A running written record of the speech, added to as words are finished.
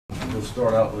We'll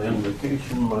start out with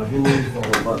invocation by Henry,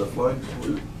 followed by the flag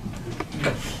salute.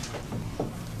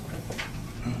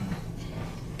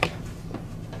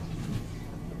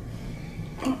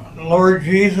 Lord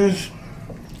Jesus,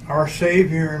 our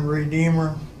Savior and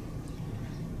Redeemer,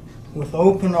 with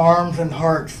open arms and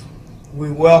hearts,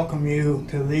 we welcome you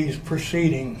to these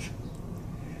proceedings.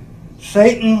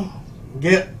 Satan,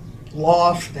 get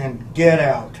lost and get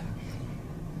out.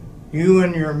 You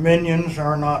and your minions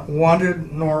are not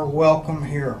wanted nor welcome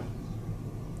here.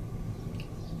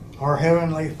 Our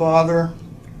Heavenly Father,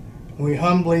 we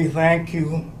humbly thank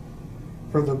you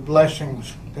for the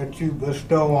blessings that you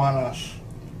bestow on us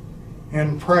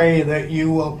and pray that you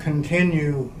will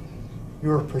continue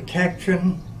your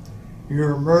protection,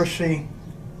 your mercy,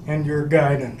 and your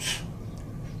guidance.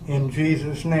 In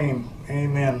Jesus' name,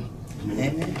 amen.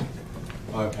 Amen.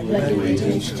 I pledge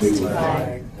allegiance to the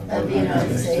flag of the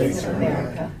United States of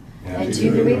America and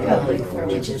to the republic for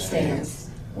which it stands,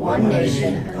 one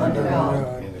nation under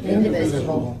God,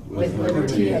 indivisible, with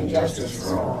liberty and justice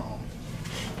for all.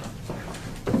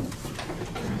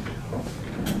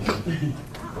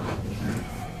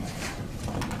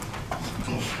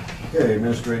 Okay,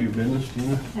 administrative business,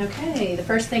 Tina. Okay, the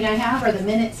first thing I have are the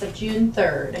minutes of June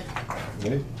 3rd.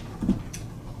 Okay.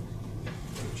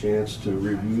 Chance to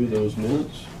review those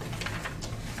minutes.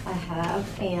 I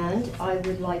have, and I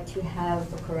would like to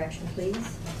have a correction,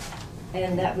 please.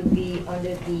 And that would be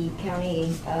under the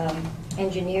county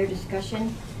engineer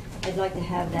discussion. I'd like to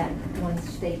have that one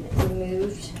statement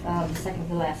removed, second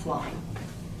to last line.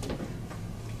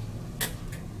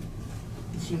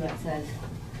 See what it says?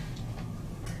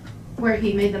 Where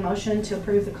he made the motion to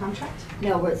approve the contract?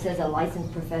 No, where it says a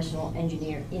licensed professional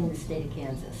engineer in the state of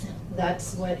Kansas.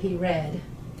 That's what he read.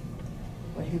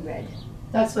 What who read?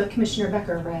 That's what Commissioner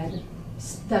Becker read.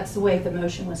 That's the way the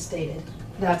motion was stated.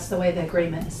 That's the way the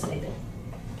agreement is stated.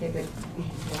 Okay, but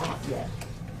it's not yet.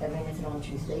 I mean, it's an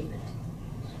untrue statement.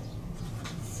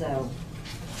 So,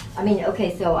 I mean,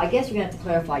 okay, so I guess you're gonna have to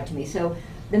clarify to me. So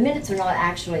the minutes are not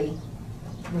actually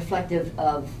reflective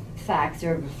of facts,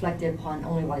 they're reflected upon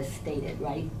only what is stated,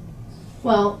 right?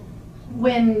 Well,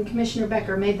 when Commissioner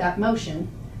Becker made that motion,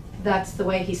 that's the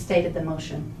way he stated the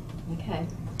motion. Okay.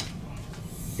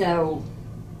 So,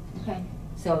 okay.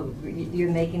 So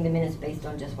you're making the minutes based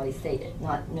on just what he stated,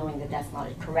 not knowing that that's not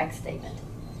a correct statement.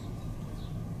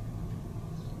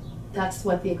 That's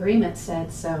what the agreement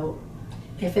said, so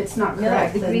if it's not No,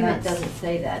 correct, the then agreement that's... doesn't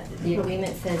say that. The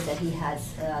agreement says that he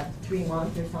has 3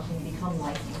 months or something to become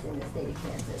licensed in the state of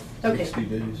Kansas. Okay. 60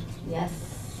 days. Yes.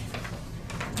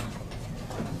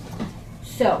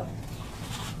 So,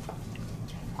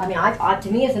 I mean,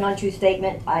 to me, it's an untrue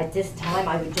statement. At this time,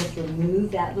 I would just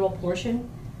remove that little portion.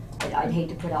 I'd hate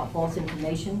to put out false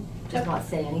information, just not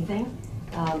say anything.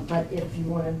 But if you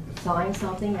want to sign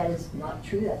something that is not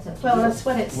true, that's up to you. Well, that's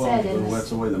what it said in Well, that's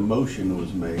the way the motion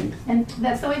was made. And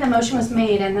that's the way the motion was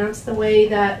made, and that's the way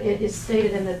that it is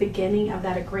stated in the beginning of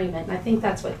that agreement. And I think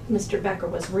that's what Mr. Becker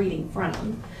was reading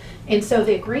from. And so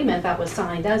the agreement that was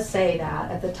signed does say that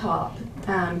at the top.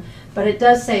 But it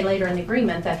does say later in the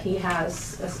agreement that he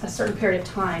has a certain period of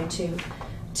time to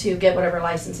get whatever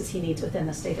licenses he needs within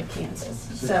the state of Kansas.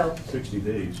 So 60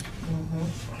 days. Mm-hmm.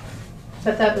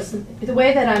 but that was the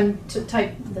way that I'm to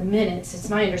type the minutes. It's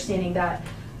my understanding that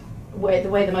the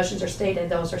way the motions are stated,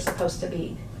 those are supposed to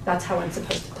be, that's how I'm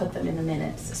supposed to put them in the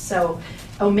minutes. So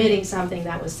omitting something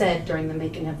that was said during the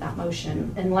making of that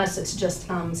motion, unless it's just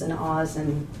ums and ahs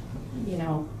and, you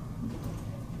know,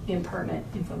 impertinent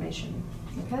information.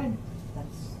 Okay,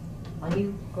 that's on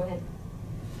you. Go ahead.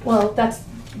 Well, that's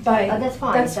by... That's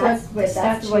fine. That's the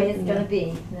way it's going to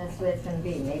be. That's the way it's going to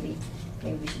be. Maybe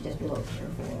we should just be a little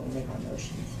careful when we make our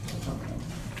motions or something.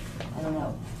 I don't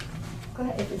know. Go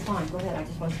ahead. If it's fine, go ahead. I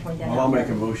just want to point that out. Well, I'll make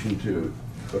a motion to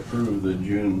approve the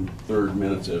June 3rd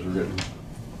minutes as written.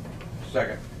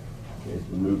 Second. Okay, it's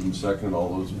been moved and seconded. All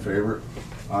those in favor?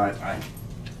 Aye. Aye.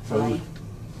 Opposed?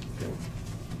 Okay.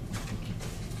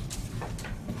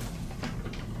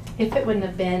 If it wouldn't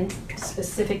have been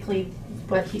specifically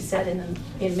what he said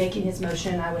in making his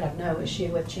motion, I would have no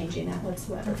issue with changing that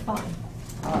whatsoever. Fine.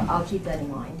 I'll keep that in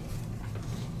mind.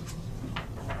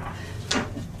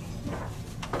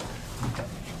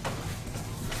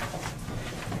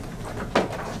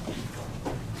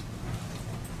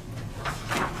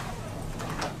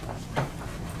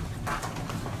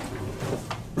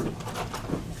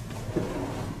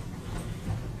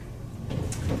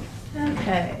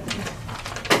 Okay.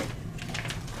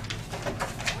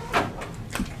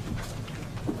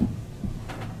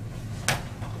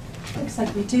 Looks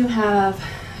like we do have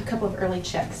a couple of early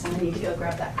checks, and I need to go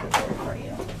grab that quickly for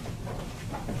you.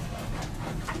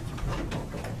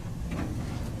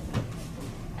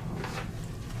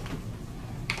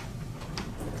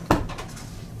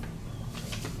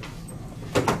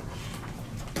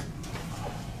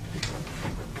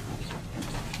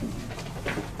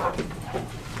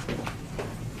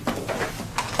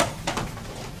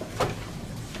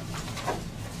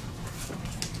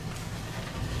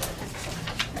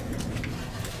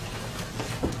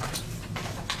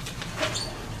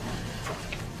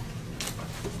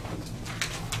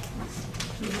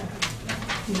 We have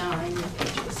 9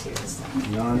 pages here to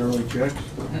sign. Non-early checks?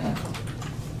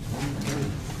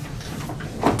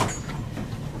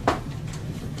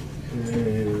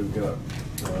 Okay, we've got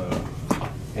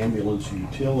ambulance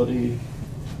utility,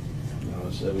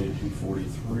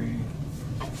 7243.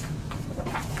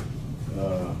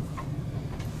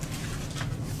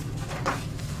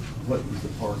 What is the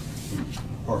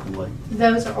parking lake?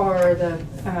 Those are the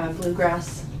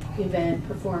bluegrass event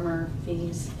performer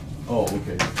fees. Oh,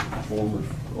 okay,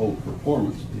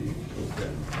 performance fee,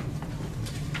 okay.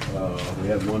 We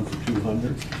have one for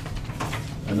 200,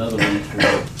 another one for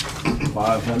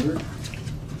 500,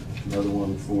 another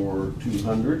one for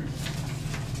 200,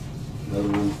 another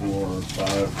one for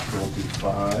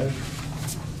 525,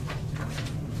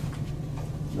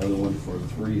 another one for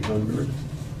 300.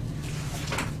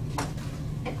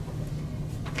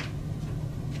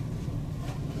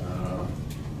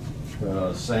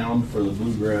 Sound for the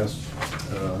Bluegrass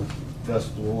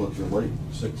Festival at the lake,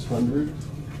 600.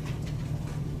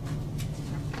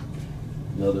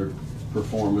 Another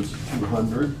performance,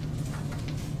 200.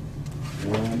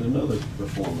 And another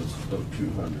performance of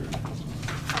 200.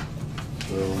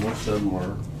 So most of them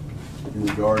are in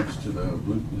regards to the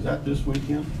blue. Is that this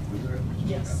weekend?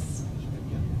 Yes.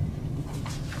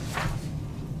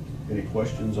 Any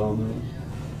questions on those?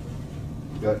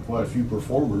 We've got quite a few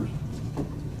performers.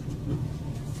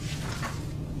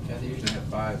 Yeah, they usually have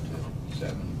 5 to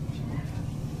 7.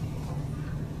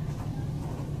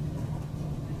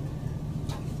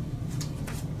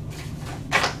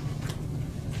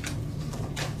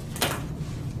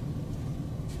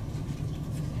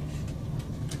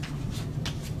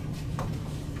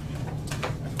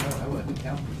 I wouldn't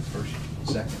count for the first,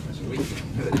 second, as a weekend,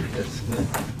 but it is.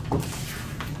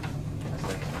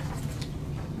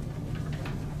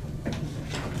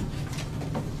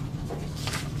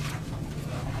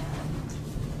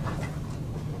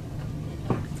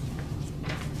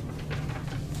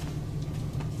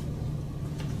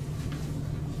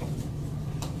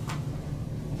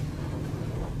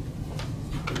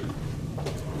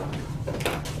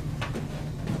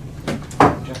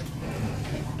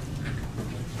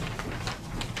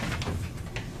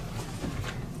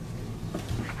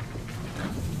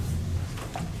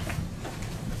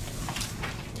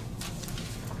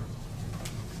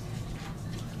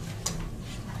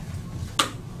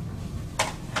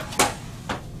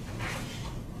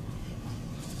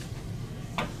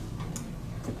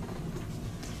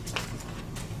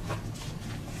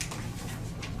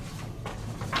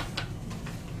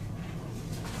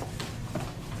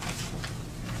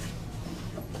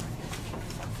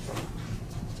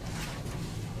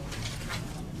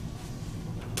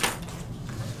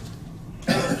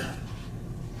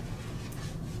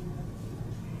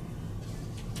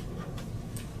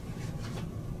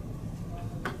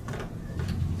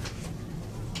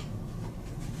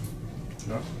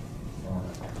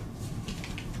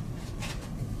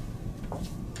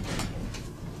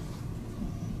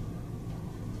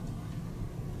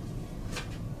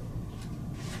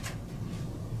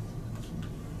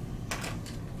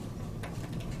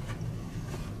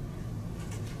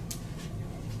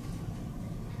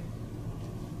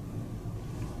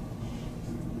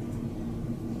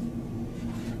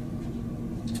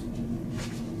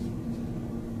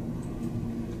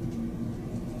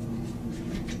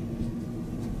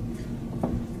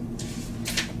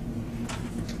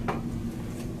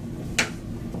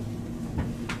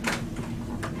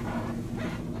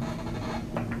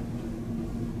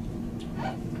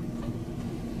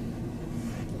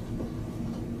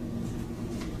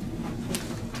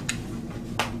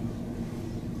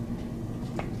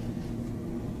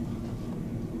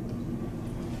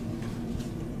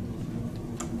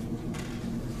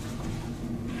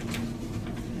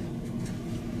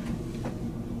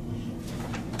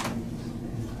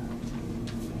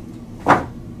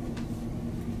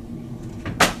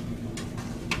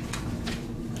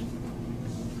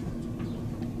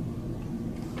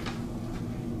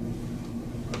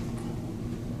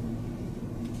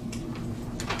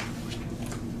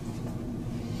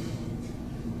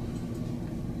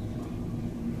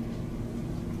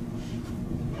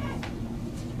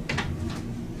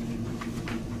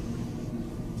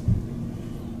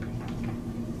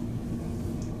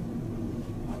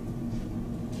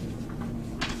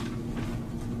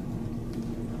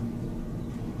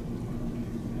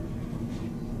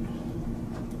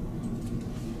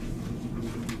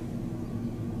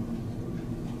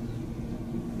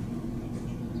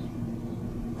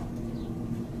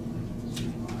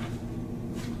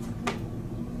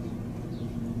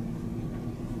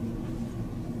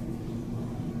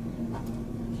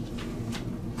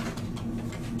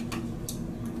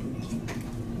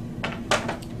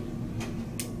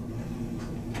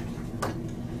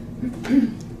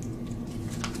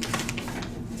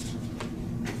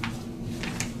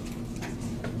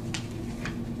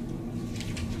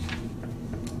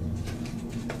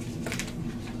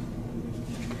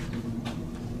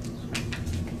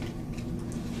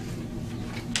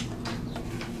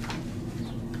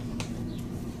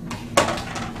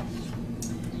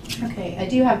 Okay, I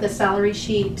do have the salary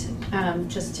sheet,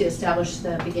 just to establish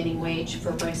the beginning wage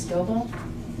for Bryce Goebel.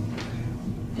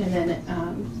 And then,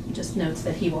 just notes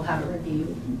that he will have a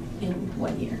review in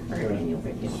 1 year, or an annual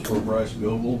review. For Bryce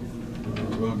Goebel,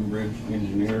 road and bridge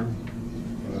engineer,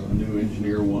 new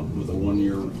engineer with a 1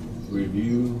 year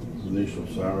review, initial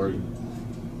salary,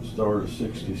 start of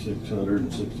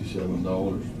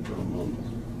 $6,667 per month.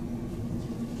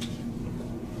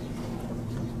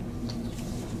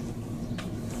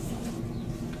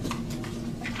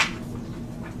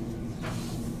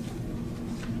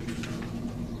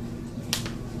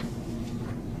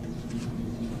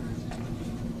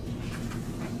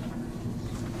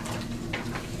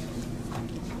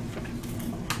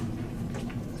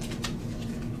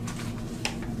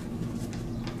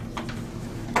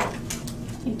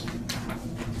 Thank you.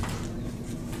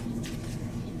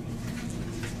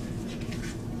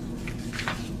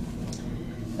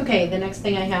 Okay, the next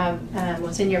thing I have,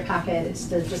 what's in your packet is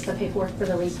just the paperwork for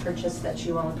the lease purchase that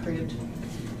you all approved.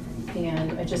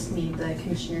 And I just need the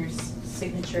commissioner's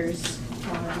signatures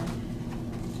on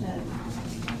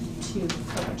two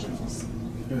originals.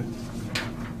 Okay.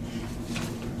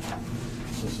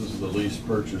 This is the lease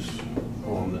purchase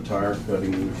on the tire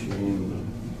cutting machine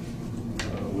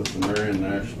with the Marion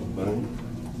National Bank.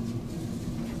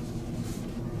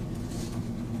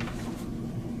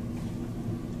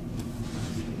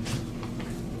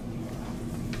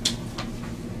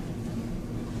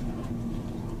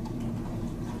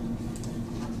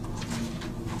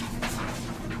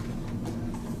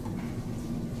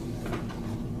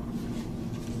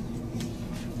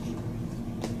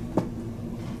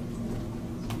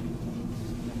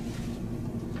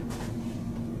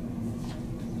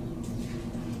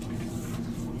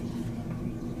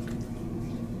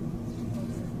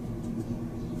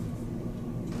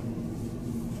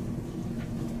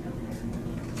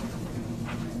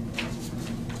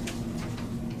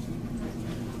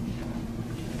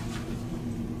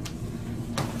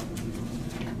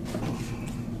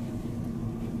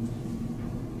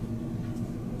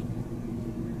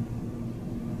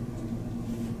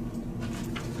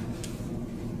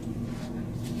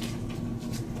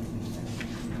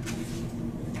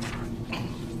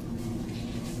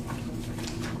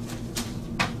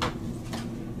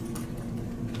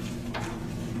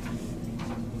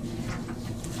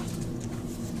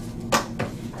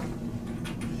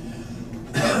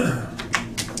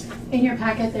 In your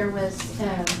packet, there was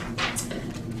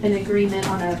an agreement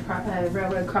on a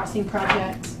railroad crossing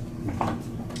project.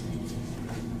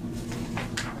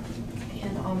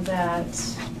 And on that,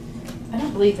 I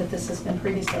don't believe that this has been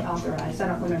previously authorized. I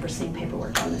don't remember seeing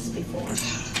paperwork on this before.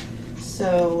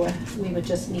 So we would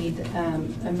just need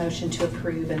a motion to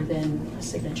approve and then a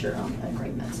signature on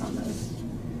agreements on those.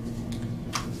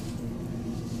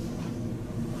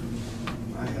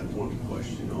 I had one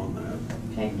question on that.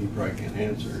 Okay. You probably can't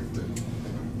answer it, but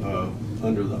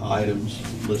under the items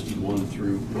listed 1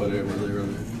 through whatever there,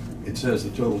 it says the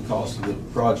total cost of the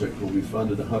project will be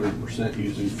funded 100%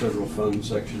 using federal fund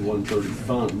section 130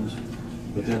 funds.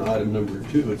 But then item number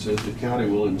 2, it says the county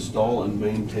will install and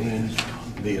maintain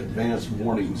the advanced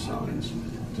warning signs.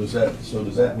 Does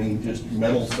that mean just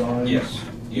metal signs? Yes,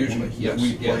 usually, yes,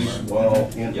 We place yes.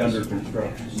 while Yes. under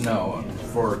construction? No,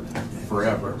 for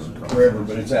forever. Forever,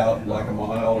 but it's out like a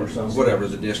mile or something? Whatever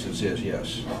the distance is,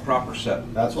 yes. Proper set.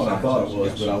 That's what I thought it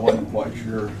was, but I wasn't quite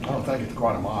sure. I don't think it's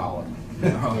quite a mile. No,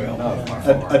 it's not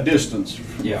far. A distance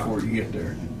Yeah. before you get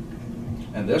there.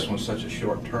 And this one's such a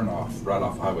short turnoff, right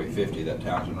off Highway 50, that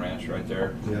Townsend Ranch right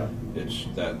there. Yeah. It's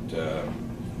that,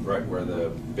 right where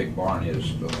the big barn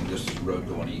is, and this is road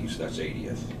going east, that's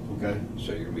 80th. Okay.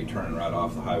 So you're gonna be turning right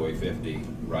off the Highway 50,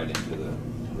 right into the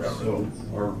So railroad.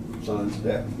 our signs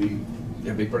have to be,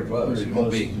 It'll be pretty close. Pretty It won't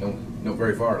close. be, no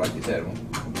very far, like you said, it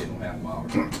won't be a half mile or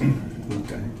something.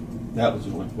 okay. That was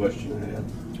the only question I had.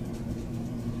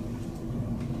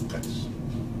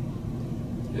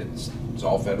 It's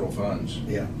all federal funds.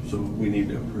 Yeah. So we need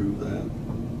to approve that.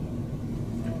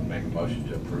 Make a motion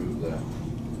to approve the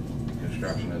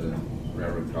construction of the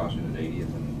railroad crossing at 80th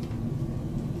and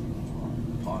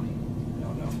Pawnee. No.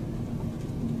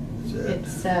 Is that-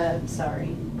 It's,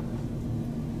 sorry,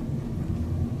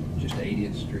 Just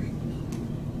 80th Street.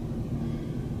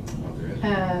 Oh, there is.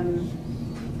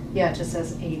 Yeah, it just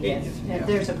says 80th. 80th, yeah.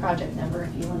 There's a project number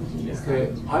if you wanted to use that.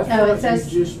 Okay, I Oh, it thought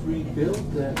says- you just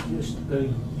rebuilt that just a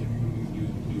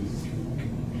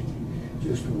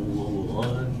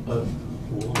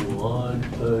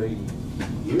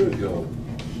year ago.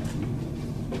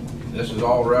 This is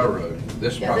all railroad.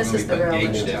 This is Yeah, probably this gonna is be the putting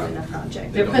railroad gates doing down. the project. They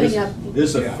They're don't- putting up, This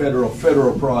is a Yeah. federal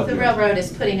the project. railroad is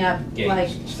putting up Gates, like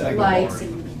staggered lights bar.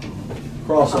 and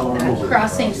Cross all that, arms.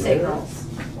 crossing signals.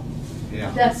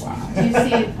 Yeah. That's, do you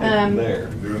see, There.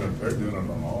 They're doing it on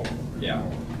all of them. Yeah.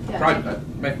 yeah.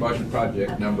 Make a motion,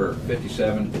 project number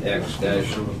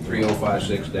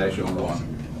 57X-3056-01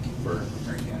 for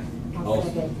Marion County. All- I'll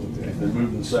second. Okay, then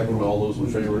moved and seconded, all those in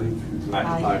favor?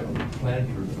 Aye.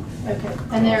 Okay,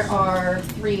 and there are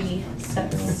 3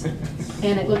 sets,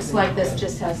 and it looks like this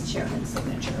just has chairman's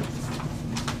signature.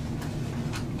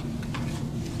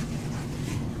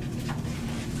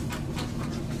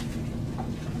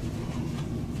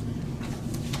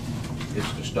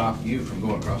 It's to stop you from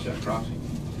going across that crossing.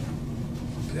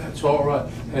 That's all right.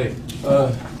 Hey,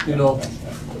 you know,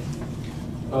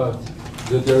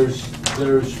 there's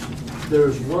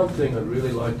one thing I'd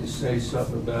really like to say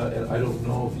something about, and I don't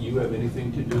know if you have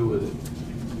anything to do with it.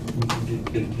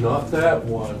 Not that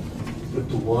one, but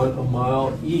the one a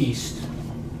mile east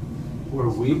where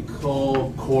we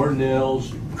call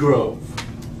Cornell's Grove.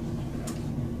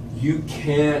 You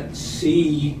can't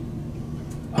see,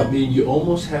 I mean, you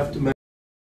almost have to make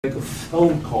a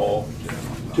phone call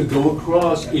to go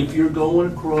across, if you're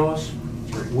going across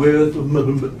with,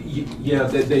 yeah,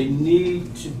 they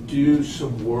need to do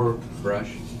some work.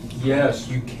 Brush. Yes,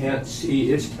 you can't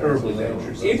see, it's terribly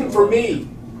dangerous, even for me.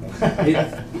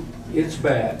 It's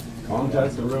bad.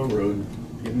 Contact the railroad,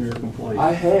 give them your complaint.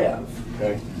 I have.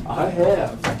 Okay. I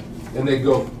have. And they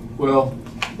go, well,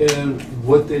 and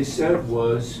what they said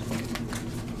was,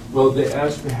 well, they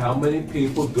asked me how many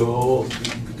people go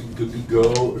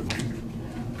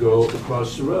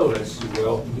across the road. I said,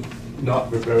 well, not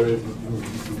very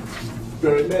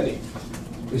many.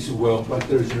 They said, well, but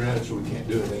there's your answer, we can't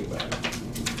do anything about it.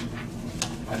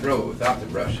 I drove it without the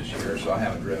brush this year, so I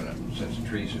haven't driven it since the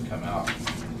trees have come out.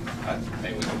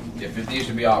 Maybe if it needs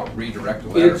to be, I'll redirect the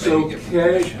letter, It's maybe get okay,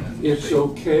 permission. and it's see.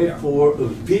 okay Yeah. for a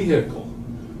vehicle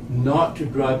not to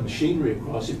drive machinery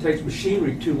across. It takes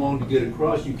machinery too long to get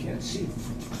across, you can't see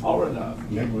far enough.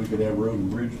 Maybe we could have Road and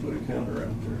Bridge put a counter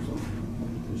out there or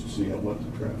something, just to see what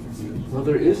the traffic is. Well,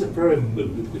 there isn't very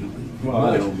Well,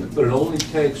 I know, much, but it only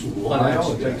takes one I know,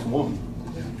 it takes accident. one.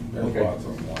 There's Okay. lots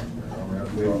of them like that. I mean,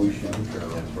 that's Maybe we probably should.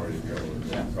 that's where you go.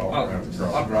 Yeah. All kinds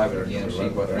of I'll drive it crossings. again,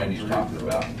 see what Randy's talking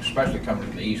about, especially coming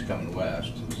from the east, coming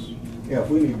west. Yeah, if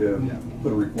we need to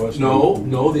put a request. No, in.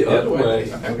 no, the other way,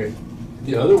 Okay,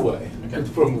 the other way, Okay.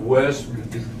 from west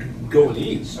going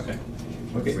east. Okay.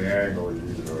 It's okay. the angle you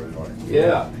use, or like.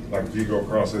 Yeah. Like if you go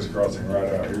across this crossing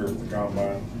right out here at the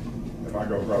combine, if I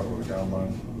go across with the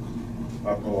combine,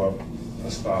 I pull up, I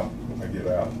stop, I get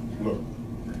out, look,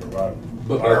 go right.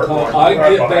 But by heard the time one- I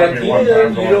right get behind back me one time in,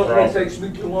 you going don't, across it takes me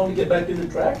too long to get back in the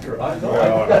tractor. I know,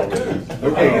 Well, I I do that know. too.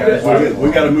 Okay, guys,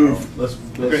 we gotta move. Let's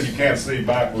Because you can't see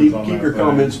backwards keep on that your thing.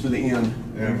 comments to the end.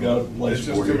 And We've got a place it's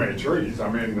for just too you. many trees.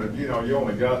 I mean, you know, you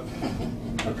only got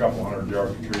a couple hundred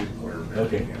yards of trees cleared.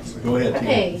 Okay, You can't see. go ahead.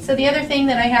 Tina. Okay, so the other thing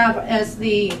that I have is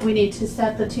we need to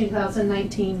set the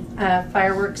 2019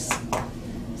 fireworks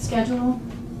schedule.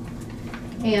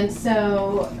 And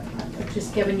so I've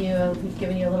just given you a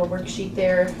little worksheet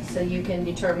there so you can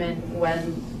determine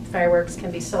when fireworks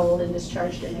can be sold and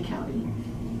discharged in the county.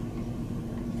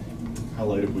 How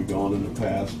late have we gone in the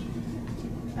past?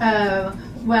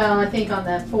 Well, I think on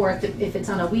the 4th, if it's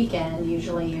on a weekend,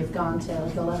 usually you've gone to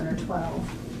like 11 or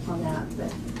 12 on that,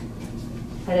 but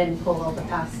I didn't pull all the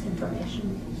past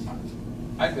information.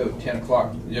 I go 10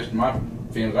 o'clock, just my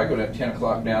feelings, I go at 10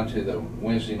 o'clock down to the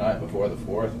Wednesday night before the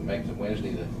 4th and make the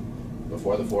Wednesday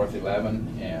before the 4th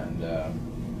 11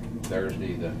 and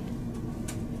Thursday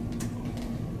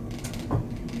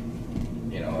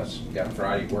that's got a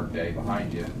Friday work day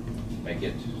behind you. Make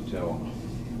it till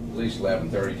at least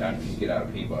 11:30 time if you get out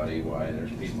of Peabody. Why,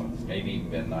 there's people, maybe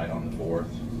even midnight on the 4th.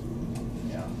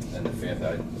 Yeah, and the 5th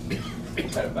I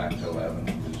cut it back to 11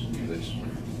 because usually it's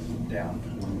down.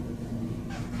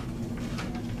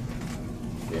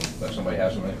 Yeah, unless somebody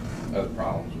has some other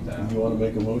problems with that. You wanna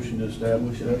make a motion to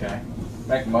establish it? Okay.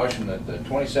 Make a motion that the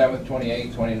 27th,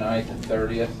 28th, 29th, and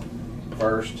 30th,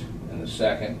 1st, and the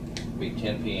 2nd be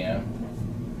 10 p.m.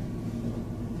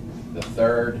 The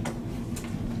 3rd,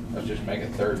 let's just make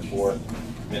it 3rd, 4th,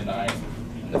 midnight,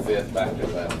 and the 5th back to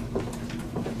 11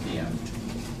 p.m.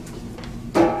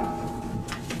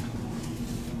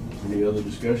 Any other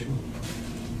discussion?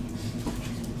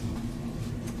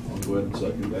 On go ahead and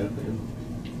second that then.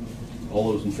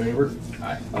 All those in favor?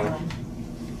 Aye.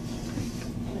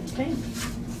 Okay.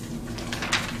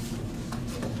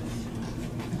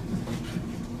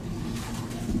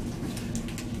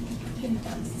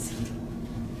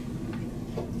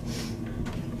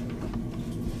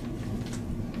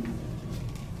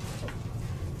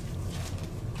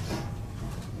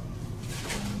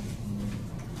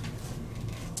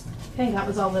 Okay, that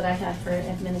was all that I had for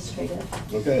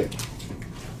administrative. Okay.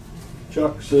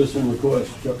 Chuck, citizen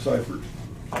request, Chuck Seifert.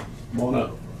 Come on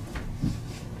up.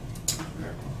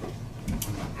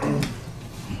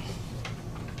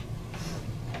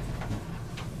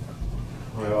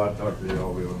 Well, I talked to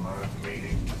y'all the other night at the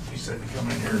meeting. He said to come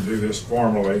in here and do this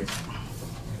formally.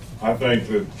 I think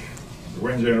that the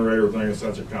wind generator thing is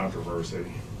such a controversy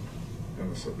in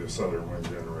the southern wind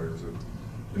generators that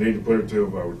you need to put it to a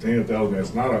vote. Tina tells me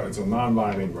it's a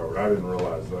non-binding vote. I didn't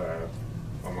realize that.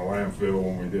 On the landfill,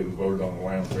 when we did vote on the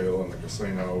landfill and the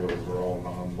casino, those were all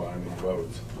non-binding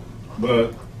votes.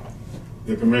 But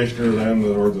the commissioners and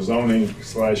the zoning /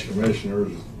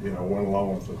 commissioners, went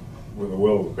along with the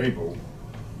will of the people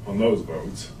on those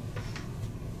votes.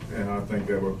 And I think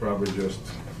that would probably just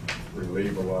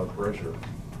relieve a lot of pressure.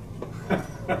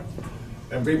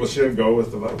 And people should go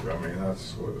with the vote. I mean,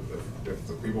 that's what, if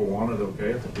the people want it, okay.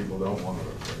 If the people don't want it,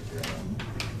 okay.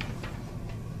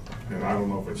 And I don't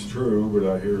know if it's true, but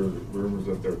I hear rumors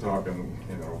that they're talking,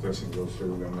 if this one goes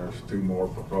through, then there's 2 more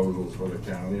proposals for the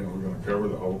county, and we're gonna cover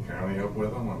the whole county up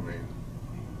with them. I mean,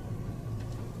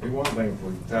 it'd be one thing if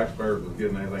the taxpayers was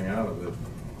getting anything out of it.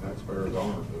 Taxpayers'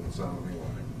 owners doesn't sound to me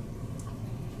like.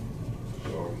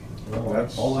 So,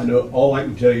 that's. All I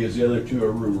can tell you is the other 2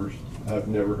 are rumors. I've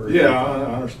never heard. Yeah,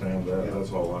 I understand that. Yeah.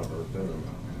 That's all I've heard too.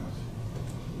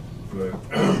 But,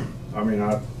 I mean,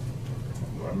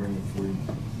 if we,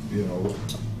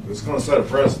 it's gonna set a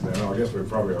precedent. I guess we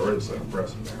probably already set a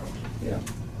precedent. Yeah.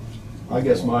 I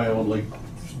guess my only,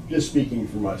 just speaking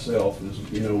for myself, is,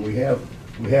 we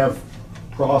have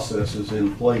processes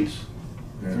in place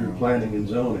through planning and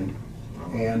zoning.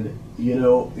 And,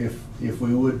 if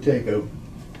we would take a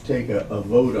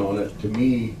vote on it, to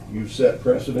me, you've set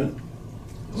precedent.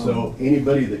 So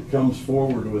anybody that comes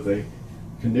forward with a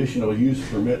conditional use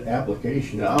permit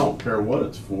application, I don't care what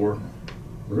it's for,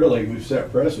 really, we've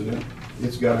set precedent.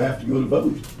 It's gotta have to go to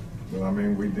vote. But I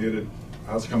mean, we did it,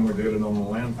 how's come we did it on the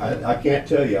landfill? I can't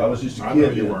tell you, I was just a kid. I know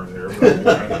you weren't here,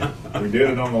 but we did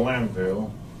it on the landfill.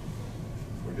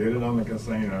 We did it on the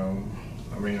casino.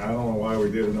 I mean, I don't know why we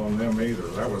did it on them either.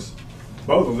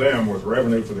 Both of them was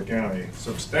revenue for the county,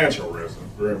 substantial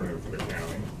revenue for the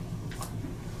county.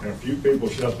 And a few people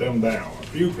shut them down, a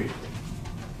few people.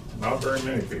 Not very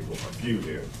many people, a few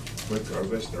did, because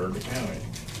they stirred the county.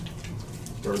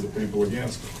 Stirred the people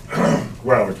against it.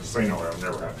 Well, the casino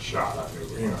never had a shot. I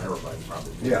knew, everybody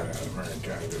probably did that. Marion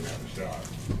County didn't have a shot.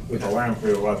 But the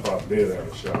landfill, I thought, did have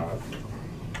a shot.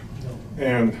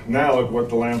 And now look what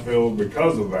the landfill,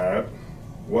 because of that,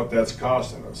 what that's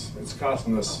costing us. It's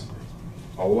costing us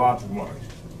a lot of money.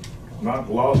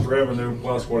 Not lost revenue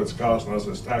plus what it's costing us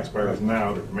as taxpayers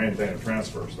now to maintain a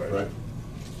transfer station. Right.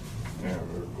 And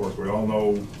of course, we all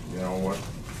know,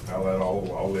 how that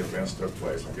all the events took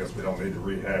place. I guess we don't need to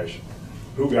rehash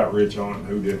who got rich on it and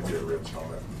who didn't get rich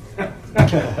on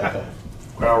it.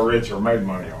 Well, rich or made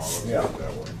money on it, let's put it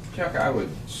that way. Chuck, I would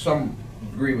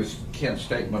agree with Kent's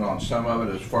statement on some of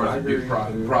it as far as the due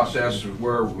process of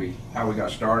how we got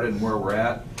started and where we're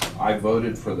at. I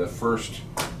voted for the first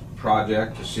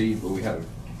project to see, but we had a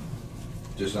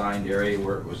designed area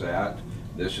where it was at.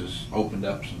 This has opened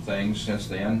up some things since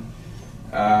then.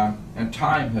 And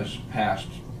time has passed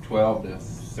 12 to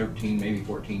 13, maybe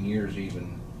 14 years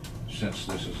even since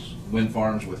this is wind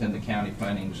farms within the county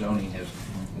planning and zoning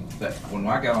that when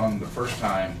I got on the first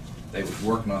time, they was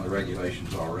working on the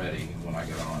regulations already when I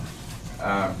got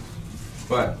on.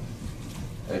 But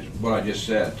as what I just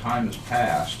said, time has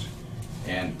passed,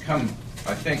 and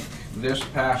I think this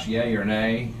past yay or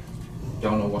nay,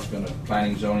 don't know what's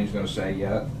planning zoning is going to say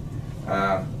yet.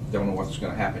 Don't know what's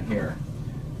going to happen here.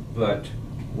 But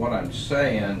what I'm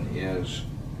saying is,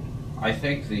 I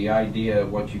think the idea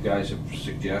of what you guys have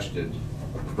suggested,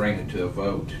 bring it to a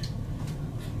vote,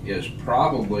 is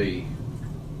probably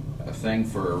a thing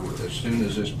for as soon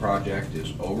as this project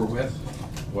is over with,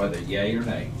 whether yay or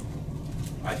nay.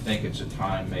 I think it's a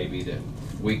time maybe that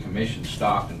we commission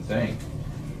stop and think,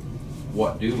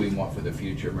 what do we want for the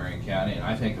future of Marion County? And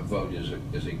I think a vote is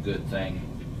a good thing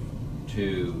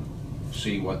to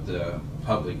see what the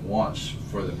public wants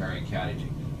for the Marion County,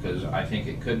 because I think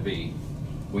it could be,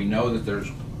 we know that there's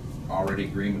already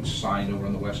agreements signed over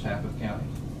in the west half of the county.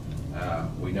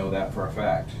 We know that for a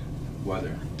fact.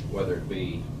 whether it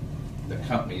be the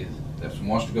company that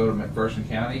wants to go to McPherson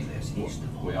County.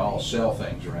 We all sell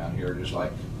things around here, just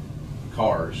like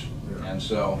cars. Yeah. And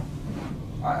so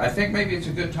I think maybe it's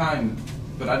a good time,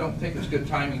 but I don't think it's good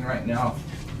timing right now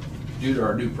due to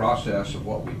our due process of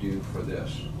what we do for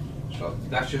this. So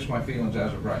that's just my feelings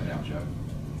as of right now, Chuck.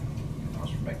 I'll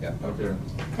just make that note there.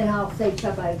 And I'll say,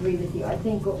 Chuck, I agree with you. I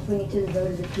think putting it to the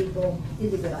vote of the people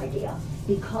is a good idea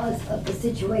because of the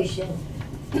situation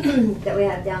that we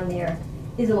have down there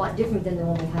is a lot different than the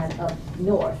one we had up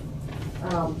north.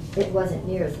 It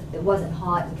wasn't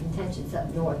hot and contentious up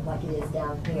north like it is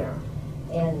down here.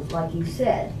 And like you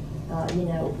said, you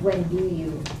know, what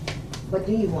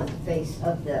do you want the face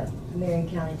of the Marion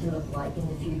County to look like in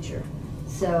the future?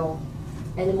 So,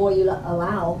 and the more you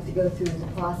allow to go through the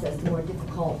process, the more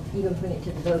difficult even putting it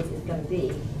to the vote is going to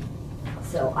be.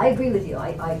 So I agree with you.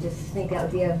 I just think that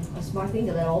would be a smart thing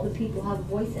to let all the people have a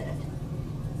voice in it.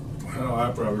 Well,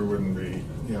 I probably wouldn't be,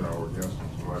 you know, against them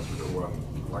so much if it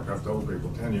wasn't, like I've told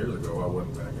people 10 years ago, I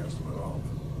wouldn't have been against them at all.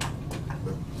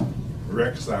 But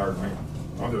Rex soured me.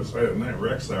 I'll just say the name,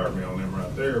 Rex soured me on them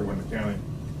right there when the county,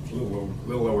 little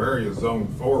old area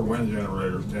zoned 4 wind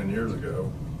generators 10 years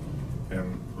ago.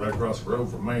 And right across the road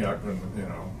from me, I couldn't, you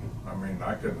know, I mean,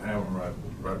 I couldn't have them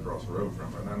right across the road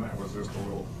from it. And that was just a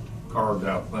little carved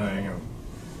out thing. And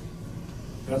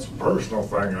that's a personal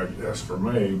thing, I guess, for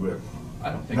me, but I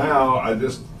don't think now I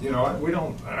just, you know, we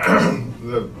don't,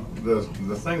 the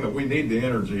thing that we need the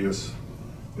energy is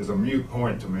a mute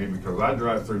point to me because I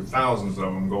drive through thousands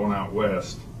of them going out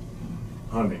west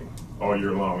hunting all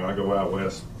year long. I go out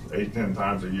west 8-10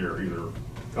 times a year, either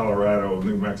Colorado,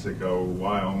 New Mexico,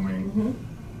 Wyoming,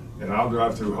 and I'll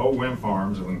drive through whole wind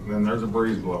farms and then there's a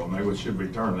breeze blowing. They should be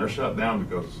turned. They're shut down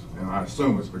because, and I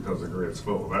assume it's because the grid's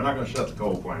full. They're not going to shut the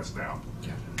coal plants down.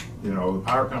 You know, the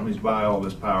power companies buy all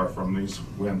this power from these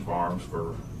wind farms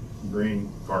for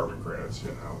green carbon credits,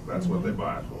 you know. That's what they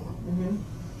buy it for.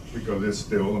 Because it's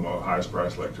still the most highest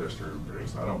priced electricity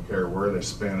produced. I don't care where they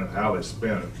spend it, how they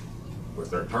spend it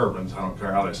with their turbines. I don't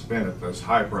care how they spend it. That's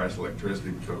high priced electricity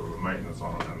because of the maintenance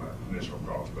on them and the initial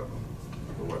cost of them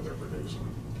for what they're producing.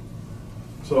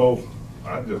 So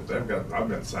I've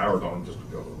been soured on them just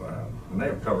because of that. And they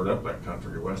have covered up that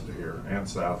country west of here and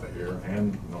south of here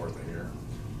and north of here.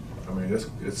 I mean,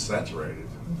 it's saturated.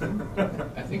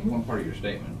 I think one part of your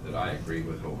statement that I agree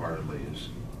with wholeheartedly is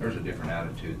there's a different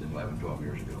attitude than 11, 12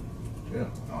 years ago. Yeah.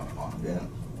 On Yeah.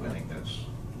 I think that's.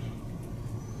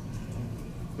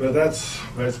 But that's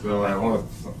basically all I want to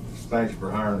thank you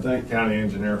for hiring the county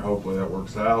engineer. Hopefully that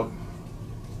works out.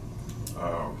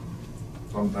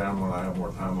 Sometime when I have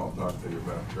more time, I'll talk to you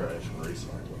about trash and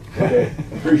recycling. Okay,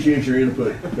 appreciate your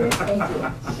input.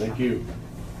 Thank you.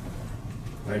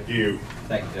 Thank you.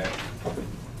 Thank you, Jack.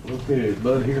 Okay,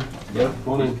 Bud here. Yep,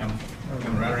 come on in.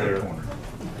 Coming right around the corner.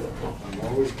 I'm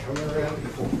always coming around the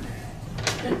corner.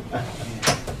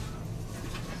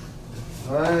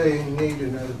 I need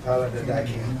another pallet of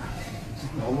Dicam.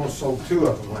 Almost sold 2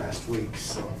 of them last week,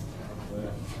 so.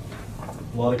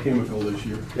 A lot of chemical this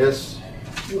year. Yes.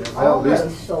 You Well, this-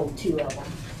 almost sold 2 of them.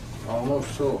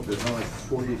 Almost sold. There's only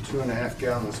 42.5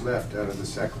 gallons left out of the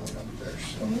second one up there,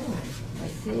 I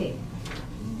see.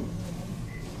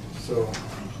 so.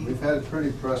 We've had a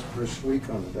pretty prosperous week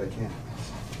on the Dicam.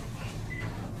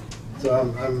 So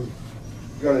I'm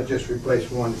gonna just replace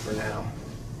one for now.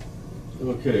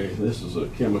 Okay, this is a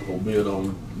chemical bid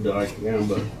on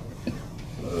dicamba.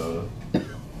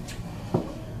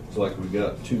 It's like we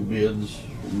got 2 bids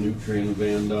from Nutrien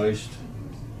Van Dyst.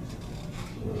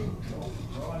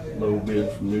 Low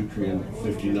bid from Nutrien,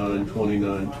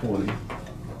 $59.29.20.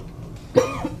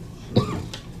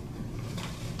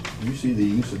 You see the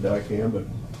use of dicamba?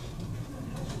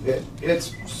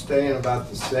 It's staying about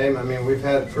the same. I mean, we've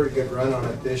had a pretty good run on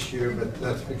it this year, but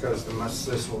that's because the musk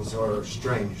thistles are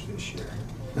strange this year.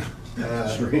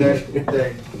 Strange.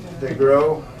 They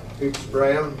grow, people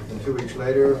spray them, and 2 weeks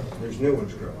later, there's new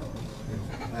ones growing.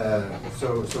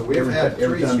 So we've had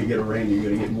Every trees. time you get a rain, you're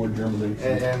gonna get more germination.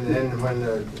 And then when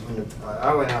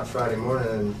I went out Friday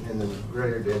morning in the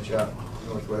grader ditch out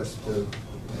northwest of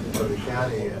the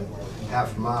county, and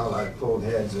half a mile I pulled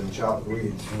heads and chopped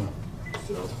weeds.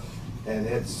 So, and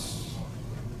it's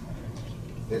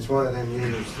one of them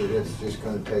years that it's just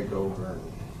gonna take over and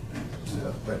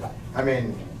stuff. But, I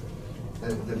mean,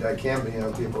 the dicamba, you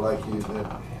know, people like using it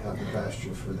out in the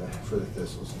pasture for the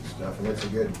thistles and stuff, and it's a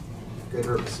good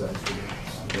herbicide for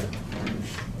them.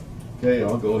 Okay,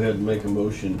 I'll go ahead and make a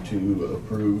motion to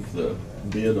approve the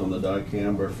bid on the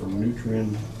dicamba from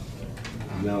Nutrien,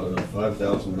 now at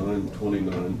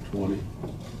 $5,929.20.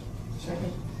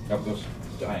 Second. Up goes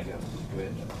Diane, go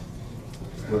ahead.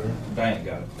 Diane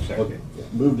got it. Second. Okay,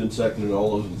 moved and seconded,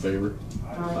 all those in favor?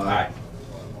 Aye.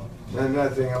 And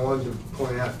another thing I wanted to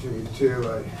point out to you too,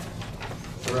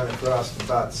 I run across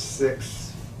about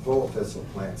 6 bull thistle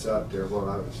plants out there while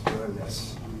I was doing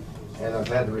this. And I've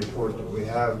had to report that we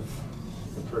have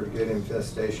a pretty good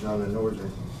infestation on the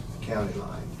northern county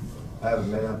line. I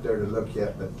haven't been up there to look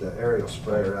yet, but the aerial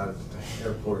sprayer out at the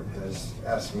airport has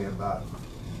asked me about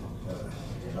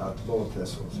the bull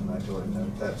thistles, and I told him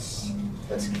that that's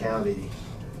county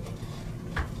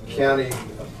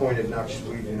appointed noxious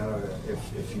weed, you know,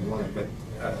 if you want it,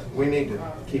 but we need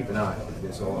to keep an eye on it,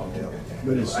 is all I'm telling you.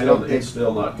 But it's I don't it's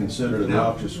still not considered a No.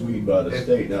 noxious weed by the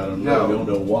state. Now, I don't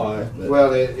know why. But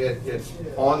Well, it's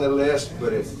on the list,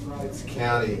 but it's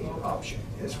county option,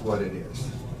 is what it is.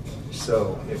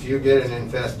 So if you get an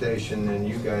infestation, then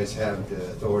you guys have the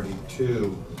authority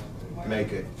to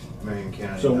make it Marion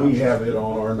County. So we noxious. have it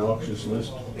on our noxious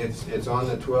list. It's on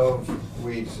the 12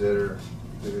 weeds that are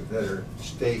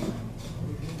state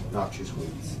noxious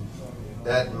weeds.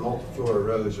 That and multiflora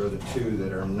rose are the 2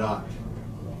 that are not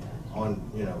on,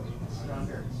 you know,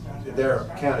 they're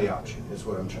a county option, is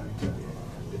what I'm trying to tell you.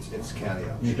 It's county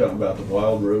You're option. talking about the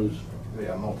wild rose, Yeah,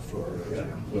 multiflora rose, yeah.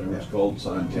 whatever it's called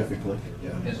scientifically.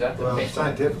 Yeah. Is that the Well, pink?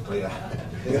 scientifically,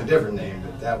 it's a different name,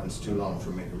 but that one's too long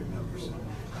for me to remember. So.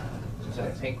 Is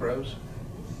that a pink rose?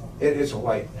 It's a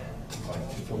white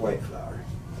flower,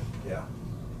 yeah.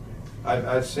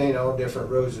 I've seen all different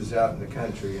roses out in the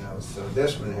country, you know, so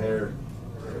this one here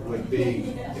would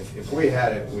be, if we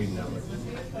had it, we'd know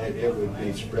it. It would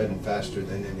be spreading faster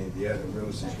than any of the other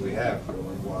roses we have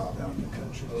growing wild out in the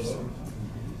country, so.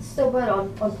 So, but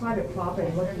on private property,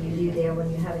 what do you do there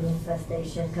when you have an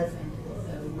infestation? Because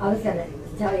I was gonna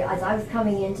tell you, as I was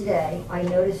coming in today, I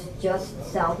noticed just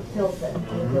south of Pilsen,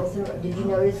 Pilsen, did you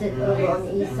notice it over on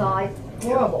the east side?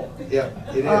 Horrible. Yeah,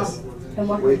 it is. And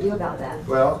what do we do about that?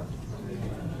 Well,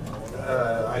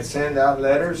 I send out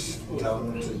letters, tell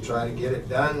them to try to get it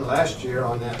done. Last year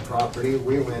on that property,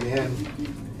 we went in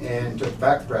and took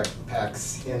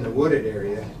backpacks in the wooded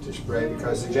area to spray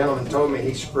because the gentleman told me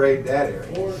he sprayed that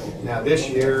area. Now this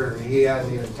year, he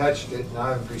hasn't even touched it, and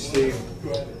I've received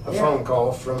a phone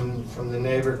call from the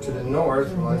neighbor to the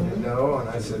north wanting to know, and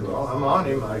I said, well, I'm on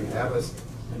him. I have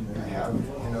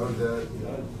you know, the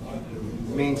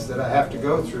means that I have to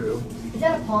go through. Is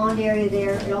that a pond area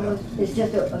there? It almost, it's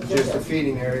just Just a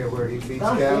feeding area where he feeds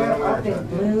Gosh, cattle. they're up in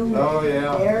bloom. Oh,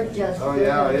 yeah. They're just, Oh,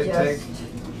 yeah, they're it just,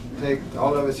 take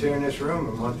all of us here in this room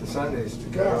a month of Sundays to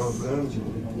cut all Yes. blooms.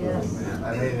 yes.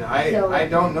 I mean, So- I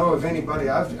don't know if anybody,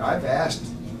 I've asked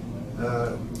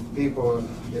people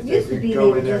if they Used to could be they go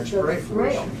would in there and just go spray for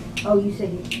us. spray 'em. Oh, you said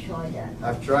you tried that.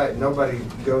 I've tried, nobody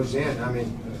goes in. I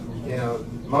mean, you know,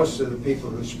 most of the people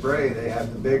who spray, they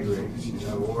have the big rigs, you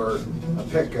know, or a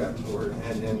pickup,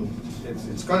 and then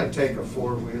it's gonna take a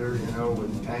 4-wheeler, you know,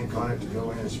 with a tank on it to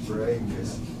go in and spray,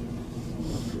 because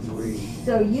we,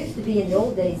 So it used to be in the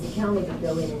old days, the county would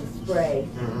go in and spray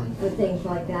Mhm. for things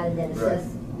like that and then assess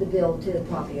the bill to the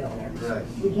property owner. right,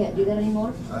 We can't do that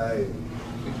anymore?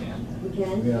 We can. We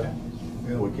can?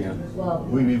 Yeah, we can. Well,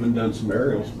 We've even done some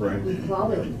aerial we spraying.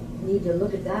 probably need to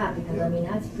look at that because, I mean,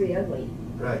 that's pretty ugly.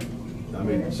 right. I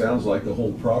mean, it sounds like the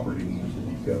whole property needs to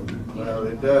be covered. Well,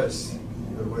 it does,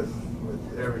 with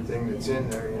everything that's in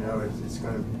there, you know, it's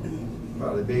gonna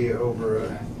probably be over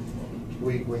a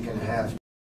week and a half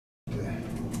to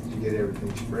get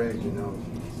everything sprayed, you know.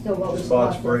 So what was the Spot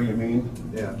process? spray, you mean?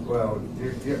 Yeah, well,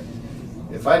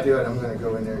 if I do it, I'm gonna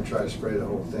go in there and try to spray the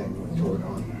whole thing with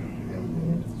Tordon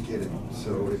and get it,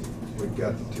 so we've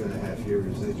got the 2.5 year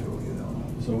residual, you know.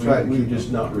 So Try to we've keep just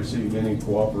it- not received any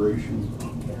cooperation.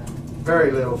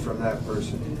 Very little from that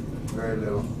person, very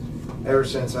little. Ever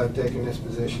since I've taken this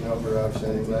position over, I've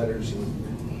sent him letters,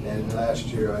 and last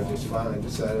year I just finally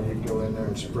decided we'd go in there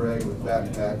and spray with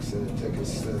backpacks, and it took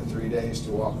us 3 days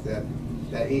to walk that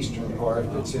eastern part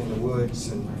that's in the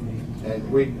woods, and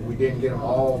we didn't get them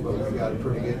all, but we got a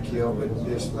pretty good kill, but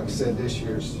this, like I said, this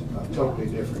year's a totally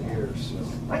different year, so,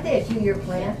 Aren't they a 2-year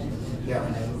plant? yeah.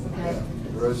 Okay.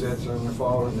 The rosettes are in the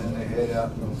fall, and then they head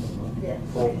out and Yeah.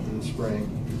 bolt in the spring.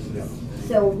 Yeah.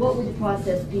 So what would the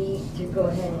process be to go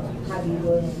ahead and have you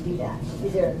go in and do that?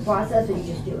 Is there a process or you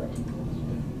just do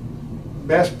it?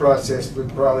 Best process would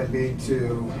probably be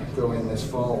to go in this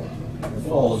fall.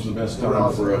 Fall is the best time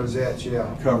Around the for a rosettes, yeah.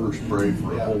 cover spray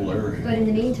for a Yeah. whole But area. in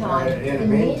the meantime, In the in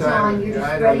the meantime, you're just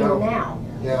I don't spreading know. them now.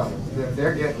 Yeah,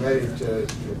 they're getting ready to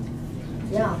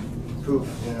Yeah. poof,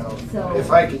 you know. So-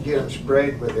 If I could get them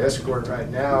sprayed with Escort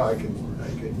right now, I could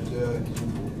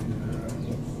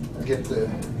get the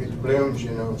blooms,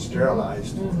 you know,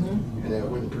 sterilized, Mm-hmm. and it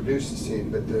wouldn't produce the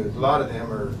seed. But a lot of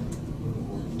them are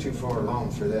too far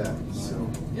along for that, so.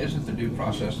 Isn't the due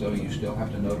process though, you still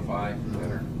have to notify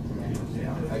better?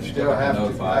 Yeah. I still have to,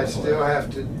 notify I before. still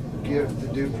have to give the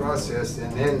due process,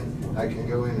 and then I can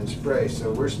go in and spray,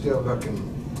 so we're still looking,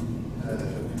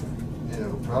 you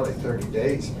know, probably 30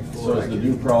 days before So I is the can.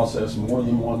 due process more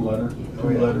than one letter, Oh,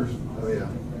 two yeah. letters? Oh, yeah.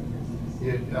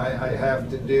 I have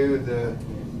to do the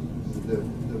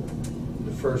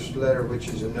first letter, which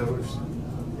is a notice,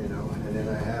 you know, and then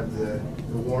I have the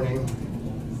warning,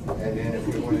 and then if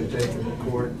we want to take them to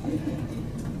court,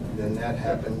 then that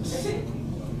happens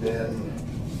then.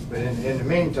 But in the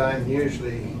meantime,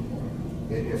 usually,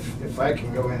 if I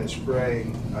can go in and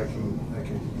spray, I can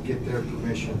get their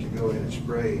permission to go in and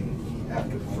spray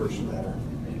after the first letter.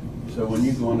 So when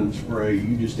you go in and spray,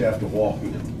 you just have to walk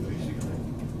in,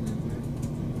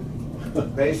 basically.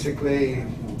 Basically,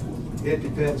 it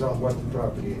depends on what the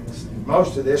property is.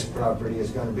 Most of this property is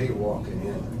gonna be walking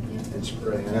in and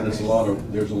spraying. And there's a lot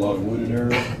of wooded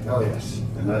areas. Oh, yes.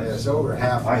 And that's, Yes, over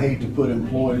half. I hate to put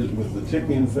employees with the tick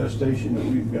infestation that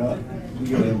we've got. We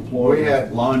got an employee We had-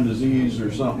 with Lyme disease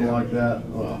or something like that.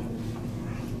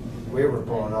 We were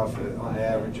pulling off, on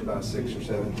average, about 6 or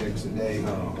 7 ticks a day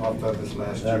off of us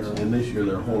last year. And this year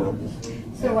they're horrible.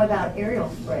 So what about aerial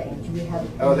spraying? Do we have?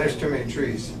 Oh, there's too many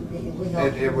trees. It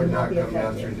would not be come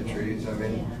down effective. through the trees. I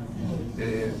mean,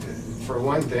 for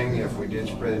one thing, if we did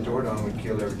spray the Tordon, we'd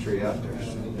kill every tree out there.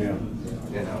 So, Yeah.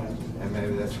 you know, and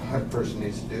maybe that's what a person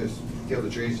needs to do, is kill the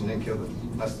trees and then kill the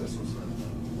pest thistles.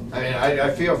 I mean, I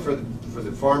feel for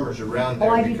the farmers around Oh,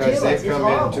 I there, do because too. they've It's come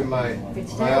horrible. into my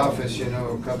It's my terrible. office, you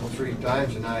know, a couple, 3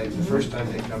 times, and the first time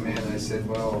they come in, I said,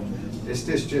 well, this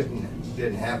just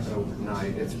didn't happen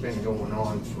overnight. It's been going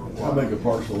on for a while. How big a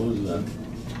parcel is that?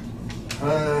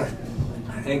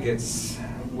 I think it's,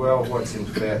 well, what's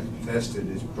infested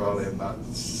is probably about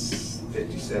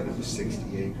 57 to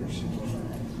 60 acres.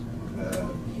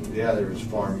 The other is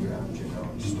farm ground, you know,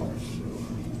 and stuff,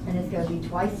 so, And it's gonna be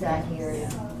twice that here. yeah.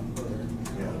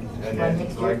 And By then,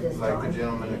 next year at this like time. the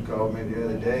gentleman that called me the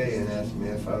other day and asked me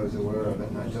if I was aware of it,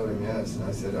 and I told him yes, and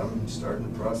I said, I'm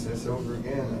starting the process over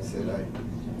again. I said,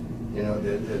 you know,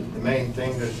 the main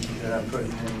thing that I put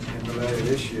in the letter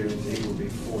this year is he will be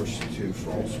forced to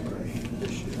fall spray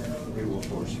this year. We will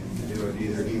force him to do it.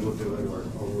 Either he will do it or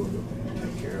we'll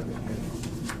take care of it.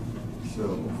 You know?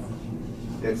 So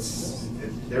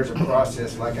there's a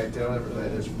process, like I tell everybody,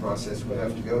 there's a process we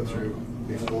have to go through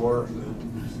before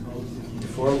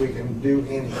we can do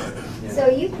anything. You know? So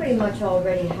you pretty much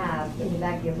already have in the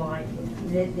back of your mind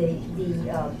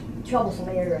the troublesome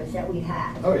areas that we've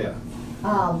had. Oh, yeah.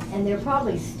 And they're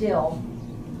probably still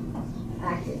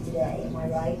active today, am I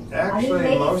right? Actually, I mean,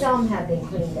 maybe most- some have been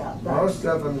cleaned up, but. Most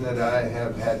of them that I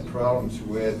have had problems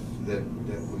with that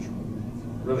was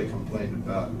really complained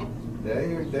about,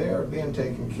 they are being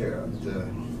taken care of. The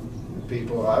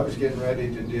people, I was getting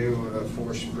ready to do a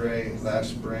force spray last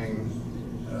spring,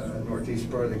 northeast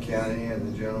part of the county,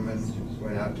 and the gentleman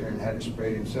went out there and had it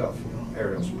sprayed himself, you know,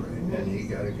 aerial spray, and he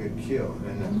got a good kill.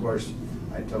 And of course,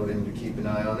 I told him to keep an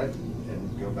eye on it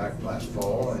and go back last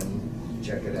fall and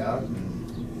check it out.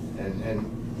 And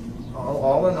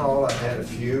all in all, I had a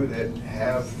few that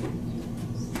have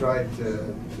tried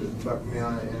to buck me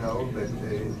on it, you know, but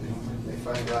they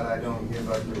find out I don't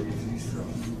give up real easy, so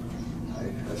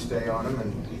I stay on them,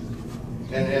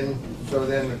 and so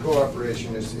then the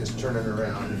cooperation is turning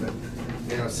around. But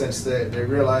you know, since they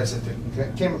realize that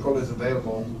the chemical is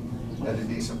available at a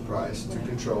decent price to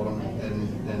control them,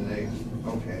 and then they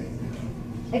okay.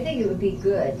 I think it would be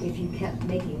good if you kept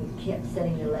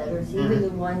sending the letters, even the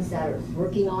ones that are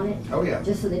working on it. Oh, yeah.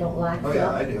 Just so they don't lax Oh, yeah,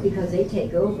 up, I do. because they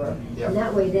take over. Yeah. And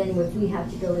that way then, if we have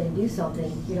to go in and do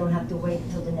something, we don't have to wait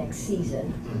until the next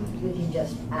season. We can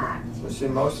just act. Well, see,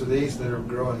 most of these that are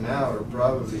growing now are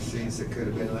probably seeds that could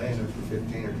have been laying there for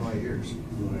 15 or 20 years.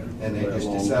 And they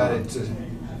just decided to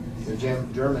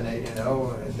germinate, you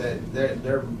know, that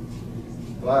they're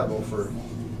liable for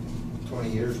 20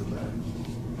 years or better.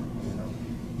 You know,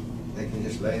 they can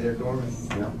just lay there dormant.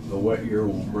 Yeah, the wet year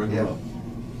will bring them up.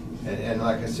 And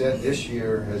like I said, this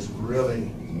year has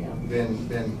really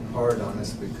been hard on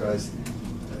us, because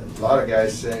a lot of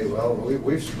guys say, well,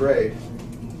 we've sprayed,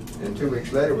 and 2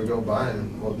 weeks later we go by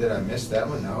and, well, did I miss that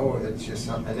one? No, it's just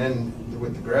something. And then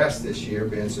with the grass this year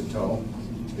being so tall,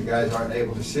 the guys aren't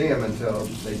able to see them until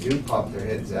they do pop their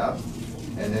heads out,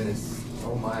 and then it's,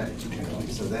 oh my, you know,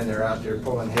 so then they're out there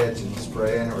pulling heads and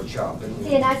spraying or chopping.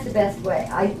 See, and that's the best way,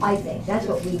 I think. That's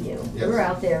what we do. Yes. We're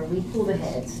out there, we pull the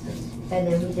heads, and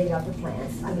then we dig up the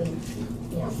plants. I mean,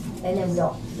 you know, and then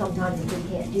we'll, sometimes if we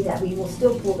can't do that, we will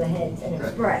still pull the heads and then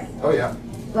Right. spray. Oh, yeah.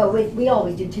 But we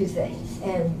always do 2 things,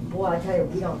 and boy, I tell you,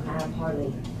 we don't have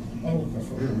hardly any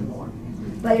facility anymore.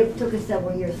 But it took us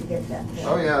several years to get to that point.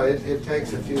 Oh, yeah, it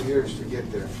takes a few years to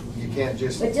get there. You can't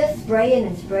just, But just spraying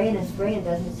and spraying and spraying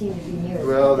doesn't seem to be near as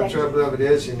well, the effective. trouble of it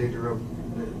is you need to,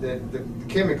 the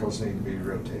chemicals need to be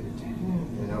rotated.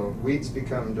 You know, weeds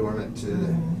become dormant to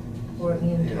the, Or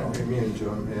immune you to know, it. immune to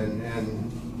them.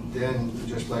 And then,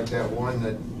 just like that one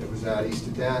that was out east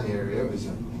of town here, it was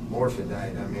a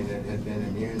morphidite. I mean, it had been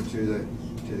immune to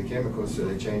the chemicals, so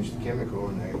they changed the chemical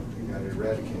and they got it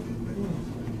eradicated.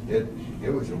 But it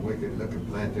was a wicked looking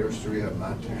plant. There was 3 of them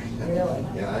out there. Really?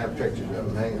 Yeah, I have pictures of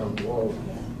them hanging on the wall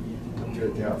up here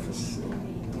at the office.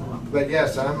 But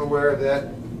yes, I'm aware of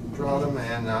that problem,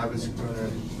 and I was gonna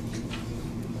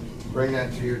bring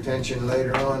that to your attention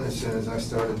later on as soon as I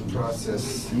started the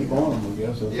process. Keep on, I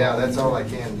guess. Yeah, that's all I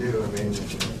can do. I mean,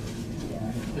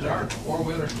 Is our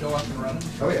four-wheeler still up and running?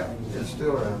 oh yeah, it's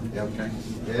still around. Yep. Okay.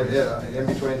 Yeah, in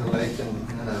between the lake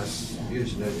and us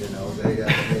using it, you know, they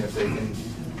asked me if they can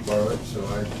borrow it, so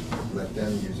I let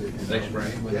them use it. You know. They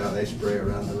spray with it? Yeah, they spray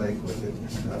around the lake with it and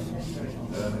stuff.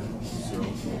 So,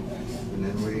 and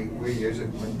then we use it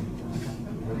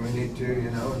when we need to,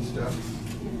 you know, and stuff.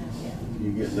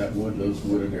 You get in those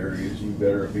wooded areas, you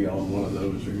better be on one of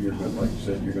those, or you're gonna, like you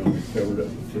said, you're gonna be covered up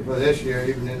with Well, this year,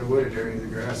 even in the wooded area, the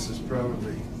grass is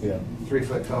probably Yeah. 3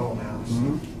 foot tall now. So,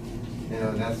 you know,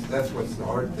 and that's what's the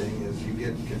hard thing is you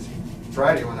get, because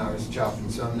Friday when I was chopping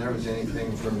some, there was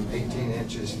anything from 18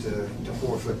 inches to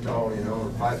 4 foot tall, you know, or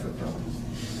 5 foot tall.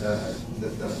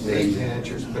 The 18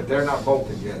 inches, but they're not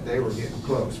bolted yet. They were getting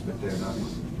close, but they're not,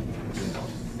 you know,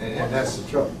 and that's the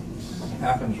trouble.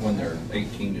 Happens when they're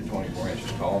 18 to 24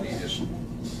 inches tall, you just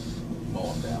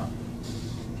mow them down.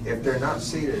 If they're not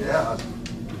seeded out,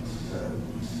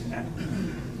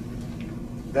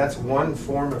 that's one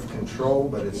form of control,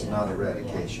 but it's not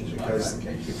eradication. Because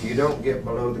if you don't get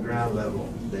below the ground level,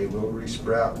 they will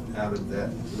resprout out of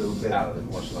that little bit Out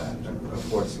of what's left.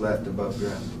 of what's left above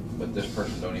ground. But this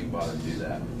person don't even bother to do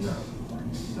that. No,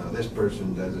 this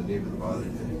person doesn't even bother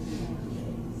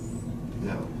to.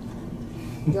 No.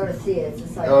 You ought to see it, it's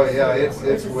a sight. Oh, yeah, it's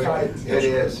a sight. wicked. It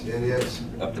is.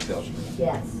 Up to Pilsen.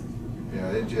 Yes.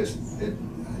 Yeah,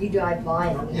 You drive by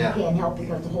and I mean, you Yeah. can't help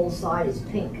because the whole side is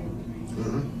pink.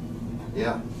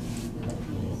 Yeah.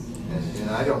 And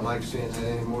I don't like seeing that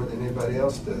any more than anybody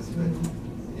else does, but,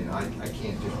 you know, I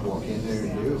can't just walk in there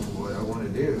and do what I want to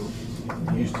do.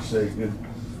 You used to say good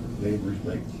neighbors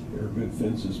or good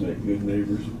fences make good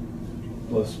neighbors,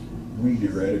 plus weed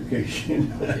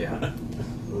eradication. Yeah.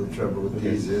 Well, the trouble with Okay.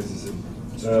 these is a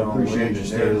I strong appreciate wind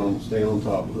you in staying on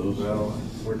top of those. Well,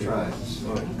 we're trying,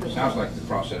 so. Sounds like the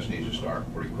process needs to start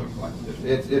pretty quick like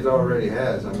this. It already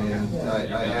has. I mean,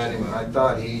 I had him, I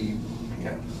thought he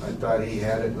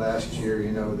had it last year,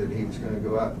 you know, that he was gonna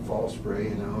go out and fall spray,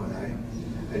 you know, and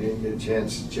I didn't get a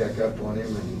chance to check up on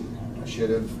him, and I should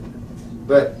have.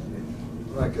 But,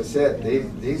 like I said,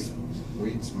 these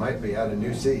weeds might be out of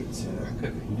new seeds, you know.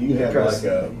 Do you have Because-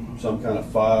 like some kind of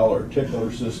file or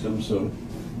tickler system so,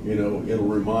 you know, it'll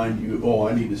remind you, oh,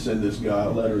 I need to send this guy a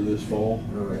letter this fall?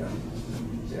 Oh, yeah.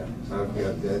 Yeah, I've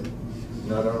got that.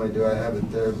 Not only do I have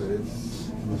it there, but it's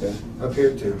Okay, up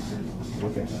here too.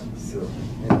 okay. So,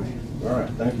 anyway. All right,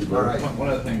 thank you, All Brad. right. One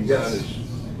other thing, Yes. is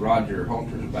Roger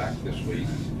Holter's back this week.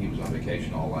 He was on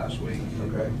vacation all last week.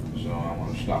 Okay. So I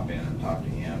want to stop in and talk to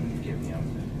him and give him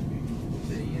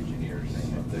the engineer's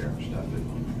name up there and stuff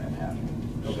that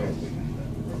happened. So Okay.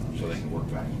 so they can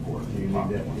work back and forth. You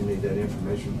need that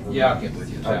information from? Yeah, I'll get with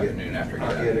you this I'll get- afternoon after I get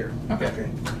I'll out of get here. it. Okay,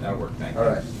 that'll work, thank you. All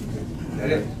right. That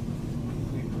it?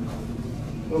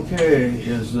 Okay,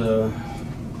 is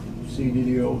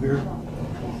CDDO here?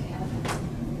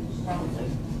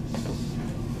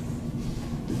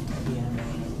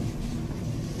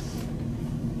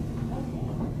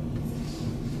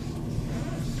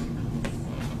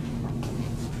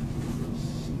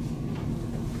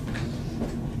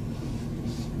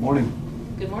 Morning.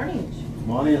 Good morning.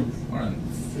 Come on in. Morning.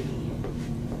 Let's see.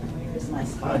 Where is my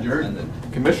spot? Hi, Jared. And the,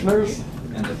 Commissioners?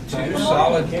 and the two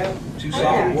solid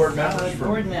board members from.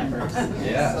 Board members.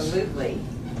 Yes. Absolutely.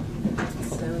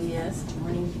 So, yes, good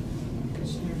morning,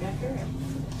 Commissioner Becker,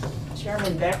 and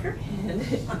Chairman Becker, and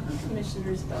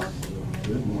Commissioners Belkey.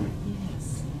 Good morning.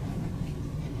 Yes.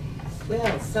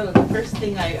 Well, so the first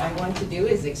thing I want to do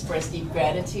is express deep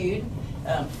gratitude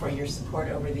for your support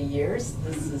over the years.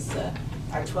 This is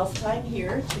our 12th time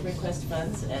here to request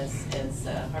funds as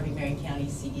Harvey-Marion County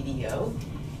CDDO,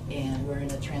 and we're in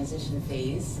a transition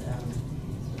phase.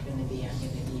 I'm going to be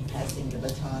passing the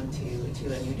baton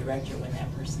to a new director when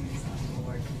that person is on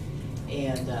board.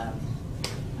 And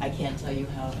I can't tell you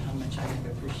how much I have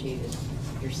appreciated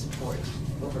your support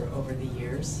over the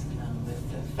years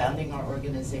with the founding our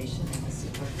organization and the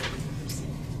support that we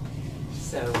received.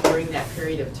 So during that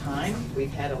period of time,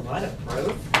 we've had a lot of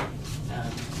growth.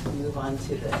 We'll move on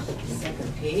to the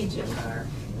second page of our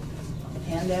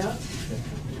handout.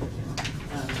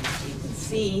 You can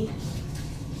see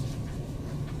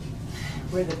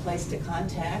we're the place to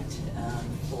contact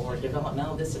for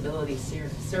developmental disability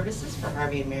services for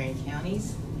Harvey and Marion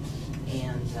counties.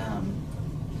 And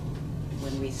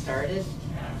when we started,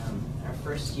 our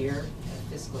first year,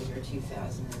 fiscal year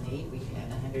 2008, we had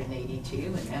 182,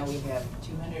 and now we have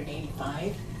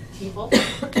 285 people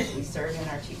we serve in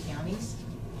our 2 counties.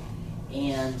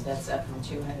 And that's up from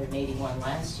 281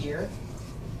 last year.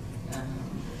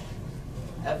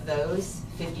 Of those,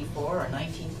 54 or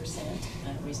 19%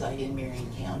 reside in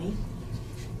Marion County.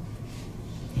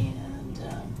 And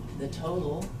the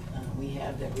total we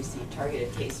have that receive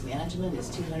targeted case management is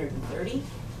 230.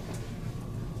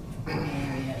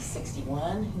 And we have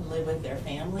 61 who live with their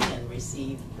family and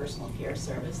receive personal care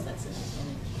service, that's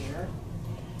independent care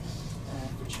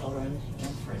for children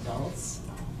and for adults.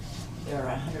 There are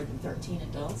 113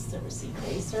 adults that receive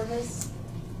day service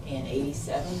and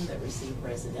 87 that receive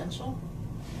residential.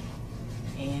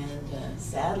 And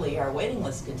sadly, our waiting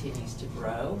list continues to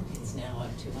grow. It's now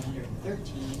up to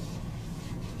 113,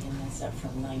 and that's up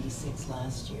from 96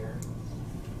 last year.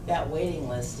 That waiting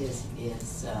list is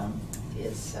a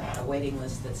waiting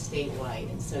list that's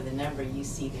statewide, and so the number you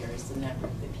see there is the number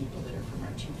of the people that are from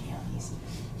our 2 counties.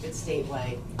 But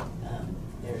statewide,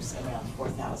 there's around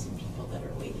 4,000 people that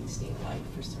are waiting statewide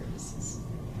for services.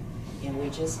 And we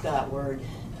just got word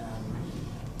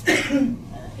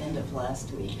end of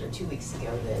last week or 2 weeks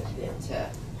ago that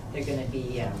they're going to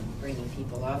be bringing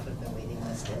people off of the waiting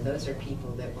list, and those are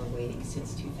people that were waiting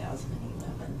since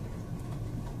 2011.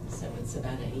 So it's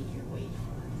about an 8-year wait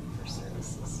for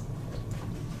services.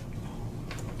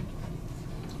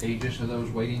 Ages of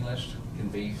those waiting lists can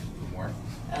be more?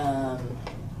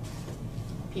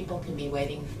 People can be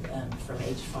waiting from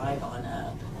age 5 on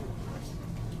up.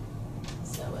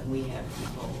 So, and we have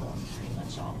people pretty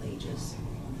much all ages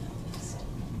on that list.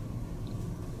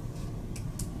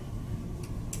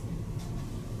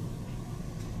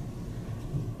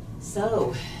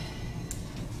 So,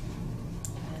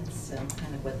 that's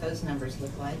kind of what those numbers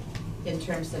look like. In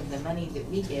terms of the money that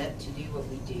we get to do what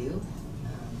we do,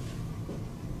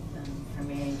 from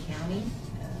Marion County,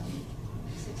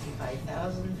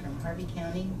 65,000 from Harvey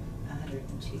County,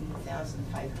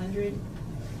 102,500.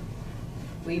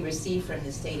 We receive from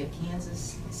the state of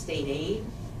Kansas state aid,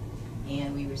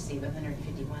 and we receive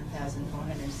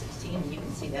 151,416. And you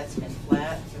can see that's been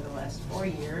flat for the last 4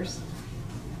 years,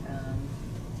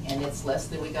 and it's less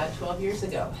than we got 12 years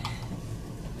ago.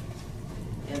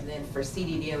 And then for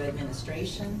CDDO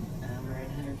administration, we're at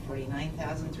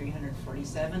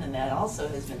 149,347, and that also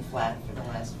has been flat for the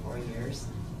last 4 years.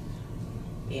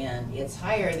 And it's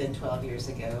higher than 12 years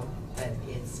ago, but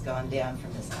it's gone down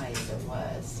from as high as it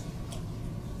was.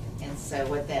 And so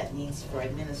what that means for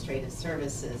administrative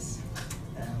services,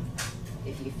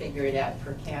 if you figure it out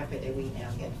per capita, we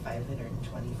now get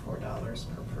 $524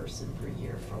 per person per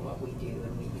year for what we do,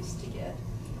 and we used to get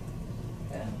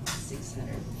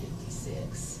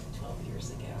 656 12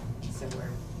 years ago. So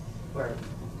we're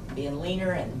being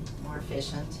leaner and more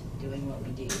efficient doing what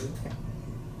we do.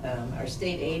 Our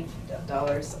state aid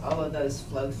dollars, all of those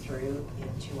flow through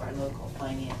into our local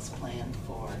finance plan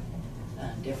for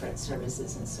different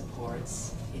services and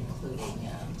supports, including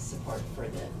support for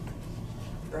the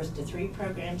birth to 3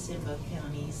 programs in both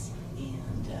counties,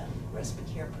 and respite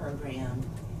care program,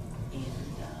 and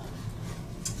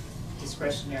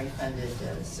discretionary funded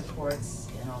supports,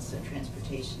 and also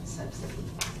transportation subsidy.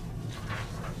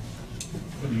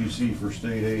 What do you see for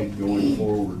state aid going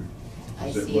forward? I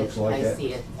Does it see look it, like I that?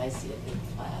 see it being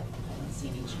flat. I don't see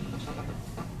any change.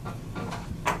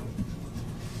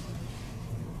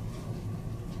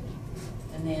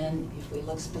 And then if we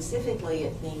look specifically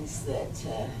at things that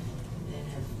have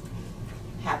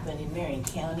happened in Marion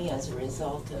County as a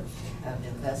result of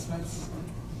investments,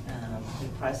 we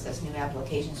processed new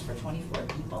applications for 24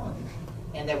 people,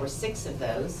 and there were 6 of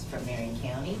those from Marion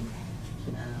County.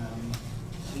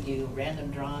 We do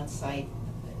random draw on-site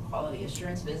quality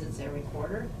assurance visits every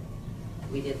quarter.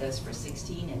 We did those for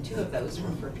 16, and 2 of those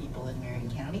were for people in Marion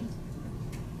County.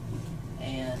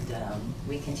 And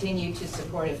we continue to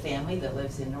support a family that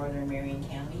lives in northern Marion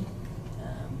County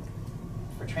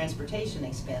for transportation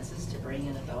expenses to bring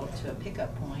an adult to a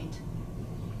pickup point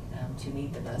to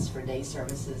meet the bus for day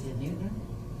services in Newton.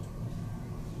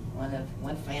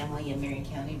 One family in Marion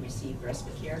County received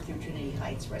respite care through Trinity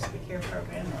Heights respite care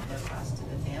program at no cost to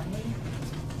the family.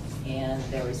 And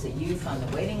there was a youth on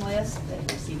the waiting list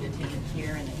that received attendant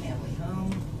care in a family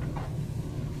home.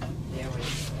 There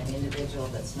was an individual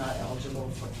that's not eligible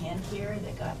for hand care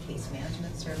that got case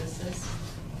management services.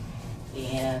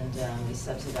 And we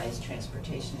subsidized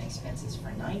transportation expenses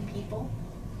for 9 people.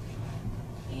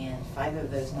 And 5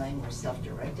 of those 9 were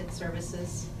self-directed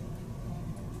services.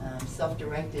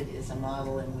 Self-directed is a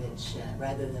model in which,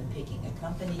 rather than picking a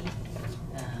company,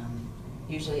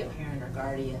 usually a parent or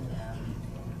guardian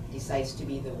decides to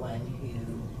be the one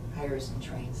who hires and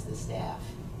trains the staff.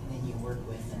 And then you work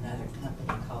with another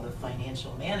company called a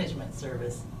financial management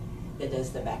service that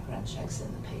does the background checks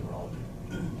and the payroll.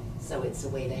 So it's a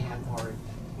way to have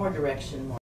more direction,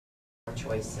 more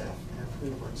choice of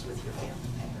who works with your family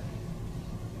member.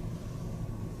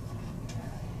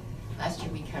 Last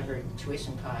year we covered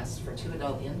tuition costs for 2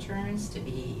 adult interns to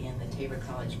be in the Tabor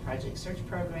College Project Search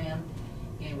Program,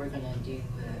 and we're going to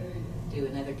do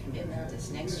another commitment this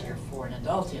next year for an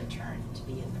adult intern to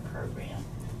be in the program.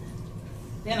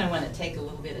 Then I want to take a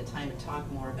little bit of time to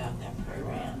talk more about that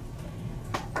program.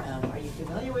 Are you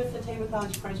familiar with the Tabor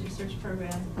College Project Search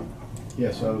Program?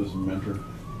 Yes, I was a mentor.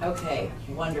 Okay,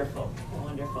 wonderful,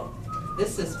 wonderful.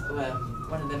 This is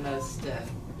one of the most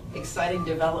exciting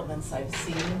developments I've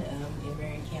seen in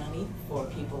Marion County for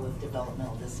people with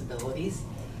developmental disabilities.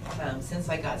 Since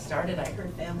I got started, I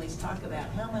heard families talk about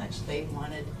how much they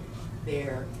wanted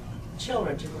their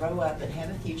children to grow up and have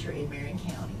a future in Marion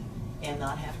County and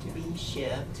not have to be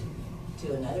shipped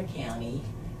to another county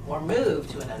or move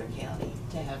to another county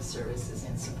to have services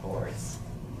and supports.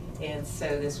 And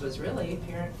so this was really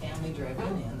parent-family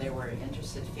driven, and there were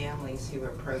interested families who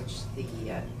approached the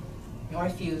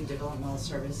Northview Developmental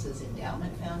Services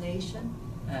Endowment Foundation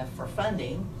for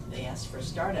funding. They asked for a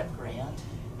startup grant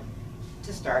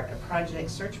to start a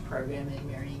project search program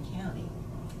in Marion County.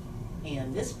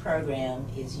 And this program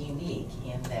is unique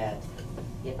in that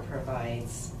it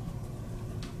provides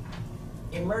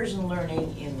immersion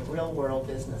learning in the real world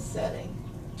business setting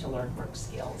to learn work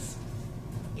skills.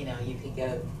 You know, you could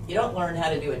go, you don't learn how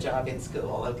to do a job in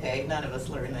school, okay? None of us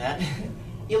learn that.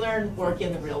 You learn work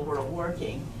in the real world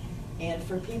working. And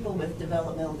for people with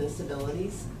developmental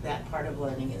disabilities, that part of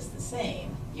learning is the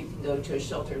same. You can go to a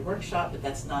sheltered workshop, but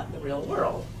that's not the real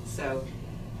world. So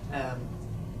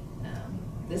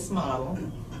this model,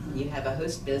 you have a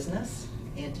host business,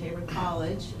 and Tabor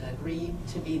College agreed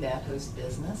to be that host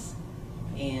business,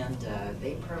 and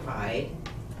they provide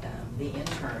the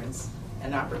interns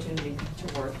an opportunity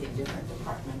to work in different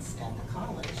departments at the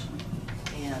college.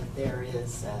 And there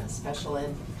is a special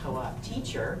ed co-op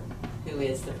teacher who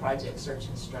is the project search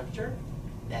instructor.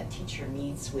 That teacher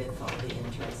meets with all the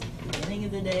interns at the beginning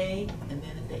of the day and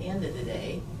then at the end of the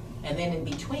day. And then in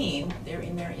between, they're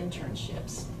in their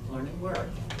internships, learning work.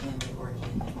 And they work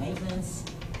in maintenance,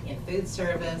 in food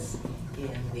service,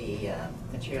 in the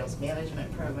materials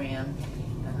management program,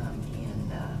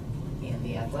 in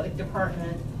the athletic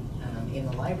department, in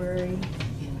the library,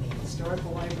 in the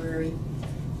historical library.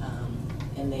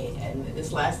 And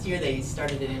this last year they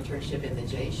started an internship in the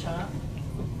J shop.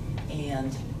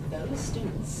 And those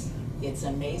students, it's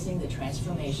amazing the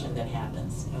transformation that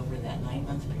happens over that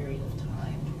 9-month period of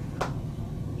time.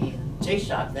 In J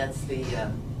shop, that's the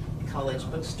college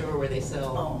bookstore where they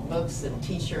sell books and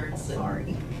t-shirts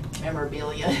and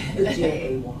memorabilia. The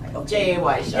J-A-Y. Okay.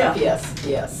 J-A-Y shop, Yeah.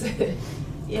 yes.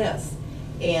 Yes.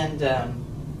 And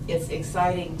it's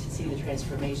exciting to see the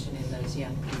transformation in those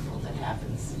young people that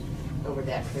happens over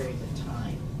that period of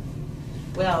time.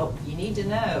 Well, you need to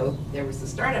know there was a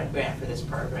startup grant for this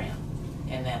program,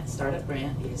 and that startup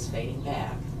grant is fading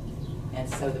back. And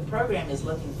so the program is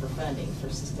looking for funding for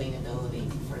sustainability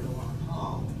for the long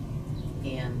haul.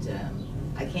 And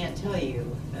I can't tell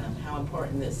you how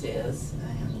important this is.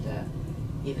 And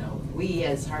you know, we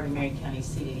as Harvey-Marion County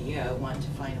CDDO want to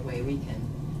find a way we can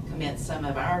commit some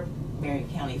of our Marion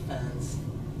County funds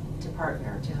to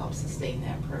partner to help sustain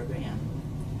that program.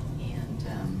 And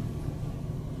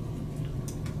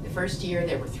the first year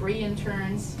there were 3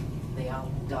 interns. They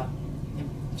all got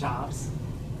jobs.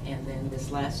 And then this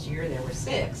last year there were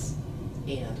 6.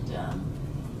 And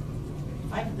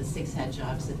 5 of the 6 had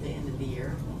jobs at the end of the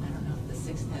year. I don't know if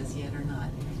the 6th has yet or not.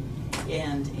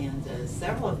 And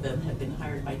several of them have been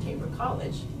hired by Tabor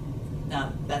College.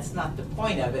 Now, that's not the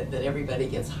point of it, that everybody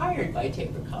gets hired by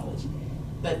Tabor College,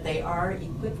 but they are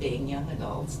equipping young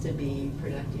adults to be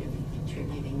productive,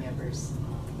 contributing members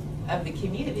of the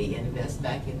community and invest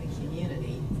back in the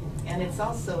community. And it's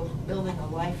also building a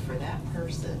life for that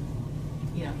person,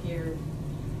 you know, here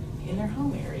in their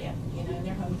home area, you know, in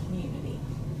their home community.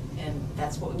 And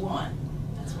that's what we want.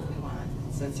 That's what we want.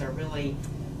 So it's a really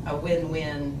a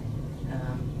win-win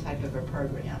type of a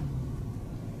program.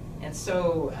 And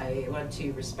so I want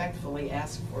to respectfully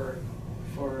ask for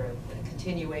a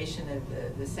continuation of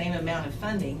the same amount of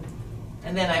funding.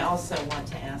 And then I also want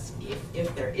to ask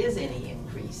if there is any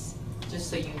increase, just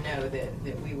so you know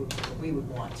that we would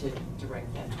want to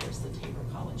direct that towards the Tabor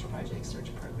College Project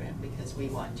Search Program, because we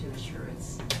want to assure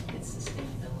its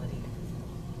sustainability.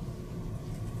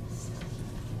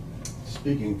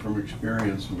 Speaking from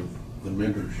experience with the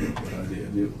mentorship that I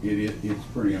did, it's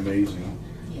pretty amazing.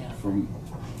 Yeah. From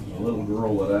a little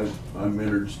girl that I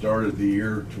mentored started the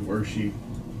year to where she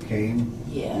came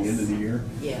at the end of the year.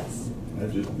 Yes.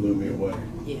 That just blew me away.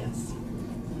 Yes.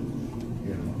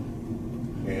 You know,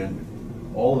 and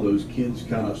all of those kids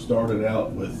kind of started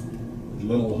out with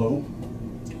little hope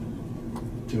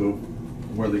to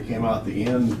where they came out the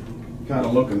end kind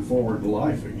of looking forward to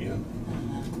life again.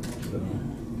 So,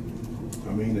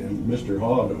 I mean, and Mr.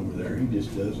 Hogg over there, he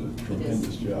just does a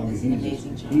tremendous job. I It's mean, an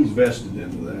amazing job. he's vested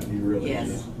into that. He really Yes.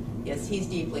 is. Yes, he's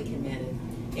deeply committed.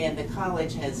 And the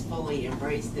college has fully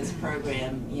embraced this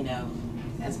program, you know,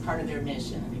 as part of their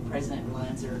mission. I mean, President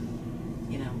Lanzer,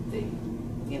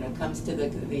 comes to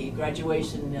the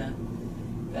graduation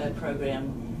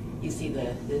program. You see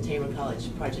the Tabor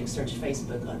College Project Search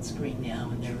Facebook on screen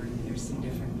now, and there's some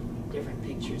different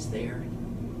pictures there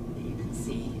that you can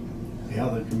see. Yeah,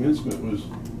 the commencement was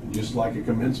just like a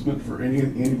commencement for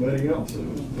anybody else. It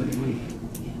was pretty neat.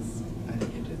 Yes. I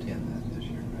didn't get to attend that this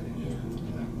year. I didn't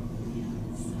Yes.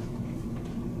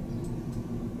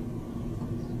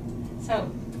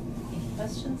 So, any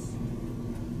questions?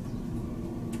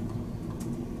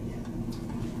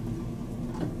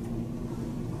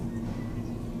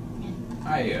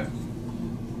 I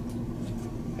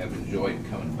have enjoyed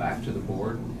coming back to the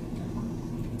board.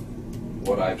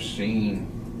 What I've seen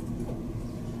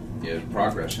is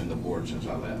progress in the board since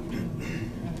I left.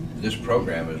 This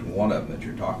program is one of them that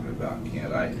you're talking about,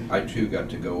 Kent. I too got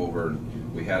to go over,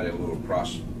 we had a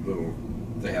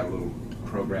they had a little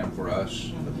program for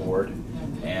us, the board,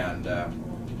 and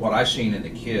what I seen in the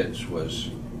kids was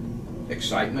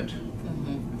excitement,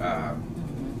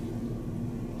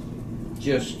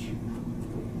 just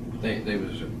they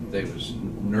was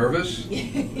nervous.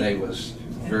 They was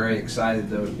very excited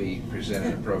though to be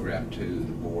presenting a program to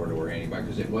the board or anybody,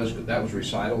 because that was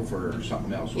recital for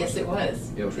something else. Yes, it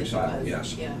was. It was recital,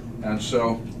 yes. Yeah. And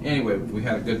so anyway, we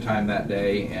had a good time that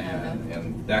day,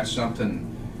 and that's something.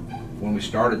 When we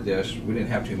started this, we didn't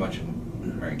have too much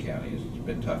in Marion County. It's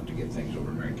been tough to get things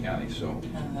over in Marion County. So,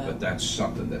 but that's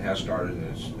something that has started, and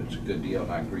it's a good deal.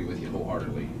 And I agree with you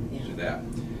wholeheartedly to that.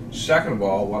 Second of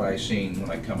all, what I seen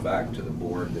when I come back to the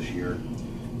board this year,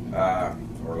 or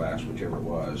last, whichever it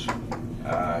was,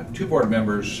 2 board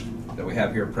members that we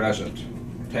have here present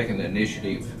taking the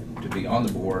initiative to be on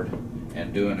the board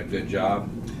and doing a good job.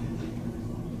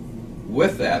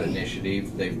 With that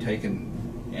initiative, they've taken,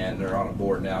 and they're on a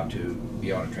board now to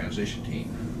be on a transition team.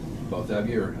 Both of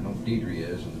you, I know Deidre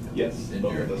is. Yes, And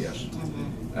both Jared, of us.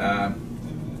 yes.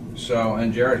 So,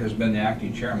 and Jared has been the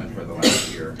acting chairman for the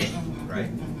last year,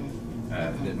 right?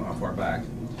 Didn't know how far back.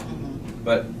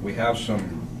 But we have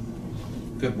some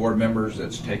good board members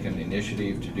that's taken the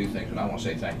initiative to do things, and I want to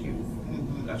say thank you.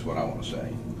 That's what I want to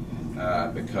say.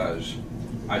 Because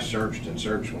I searched and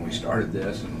searched when we started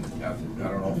this, and I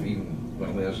don't know if even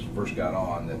when Liz first got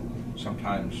on, that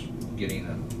sometimes getting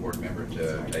a board member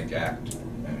to take act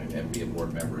and be a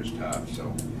board member is tough.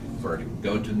 So for her to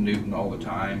go to Newton all the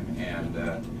time, and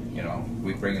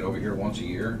we bring it over here once a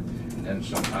year, and then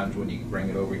sometimes when you bring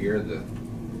it over here, the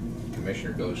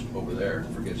commissioner goes over there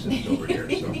and forgets that it's over here.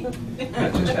 So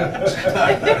that just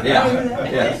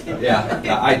happens.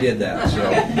 Yeah, I did that.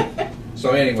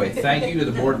 So anyway, thank you to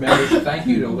the board members. Thank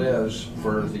you to Liz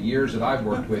for the years that I've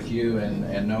worked with you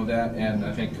and know that. And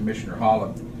I think Commissioner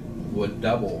Holland would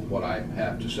double what I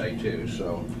have to say too.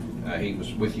 So he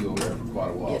was with you over there for quite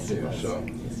a while too. So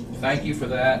thank you for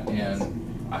that,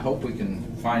 and I hope we can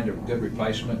find a good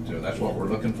replacement. That's what we're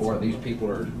looking for. These people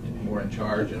are more in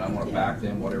charge, and I want to back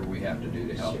them whatever we have to do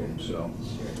to help them. So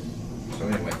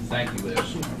anyway, thank you,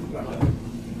 Liz.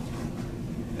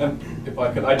 And if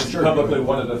I could, I just publicly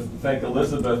wanted to thank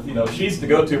Elizabeth. She's the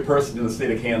go-to person in the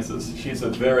state of Kansas. She's a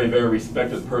very, very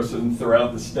respected person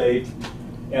throughout the state.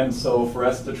 And so for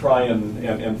us to try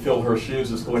and fill her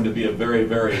shoes is going to be a very,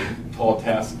 very tall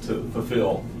task to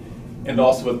fulfill. And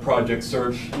also with Project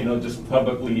Search, just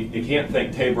publicly, you can't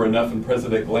thank Tabor enough and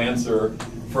President Lancer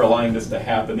for allowing this to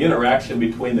happen. The interaction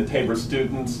between the Tabor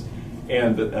students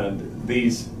and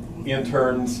these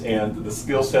interns and the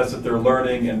skill sets that they're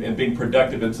learning and being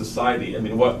productive in society. I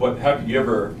mean, how could you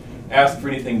ever ask for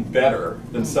anything better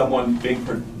than someone being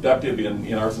productive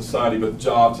in our society with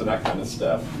jobs and that kind of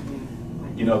stuff?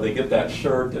 you know, they get that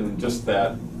shirt and just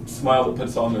that smile that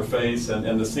puts on their face,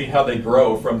 and to see how they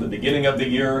grow from the beginning of the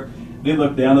year. They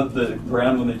look down at the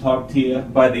ground when they talk to you.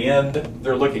 By the end,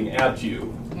 they're looking at you.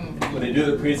 When they do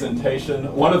the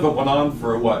presentation, one of them went on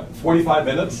for what, 45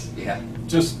 minutes? Yeah.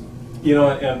 Just, you know,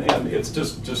 and it's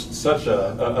just such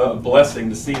a blessing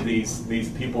to see these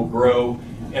people grow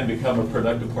and become a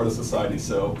productive part of society.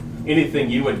 So anything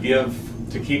you would give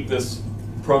to keep this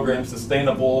program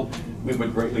sustainable, we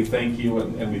would greatly thank you,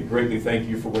 and we greatly thank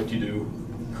you for what you do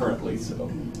currently.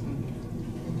 So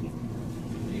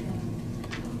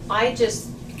I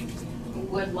just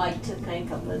would like to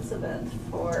thank Elizabeth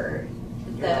for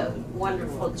the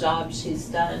wonderful job she's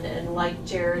done, and like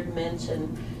Jared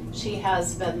mentioned, she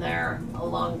has been there a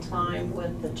long time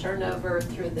with the turnover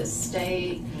through the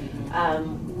state.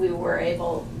 We were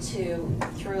able to,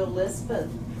 through Elizabeth,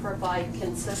 provide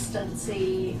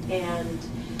consistency, and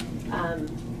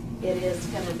it is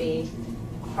going to be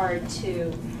hard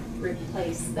to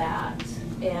replace that.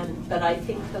 But I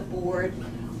think the board,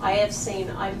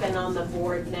 I've been on the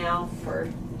board now for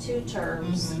 2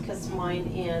 terms, because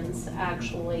mine ends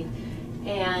actually,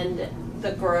 and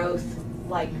the growth,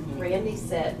 like Randy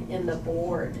said, in the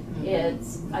board,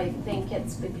 I think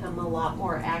it's become a lot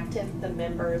more active. The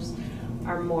members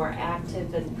are more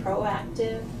active and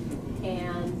proactive,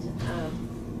 and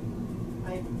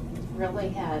I really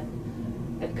had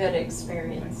a good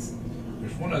experience.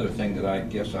 There's one other thing that I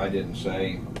guess I didn't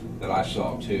say that I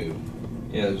saw too,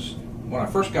 is when I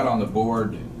first got on the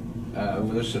board,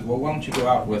 they said, well, why don't you go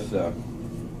out with the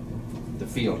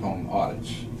field home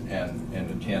audits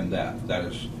and attend that. That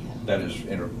is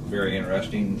very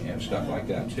interesting and stuff like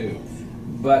that too.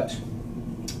 But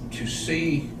to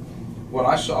see what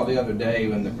I saw the other day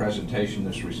in the presentation,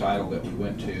 this recital that we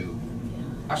went to,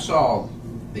 I saw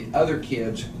the other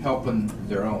kids helping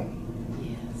their own.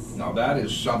 Yes. Now that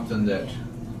is something that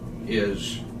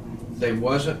is,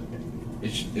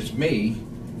 it's me.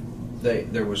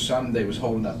 There was some, they was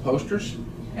holding up posters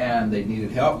and they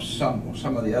needed help. Some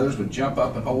of the others would jump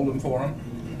up and hold them for them.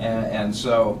 And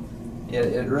so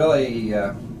it really,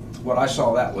 what I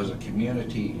saw, that was a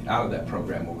community out of that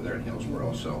program over there in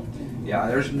Hillsborough. So yeah,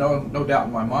 there's no doubt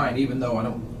in my mind, even though I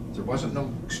know there wasn't no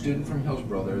student from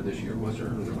Hillsborough there this year, was there?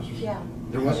 There was. Yeah.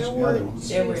 There was. There were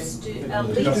There were at a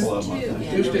least couple of them, I 2.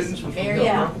 think. Two students from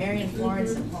Marion, Marion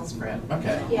Florence and Hillsborough.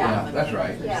 Okay, Yeah. yeah, that's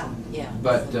right. Yeah. Yeah.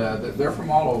 But they're from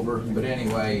all over. But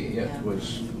anyway, Yeah.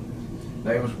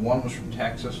 one was from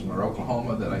Texas and or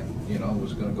Oklahoma that I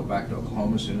was going to go back to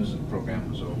Oklahoma as soon as the program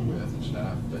was over with and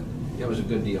stuff. But it was a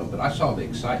good deal. But I saw the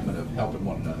excitement of helping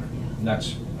one another, and I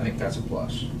think that's a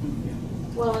plus.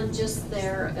 Well, and just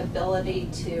their ability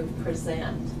to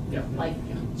present, Yeah. like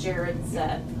Jared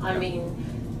said. I mean,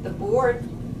 the board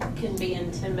can be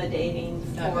intimidating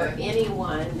for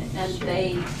anyone, and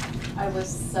I was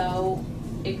so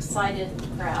excited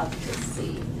and proud to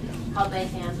see how they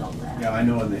handled that. Yeah, I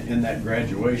know in that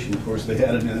graduation, of course, they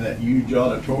had it in that huge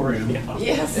auditorium.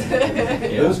 Yes.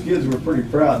 Those kids were pretty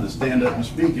proud to stand up and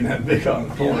speak in that big They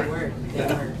auditorium. were, they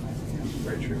were.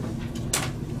 Very true.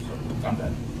 I'm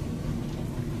done.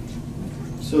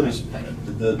 So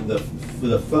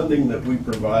the funding that we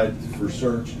provide for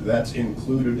search, that's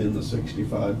included in the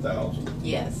 65,000.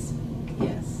 Yes,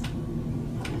 yes.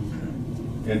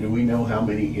 And do we know how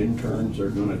many interns are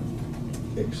going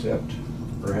to accept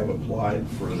or have applied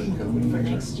for the coming For year?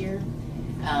 next year,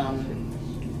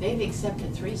 they've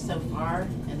accepted 3 so far,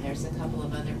 and there's a couple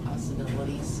of other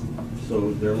possibilities.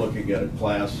 So they're looking at a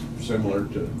class similar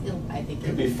to, I think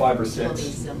Could be 5 or it'll be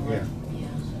 6. similar. Yeah.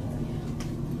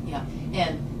 Yeah.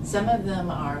 And some of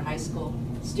them are high school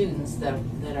students that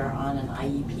are on an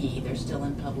IEP. They're still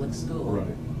in public school.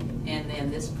 right. And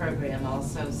then this program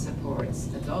also supports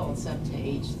adults up to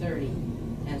age 30.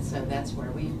 And so that's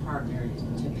where we've partnered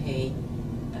to pay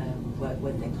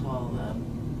what they call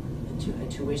a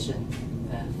tuition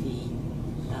fee,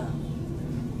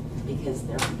 because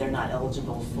they're not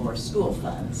eligible for school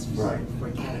funds, Right. for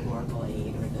categorical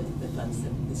aid or the funds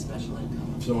that the special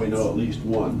income. So we know at least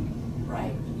one.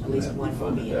 Right, So at least that'd be one will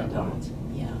funded be an that way. adult,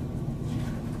 yeah.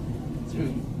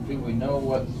 Do we know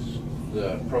what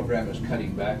the program is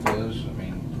cutting back is? I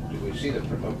mean, do we see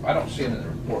I don't see it in the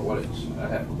report what it's, I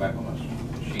have to go back on those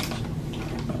sheets,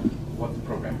 what the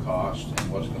program cost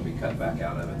and what's going to be cut back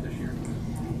out of it this year.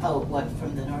 Oh, what,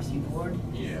 from the Northview Board?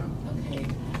 Yeah. Okay.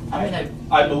 I'm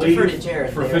I gonna believe defer to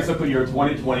Jared for there. fiscal year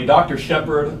 2020, Dr.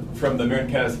 Shepard from the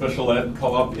Marion County Special Ed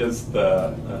Co-op is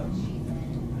the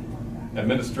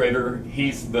administrator.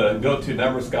 He's the go-to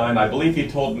numbers guy, and I believe he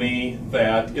told me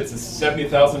that it's a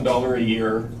 $70,000 a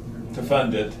year to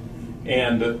fund it,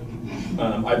 And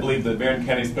I believe that Marion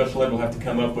County Special Ed will have to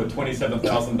come up with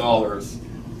 $27,000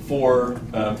 for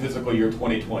fiscal year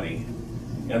 2020.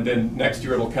 And then next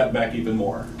year it'll cut back even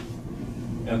more.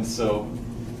 And so,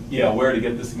 yeah, where to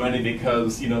get this money,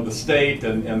 because, you know, the state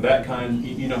and that kind,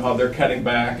 you know how they're cutting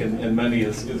back and money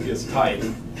is tight.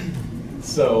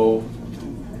 So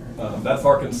that's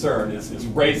our concern, is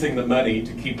raising the money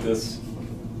to keep this,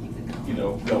 you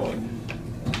know, going.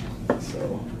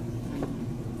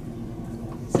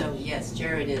 So yes,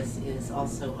 Jared is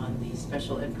also on the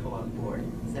Special Ed Co-op Board,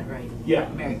 is that right? Yeah.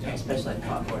 Marion County Special Ed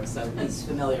Co-op Board, so he's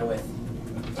familiar with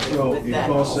So with it that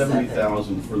costs whole setup.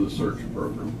 $70,000 for the search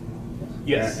program.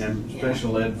 Yes. And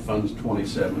special ed funds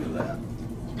 27 of that.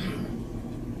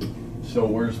 So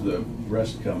where's the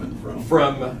rest coming from?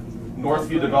 From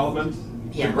Northview Development,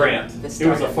 Yeah, the grant. the It was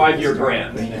a startup- 5-year the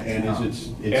startup grant.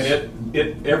 And And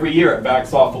it every year it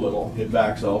backs off a little. it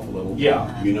backs off a little?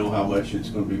 Yeah. You know how much it's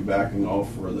gonna be backing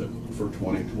off for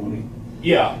 2020?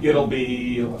 Yeah, it'll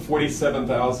be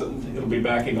 47,000. It'll be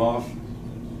backing off.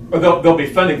 Or they'll be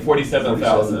funding 47,000.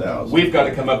 47,000. We've got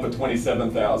to come up with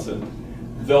 27,000.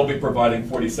 They'll be providing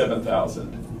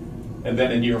 47,000. And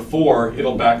then in year 4,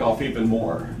 it'll back off even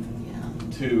more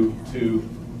to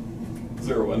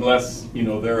 0, unless, you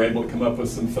know, they're able to come up with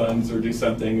some funds or do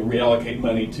something, reallocate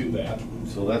money to that.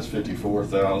 So that's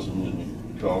 54,000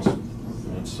 and it costs,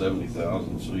 that's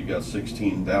 70,000, so you got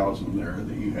 16,000 there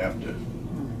that you have to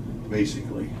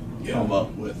basically come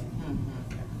up with.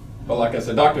 But like I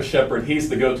said, Dr. Shepard, he's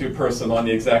the go-to person on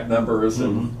the exact numbers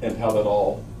and how that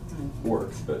all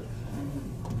works. But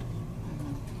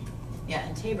Yeah,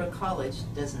 and Tabor College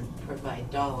doesn't provide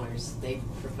dollars, they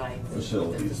provide the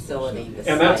Facilities. facility.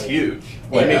 and that's site. huge.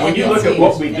 I And- mean, when you and look it's at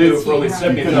what huge, we and do it's for only huge.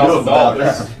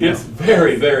 $70,000, it's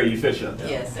very, very efficient.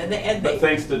 Yes, and they. But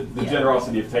thanks to the yeah.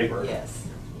 generosity of Tabor. Yes.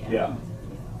 Yeah.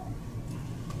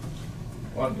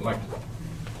 Well, I'd like to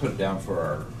put it down for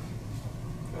our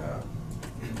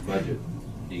budget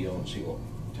deal and see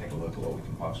take a look at what we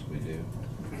can possibly do.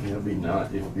 It'd be not,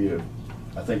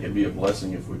 I think it'd be a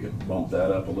blessing if we could bump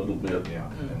that up a little bit. Yeah,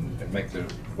 and make the,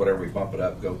 whatever we bump it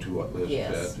up, go to what Liz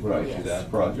Yes. said. Right, Yes. that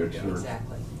projects Yeah. are,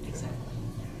 Exactly, exactly.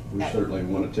 we certainly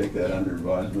want to take that under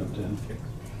advisement and.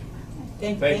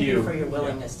 Thank you you. for your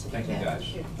willingness to do Thank you, that. guys.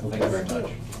 Thank you very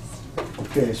much.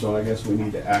 Okay, so I guess we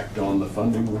need to act on the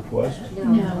funding request? No.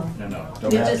 No.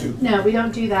 Don't You have just, to? no, we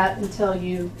don't do that until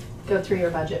you go through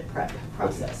your budget prep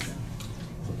process.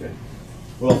 Okay.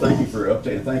 Well, thank you for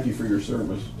updating, thank you for your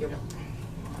service. You're welcome.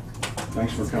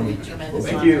 Thanks for coming. Tremendous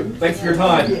Thank honor. you. Thanks for your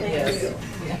time. Yes.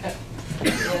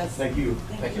 Yes. Thank you.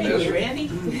 Thank you, Thank Liz. you, Randy.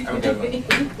 Have a good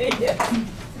one.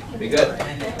 Yeah. Be good.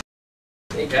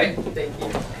 Okay? Thank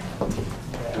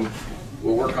you.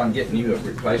 We'll work on getting you a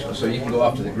replacement so you can go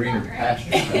off to the greener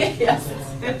pasture. Yes,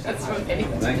 that's right.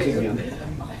 Thanks again.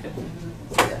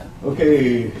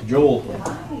 Okay, Joel,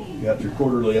 you got your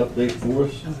quarterly update for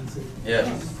us?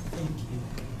 Yes.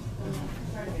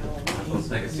 Let's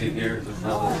take a seat here.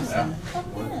 Yeah.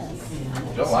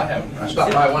 Joel, I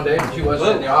stopped by one day and she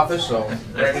wasn't in the office, so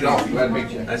there you go. Glad to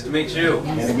meet you. Nice to meet you.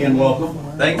 And again, welcome.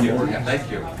 Thank you. Thank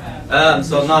you.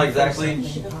 So I'm not exactly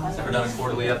never done a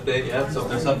quarterly update yet. So if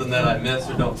there's something that I miss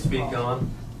or don't speak on,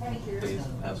 please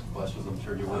ask questions. I'm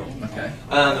sure you will. Okay.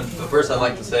 But first, I'd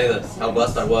like to say that how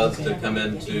blessed I was to come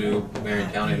into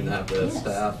Marion County and have the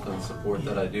staff and support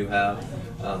that I do have,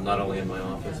 not only in my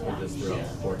office but just throughout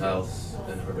the courthouse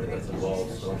and everybody that's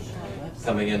involved. So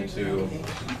coming into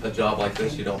a job like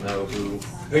this, you don't know who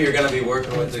you're going to be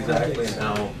working with exactly and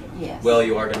how well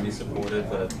you are going to be supported.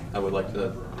 But I would like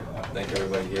to thank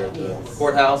everybody here at the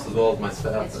courthouse as well as my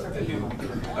staff. They do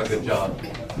a good job.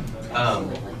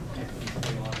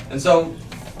 And so,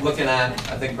 looking at,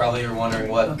 I think probably you're wondering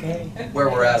where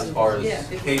we're at as far as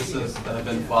cases that have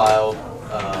been filed.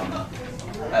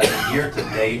 As a year to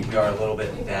date, we are a little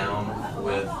bit down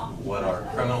with what our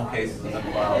criminal cases have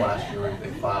been filed. Last year, they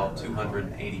filed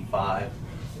 285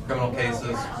 criminal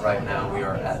cases. Right now, we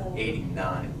are at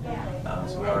 89.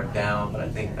 So we are down, but I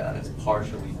think that is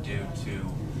partially due to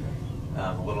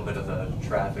a little bit of the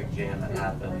traffic jam that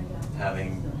happened,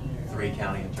 having 3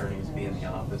 county attorneys be in the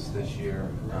office this year,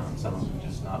 some of them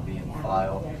just not being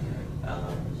filed.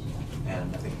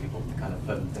 And I think people kind of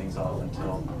putting things off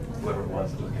until whoever it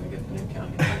was that was going to get the new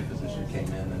county attorney position came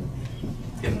in and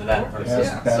get into that person.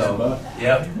 So,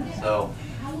 yep. So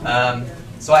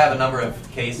I have a number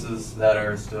of cases that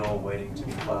are still waiting to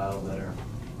be filed that are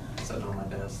sitting on my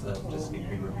desk that just need to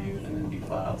be reviewed and then be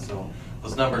filed. So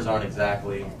those numbers aren't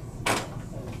exactly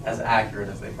as accurate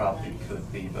as they probably could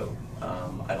be, but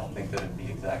I don't think that it'd be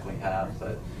exactly half.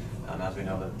 But as we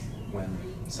know that when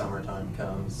summertime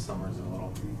comes, summer's a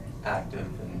little active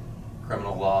and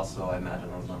criminal law, so I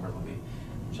imagine those numbers will be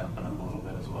jumping up a little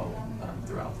bit as well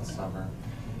throughout the summer.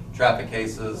 Traffic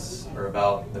cases are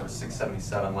about, there were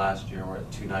 677 last year, we're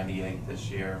at 298 this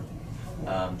year.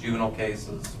 Juvenile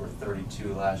cases were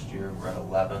 32 last year, we're at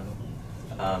 11.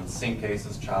 SINC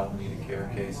cases, child immediate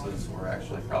care cases, we're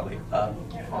actually probably up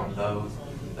on those.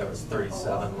 There was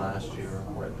 37 last year,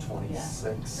 we're at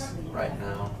 26 right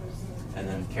now. And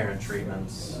then care and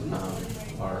treatments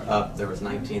are up. There was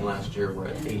 19 last year, we're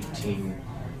at 18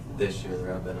 this year.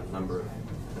 There have been a number of,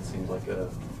 it seems like a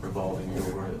revolving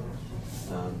door at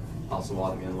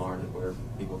Osawatomie and Larned where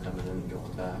people coming in and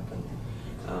going back,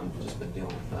 and just been dealing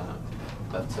with that.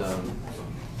 But so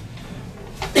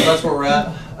that's where we're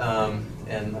at.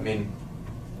 And I mean,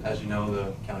 as you know,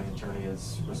 the county attorney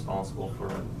is responsible for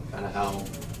kind of how,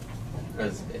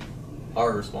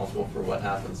 are responsible for what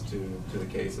happens to the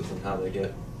cases and how they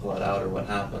get bled out or what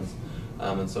happens.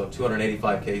 And so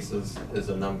 285 cases is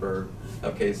a number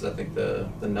of cases. I think the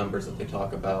numbers that they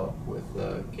talk about with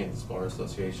the Kansas Bar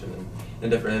Association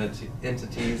and different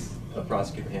entities, a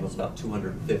prosecutor handles about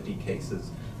 250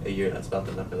 cases a year. That's about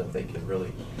the number that they can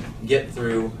really get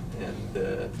through, and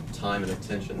the time and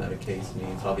attention that a case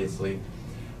needs. Obviously,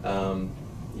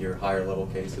 your higher level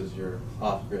cases, your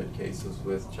off-grid cases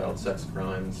with child sex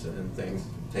crimes and things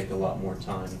take a lot more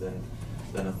time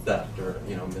than a theft or,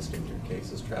 you know, misdemeanor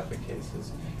cases, traffic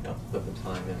cases, you know, put the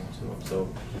time into them. So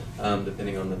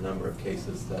depending on the number of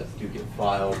cases that do get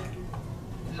filed,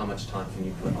 how much time can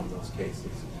you put on those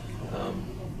cases?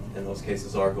 And those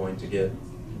cases are going to get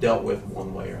dealt with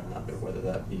one way or another, whether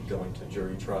that be going to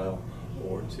jury trial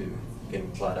or to getting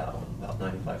pled out. About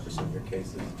 95% of your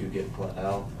cases do get pled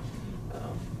out.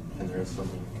 And there is so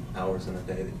many hours in a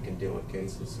day that you can deal with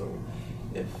cases. So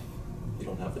if you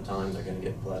don't have the time, they're going to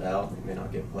get pled out. They may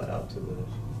not get pled out to the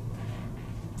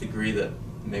degree that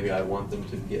maybe I want them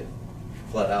to get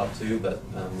pled out to, but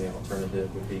the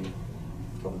alternative would be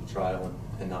going to trial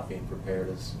and not being prepared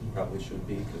as you probably should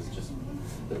be, because just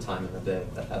the time in the day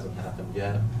that hasn't happened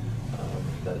yet.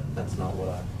 That's not what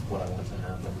I want to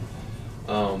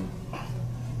happen.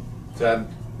 So I've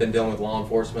been dealing with law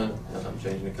enforcement, and I'm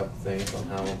changing a couple things on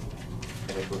how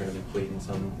I think we're going to be pleading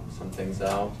some things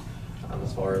out.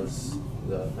 As far as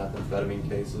the methamphetamine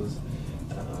cases,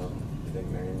 I think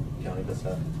Marion County does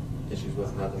have issues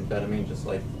with methamphetamine, just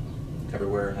like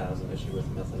everywhere has an issue with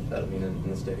methamphetamine in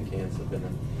the state of Kansas. I've been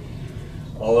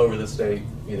all over the state,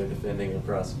 either defending or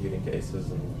prosecuting cases,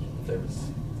 and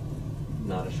there's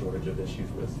not a shortage of issues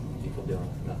with people dealing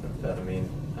with methamphetamine.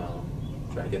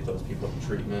 Trying to get those people in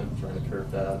treatment, trying to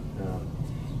curb that,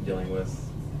 dealing with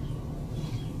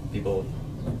people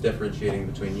differentiating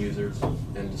between users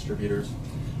and distributors,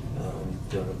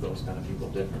 dealing with those kind of people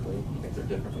differently. I think they're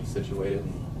differently situated,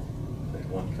 and I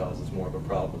think one causes more of a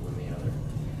problem than the other.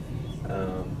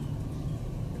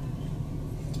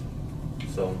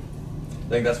 So I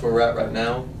think that's where we're at right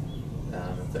now.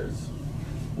 If there's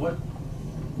what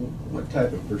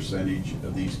type of percentage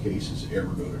of these cases ever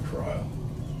go to trial?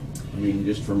 I mean,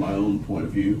 just from my own point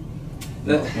of view,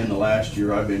 in the last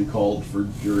year I've been called for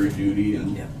jury duty,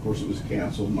 and of course it was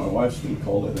canceled. My wife's been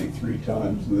called I think 3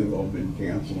 times, and they've all been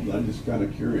canceled. And I'm just kind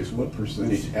of curious, what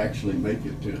percentage actually make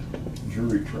it to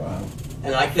jury trial?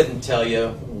 And I couldn't tell you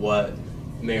what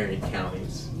Marion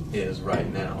County's is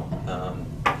right now.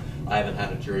 I haven't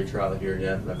had a jury trial here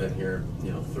yet. I've been here,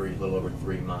 you know, a little over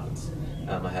 3 months.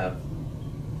 I have,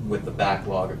 with the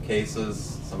backlog of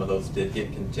cases, some of those did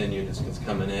get continued just because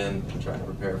coming in and trying to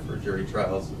prepare for jury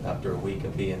trials after a week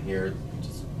of being here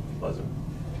just wasn't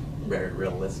very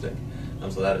realistic.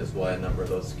 So that is why a number of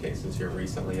those cases here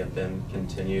recently have been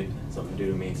continued. Some of them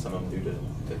due to me, some of them due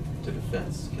to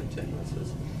defense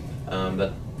continuances.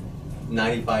 But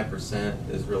 95%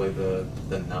 is really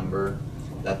the number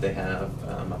that they have.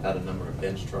 I've had a number of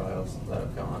bench trials that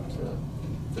have gone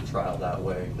to trial that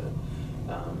way. But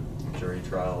jury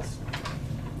trials,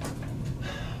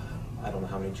 I don't know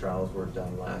how many trials were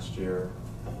done last year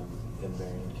in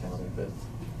Marion County, but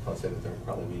I'll say that there would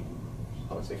probably be,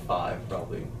 I would say 5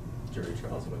 probably jury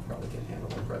trials that would probably get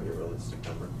handled. Would probably be a realistic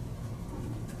number,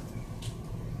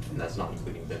 and that's not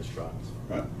including bench trials.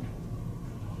 Right.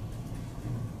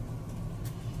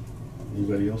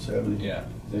 Anybody else have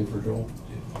anything for Joel?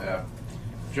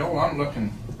 Joel, I'm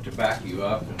looking to back you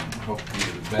up and hope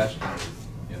you're the best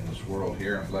in this world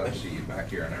here, and glad to see you back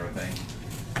here and everything.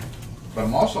 But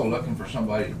I'm also looking for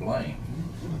somebody to blame.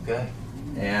 Okay.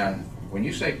 And when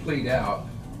you say plead out,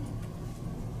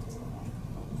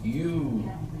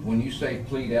 when you say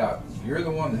plead out, you're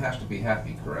the one that has to be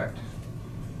happy, correct?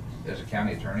 As a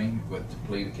county attorney with to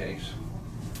plead a case?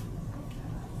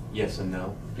 Yes and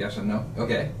no. Yes and no?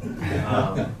 Okay.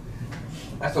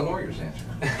 That's a lawyer's answer.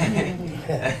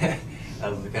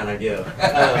 That was the kind I give.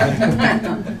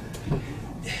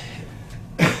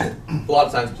 A lot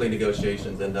of times plea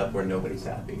negotiations end up where nobody's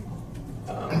happy.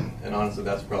 And honestly,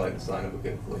 that's probably the sign of a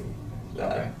good plea.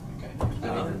 That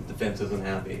defense isn't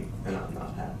happy and I'm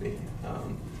not happy.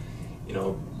 You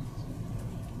know,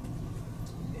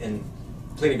 and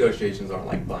plea negotiations aren't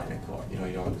like buying a car. You know,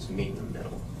 you don't just meet in the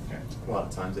middle. A lot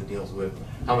of times it deals with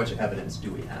how much evidence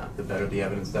do we have. The better the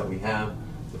evidence that we have,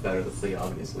 the better the plea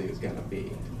obviously is going to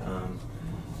be.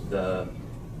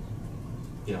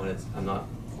 You know, and I'm not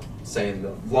saying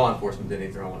the law enforcement did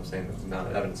anything wrong. I'm saying the amount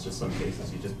of evidence. Just some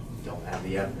cases you just don't have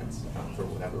the evidence for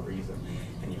whatever reason,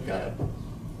 and you've got to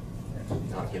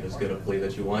not give as good a plea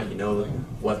that you want. You know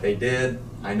what they did.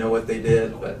 I know what they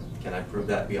did, but can I prove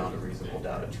that beyond a reasonable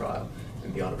doubt at trial?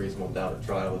 And beyond a reasonable doubt at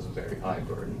trial is a very high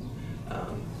burden.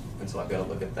 And so I've got to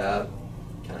look at that.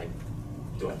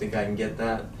 Do I think I can get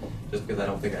that? Just because I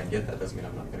don't think I can get that doesn't mean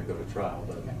I'm not going to go to trial,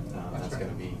 but that's going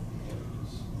to be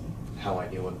how I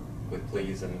deal with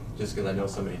pleas. And just because I know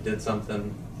somebody did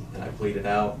something and I plead it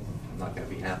out, I'm not going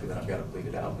to be happy that I've got to plead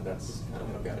it out, but that's kind of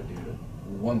what I've got to do.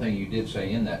 One thing you did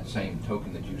say in that same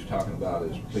token that you was talking about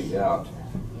is plead out,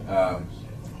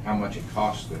 how much it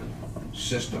costs the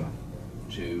system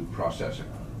to process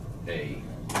a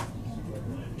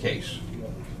case.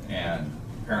 And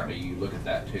apparently you look at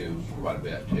that too, quite a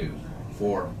bit too,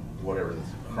 for whatever the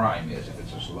crime is. If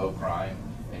it's a slow crime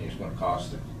and it's going to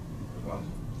cost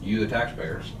you, the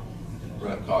taxpayers, it's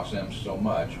going to cost them so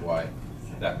much, why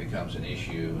that becomes an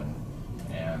issue.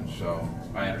 And so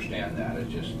I understand that.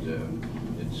 It's just,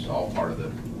 it's all part of the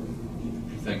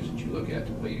things that you look at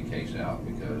to plead a case out,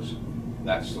 because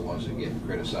that's the ones that get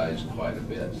criticized quite a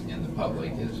bit in the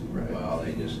public is, well,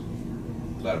 they just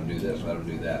let them do this, let them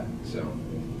do that. So.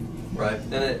 Right,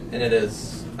 and it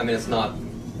is, I mean, it's not,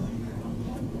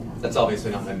 that's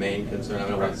obviously not my main concern. I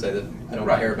don't want to say that I don't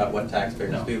care about what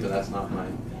taxpayers do, but that's not my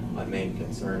main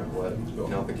concern of what, you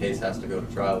know, if the case has to go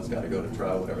to trial, it's got to go to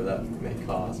trial, whatever that may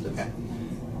cost. It's,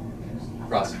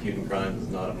 prosecuting crimes is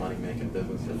not a money-making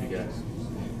business, as you guys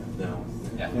know.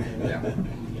 Yeah.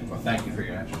 Well, thank you for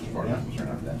your answers as far as I'm concerned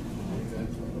about that.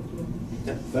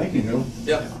 Yeah. Thank you, Joe.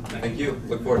 Yeah, thank you.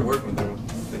 Look forward to working with everyone.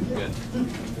 Good.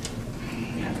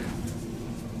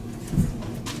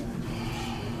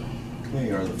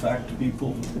 Okay, are the fact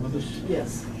people with us?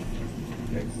 Yes.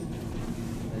 Okay.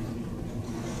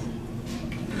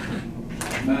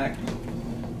 Back.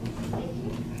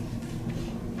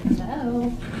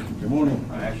 Hello. Good morning.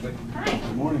 Hi, Ashley. Hi.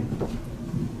 Good morning.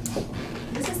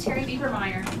 This is Terry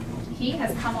Biebermeyer. He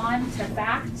has come on to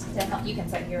FACT to help. You can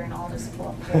sit here and I'll just pull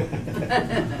up.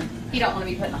 You don't want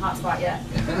to be put in the hot spot yet.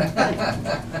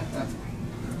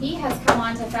 He has come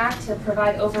on to FACT to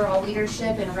provide overall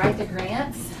leadership and write the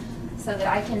grants so that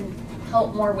I can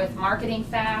help more with marketing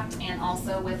FACT and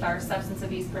also with our Substance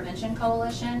Abuse Prevention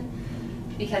Coalition,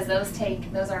 because I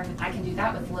can do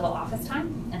that with little office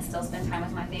time and still spend time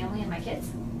with my family and my kids.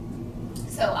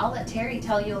 So I'll let Terry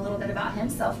tell you a little bit about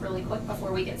himself really quick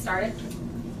before we get started.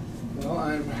 Well,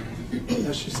 I'm,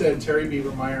 as she said, Terry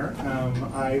Biebermeyer.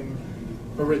 I'm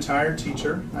a retired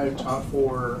teacher. I've taught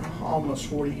for almost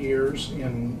 40 years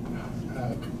in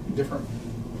different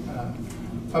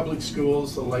public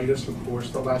schools. The latest, of course,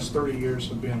 the last 30 years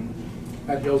have been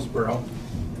at Hillsborough.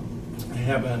 I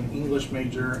have an English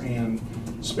major and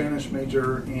Spanish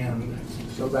major, and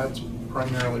so that's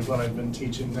primarily what I've been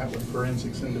teaching, that with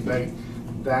forensics and debate.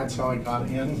 That's how I got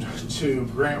into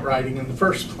grant writing in the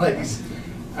first place,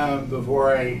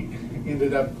 before I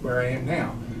ended up where I am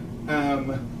now.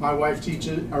 My wife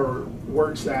teaches or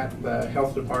works at the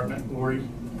health department. Lori,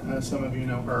 some of you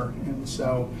know her, and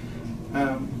so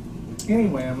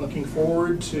anyway, I'm looking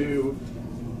forward to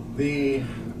the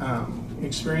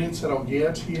experience that I'll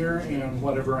get here and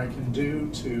whatever I can do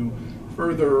to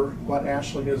further what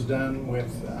Ashley has done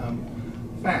with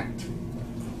FACT.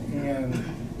 And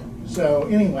so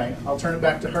anyway, I'll turn it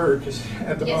back to her because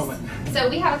at the moment. So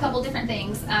we have a couple different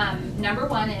things. Number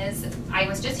one is I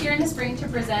was just here in the spring to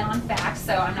present on FACT,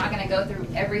 so I'm not going to go through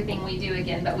everything we do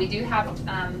again, but we do have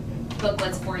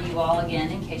booklets for you all again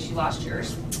in case you lost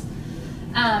yours.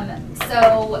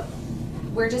 So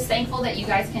we're just thankful that you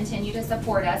guys continue to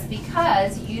support us,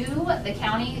 because you, the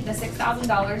county, the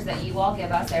 $6,000 that you all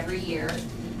give us every year,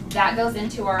 that goes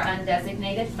into our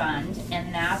undesignated fund,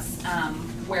 and that's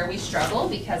where we struggle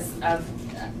because of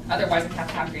otherwise we have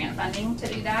to have grant funding to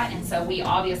do that, and so we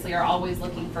obviously are always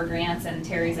looking for grants, and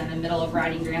Terry's in the middle of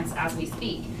writing grants as we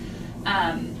speak.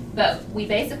 But we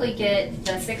basically get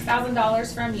the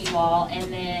 $6,000 from you all,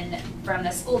 and then from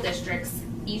the school districts,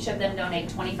 each of them donate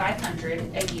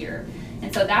 $2,500 a year.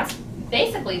 And so that's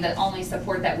basically the only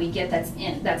support that we get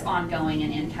that's ongoing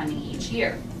and incoming each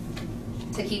year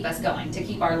to keep us going, to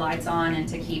keep our lights on and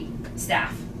to keep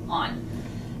staff on.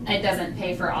 It doesn't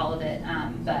pay for all of it,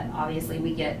 but obviously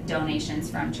we get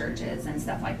donations from churches and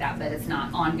stuff like that, but it's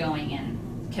not ongoing and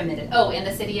committed. Oh, and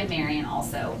the city of Marion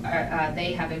also,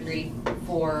 they have agreed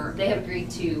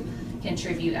to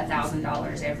contribute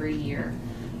 $1,000 every year,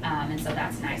 and so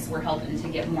that's nice. We're hoping to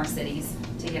get more cities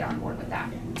to get on board with that.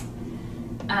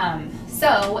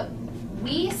 So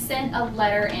we sent a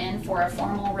letter in for a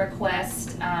formal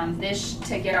request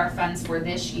to get our funds for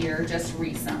this year just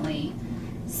recently.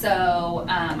 So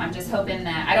I'm just hoping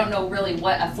that, I don't know really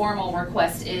what a formal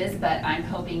request is, but I'm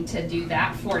hoping to do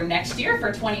that for next year,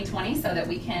 for 2020, so that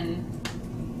we can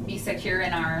be secure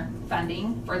in our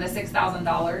funding for the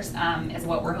 $6,000 is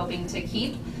what we're hoping to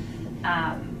keep.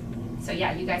 So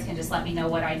yeah, you guys can just let me know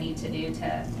what I need to do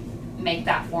to make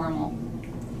that formal.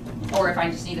 Or if I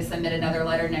just need to submit another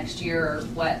letter next year, or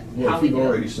what. Well, if you've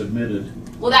already submitted.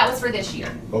 Well, that was for this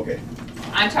year. Okay.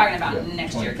 I'm talking about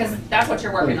next year, because that's what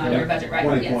you're working on, your budget, right?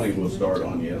 2020 Yes. will start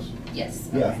on, yes. Yes.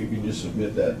 Yeah, if you can just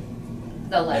submit that.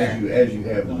 The letter. As you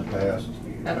have in the past.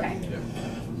 Okay.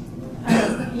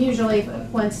 Usually,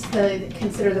 once they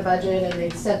consider the budget and they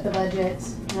set the budget,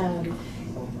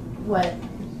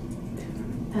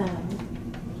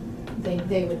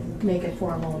 they would make a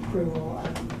formal approval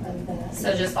of that.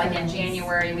 So just like in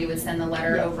January, we would send the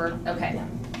letter Yeah. over? Okay. Yeah.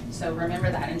 So remember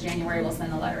that, in January, we'll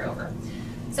send the letter over.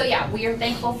 So yeah, we are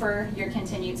thankful for your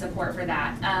continued support for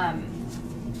that.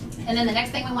 And then the next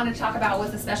thing we wanted to talk about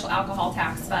was the special alcohol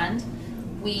tax fund.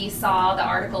 We saw the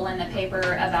article in the paper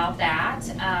about that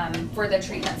for the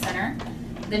treatment center,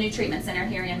 the new treatment center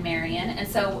here in Marion. And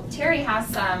so Terry has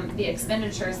the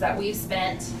expenditures that we've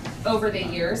spent over the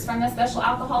years from the special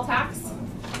alcohol tax.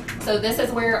 So this is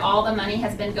where all the money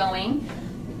has been going.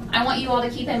 I want you all to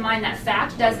keep in mind that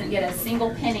FACT doesn't get a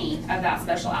single penny of that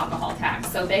special alcohol tax.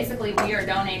 So basically we are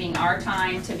donating our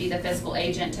time to be the fiscal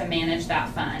agent to manage that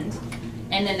fund.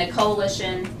 And then the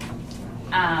coalition,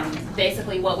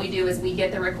 basically what we do is we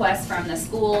get the requests from the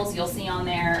schools. You'll see on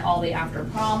there all the after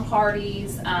prom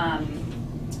parties,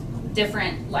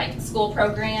 different like school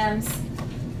programs.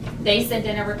 They send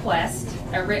in a request,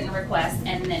 a written request,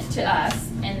 and then to us,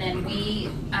 and then we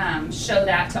show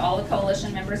that to all the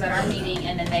coalition members at our meeting,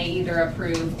 and then they either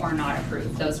approve or not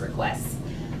approve those requests.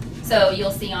 So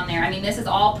you'll see on there, I mean, this is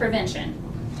all prevention.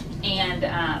 And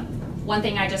one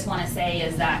thing I just want to say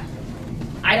is that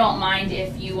I don't mind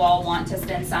if you all want to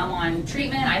spend some on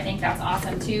treatment. I think that's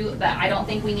awesome too, but I don't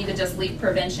think we need to just leave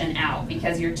prevention out,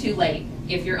 because you're too late.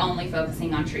 If you're only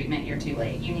focusing on treatment, you're too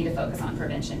late. You need to focus on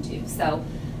prevention too. So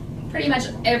pretty much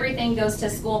everything goes to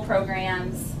school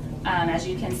programs, as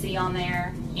you can see on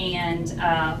there, and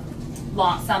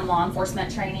some law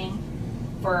enforcement training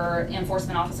for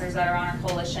enforcement officers that are on our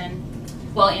coalition.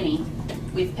 Well,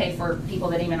 we've paid for people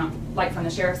that even, like from the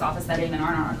sheriff's office, that even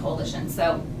aren't on our coalition.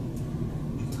 So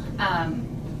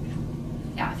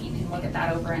yeah, if you can look at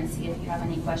that over and see if you have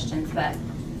any questions, but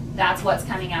that's what's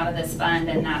coming out of this fund,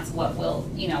 and that's what will,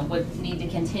 would need to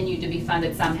continue to be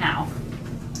funded somehow.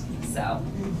 So.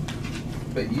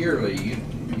 But yearly,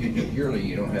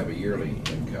 you don't have a yearly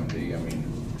income, do you? I mean,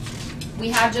 we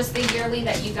have just the yearly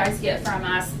that you guys get from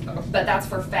us, but that's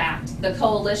for FACT. The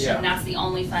coalition, that's the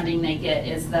only funding they get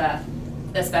is the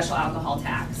special alcohol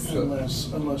tax.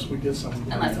 Unless we get some.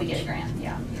 Unless we get a grant,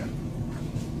 yeah.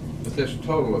 But this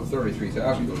total of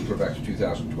 33,000 goes back to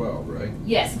 2012, right?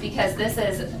 Yes, because this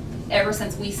is ever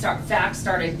since FACT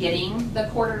started getting the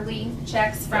quarterly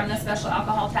checks from the special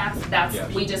alcohol tax.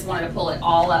 We just wanted to pull it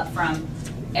all up from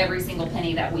every single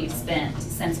penny that we've spent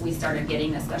since we started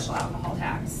getting the special alcohol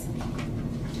tax.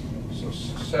 So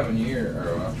 7 years,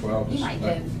 or 12, You might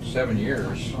do. 7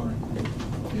 years,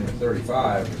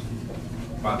 35 is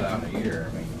 $5,000 a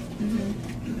year. I mean,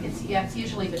 It's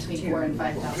usually between $4,000 and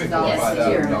 $5,000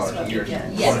 $5,000 a year. a year.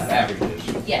 Yes. What an average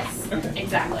is. Yes,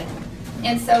 exactly.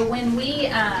 And so when we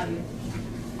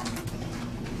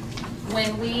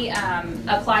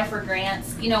apply for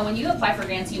grants, when you apply for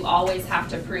grants, you always have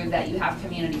to prove that you have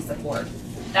community support.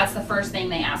 That's the first thing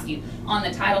they ask you on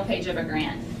the title page of a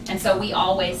grant. And so we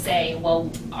always say,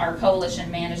 well, our coalition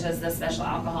manages the special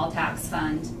alcohol tax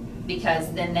fund,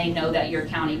 because then they know that your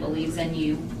county believes in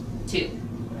you too.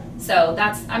 So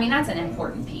that's an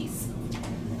important piece.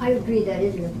 I agree that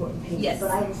is an important piece. Yes.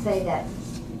 But I would say that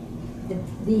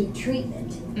the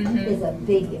treatment is a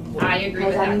big important. I agree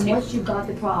with that Because too. once you've got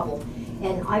the problem,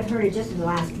 and I've heard it just in the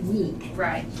last week.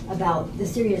 Right. About the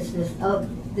seriousness of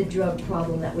the drug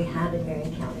problem that we have in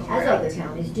Marion County, as Right. other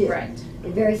counties do. Right.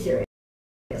 It's very serious.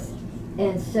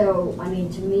 And so, I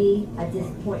mean, to me, at this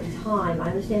point in time,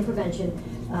 I understand prevention,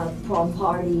 problem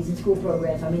parties and school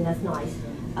programs, I mean, that's nice.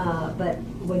 But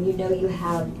when you know you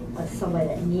have somebody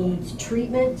that needs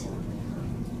treatment,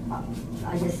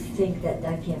 I just think that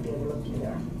that can't be overlooked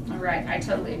either. All right, I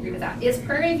totally agree with that. Is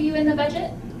Prairie View in the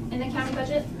budget, in the county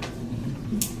budget?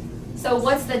 So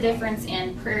what's the difference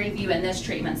in Prairie View and this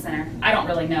treatment center? I don't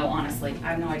really know, honestly.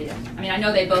 I have no idea. I mean, I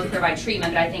know they both provide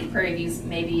treatment, but I think Prairie View's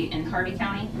maybe in Harvey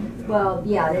County. Well,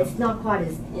 yeah, it's not quite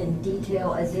as in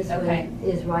detail as this Okay. one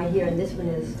is right here, and this one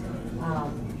is,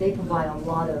 they provide a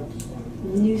lot of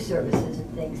new services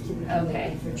and things to the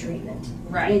community for treatment.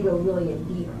 Right. They go really in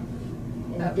deep,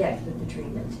 in Okay. depth with the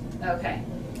treatment. Okay.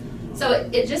 So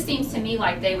it just seems to me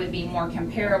like they would be more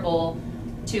comparable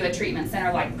to a treatment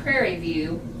center like Prairie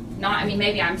View. Not, I mean,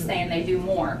 maybe I'm saying they do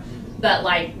more, but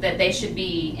like that they should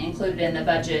be included in the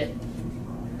budget,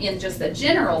 in just the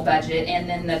general budget, and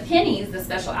then the pennies, the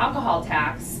special alcohol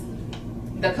tax,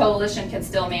 the coalition could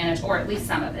still manage, or at least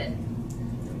some of it,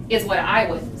 is what I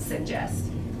would suggest.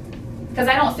 Because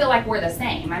I don't feel like we're the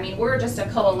same. I mean, we're just a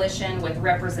coalition with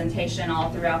representation all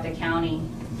throughout the county,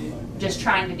 just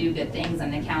trying to do good things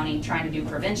in the county, trying to do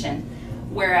prevention.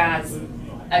 Whereas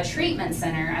a treatment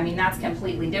center, I mean, that's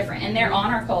completely different. And they're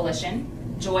on our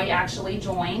coalition. Joy actually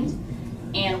joined,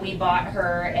 and we bought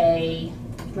her a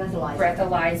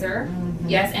breathalyzer.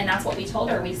 Yes, and that's what we told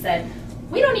her. We said,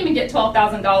 we don't even get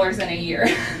 $12,000 in a year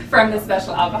from the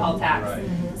special alcohol tax.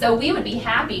 Right. So we would be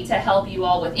happy to help you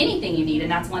all with anything you need,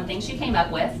 and that's one thing she came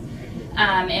up with.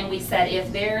 And we said, if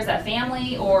there's a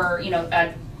family or, you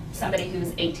know, somebody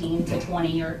who's 18 to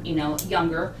 20 or, you know,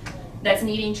 younger that's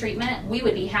needing treatment, we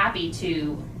would be happy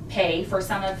to pay for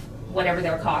some of whatever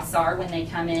their costs are when they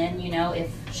come in. You know,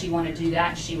 if she wanted to do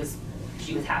that, she was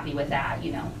happy with that,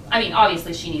 you know. I mean,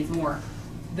 obviously she needs more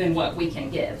than what we can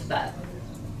give, but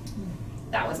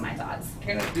that was my thoughts.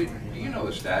 Kenneth, do you know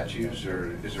the statutes,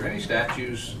 or is there any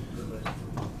statutes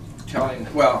telling,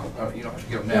 well, you don't have to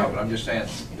give them now, but I'm just saying,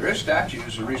 there is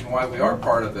statutes, the reason why we are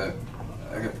part of the,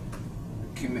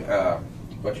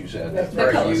 what you said,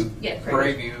 Prairie View,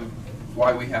 Prairie View,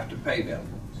 why we have to pay them.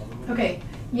 Okay,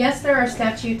 yes, there are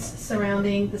statutes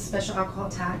surrounding the special alcohol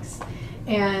tax.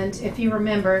 And if you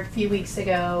remember, a few weeks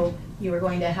ago, you were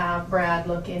going to have Brad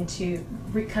look into,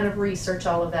 kind of research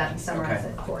all of that and summarize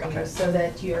it for you, so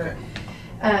that you're,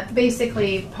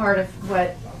 basically, part of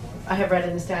what I have read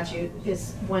in the statute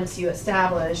is once you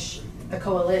establish a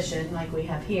coalition, like we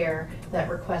have here, that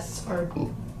requests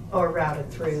are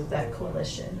routed through that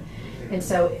coalition. And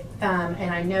so, and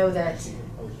I know that,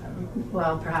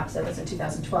 well, perhaps that was in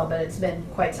 2012, but it's been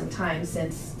quite some time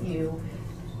since you,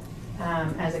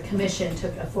 as a commission,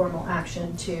 took a formal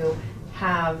action to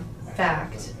have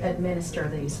FACT administer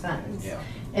these funds. Yeah.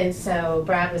 And so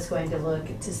Brad was going to look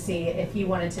to see if you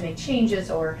wanted to make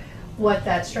changes or what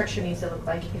that structure needs to look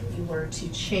like if you were to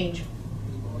change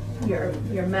your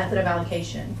method of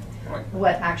allocation,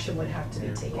 what action would have to be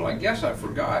taken. Well, I guess I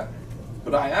forgot,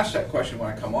 but I asked that question when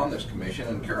I come on this commission,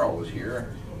 and Carol was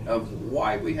here, of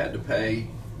why we had to pay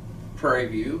Prairie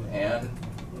View and,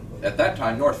 at that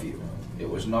time, Northview. It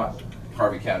was not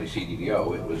Harvey County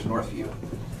CDDO, it was Northview.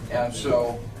 And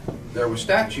so there were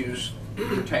statutes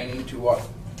pertaining to what?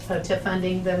 To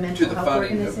funding the mental health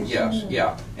organization? Yes,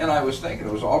 yeah. And I was thinking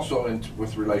it was also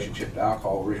with relationship to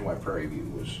alcohol, the reason why Prairie View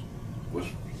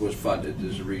was funded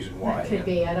is the reason why. That could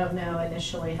be. I don't know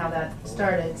initially how that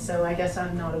started, so I guess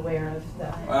I'm not aware of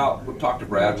that. Well, we'll talk to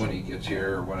Brad when he gets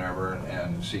here or whenever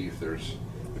and see if there's,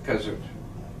 because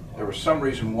there was some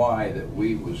reason why that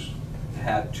we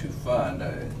had to fund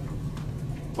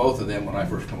both of them. When I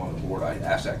first come on the board, I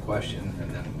asked that question,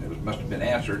 and then it must have been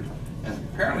answered, and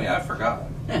apparently I've forgotten.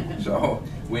 So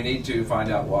we need to find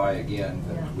out why, again,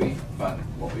 that we fund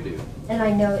what we do. And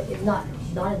I know it's not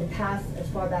in the past as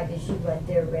far back as you went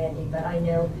there, Randy, but I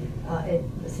know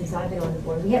since I've been on the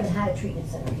board, we haven't had a treatment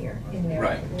center here in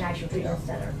Maryland, an actual treatment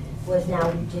center, was now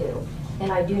we do.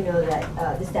 And I do know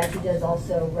that the statute does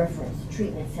also reference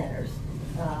treatment centers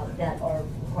that are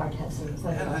required to have some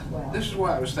funding as well. This is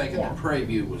why I was thinking Yeah. the Prairie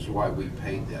View was why we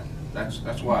paid them.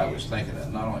 That's why I was thinking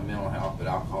that, not only mental health, but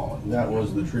alcohol. And that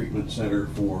was the treatment center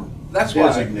for, That's why.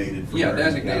 designated for. Yeah, Marion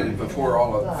designated County. before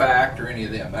all of FACT or any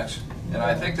of them. And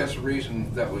I think that's the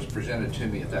reason that was presented to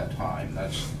me at that time.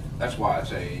 That's why I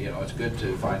say, you know, it's good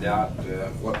to find out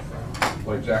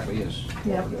what exactly is.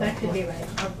 Yeah, that could be right.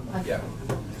 Yeah,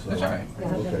 that's all right.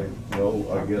 Okay,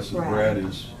 well, I guess that Brad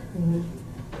is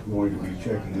going to be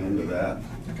checking into that.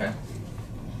 Okay.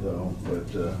 So, but,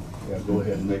 yeah, go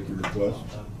ahead and make your request.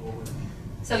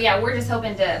 So yeah, we're just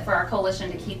hoping for our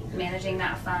coalition to keep managing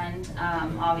that fund.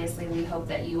 Obviously, we hope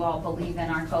that you all believe in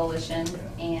our coalition,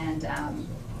 and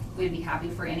we'd be happy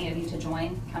for any of you to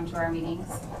join, come to our meetings.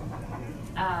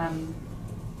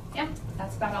 Yeah,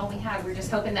 that's about all we had. We're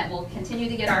just hoping that we'll continue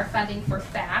to get our funding for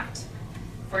FACT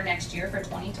for next year, for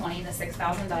 2020, the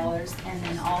 $6,000, and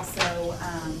then also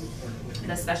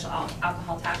the special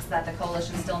alcohol tax that the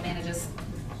coalition still manages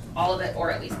all of it,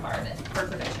 or at least part of it, for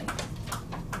prevention.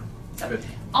 So,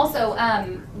 also,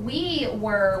 we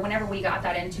were, whenever we got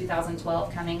that in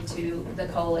 2012, coming to the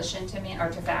coalition to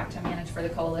to FACT to manage for the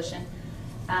coalition,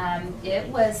 it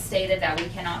was stated that we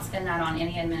cannot spend that on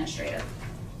any administrative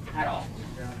at all.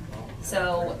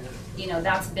 So, you know,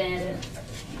 that's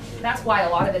why a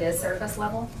lot of it is surface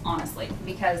level, honestly,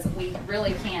 because we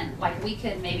really can't, like, we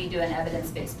could maybe do an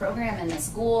evidence-based program in the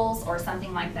schools or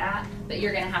something like that, but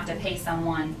you're gonna have to pay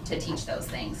someone to teach those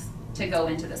things, to go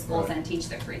into the schools and teach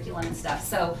the curriculum and stuff.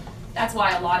 So that's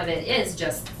why a lot of it is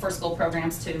just for school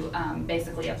programs to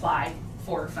basically apply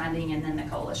for funding, and then the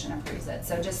coalition approves it.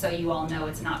 So just so you all know,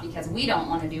 it's not because we don't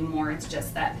want to do more, it's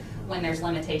just that when there's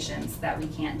limitations that we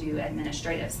can't do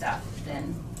administrative stuff,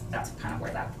 then that's kind of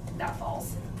where that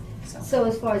falls. So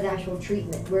as far as actual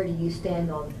treatment, where do you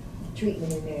stand on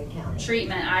treatment in Marion County?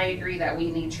 Treatment, I agree that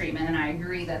we need treatment, and I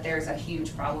agree that there's a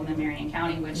huge problem in Marion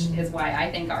County, which is why I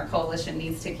think our coalition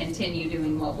needs to continue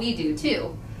doing what we do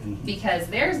too, because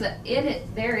there is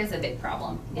a big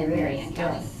problem in Marion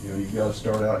County. You know, you gotta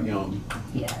start out young.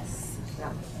 Yes.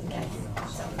 Okay.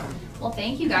 So, well,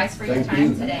 thank you guys for your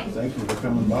time today. Thank you for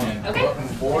coming by. Okay.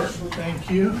 Thank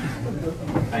you.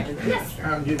 Thank you. Yes.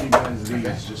 I'll give you guys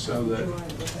these just so that.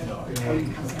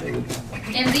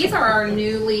 And these are our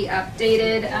newly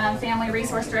updated family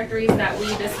resource directories that we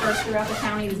disperse throughout the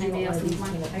county. Does anybody else need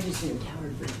one? I just need a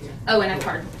card for here. Oh, and a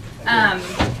card.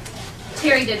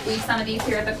 Terry did leave some of these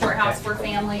here at the courthouse for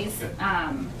families.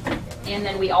 And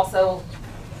then we also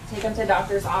take them to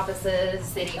doctor's offices,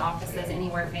 city offices,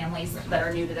 anywhere families that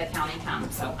are new to the county come.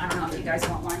 So I don't know if you guys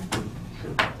want one.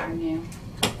 They're new.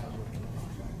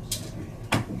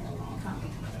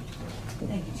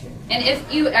 Thank you, Chair. And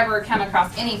if you ever come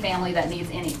across any family that needs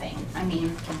anything, I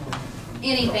mean,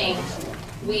 anything,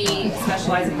 we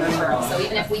specialize in referrals. So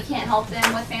even if we can't help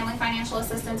them with family financial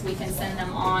assistance, we can send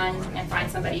them on and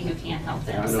find somebody who can help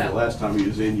them. I know the last time you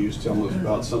was in, you was telling us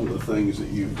about some of the things that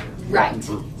you've gotten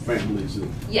for families that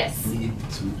yes, need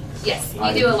some. yes,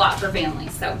 we do a lot for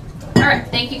families. So, all right,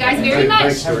 thank you guys very much.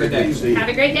 Thanks. Have a good day. Have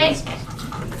a great day.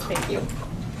 Thank you.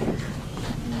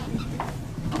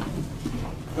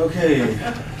 Okay.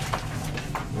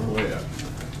 Where are we at?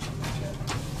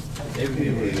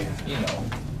 David, you know.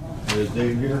 Is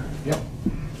Dave here? Yep.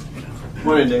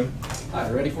 Morning, Dave. Hi,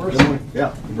 ready for us? Good morning.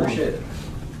 Yeah. Appreciate it.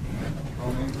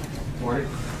 Morning.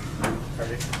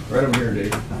 Right over here,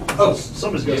 Dave. Oh,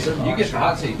 somebody's got to sit. You get the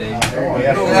hot seat, Dave. Oh,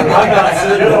 yeah. I'm not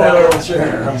sitting over the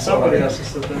chair. Somebody has to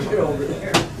sit there. over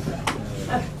there.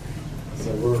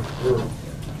 So we're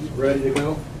ready to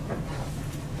go.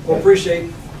 Well,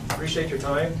 appreciate your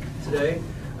time today.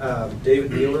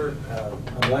 David Mueller,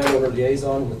 I'm landowner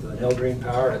liaison with the Nell Green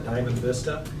Power at Diamond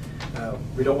Vista.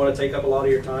 We don't want to take up a lot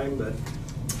of your time, but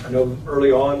I know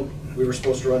early on we were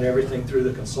supposed to run everything through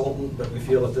the consultant, but we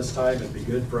feel at this time it'd be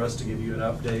good for us to give you an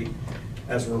update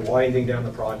as we're winding down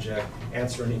the project,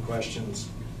 answer any questions,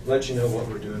 let you know what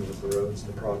we're doing with the roads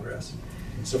and the progress.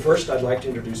 So first I'd like to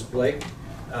introduce Blake.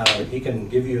 He can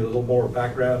give you a little more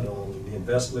background on the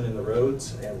investment in the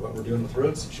roads and what we're doing with the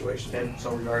road situation. Okay,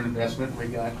 so regarding investment, we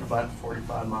got about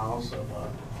 45 miles of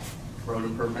road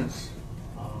improvements,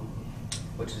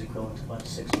 which is equivalent to about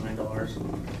 $6 million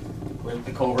with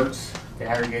the culverts, the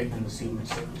aggregate, and the cement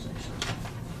stabilization.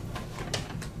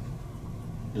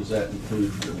 Does that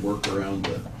include the work around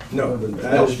the? No,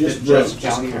 that is just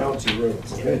county roads.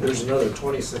 Okay, there's another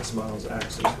 26 miles of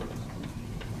access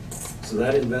roads. So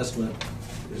that investment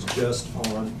is just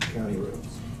on county roads.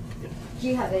 Do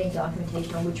you have any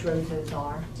documentation on which roads those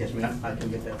are? Yes, ma'am, I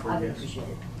can get that for you. I Yes. appreciate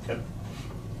it. Yep.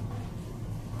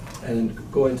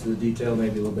 And go into the detail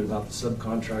maybe a little bit about the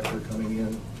subcontractor coming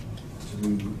in to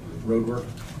do road work.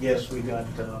 Yes, we got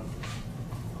a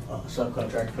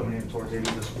subcontractor coming in towards the end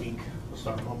of this week. We'll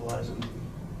start mobilizing,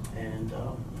 and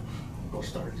we'll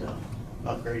start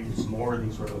upgrading some more of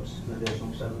these roads, an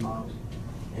additional 7 miles,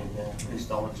 and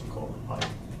installing some culvert pipe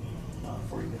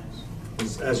for you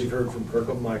guys. As you've heard from Kirk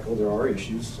and Michael, there are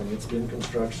issues. I mean, it's been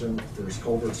construction. There's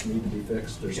culverts need to be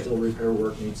fixed. There's still repair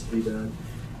work needs to be done.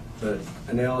 But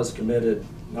Enel is committed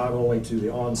not only to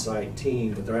the on-site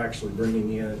team, but they're actually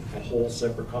bringing in a whole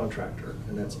separate contractor.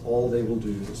 And that's all they will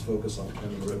do is focus on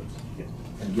county roads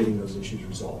and getting those issues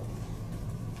resolved.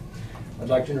 I'd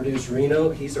like to introduce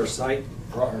Reno. He's our site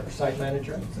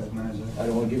manager. I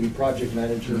don't want to give you project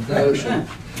manager promotion.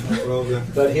 No problem.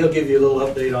 But he'll give you a little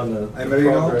update on the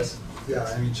progress. Yeah,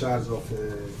 I'm in charge of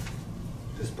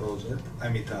this project.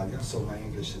 I'm Italian, so my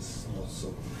English is not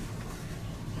so.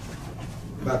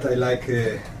 But I like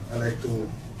to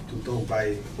talk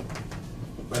by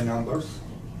numbers.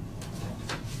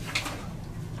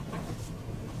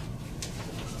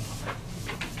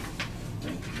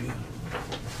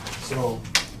 So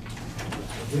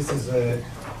this is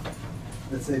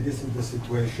let's say this is the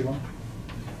situation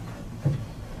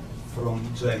from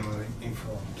January in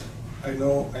front. I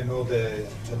know the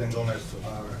landowners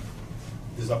are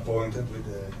disappointed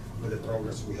with the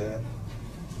progress we had,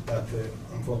 but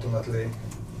unfortunately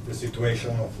the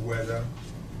situation of weather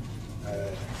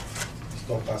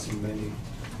stopped us in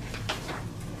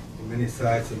many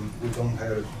sites, and we don't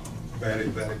have very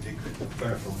big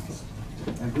performance.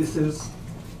 And this is,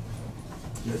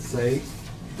 let's say,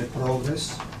 the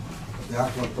progress, the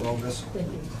actual progress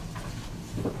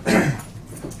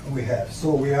we have.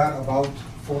 So we are about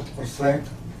 40%.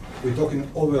 We're talking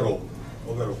overall.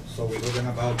 So we're talking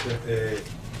about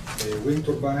wind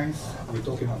turbines. We're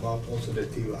talking about also the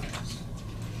T-lines.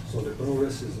 So the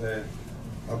progress is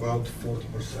about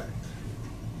 40%.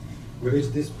 We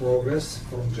reached this progress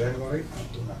from January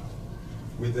up to now.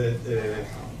 With the,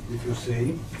 if you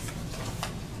see,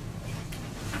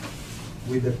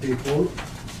 with the people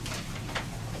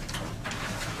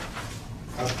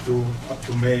up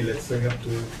to May, let's say up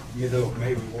to middle of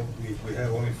May, we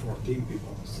have only 14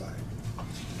 people on site.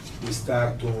 We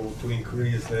start to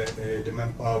increase the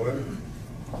manpower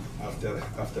after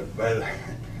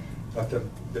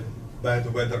the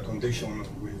bad weather condition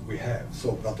we have.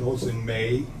 So, but also in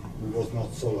May, we was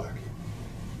not so lucky.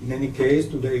 In any case,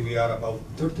 today we are about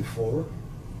 34.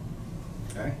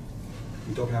 Okay?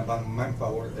 We're talking about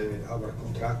manpower, our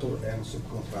contractor and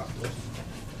subcontractors.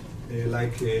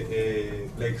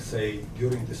 Like say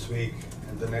during this week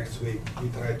and the next week, we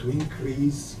try to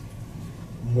increase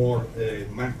more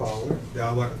manpower.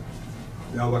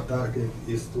 Our target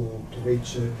is to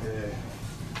reach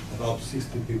about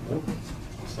 60 people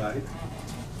on site,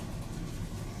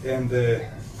 and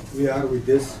we are with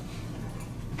this.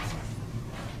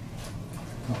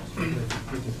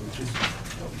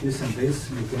 This and this,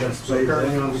 you can explain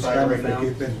currently on which site kind right of now,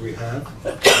 equipment we have.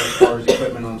 as far as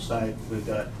equipment on site, we've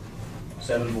got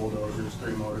 7 bulldozers,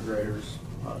 3 motor graders,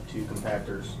 2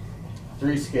 compactors,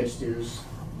 3 skid steers,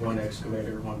 1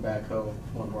 excavator, 1 backhoe,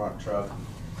 1 rock truck,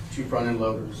 2 front end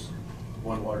loaders,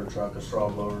 1 water truck, a straw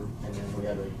blower, and then we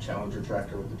have a Challenger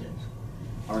tractor with the digs.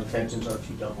 Our intentions are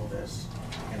to double this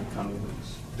in the coming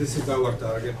weeks. This is our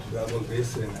target, to double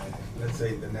this in, let's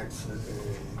say, the next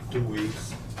 2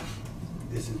 weeks.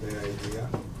 This is the idea.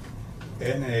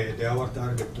 And our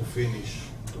target to finish,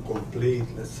 to complete,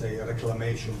 let's say, a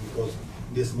reclamation, because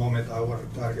this moment our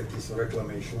target is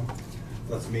reclamation.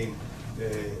 That means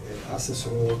access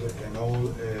road and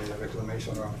all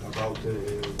reclamation about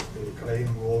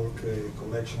crane work,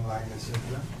 collection line,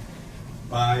 etc.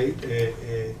 By,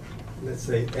 let's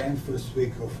say, end first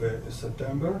week of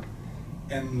September.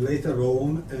 And later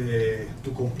on,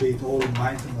 to complete all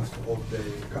maintenance of the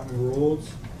common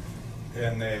roads,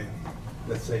 and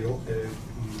let's say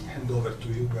hand over to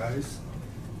you guys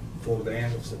for the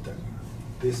end of September.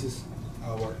 This is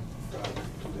our target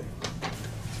today.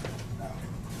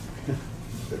 Now,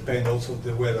 depend also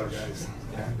the weather, guys,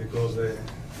 because and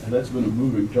that's been a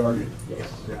moving target.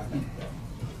 Yeah.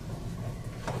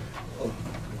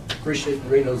 Appreciate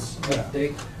Reno's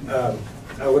update.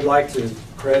 I would like to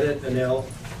credit Anel.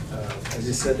 As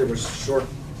he said, there were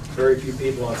very few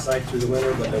people on site through the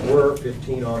winter, but there were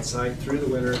 15 on site through the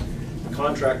winter. The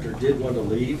contractor did want to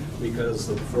leave because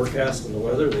of the forecast and the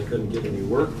weather. They couldn't get any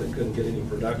work, they couldn't get any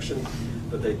production,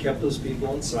 but they kept those people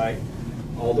on site.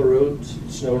 All the roads,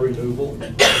 snow removal,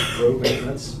 road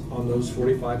maintenance on those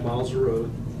 45 miles of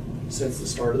road since the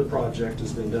start of the project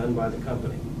has been done by the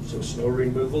company. So snow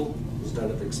removal was done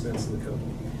at the expense of the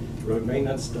company. Road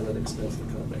maintenance done at the expense of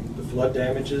the company. The flood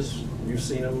damages, you've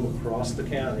seen them across the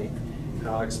county,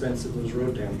 how expensive those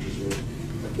road damages were.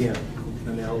 Again,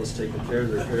 Anel has taken care of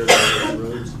the repairs on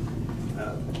those roads.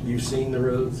 You've seen the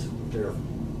roads, they're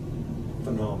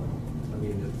phenomenal. I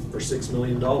mean, for $6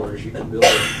 million, you can build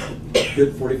a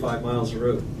good 45 miles of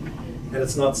road. And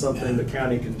it's not something the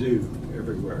county can do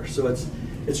everywhere. So it's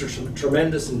a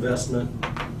tremendous investment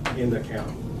in the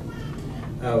county.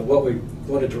 What we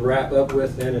wanted to wrap up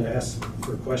with then and ask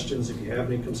for questions if you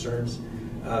have any concerns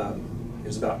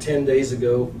is about 10 days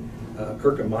ago,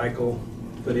 Kirk and Michael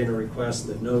put in a request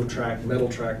that no metal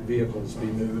track vehicles be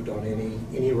moved on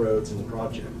any roads in the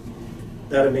project.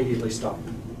 that immediately stopped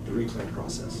the reclaim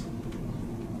process.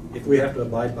 If we have to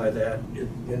abide by that,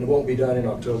 and it won't be done in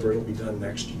October, it'll be done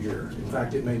next year. In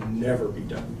fact, it may never be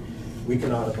done. We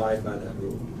cannot abide by that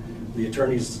rule. The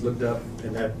attorneys looked up,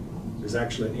 and that is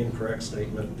actually an incorrect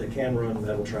statement. They can run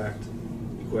metal tracked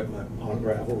equipment on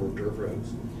gravel or dirt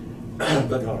roads,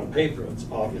 but not on paved roads,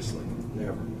 obviously,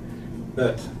 never.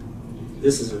 But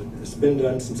it's been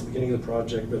done since the beginning of the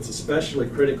project, but it's especially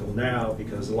critical now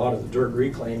because a lot of the dirt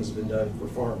reclaims have been done for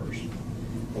farmers.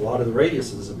 A lot of the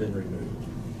radiuses have been removed.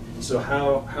 So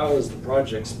how is the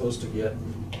project supposed to get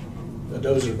a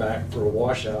dozer back for a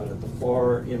washout at the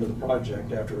far end of the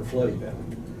project after a flood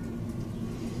event?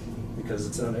 Because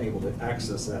it's unable to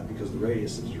access that because the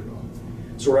radiuses are gone.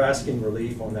 So we're asking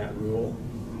relief on that rule,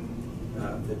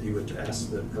 that you would ask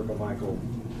that Kirk Michael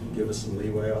give us some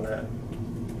leeway on that.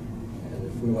 And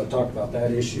if we want to talk about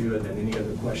that issue and then any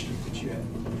other questions that you have.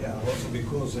 Yeah, also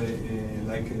because,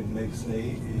 like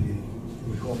say,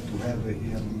 we hope to have here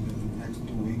in the next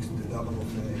 2 weeks the double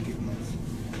of equipment.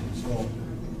 So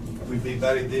it will be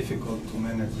very difficult to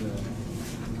manage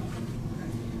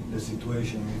the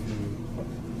situation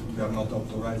if we are not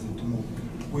authorized to move.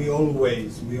 We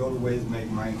always make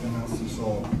maintenance,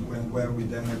 so where we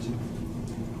damage it,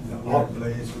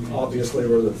 obviously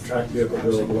where the track vehicle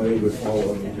goes blade would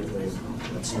follow immediately.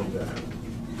 That's not that.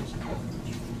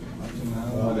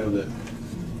 Well, I know that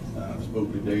I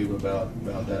spoke to Dave about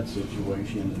that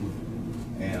situation,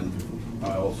 and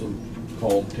I also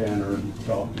called Tanner and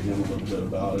talked to him a little bit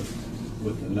about it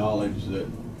with the knowledge that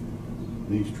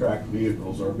these tracked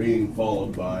vehicles are being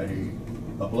followed by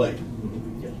a blade.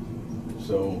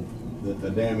 So that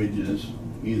the damage is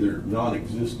either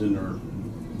non-existent or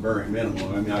very minimal.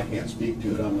 I mean, I can't speak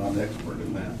to it, I'm not an expert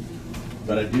in that.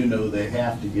 But I do know they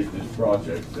have to get this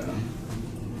project done.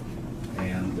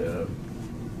 And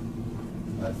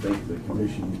I think the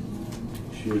commission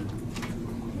should,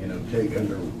 take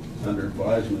under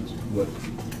advisement what,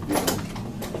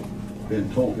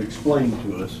 been told, explained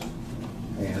to us,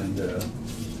 and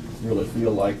really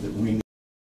feel like that we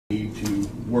need to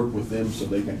work with them so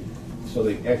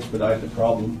they expedite the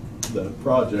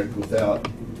project without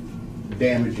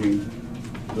damaging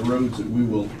the roads that we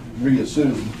will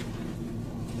reassume.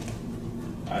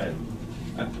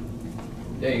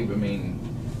 Dave, I mean,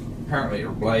 apparently,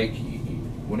 or Blake,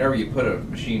 whenever you put a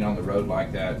machine on the road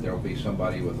like that, there'll be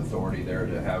somebody with authority there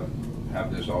to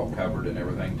have this all covered and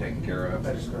everything taken care of?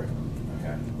 That is correct.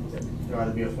 Okay. I'd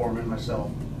rather be a foreman myself.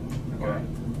 Okay.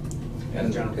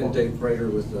 And Dave Prater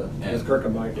with Kirk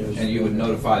and Mike. And you would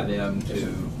notify them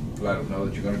to let them know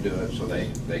that you're going to do it, so they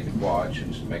can watch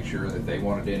and make sure that they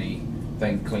wanted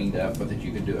anything cleaned up, but that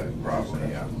you could do it properly.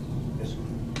 Yeah. Yes.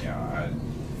 Yeah.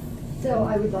 So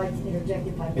I would like to interject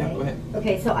if I may. Yeah, go ahead.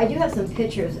 Okay, so I do have some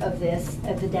pictures of this,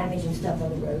 of the damage and stuff on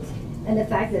the roads. And the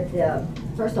fact that,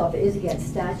 first off, it is against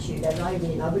statute, as I read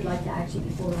it. I would like to actually,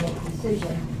 before we make a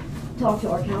decision, talk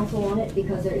to our council on it,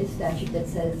 because there is statute that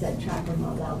says that trackers are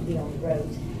not allowed to be on the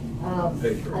roads.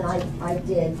 And I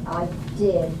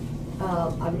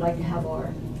would like to have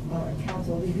our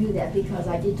council review that, because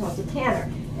I did talk to Tanner,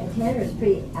 and Tanner is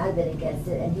pretty adamant against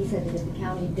it, and he said that if the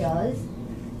county does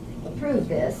approve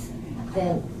this,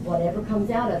 then whatever comes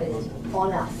out of it is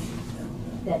on us.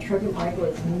 That Kirk and Michael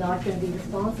is not going to be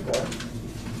responsible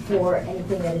for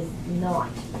anything that is not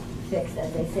fixed,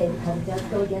 as they say, because it does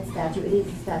go against statute. It is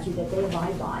a statute that they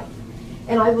abide by.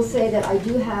 And I will say that I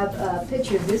do have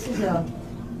pictures. This is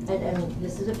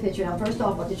this is a picture. Now, first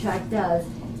off, what the track does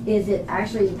is it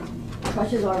actually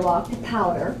crushes our rock to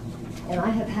powder, and I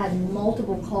have had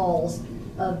multiple calls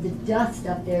of the dust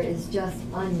up there is just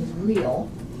unreal.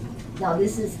 Now,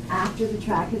 this is after the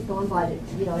track has gone by,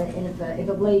 and if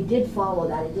a blade did follow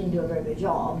that, it didn't do a very good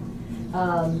job.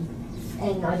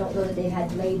 And I don't know that they've had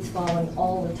blades following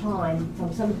all the time.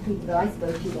 From some of the people that I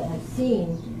spoke to that have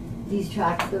seen these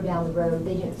tracks go down the road,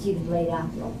 they didn't see the blade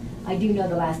after them. I do know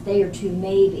the last day or two,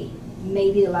 maybe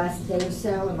the last day or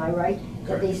so, am I right?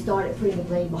 That they started putting the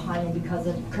blade behind them because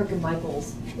of Kirk and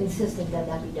Michael's insistence that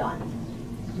that be done.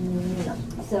 No.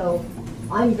 So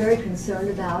I'm very concerned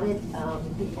about it,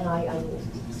 and I will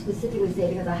specifically say,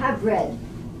 because I have read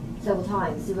several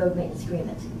times the road maintenance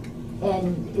agreement,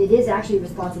 and it is actually a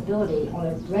responsibility on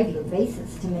a regular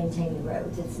basis to maintain the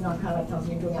roads. It's not kind of like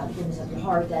something you're doing out of the goodness of your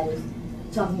heart. That is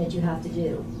something that you have to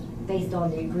do based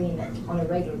on the agreement on a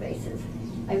regular basis.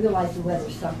 I realize the weather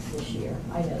sucks this year,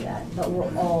 I know that, but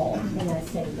we're all in that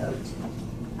same boat.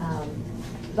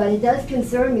 But it does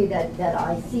concern me that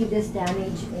I see this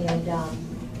damage, and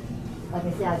like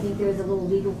I said, I think there's a little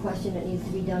legal question that needs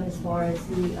to be done as far as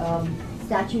the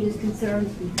statute is concerned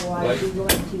before I'd Like- be willing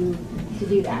to do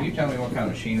Can you that. tell me what kind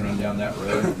of machine run down that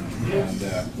road? And,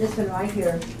 This one right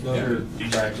here. Those are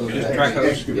track Just track hose?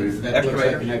 Excavator. That looks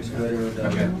like an excavator.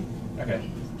 Okay, okay,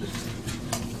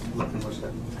 Looking what's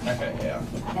that? okay, yeah,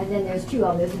 And then there's two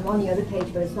of them. There's one on the other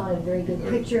page, but it's not a very good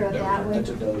picture of that one. That's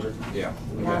a dozer. yeah.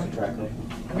 That's a track hoe.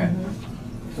 Okay.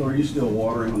 So are you still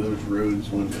watering those roads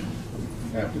when,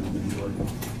 after they've been working?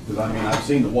 Because I mean, I've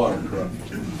seen the water truck.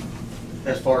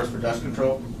 As far as for dust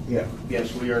control, Yeah.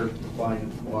 yes, we are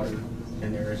applying water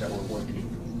in areas that we're working.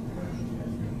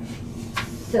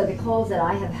 So the calls that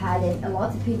I have had, and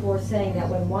lots of people are saying that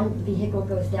when one vehicle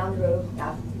goes down the road,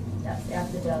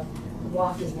 after the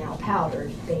rock is now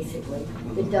powdered, basically,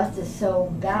 the dust is so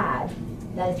bad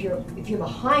that if you're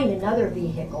behind another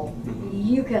vehicle,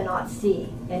 you cannot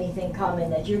see anything coming,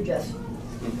 that you're just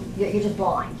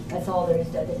blind. That's all there is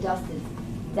to it. The dust is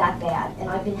that bad. And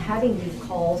I've been having these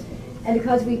calls, and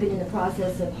because we've been in the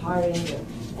process of hiring the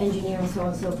engineer and so on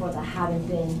and so forth, I haven't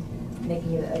been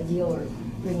making a deal or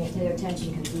bringing it to their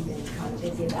attention because we've been kind of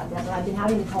busy about that. But I've been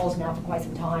having the calls now for quite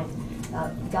some time.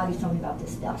 Gotta do something about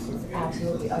this stuff. It's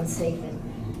absolutely unsafe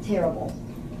and terrible.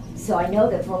 So I know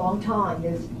that for a long time,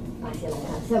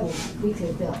 several weeks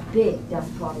there's been a big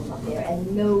dust problem up there,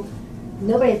 and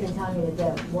nobody has been telling me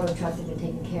that the water trucks have been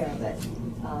taking care of it.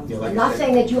 Yeah, like I'm I not said-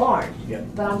 saying that you aren't, Yeah.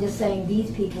 but I'm just saying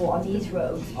these people on these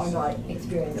roads are not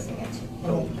experiencing it.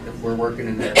 So if we're working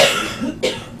in there,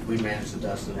 we manage the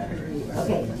dust in that area.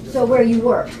 Okay, so where you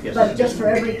work, Yes. but just for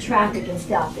every traffic and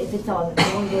stuff, if it's on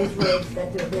those roads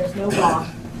that there's no rock,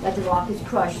 that the rock is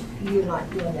crushed, you're not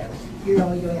doing those. You're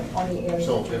only doing it on the areas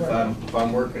So that you're if working.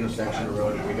 I'm working a section of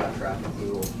road and we got traffic, we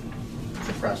will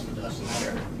suppress the dust in that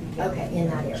area. Okay, in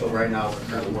that area. So right now, we're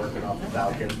currently working off the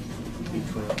Falcon between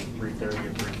 330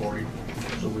 and 340,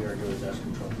 so we are doing dust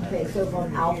control. in that Okay, area. so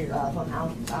from Alpha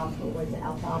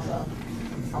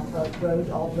Road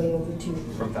all the way over to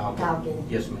From Falcon.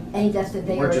 Yes, ma'am. Any dust that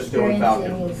they are We're just doing experiencing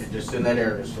Falcon, is. just in that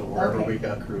area, so wherever Okay. we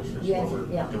got crews, is where Yes, we're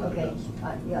yeah, doing the okay,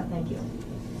 dust. yeah, thank you.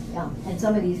 Yeah, and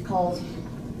some of these calls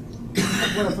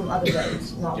were from other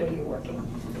roads, not where you're working.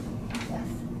 Yes.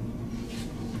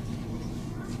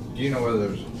 Do you know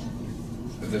whether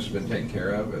if this has been taken care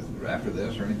of after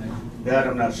this or anything? That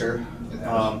I'm not sure. It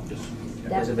has.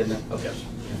 Has it been, okay.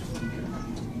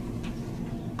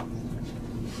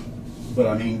 But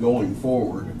I mean, going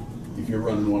forward, if you're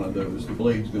running one of those, the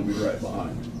blade's gonna be right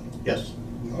behind. Yes.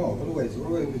 No, always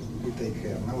we take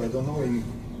care. Now I don't know in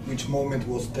which moment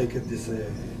was taken this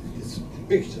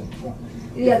picture.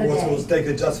 The other It day. was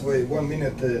taken just 1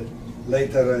 minute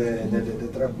later. The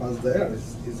truck was there.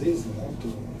 It's easy,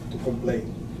 to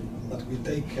complain, but we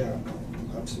take care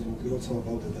absolutely also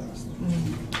about the dust.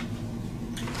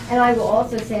 And I will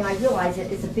also say, and I realize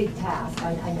that it's a big task,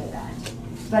 I know that.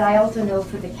 But I also know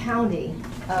for the county,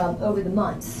 over the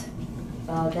months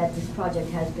that this project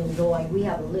has been going, we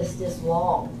have a list this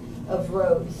long of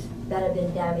roads that have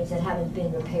been damaged, that haven't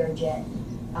been repaired yet.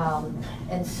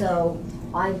 And so,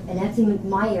 and that's in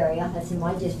my area, that's in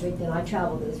my district, and I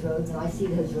travel those roads, and I see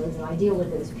those roads, and I deal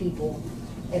with those people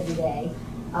every day.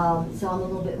 So I'm a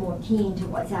little bit more keen to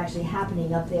what's actually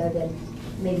happening up there than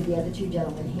maybe the other two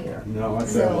gentlemen here. No, I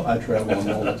So- travel on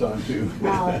them all the time too.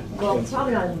 Well,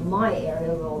 probably not in my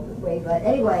area all the way, but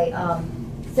anyway,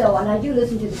 so, and I do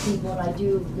listen to the people, and I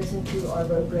do listen to our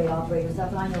road grade operator stuff,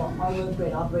 and I know our road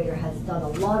grade operator has done a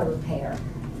lot of repair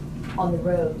on the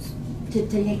roads to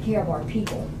take care of our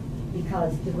people,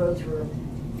 because the roads were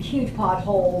huge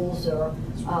potholes, or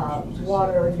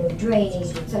water, no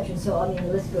drainage, et cetera. So, I mean,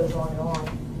 the list goes on and on,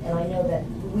 and I know that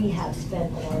we have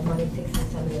spent a lot of money fixing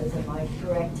some of those. Am I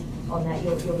correct on that?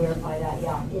 You'll verify that,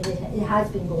 yeah. It has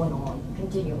been going on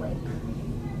continually.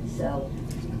 So,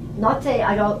 not saying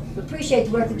I don't appreciate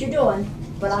the work that you're doing,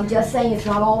 but I'm just saying it's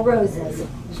not all roses.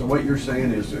 So what you're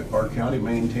saying is that our county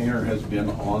maintainer has been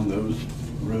on those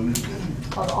roads?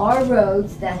 On our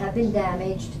roads that have been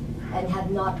damaged and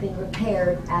have not been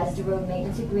repaired as the road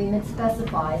maintenance agreement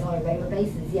specifies on a regular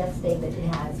basis, yes, David,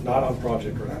 it has. Not on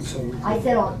project roads. I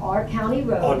said on our county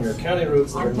roads. On your county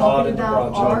roads, they're I'm not talking in the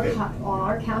about project. on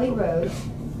our county roads,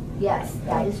 yes,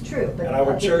 that is true, but And I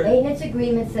would the sure- maintenance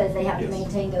agreement says they have to Yes.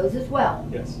 maintain those as well.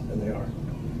 Yes, and they are.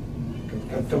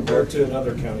 Compared to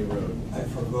another county road. I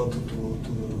forgot to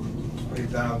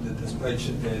break down the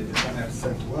spreadsheet the planner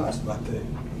sent to us, but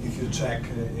if you check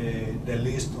the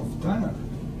list of planner,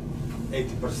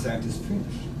 80% is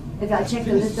finished. If I check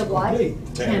the list of what?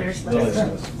 Tanner's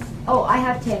list. Oh, I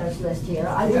have Tanner's list here.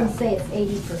 I wouldn't say it's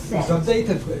 80%. It's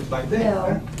updated by them. No.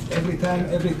 Huh? Every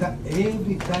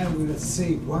time we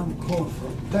receive one call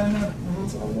from Tanner,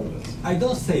 I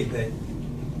don't say that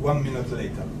 1 minute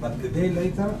later, but the day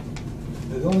later,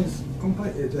 The one is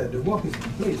complete, the work is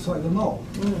complete, so I don't know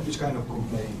which kind of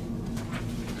complaint.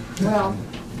 Well,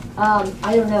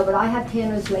 I don't know, but I have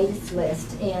Tanner's latest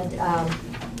list, and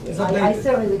It's I updated.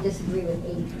 certainly would disagree with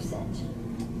 80%.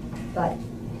 But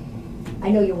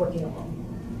I know you're working on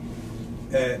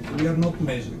We are not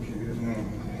measuring.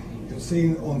 You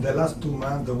see, on the last 2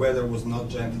 months, the weather was not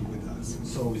gentle with us,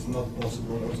 so it's not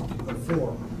possible also to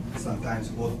perform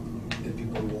sometimes what the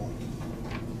people want.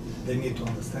 They need to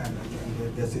understand that.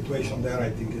 And the situation there, I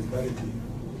think, is very clear.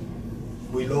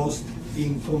 We lost,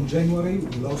 from January,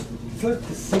 we lost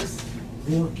 36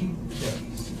 working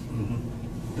days.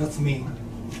 That's mean,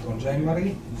 from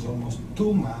January, it's almost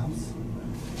 2 months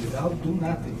without do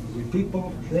nothing, with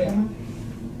people there.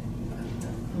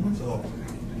 So,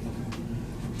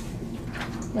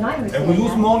 And I understand and we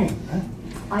lose that. money.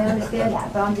 I understand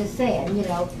that, but I'm just saying, you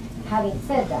know, having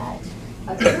said that,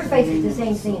 because we're facing the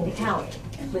same thing in the county,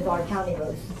 with our county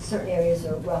roads. Certain areas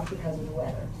are rough because of the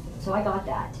weather. So I got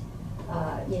that,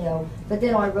 you know. But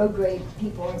then our road grade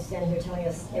people aren't standing here telling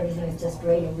us everything is just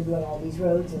great and we're doing all these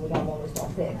roads and we got them almost all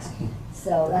fixed.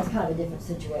 So that's kind of a different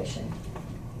situation.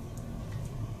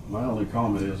 My only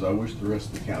comment is I wish the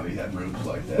rest of the county had roads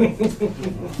like that.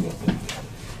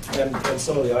 And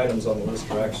some of the items on the list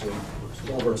are actually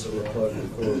culverts that were plugged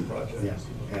for the project. Yes.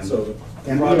 And, So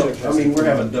the and project I has mean, to- we're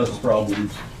having dust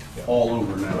problems all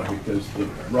over now because the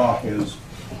rock is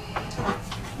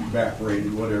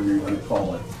evaporated, whatever you want to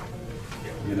call it.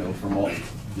 You know, from all,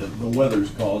 the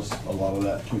weather's caused a lot of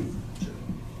that too.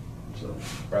 So,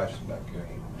 Price is back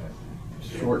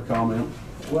good. short comment.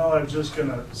 Well, I'm just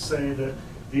gonna say that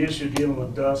the issue dealing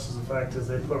with dust is the fact is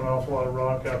they put an awful lot of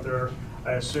rock out there.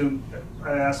 I assume,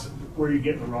 I asked, where are you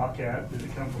getting the rock at? Did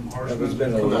it come from Harsman? It's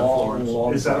been a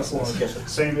long Is that process.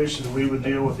 Florence? Same issue that we would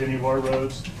deal with any of our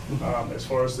roads, as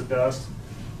far as the dust.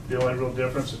 The only real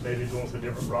difference is maybe going with a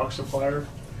different rock supplier.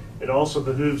 It also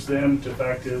behooves them, the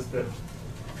fact is that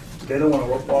they don't want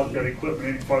to log that equipment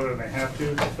any farther than they have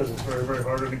to, because it's very, very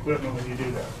hard on equipment when you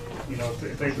do that. You know,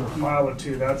 if they go a mile or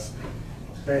two,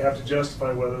 they have to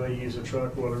justify whether they use a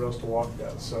truck or whether else to walk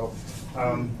that. So,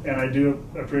 and I do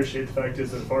appreciate the fact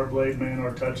is that if our blade men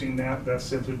are touching that, that's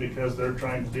simply because they're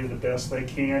trying to do the best they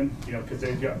can, you know, because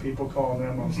they've got people calling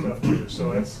them on stuff too.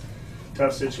 So it's a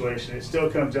tough situation. It still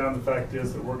comes down to the fact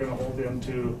is that we're going to hold them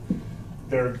to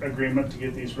their agreement to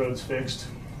get these roads fixed,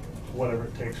 whatever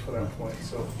it takes for that point.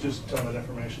 So just a ton of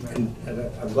information there.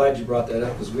 And I'm glad you brought that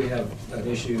up, because we have an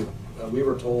issue. We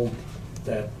were told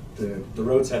that the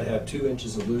roads had to have 2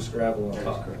 inches of loose gravel on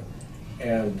top.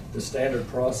 And the standard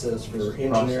process for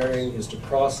engineering is to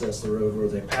process the road where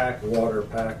they pack water,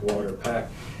 pack water, pack.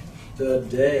 The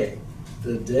day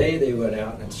they went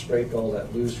out and scraped all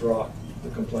that loose rock, the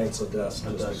complaints of dust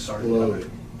just exploded,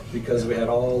 because we had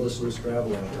all this loose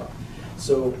gravel on top.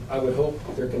 So I would hope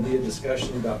there can be a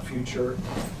discussion about future.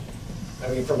 I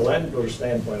mean, from a landowner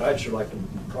standpoint, I'd sure like to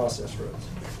process roads.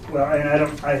 Well,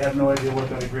 and I have no idea what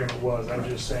that agreement was. I'm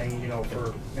just saying, you know,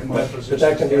 in my position. But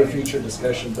that can be a future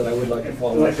discussion, but I would like to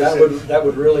follow up. Like I said- That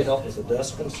would really help with the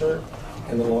dust concern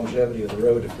and the longevity of the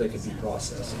road if they could be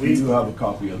processed. We do have a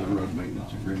copy of the road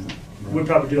maintenance agreement. We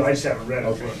probably do, I just haven't read it,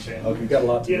 is what I'm saying. Okay, we've got a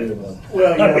lot to Yeah, do in one.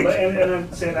 well, yeah, but, and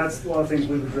I'm saying that's a lot of things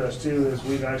we've addressed too, is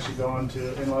we've actually gone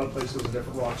to, in a lot of places, a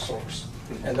different rock source.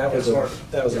 And that was It's hard.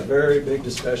 a very big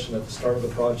discussion at the start of the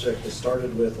project. It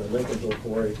started with a Lincolnville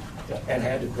quarry and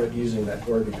had to quit using that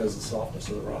quarry because of the softness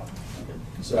of the rock.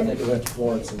 So I think it went to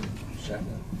Florence and Shatner.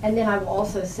 And then I will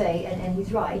also say, and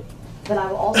he's right, but I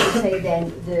will also say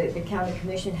then the county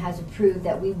commission has approved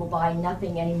that we will buy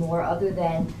nothing anymore other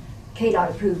than KDOT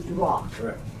approved rock.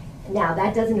 Correct. Now,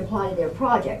 that doesn't apply to their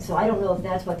project, so I don't know if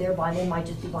that's what they're buying. They might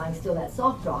just be buying still that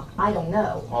soft rock. I don't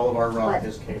know. All of our rock But-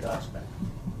 is KDOT spec.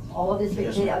 All of this,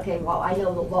 Yes, okay, well, I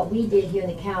know that what we did here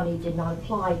in the county did not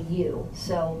apply to you,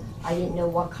 so I didn't know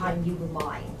what kind you were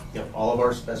buying. Yep, all of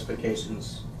our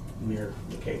specifications mirror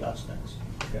the KDOT specs.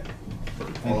 Okay.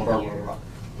 All of our road rock.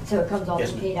 So it comes off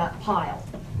Yes, the ma'am. KDOT pile.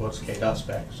 What's KDOT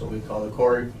spec? So we call the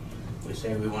quarry, we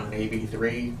say we want an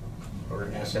AB3 or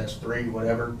an SS3,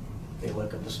 whatever. They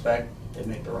look at the spec, they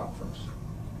make the rock for us.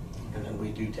 And then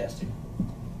we do testing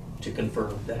to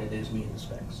confirm that it is meeting the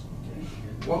specs.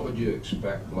 What would you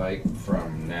expect, like,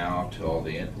 from now till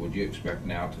the end, would you expect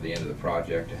now to the end of the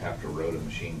project to have to road a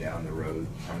machine down the road?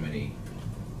 How many,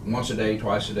 once a day,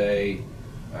 twice a day,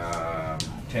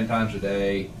 10 times a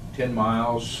day, 10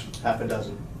 miles? Half a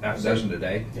dozen. Half a dozen a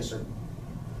day? Yes, sir.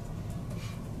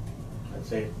 I'd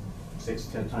say 6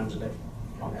 to 10 times a day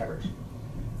on average.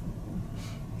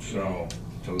 So,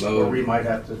 to Or load. we might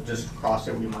have to just cross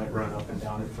it, we might run up and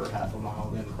down it for half a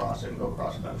mile, then cross it and go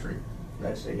cross country.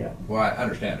 That's it, yeah. Well, I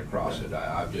understand to cross it.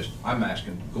 I'm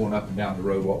asking, going up and down the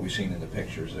road, what we've seen in the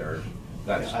pictures there.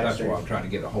 That's Yeah, I'd that's say why I'm trying to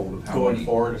get a hold of how Going many.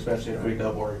 forward, especially if we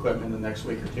double our equipment in the next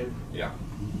week or two. Yeah.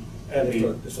 And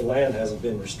if the land hasn't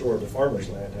been restored, the farmer's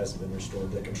land hasn't been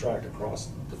restored, they can track across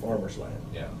the farmer's land.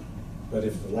 Yeah. But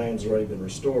if the land's already been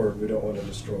restored, we don't want to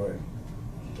destroy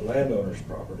the landowner's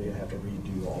property and have to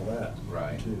redo all that.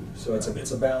 Right. Too. So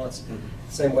it's a balance.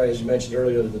 Same way as you mentioned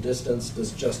earlier, the distance,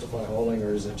 does it justify hauling,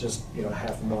 or is it just,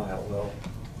 half a mile? Well,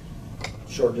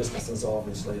 short distances,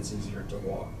 obviously, it's easier to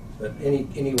walk. But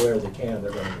anywhere they can,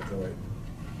 they're going to avoid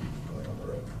going on the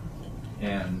road.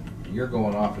 And you're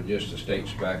going off of just the state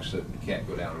specs that you can't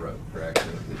go down the road, correct?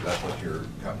 Is that what your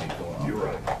company's going on? You're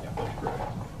right. Yeah, that's correct.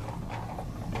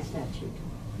 Statute.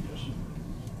 Yes.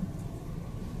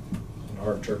 And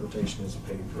our interpretation is a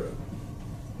paved road.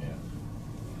 Yeah.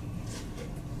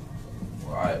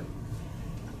 Well,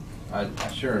 I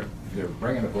sure, they're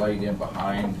bringing a blade in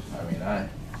behind. I mean, I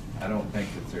don't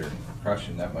think that they're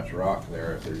crushing that much rock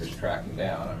there if they're just tracking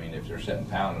down. I mean, if they're sitting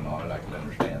pounding on it, I can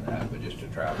understand that, but just to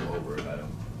travel over it, I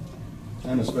don't.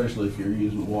 And especially if you're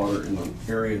using water in the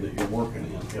area that you're working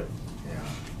in. Yep. Yeah.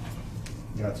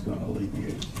 That's gonna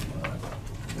alleviate.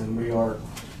 And we are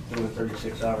doing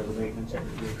 36 hours of maintenance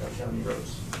every week on county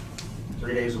roads,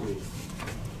 3 days a week,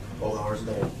 12 hours a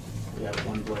day. We have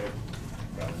one blade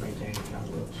maintaining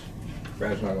county roads.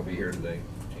 Brad's not gonna be here today.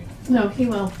 No, he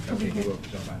will. He'll Okay, be he here. will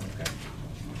sometime, okay.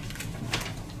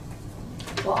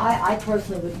 Well, I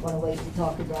personally would want to wait to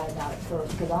talk to Brad about it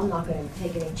first, because I'm not going to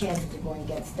take any chances of going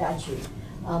against statute.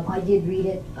 I did read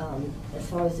it, as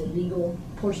far as the legal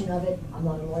portion of it. I'm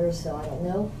not a lawyer, so I don't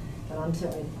know, but I'm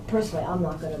certainly, personally, I'm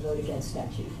not going to vote against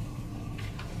statute.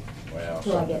 Well,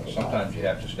 Till I get the sometimes you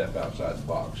have to step outside the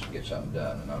box to get something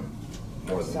done, and I'm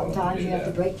more than willing to do that. Sometimes you have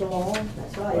to break the law,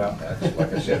 that's right. Well, that's,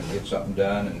 like I said, get something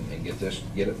done and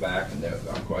get it back, and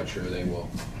I'm quite sure they will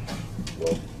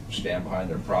stand behind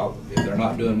their problem. If they're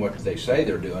not doing what they say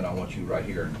they're doing, I want you right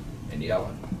here and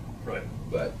yelling. Right.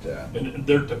 But, And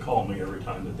they're to call me every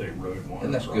time that they road one.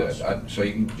 and that's good, so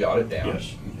you can jot it down.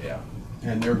 Yes. Yeah.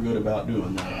 And they're good about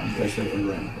doing that, especially for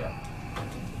rain. Yeah.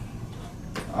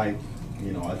 I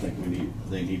think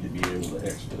they need to be able to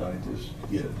expedite this,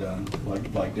 get it done.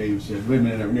 Like Dave said, we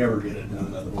may never get it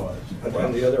done otherwise.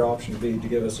 And the other option would be to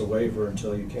give us a waiver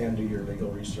until you can do your legal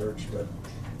research, but,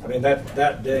 I mean,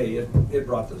 that day, it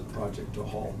brought the project to a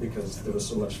halt because there was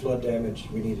so much flood damage,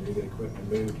 we needed to get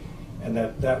equipment moved, and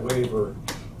that waiver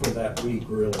for that week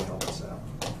really helped us out.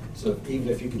 So even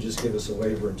if you could just give us a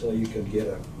waiver until you could get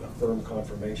a firm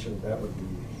confirmation, that would be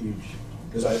huge,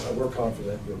 because we're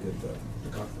confident you'll get the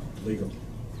legal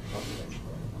confirmation.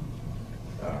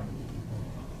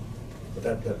 But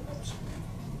that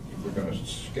We're gonna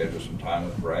schedule some time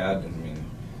with Brad, and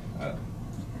I mean,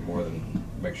 more than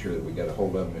make sure that we get a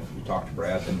hold of him. If we talk to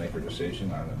Brad, then make our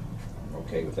decision. I'm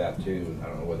okay with that too. I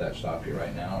don't know whether that stops you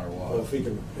right now or what. Well,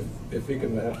 if we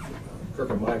can have Kirk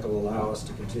and Michael allow us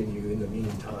to continue in the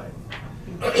meantime.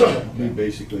 Be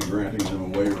basically granting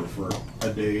them a waiver for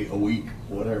a day, a week,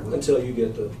 whatever. Until you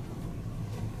get the.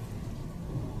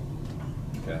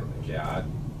 Okay, yeah,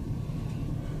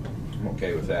 I'm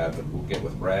okay with that, but we'll get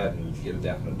with Brad and get a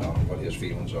definite on what his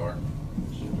feelings are.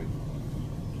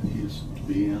 He is to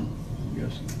be in,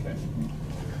 yes. Okay.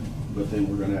 But then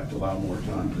we're gonna have to allow more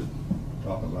time to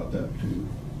talk about that too.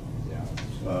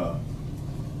 Yeah.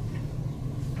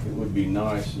 It would be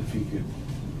nice if he could,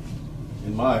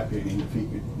 in my opinion, if he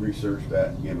could research that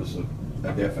and give us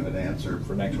a definite answer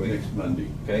For next week? Next Monday.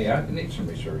 Okay, yeah, I need some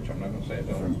research. I'm not gonna say I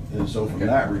don't. And so from Okay.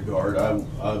 that regard, I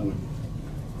would,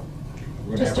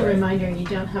 We're gonna Just a have- reminder, you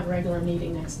don't have a regular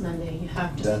meeting next Monday. You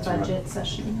have just a That's right. budget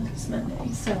session next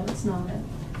Monday, so it's not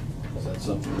a. is that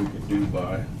something we could do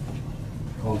by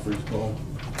conference call?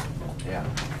 Yeah.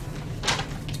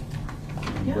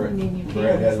 Yeah, I mean, you can,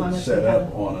 Brad as has long it as set we have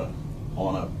up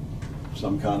on a,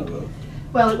 some kind of a,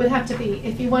 Well, it would have to be,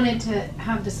 if you wanted to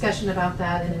have discussion about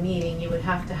that in a meeting, you would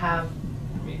have to have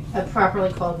a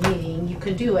properly called meeting. You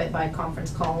can do it by conference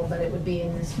call, but it would be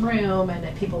in this room and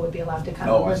that people would be allowed to come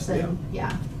Oh, and I see. listen.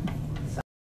 Yeah.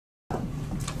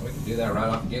 We can do that right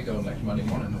off the get-go next Monday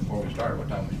morning before we start. What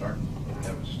time we start?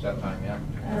 Have a set time yet?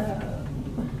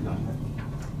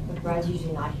 But Brad's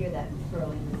usually not here that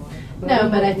early in the morning. No,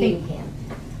 but I We think- can.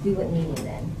 We wouldn't need him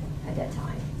then, at that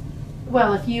time.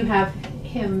 Well, if you have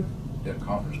him Did a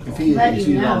conference call. if he, let if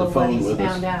you he's on know the what phone he's with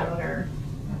found us, out, or,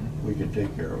 we could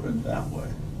take care of it that way.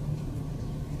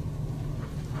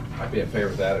 I'd be in favor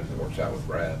of that if it works out with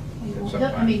Brad.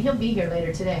 I mean, he'll be here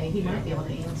later today. He might be able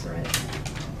to answer it.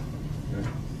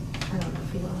 I don't know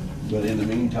if he will. But in the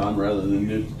meantime, rather than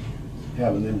just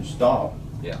having them stop,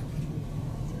 Yeah.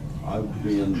 I would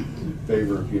be in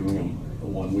favor of giving them a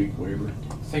 1 week waiver.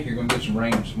 I think you're gonna get some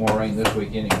more rain this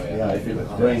week anyway. Yeah, if it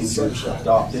rains, it's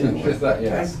stopped anyway. Just that,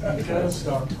 yeah. You gotta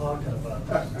stop talking about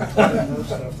that.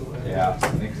 Yeah, I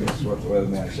think that's what the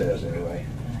weatherman says anyway.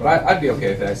 But I'd be okay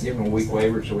with that, give them a week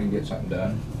waiver so we can get something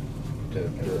done to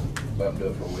let them do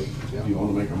it for a week. Do you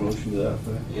want to make a motion to that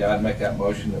effect? Yeah, I'd make that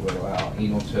motion that would allow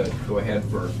Enel to go ahead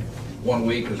for 1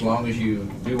 week, as long as you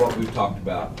do what we've talked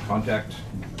about. Contact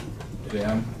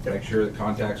them, make sure the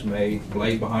contact's made,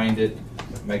 blade behind it,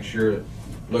 make sure it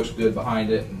looks good behind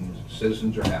it, and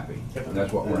citizens are happy. And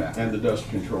that's what we're after. And the dust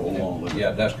control along with it.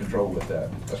 Yeah, dust control with that.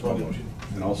 That's my motion.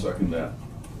 And I'll second that.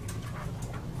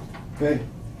 Okay,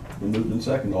 been moved and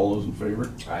second. All those in favor?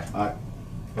 Aye. Aye.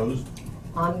 Opposed?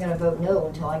 I'm gonna vote no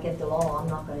until I get the law. I'm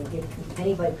not gonna give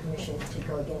anybody permission to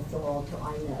go against the law until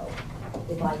I know.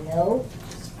 If I know,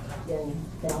 then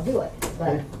I'll do it, but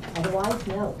Okay. otherwise,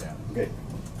 no. Okay.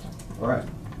 All right.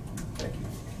 Thank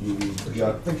you. You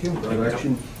got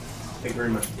direction? Thank you very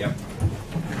much. Yep.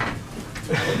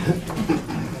 Thank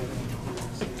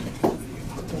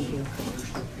you.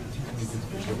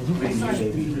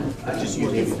 I just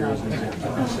use David here as an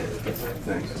example.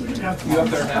 Thanks. You up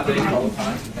there now, Dave, all the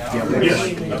time?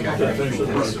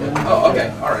 Yes. Oh, okay,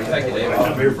 all right, thank you, Dave.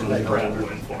 I'm here from the ground.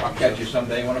 I'll catch you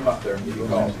someday when I'm up there and give you a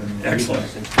call. Excellent.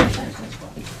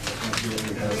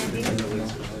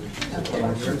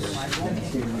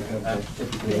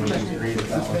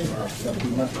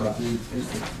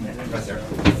 Right there.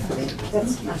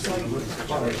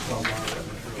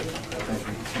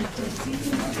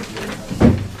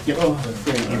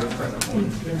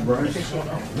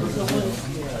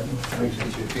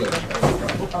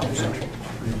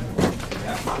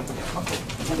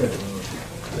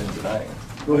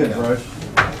 Go ahead, Bryce.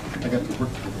 I got the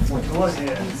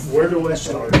Where do I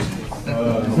start? You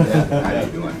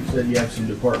said you have some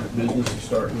department business to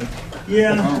start with?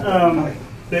 Yeah,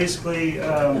 basically,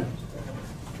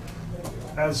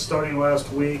 as starting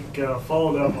last week,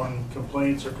 followed up on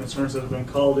complaints or concerns that have been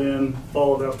called in,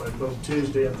 followed up by both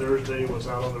Tuesday and Thursday, was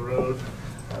out on the road.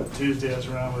 Tuesday I was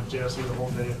around with Jesse the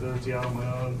whole day, Thursday out on my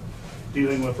own,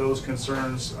 dealing with those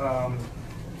concerns.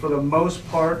 For the most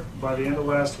part, by the end of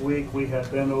last week, we had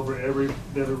been over every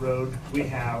bit of road we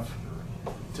have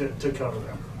to cover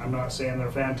them. I'm not saying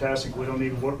they're fantastic, we don't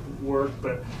need work,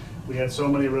 but we had so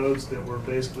many roads that were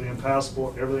basically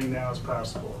impassable. Everything now is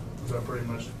passable. Is that pretty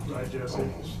much right, Jesse?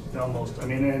 Almost. I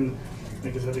mean, and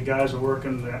like I said, the guys are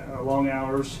working long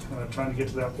hours, trying to get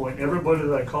to that point. Everybody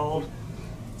that I called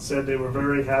said they were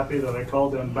very happy that I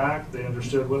called them back. They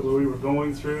understood what we were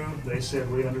going through. They said,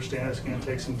 we understand it's going to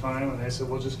take some time, and they said,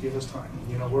 well, just give us time.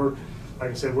 You know, we're,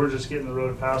 like I said, we're just getting the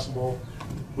road passable.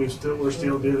 We're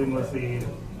still dealing with the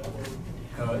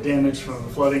damage from the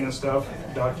flooding and stuff,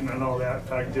 documenting all that.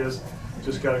 Fact is,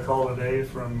 just got a call today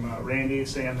from Randy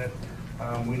saying that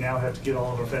we now have to get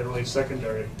all of our federally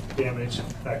secondary damage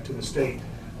back to the state.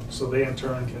 So they in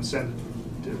turn can send it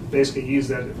to basically use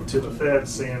that to the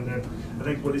feds, saying that, I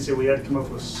think what he said, we had to come up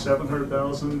with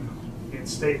 $700,000 in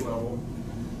state level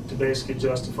to basically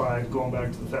justify going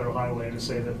back to the federal highway to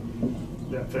say that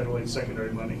federally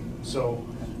secondary money. So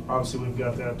obviously we've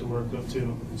got that to work with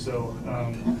too. So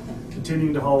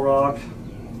continuing to haul rock,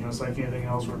 you know, it's like anything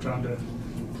else, we're trying to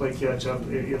play catch up.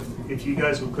 If you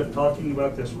guys would quit talking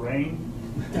about this rain,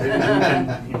 maybe we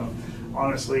can, you know,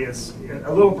 honestly, it's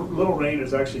a little rain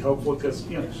is actually helpful, because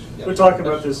you know we're talking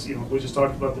about this. You know, we just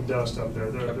talked about the dust up there.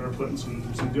 They're putting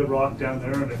some good rock down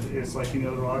there, and it's like any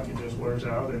other rock, it just wears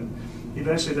out, and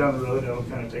eventually down the road it'll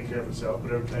kind of take care of itself.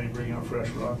 But every time you bring out fresh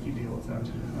rock, you deal with that.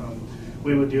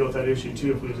 We would deal with that issue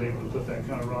too if we was able to put that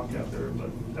kind of rock out there,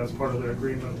 but that's part of their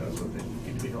agreement. That's what they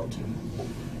need to be held to.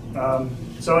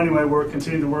 So anyway, we're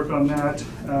continuing to work on that.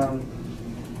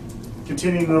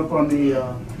 Continuing up on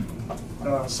the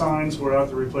signs, we're out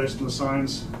there replacing the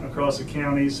signs across the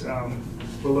counties.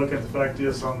 We'll look at the fact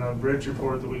is on the bridge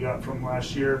report that we got from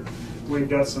last year, we've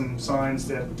got some signs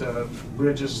that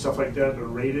bridges, stuff like that, are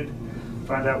rated.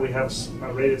 Find out we have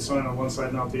a rated sign on one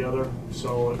side, not the other.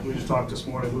 So we just talked this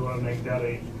morning, we want to make that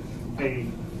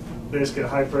basically a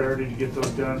high priority to get those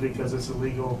done, because it's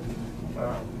illegal,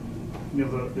 you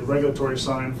know, the regulatory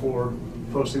sign for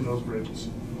posting those bridges.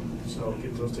 So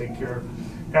get those taken care of.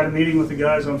 Had a meeting with the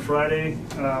guys on Friday,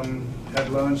 had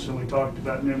lunch, and we talked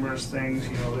about numerous things,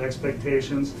 you know, the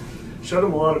expectations. Showed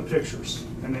them a lot of pictures.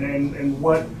 I mean, and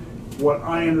what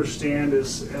I understand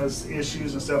is as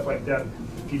issues and stuff like that.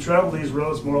 If you travel these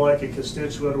roads more like a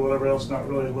constituent or whatever else, not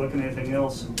really looking at anything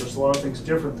else, there's a lot of things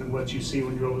different than what you see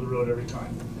when you're over the road every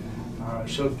time.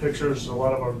 Showed pictures, a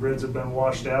lot of our grids have been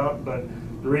washed out, but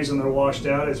The reason they're washed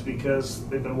out is because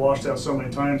they've been washed out so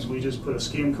many times, we just put a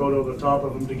skim coat over the top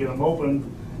of them to get them open,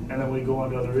 and then we go on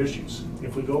to other issues.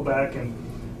 If we go back and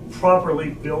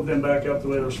properly build them back up the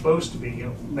way they're supposed to be, you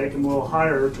know, make them a little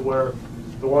higher to where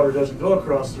the water doesn't go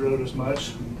across the road as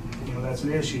much, you know, that's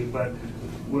an issue. But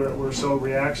we're so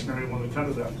reactionary when we come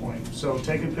to that point. So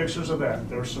taking pictures of that.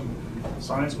 There's some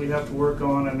signs we have to work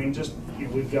on. I mean, just, you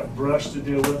know, we've got brush to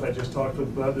deal with. I just talked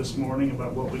with Bud this morning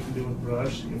about what we can do with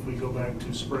brush if we go back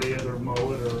to spray it or mow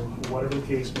it or whatever the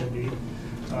case may be.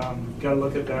 Got to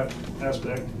look at that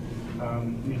aspect.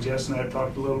 Jess and I have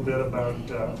talked a little bit about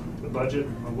the budget,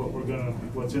 or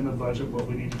what's in the budget, what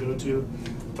we need to go to.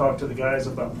 Talk to the guys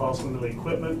about possible new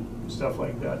equipment, stuff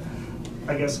like that.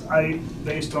 I guess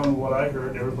based on what I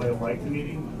heard, everybody liked the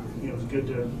meeting. You know, it was good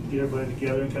to get everybody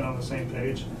together and kind of on the same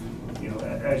page. You know,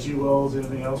 as you well as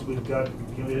anything else, we've got,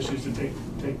 you know, issues to take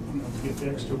you know, to get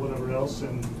fixed or whatever else,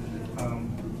 and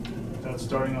that's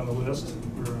starting on the list.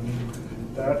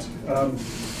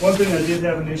 One thing I did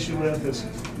have an issue with is,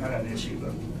 not an issue,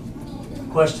 but a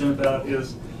question about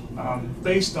is,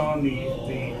 based on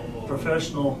the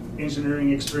professional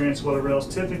engineering experience, whatever else,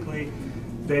 typically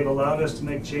they've allowed us to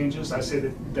make changes. I say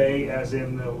that they, as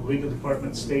in the legal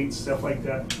department, states, stuff like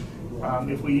that.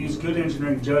 If we use good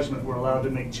engineering judgment, we're allowed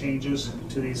to make changes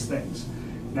to these things.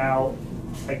 Now,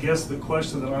 I guess the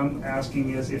question that I'm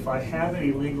asking is, if I have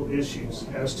any legal issues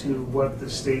as to what the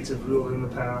states have ruled in the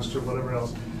past or whatever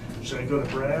else, should I go to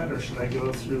Brad or should I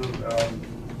go through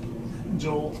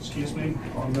Joel, excuse me,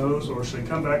 on those, or should I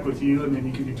come back with you and then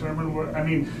you can determine where, I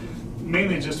mean,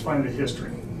 mainly just find the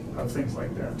history of things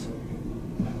like that.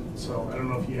 So I don't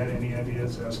know if you had any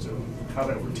ideas as to how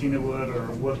that routine would, or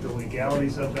what the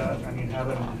legalities of that. I mean,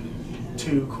 having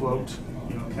two, quote,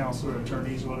 you know, counselor,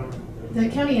 attorneys, whatever. The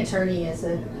county attorney is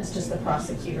just the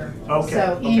prosecutor. Okay.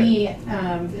 So okay.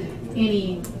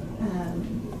 any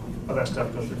oh, that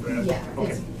stuff goes through Brad. Yeah,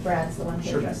 okay. It's Brad's the one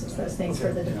who addresses those things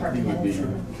for the department heads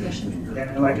and the commission.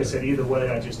 And like I said, either way,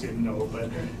 I just didn't know. But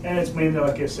and it's mainly,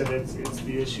 like I said, it's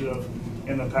the issue of,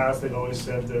 in the past they've always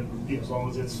said that, you know, as long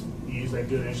as it's you use that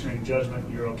good engineering judgment,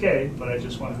 you're okay. But I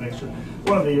just want to make sure.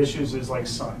 One of the issues is like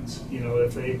signs. You know,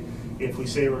 if we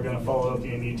say we're going to follow up the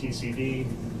MUTCD,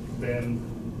 then,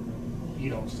 you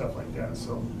know, stuff like that.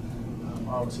 So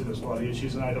obviously there's a lot of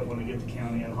issues, and I don't want to get the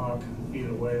county ad hoc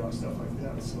either way on stuff like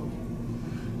that. So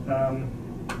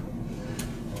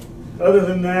other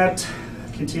than that,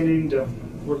 continuing to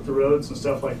work the roads and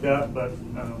stuff like that, but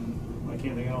like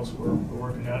anything else, we're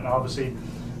working at. And obviously,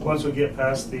 once we get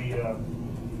past the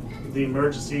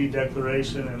emergency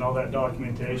declaration and all that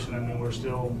documentation, I mean, we're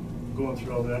still going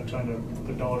through all that, trying to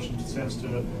put dollars and cents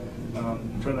to it.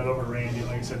 Turn that over to Randy.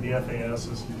 Like I said, the FAS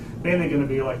is mainly going to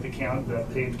be like the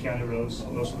paved county roads.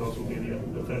 Most of those will be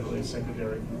the federally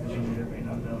secondary, as you may or may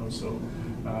not know. So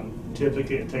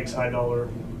typically it takes some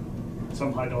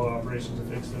high dollar operations to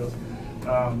fix those.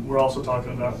 We're also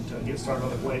talking about get started on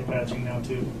the blade patching now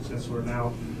too, since we're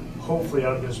now hopefully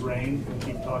out of this rain.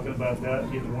 We keep talking about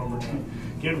that, getting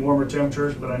warmer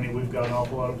temperatures, but I mean, we've got an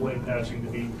awful lot of blade patching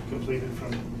to be completed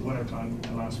from wintertime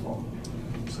and last fall.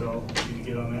 So we need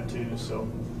to get on that too. So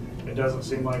it doesn't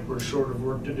seem like we're short of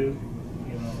work to do,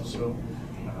 you know. So,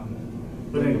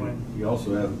 but anyway. You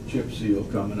also have chip seal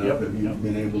coming up. Yep. Have you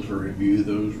been able to review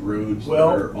those roads that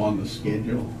are on the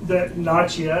schedule? That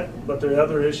not yet, but the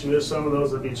other issue is some of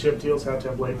those that be chip seals have to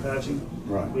have blade patching.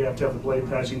 Right. We have to have the blade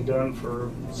patching done for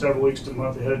several weeks to a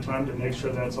month ahead of time to make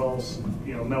sure that's all,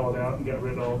 you know, mellowed out and get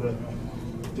rid of all the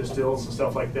distills and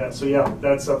stuff like that. So yeah,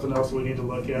 that's something else we need to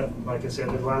look at. Like I said,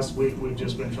 the last week we've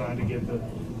just been trying to get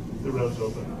the roads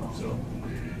open. So,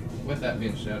 with that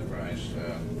being said, Bryce,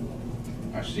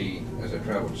 I see, as I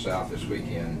traveled south this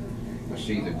weekend, I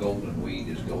see the golden weed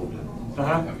is golden.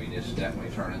 I mean, it's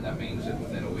definitely turning. That means that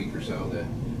within a week or so that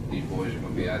these boys are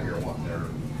going to be out here wanting their,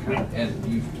 and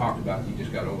you've talked about you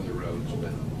just got over the roads,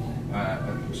 but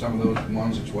some of those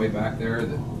ones that's way back there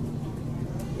that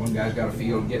one guy's got a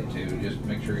field to get to, just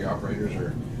make sure your operators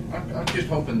are, I'm just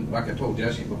hoping, like I told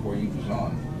Jesse before you was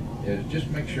on, is just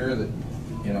make sure that,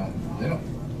 you know,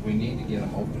 we need to get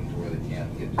them open to where they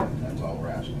can't get to them. That's all we're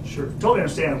asking. Sure, totally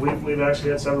understand. We've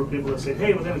actually had several people that say,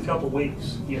 hey, within a couple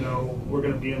weeks, you know, we're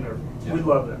going to be in there. Yeah. We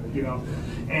love that, you know.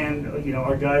 And, you know,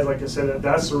 our guys, like I said,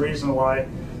 that's the reason why,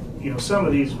 you know, some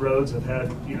of these roads have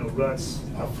had, you know, ruts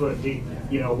a foot deep.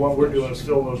 You know, what we're doing is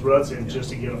filling those ruts in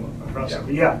just to get them across. Yeah.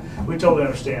 But yeah, we totally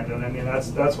understand. And I mean, that's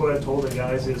what I told the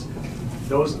guys is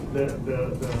those, the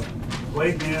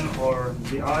blade men are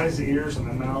the eyes, the ears, and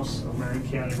the mouths of Marion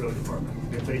County Road Department.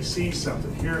 If they see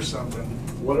something, hear something,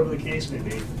 whatever the case may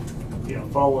be,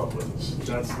 follow up with us.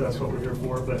 That's what we're here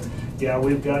for. But yeah,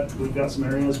 we've got some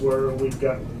areas where we've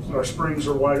got our springs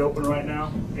are wide open right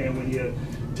now, and when you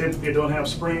typically don't have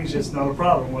springs, it's not a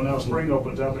problem. When a spring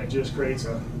opens up, it just creates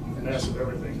a mess of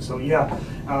everything. So yeah,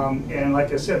 and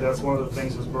like I said, that's one of the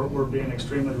things is we're being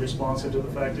extremely responsive to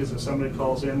the fact is if somebody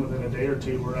calls in within a day or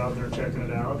two, we're out there checking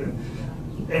it out.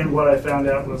 And what I found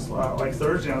out was like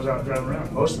Thursday, I was out driving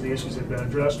around. Most of the issues had been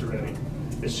addressed already.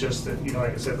 It's just that,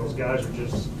 like I said, those guys are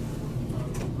just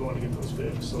going to get those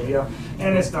fixed. So yeah,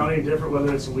 and it's not any different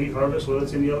whether it's a wheat harvest, whether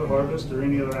it's any other harvest, or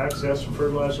any other access for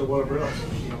fertilizer or whatever else.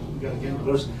 We got to get into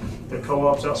those. The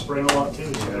co-ops out spraying a lot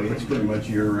too. So yeah, it's pretty much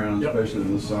year round, yep. Especially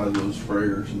the size of those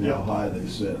sprayers and yep. how high they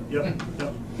sit. Yep.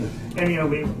 Yep. And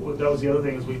that was the other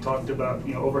thing is we talked about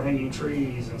overhanging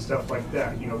trees and stuff like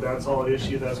that. That's all an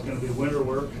issue. That's going to be winter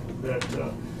work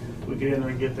that we get in there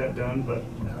and get that done. But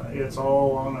it's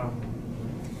all on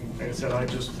like I said, I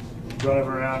just drive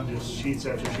around just sheets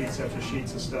after sheets after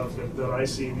sheets of stuff that I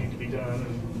see need to be done,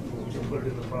 and we'll put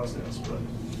it in the process. But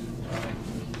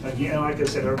again, like I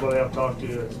said, everybody I've talked to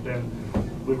has been,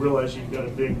 we realize you've got a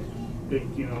big,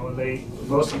 and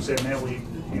most of them said, man,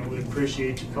 we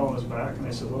appreciate you calling us back. And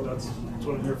I said, well, that's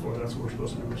what I'm here for. That's what we're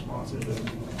supposed to be responsive.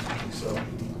 And so,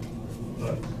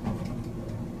 but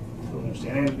I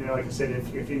understand. And like I said,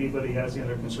 if anybody has any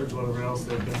other concerns or whatever else,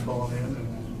 they've been calling in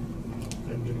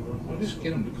and get to work. Well, just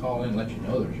get them to call in and let you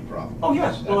know there's a problem. Oh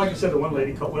yes. Well, like I said, the one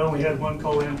lady called. Well, we had one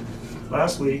call in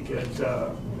last week at.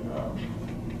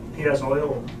 He has an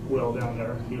oil well down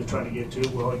there. He was trying to get to.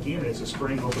 Well, again, it's a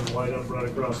spring open wide up right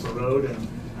across the road,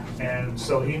 and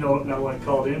so he not only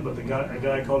called in, but a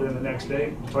guy called in the next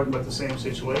day talking about the same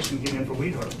situation, getting in for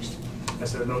wheat harvest. I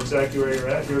said, I know exactly where you're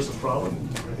at. Here's the problem.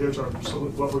 Here's what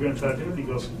we're going to try to do. And he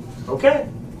goes, okay.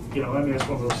 I mean, it's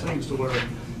one of those things to where,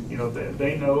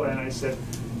 they know. And I said,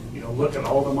 look at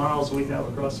all the miles we have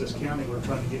across this county we're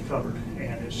trying to get covered,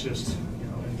 and it's just.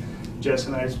 Jess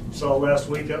and I saw last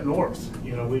week up north.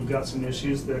 We've got some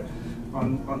issues that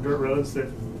on dirt roads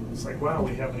that it's like, wow,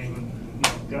 we haven't even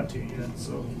got to yet.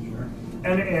 So,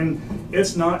 and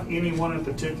it's not any one in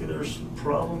particular's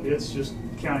problem. It's just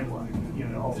countywide.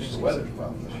 All it's the weather's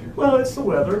problem this year. Well, it's the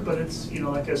weather, but it's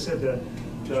like I said,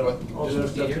 all the other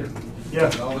stuff.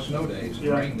 Yeah. All the snow days,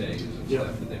 yeah. rain days, and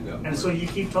stuff that they've got. And so you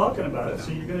keep talking about it,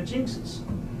 so you're going to jinx us.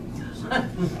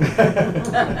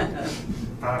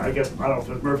 I guess, I don't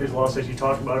know if Murphy's Law says you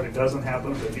talk about it, it doesn't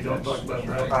happen, but if you don't talk about it,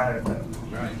 right.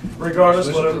 Right. Regardless,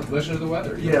 listen to the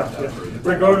weather. Yeah.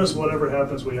 Regardless, whatever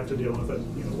happens, we have to deal with it,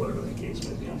 whatever the case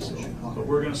may be. So, but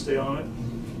we're going to stay on it.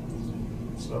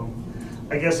 So,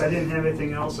 I guess I didn't have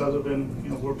anything else other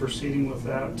than, we're proceeding with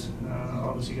that.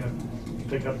 Obviously, going to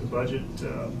pick up the budget,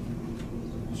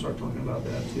 start talking about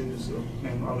that too. So,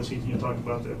 and obviously, talk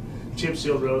about the chip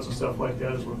sealed roads and stuff like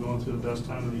that as we're going through the best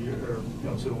time of the year, or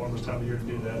to the warmest time of the year to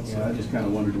do that. So. Yeah, I just kind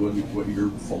of wondered what your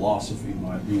philosophy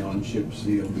might be on chip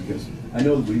seal, because I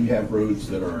know that we have roads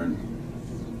that are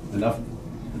enough,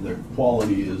 their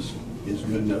quality is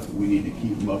good enough that we need to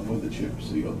keep them up with the chip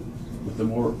seal. But the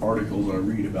more articles I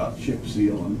read about chip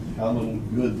seal and how little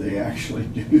good they actually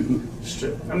do.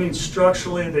 I mean,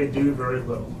 structurally, they do very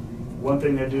little. One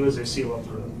thing they do is they seal up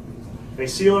the road. They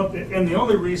seal up, and the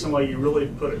only reason why you really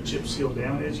put a chip seal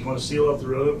down is you want to seal up the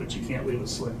road, but you can't leave it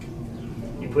slick.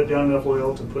 You put down enough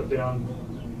oil to put down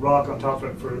rock on top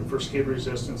of it for skid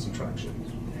resistance and traction.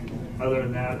 Other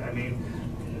than that, I mean,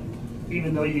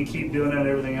 even though you keep doing that and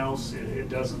everything else, it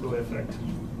doesn't really affect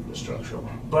the structural.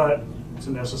 But it's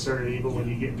a necessary evil when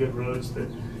you get good roads that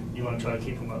you want to try to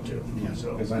keep them up to. Yeah,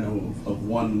 so. Because I know of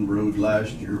one road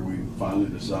last year, we finally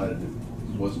decided it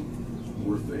wasn't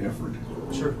worth the effort.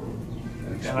 Sure.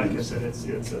 And like I said,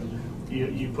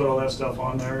 you put all that stuff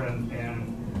on there, and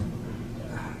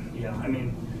yeah, I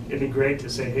mean, it'd be great to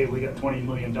say, hey, we got $20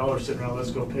 million sitting around, let's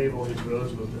go pave all these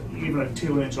roads with it. Even a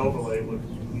 2-inch overlay would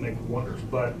make wonders,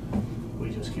 but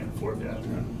we just can't afford that to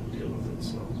deal with it.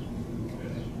 So,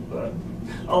 but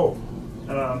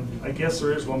I guess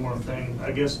there is one more thing.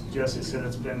 I guess Jesse said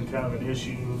it's been kind of an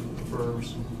issue for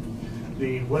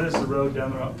what is the road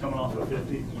down there coming off of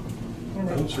 50?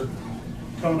 Sure.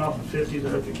 Coming off of 50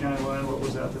 there at the county line, what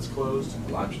was that's closed?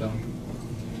 Limestone.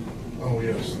 Oh,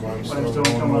 yes, Limestone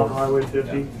coming off Highway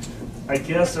 50. Yeah. I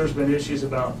guess there's been issues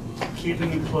about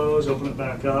keeping it closed, opening it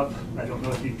back up. I don't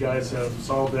know if you guys have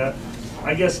solved that.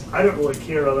 I guess I don't really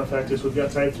care. Other fact is we've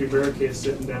got type 3 barricades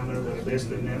sitting down there that are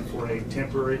basically meant for a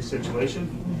temporary situation.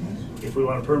 If we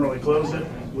want to permanently close it,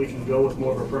 we can go with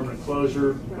more of a permanent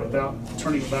closure without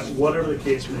turning it back, whatever the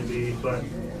case may be. But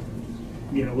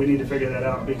we need to figure that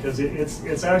out, because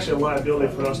it's actually a liability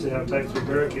for us to have type 3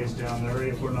 barricades down there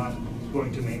if we're not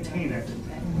going to maintain it.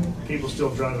 people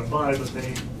still driving by, but they,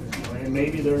 you know, and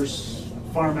maybe there's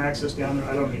farm access down there,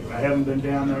 I don't know, I haven't been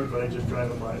down there, but I just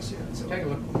driving by and see it, so. Take a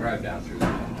look, drive down through there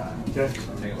sometime. Okay.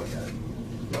 Take a look at it.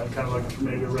 I'm kind of looking for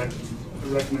maybe a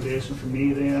recommendation from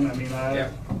me then, I mean,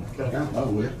 Yeah. Okay. I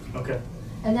would. Okay,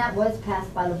 And that was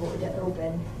passed by the board to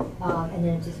open, and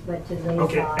then it just went to the later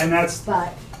Okay, side. and that's-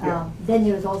 But, yeah. then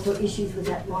there was also issues with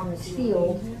that Farmers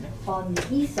Field on the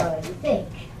east side, I think,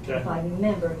 Okay. if I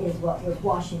remember, is what was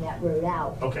washing that road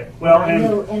out. okay, well, I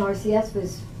know and, NRCS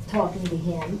was talking to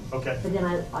him, okay. but then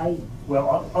I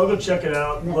Well, I'll go check it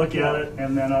out, look at it,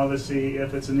 and then obviously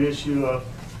if it's an issue of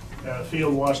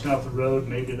field washing out the road,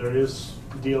 maybe there is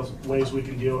ways we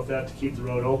can deal with that to keep the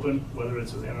road open, whether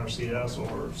it's an NRCS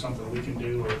or something we can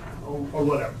do or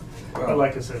whatever. But Well,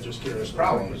 like I said, just curious. The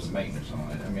problem is the maintenance on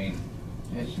it. I mean,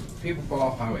 it's, people fall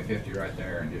off Highway 50 right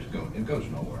there and just go, it goes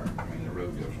nowhere. I mean, the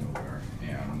road goes nowhere.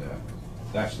 And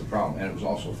that's the problem. And it was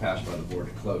also passed by the board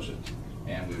to close it.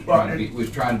 And we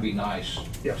was trying to be nice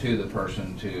Yeah. to the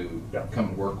person to Yeah. come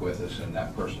and work with us, and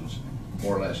that person's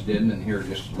more or less didn't. And here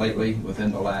just lately,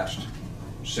 within the last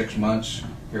 6 months,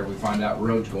 here we find out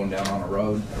roads going down on a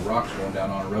road, rocks going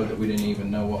down on a road that we didn't even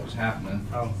know what was happening.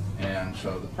 Oh. And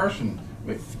so the person,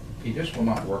 he just will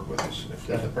not work with us.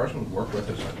 If the person would work with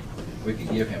us, we could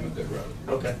give him a good road.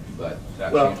 Okay. But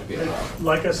that Well, seems to be a problem.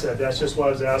 like I said, that's just why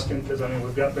I was asking, because I mean,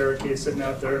 we've got barricades sitting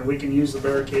out there, and we can use the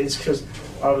barricades, because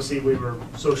obviously we were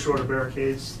so short of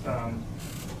barricades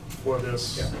for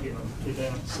this, you know,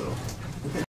 event, so.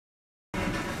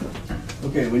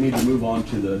 Okay, we need to move on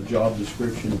to the job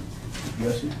description.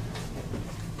 Jesse?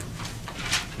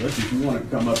 Jesse, if you want to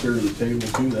come up here to the table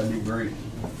too, that'd be great.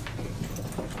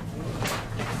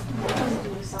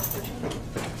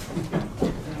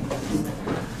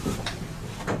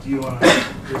 Do you want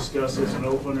to discuss this in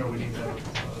open, or we need to have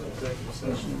an executive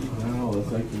session? No, I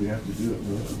think we have to do it in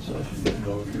open session.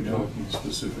 No, if you're talking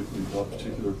specifically about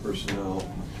particular personnel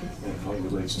and how it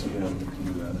relates to them, we can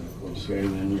do that in a closed Okay,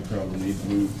 session. then we probably need to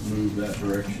move that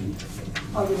direction.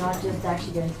 Are we not just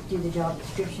actually going to do the job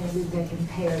description, we're going to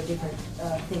compare different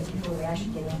things before we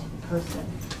actually get into the person?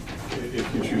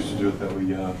 If you choose to do it that way,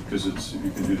 yeah, because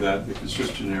you can do that. If it's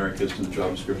just generic as to the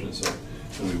job description itself,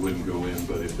 then we wouldn't go in,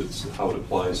 but if it's how it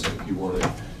applies, like if you want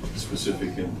a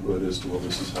specific input as to, well,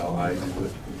 this is how I do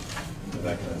it, and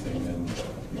that kind of thing, then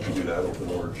you can do that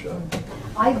open workshop.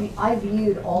 I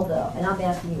viewed all the, and I'm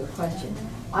asking you a question,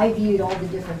 I viewed all the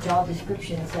different job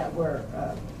descriptions that were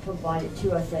provided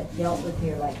to us that dealt with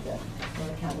here, like the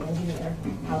county engineer,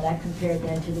 how that compared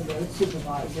then to the road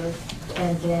supervisor,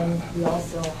 and then we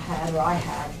also had, or I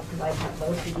had, because I had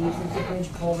both of these, as the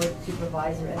bridge culvert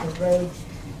supervisor and the road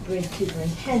bridge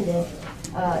superintendent,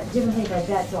 different things like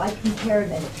that, so I compared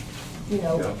them, you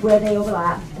know, where they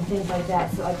overlap and things like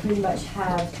that, so I pretty much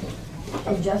have,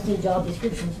 and just in job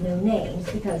descriptions, no names,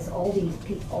 because all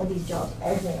these jobs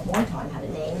all at one time had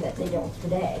a name that they don't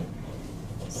today.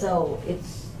 So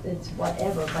it's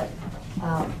whatever, but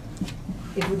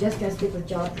if we're just gonna stick with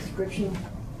job description,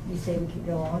 you say we can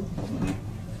go on?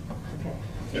 Okay.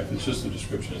 Yeah, if it's just the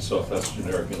description itself, that's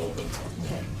generic and open.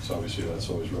 Okay. So obviously that's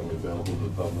always readily available to the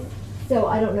public. So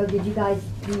I don't know, did you guys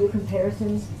do your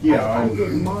comparisons? Yeah, I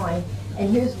did mine, and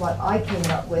here's what I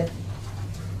came up with.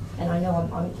 And I know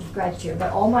I'm scratched here,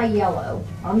 but all my yellow,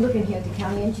 I'm looking here at the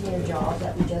county engineer job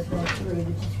that we just went through,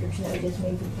 the description that we just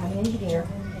made for the county engineer,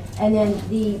 and then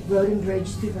the road and bridge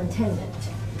superintendent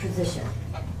position.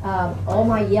 All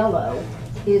my yellow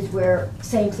is where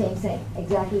same,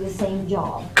 exactly the same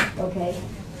job, okay?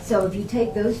 So if you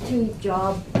take those two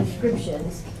job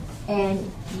descriptions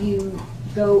and you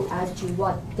go as to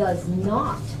what does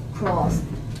not cross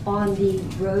on the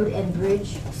road and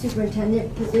bridge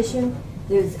superintendent position,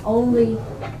 there's only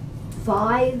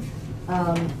 5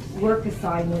 work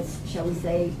assignments, shall we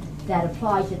say, that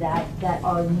apply to that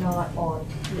are not on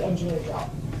the engineer job.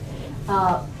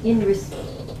 In the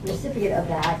recipient of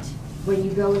that, when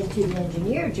you go into the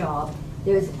engineer job,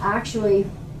 there's actually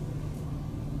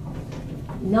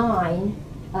 9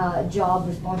 job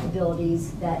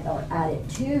responsibilities that are added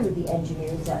to the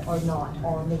engineers that are not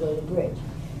on the road and bridge.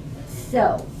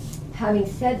 So, having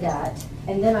said that,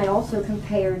 and then I also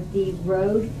compared the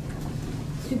road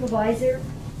supervisor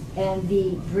and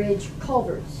the bridge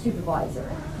culvert supervisor.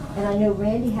 And I know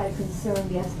Randy had a concern,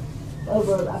 yes,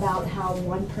 over about how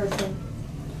one person,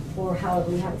 or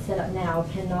however we have it set up now,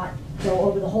 cannot go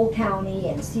over the whole county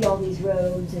and see all these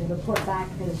roads and report back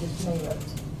because there's just too many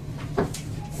roads.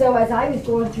 So as I was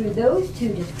going through those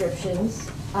 2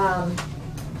 descriptions, and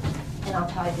I'll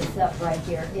tie this up right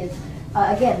here, is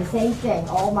again, the same thing.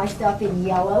 All my stuff in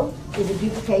yellow is a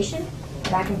duplication,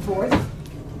 back and forth.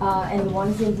 and the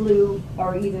ones in blue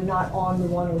are either not on the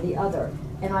one or the other.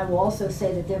 And I will also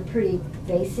say that they're pretty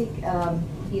basic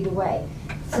either way.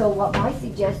 So what my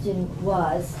suggestion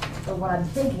was, or what I'm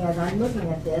thinking as I'm looking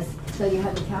at this, so you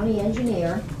have the county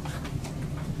engineer.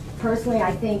 Personally,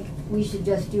 I think we should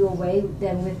just do away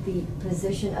then with the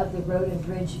position of the road and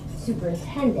bridge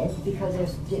superintendent, because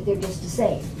they're just the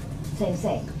same.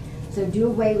 So do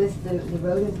away with the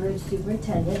road and bridge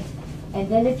superintendent, and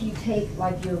then if you take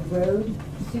like your road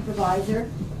supervisor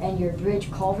and your bridge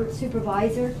culvert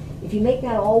supervisor, if you make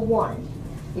that all one,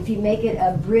 if you make it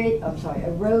a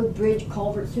road bridge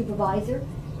culvert supervisor,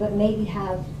 but maybe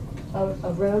have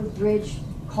a road bridge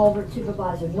culvert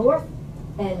supervisor north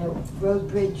and a road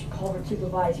bridge culvert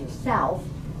supervisor south,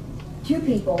 2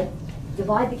 people,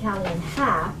 divide the county in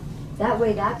half. That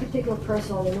way that particular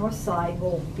person on the north side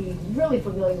will be really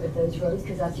familiar with those roads,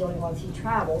 because that's the only ones he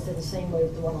travels, in the same way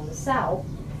with the one on the south.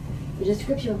 The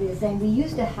description will be the same. We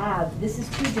used to have, this is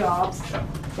 2 jobs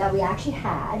that we actually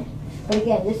had, but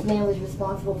again, this man was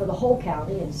responsible for the whole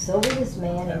county, and so was this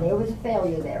man, and there was a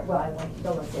failure there. Well, I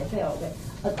don't want to say a failure,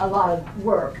 but a lot of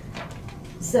work.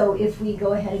 So if we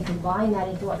go ahead and combine that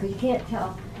into one, because you can't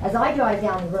tell, as I drive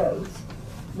down the roads,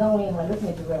 not only am I looking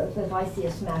at the roads, but if I see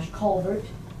a smashed culvert,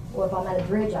 or if I'm at a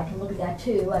bridge, I can look at that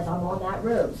too as I'm on that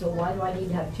road. So why do I need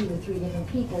to have 2 or 3 different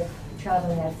people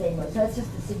traveling that same road? So that's just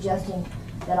a suggestion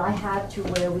that I have, to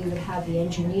where we would have the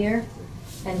engineer,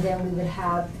 and then we would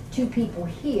have 2 people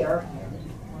here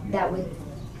that would,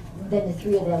 then the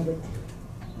 3 of them would,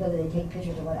 whether they take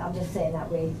pictures or what, I'm just saying that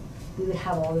way we would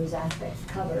have all those aspects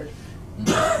covered.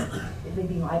 It would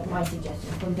be my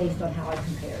suggestion, from based on how I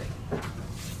compared.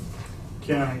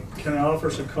 Can I offer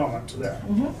some comment to that?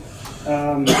 Mm-hmm.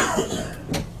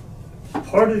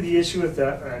 Part of the issue with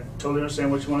that, I totally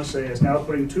understand what you want to say, is now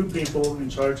putting 2 people in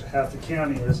charge of half the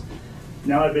county is,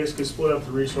 now I basically split up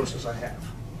the resources I have.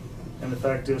 And the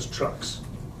fact is, trucks.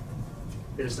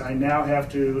 I now have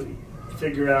to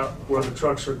figure out where the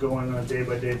trucks are going on a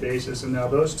day-by-day basis, and now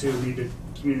those 2 need to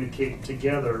communicate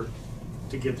together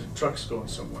to get the trucks going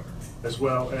somewhere, as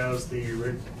well as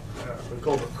the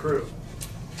culvert crew.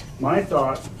 My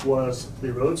thought was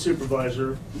the road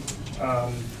supervisor,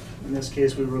 in this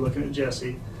case we were looking at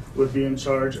Jesse, would be in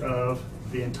charge of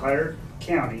the entire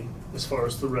county as far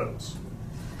as the roads.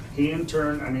 He in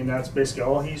turn, I mean, that's basically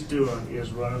all he's doing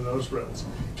is running those roads.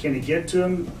 Can he get to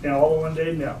them in all in one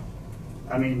day? No.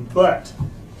 I mean, but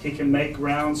he can make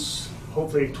rounds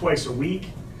hopefully twice a week,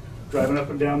 driving up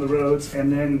and down the roads,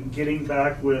 and then getting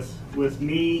back with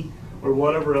me or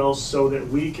whatever else, so that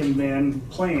we can then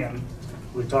plan.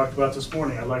 We talked about this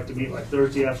morning, I'd like to meet like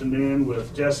Thursday afternoon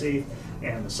with Jesse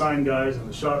and the sign guys and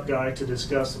the shop guy to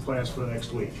discuss the plans for the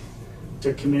next week.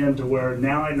 To come in to where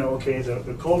now I know, okay,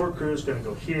 the culvert crew is gonna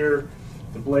go here,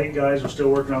 the blade guys are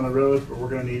still working on the road, but we're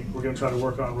gonna try to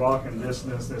work on rock and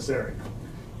this area.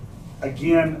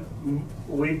 Again,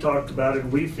 we've talked about it,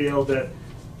 and we feel that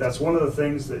that's one of the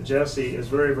things that Jesse is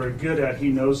very, very good at. He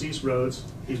knows these roads,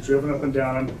 he's driven up and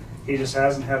down them, he just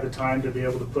hasn't had the time to be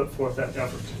able to put forth that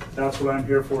effort. That's what I'm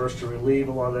here for, is to relieve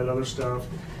a lot of that other stuff,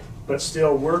 but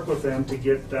still work with them to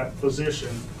get that position,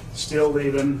 still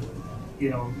leaving, you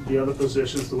know, the other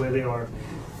positions the way they are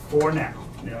for now.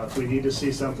 You know, if we need to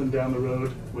see something down the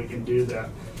road, we can do that.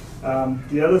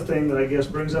 The other thing that I guess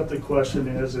brings up the question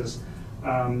is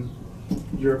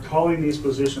you're calling these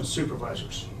positions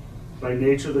supervisors. By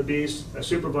nature of the beast, a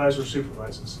supervisor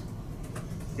supervises.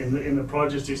 In the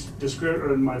project description,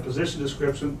 or in my position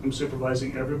description, I'm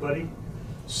supervising everybody,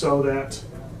 so that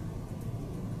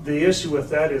the issue with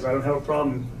that is I don't have a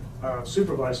problem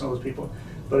supervising all those people.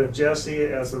 But if Jesse,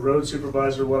 as the road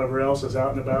supervisor, whatever else, is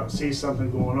out and about and sees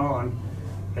something going on,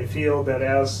 I feel that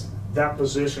as that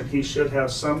position, he should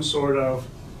have some sort of,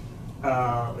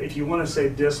 if you want to say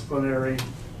disciplinary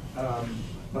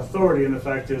authority, and the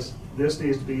fact is, this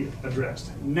needs to be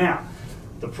addressed. Now,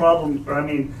 the problem, or I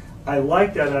mean, I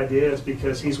like that idea, is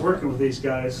because he's working with these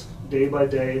guys day by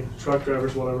day, truck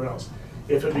drivers, whatever else.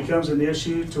 If it becomes an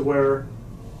issue to where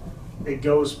it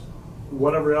goes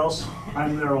whatever else,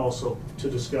 I'm there also to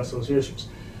discuss those issues.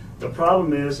 The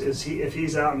problem is if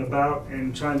he's out and about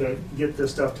and trying to get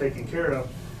this stuff taken care of,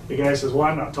 the guy says, well,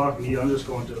 I'm not talking to you, I'm just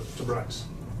going to Bryce.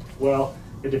 Well,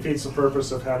 it defeats the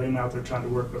purpose of having him out there trying to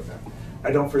work with them.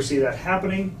 I don't foresee that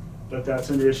happening, but that's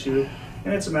an issue,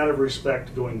 and it's a matter of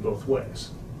respect going both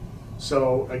ways.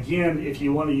 So again, if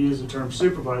you want to use the term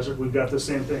supervisor, we've got the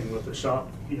same thing with the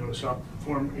shop, the shop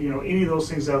form, any of those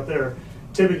things out there.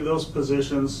 Typically those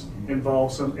positions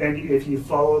involve some, and if you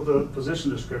follow the position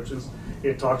descriptions,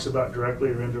 it talks about directly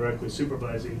or indirectly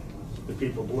supervising the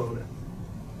people below them.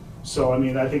 So I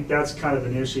mean, I think that's kind of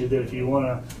an issue, that if you want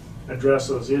to address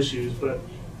those issues. But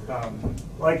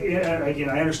again,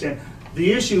 I understand.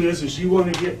 The issue is you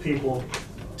want to get people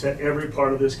to every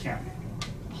part of this county.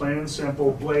 Plain and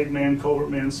simple, blade man, culvert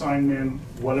man, sign man,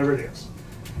 whatever it is.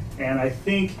 And I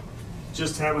think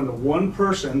just having the one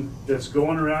person that's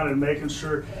going around and making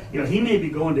sure, he may be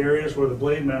going to areas where the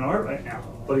blade men aren't right now,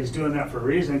 but he's doing that for a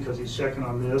reason because he's checking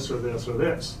on this or this or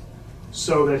this,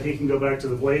 so that he can go back to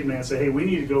the blade man and say, hey, we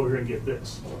need to go over here and get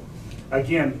this.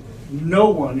 Again, no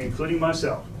one, including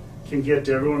myself, can get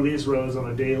to every one of these roads on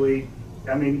a daily,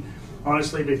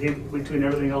 honestly, between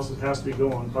everything else that has to be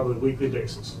going, probably a weekly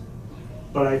basis.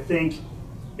 But I think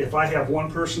if I have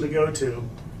one person to go to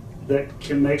that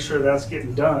can make sure that's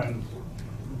getting done,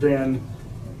 then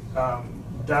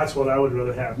that's what I would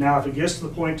rather have. Now, if it gets to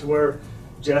the point to where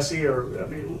Jesse or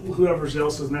whoever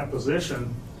else is in that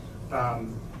position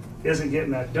isn't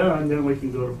getting that done, then we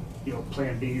can go to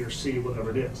plan B or C,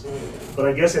 whatever it is. But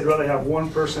I guess I'd rather have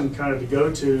one person kind of to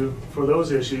go to for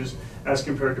those issues as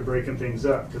compared to breaking things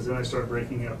up, because then I start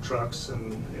breaking up trucks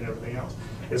and everything else.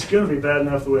 It's going to be bad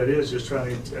enough the way it is, just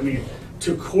trying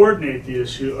to coordinate the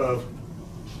issue of,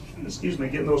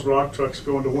 getting those rock trucks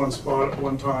going to one spot at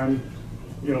one time,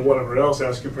 whatever else,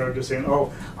 as compared to saying,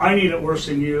 oh, I need it worse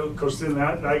than you, because then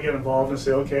I get involved and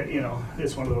say, okay,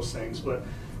 it's one of those things. But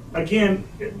again,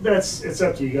 it's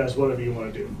up to you guys, whatever you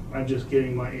want to do. I'm just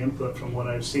getting my input from what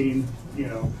I've seen.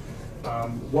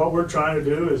 What we're trying to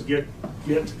do is get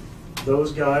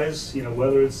those guys,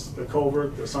 whether it's the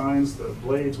culvert, the signs, the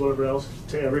blades, whatever else,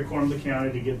 to every corner of the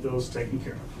county to get those taken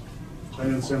care of.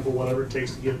 Plain and simple, whatever it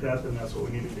takes to get that, then that's what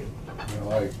we need to do.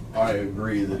 Well, I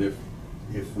agree that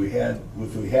if we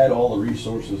had all the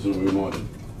resources that we wanted,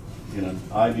 in an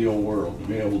ideal world, to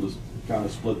be able to kind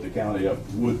of split the county up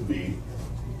would be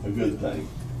a good thing.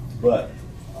 But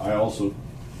I also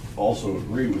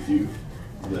agree with you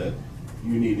that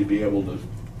you need to be able to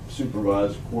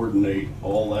supervise, coordinate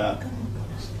all that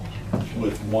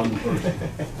with one person.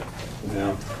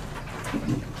 Now,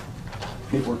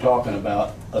 people are talking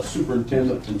about a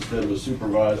superintendent instead of a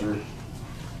supervisor.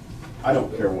 I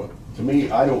don't care what, to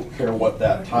me, I don't care what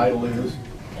that title is,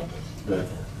 that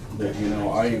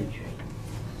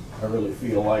I really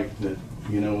feel like that,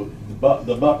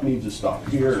 the buck needs to stop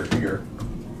here or here.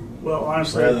 Well,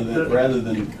 honestly, rather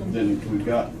than we've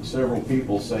got several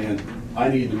people saying, I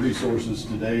need the resources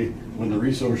today, when the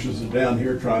resources are down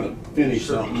here trying to finish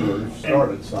something or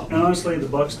started something. And honestly, the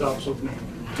buck stops with me.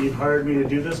 You've hired me to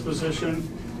do this position.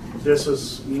 This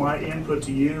is my input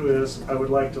to you is I would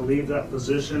like to leave that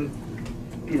position,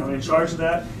 in charge of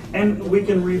that, and we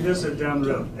can revisit down the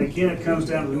road. Again, it comes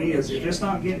down to me is if it's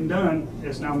not getting done,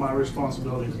 it's now my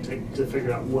responsibility to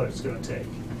figure out what it's going to take.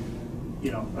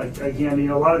 Again,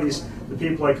 a lot of the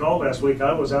people I called last week,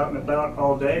 I was out and about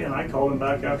all day, and I called them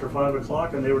back after 5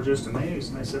 o'clock, and they were just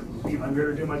amazed. And I said, I'm here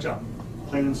to do my job,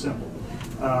 plain and simple.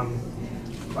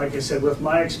 Like I said, with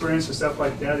my experience and stuff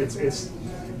like that, it's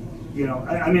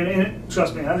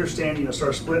trust me, I understand,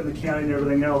 start splitting the county and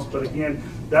everything else, but again,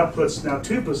 that puts now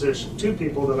two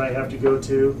people that I have to go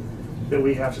to that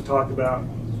we have to talk about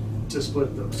to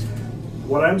split those.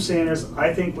 What I'm saying is,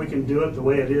 I think we can do it the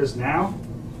way it is now,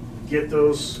 get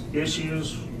those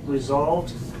issues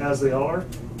resolved as they are,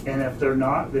 and if they're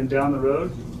not, then down the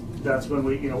road, that's when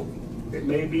we, it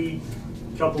may be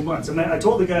a couple months. I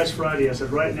told the guys Friday, I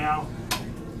said, right now,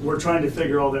 we're trying to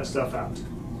figure all that stuff out.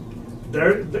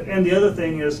 And the other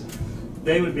thing is,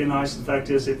 they would be nice, the fact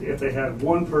is, if they had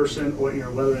one person, or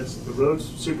whether it's the road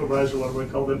supervisor, whatever we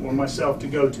call them, or myself to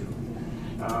go to.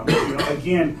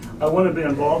 Again, I want to be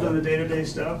involved in the day-to-day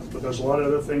stuff, but there's a lot of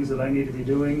other things that I need to be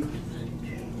doing.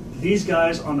 These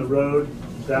guys on the road,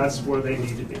 that's where they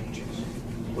need to be.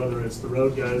 Whether it's the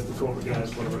road guys, the culvert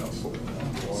guys, whatever else.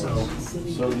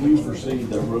 So do you foresee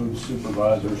the road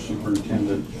supervisor,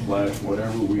 superintendent, /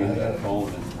 whatever we end up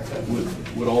calling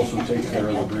it, would also take care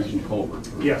of the bridge and culvert?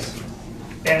 Yes.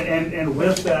 And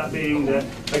with that being that,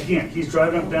 again, he's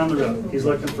driving up down the road. He's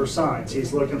looking for signs.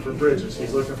 He's looking for bridges.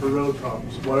 He's looking for road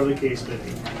problems, whatever the case may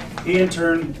be. He in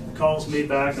turn calls me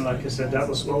back, and like I said, that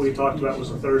was what we talked about,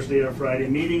 was a Thursday or Friday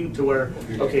meeting to where,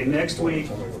 okay, next week,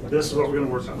 this is what we're going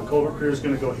to work on. The culvert crew is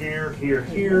going to go here, here,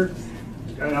 here.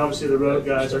 And obviously the road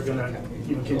guys are going to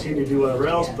continue to do whatever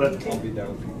else, but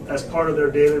as part of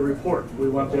their daily report, we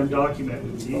want them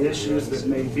documented, the issues that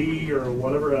may be or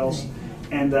whatever else,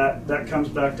 and that comes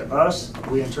back to us.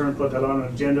 We in turn put that on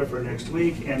an agenda for next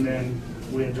week, and then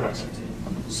we address it.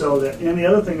 So that, and the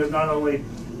other thing is not only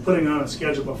putting on a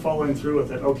schedule, but following through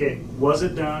with it. Okay, was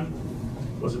it done?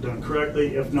 Was it done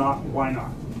correctly? If not, why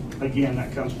not? Again,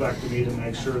 that comes back to me to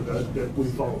make sure that we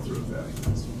follow through with that.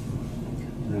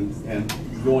 And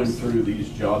going through these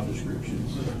job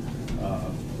descriptions,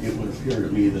 it would appear to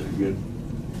me that a good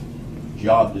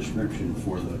job description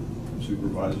for the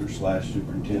supervisor /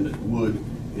 superintendent would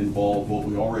involve what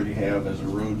we already have as a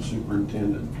road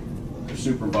superintendent, a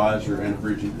supervisor, and a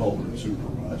bridge and culvert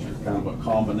supervisor, kind of a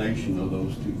combination of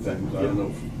those two things. I don't know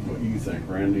what you think,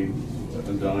 Randy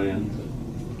and Diane.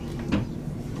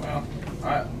 Well,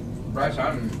 Bryce,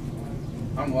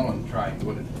 I'm willing to try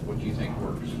what you think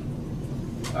works.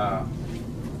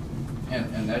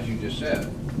 And as you just said,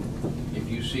 if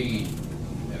you see,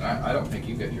 and I don't think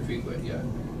you've got your feet wet yet.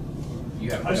 You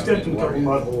haven't. I stepped in a couple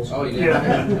mud holes. Oh, you did?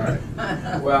 Yeah. All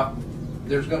right. Well,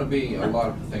 there's going to be a lot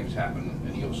of things happen,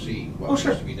 and you'll see what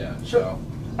needs to be done. Sure. So,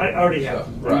 I already have.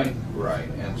 Right.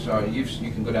 And so you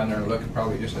can go down there and look at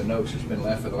probably just the notes that's been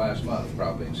left for the last month,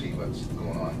 probably, and see what's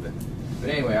going on. But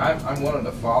anyway, I'm willing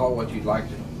to follow what you'd like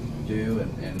to do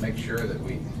and make sure that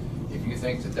if you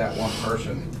think that one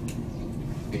person,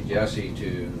 be Jesse,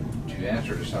 to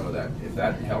answer to some of that, if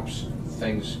that helps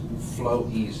things flow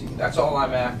easy. That's all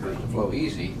I'm after, is to flow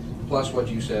easy. Plus what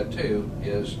you said too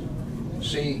is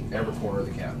see every corner of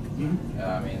the county.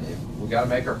 I mean, we got to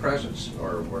make our presence,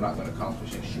 or we're not going to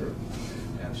accomplish it. Sure.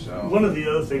 And so one of the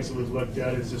other things that we've looked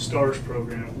at is the STARS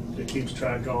program that keeps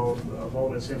track of all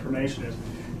this information. Is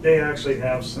they actually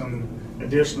have some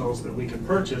additionals that we could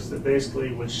purchase that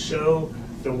basically would show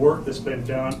the work that's been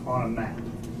done on a map.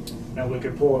 And we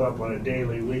could pull it up on a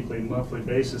daily, weekly, monthly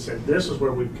basis, and this is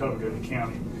where we've covered in the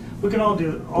county. We can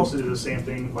also do the same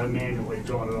thing by manually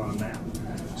drawing it on a map.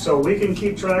 So we can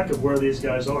keep track of where these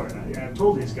guys are. And I've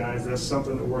told these guys that's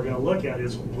something that we're going to look at,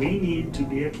 is we need to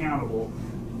be accountable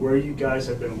where you guys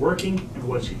have been working and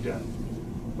what you've done.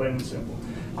 Plain and simple.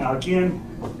 Now again,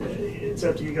 it's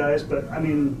up to you guys, but I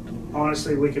mean,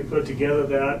 honestly, we could put together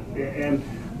that, and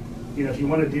you know, if you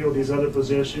want to deal with these other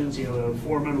positions, you know, the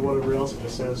foreman, whatever else, if it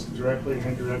says directly or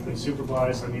indirectly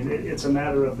supervise, I mean, it's a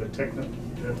matter of the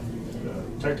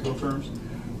technical terms.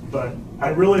 But I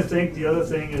really think the other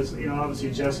thing is, you know,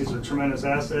 obviously Jesse's a tremendous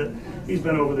asset. He's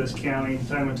been over this county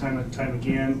time and time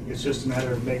again. It's just a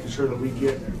matter of making sure that we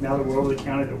get, now that we're over the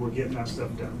county, that we're getting that stuff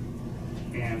done.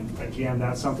 And again,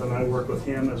 that's something I work with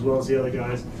him as well as the other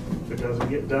guys. If it doesn't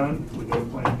get done, we go to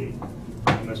plan B.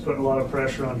 And that's putting a lot of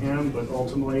pressure on him, but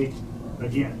ultimately,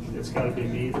 again, it's got to be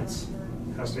me that's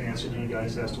has to answer to you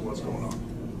guys as to what's going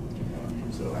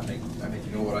on. So I think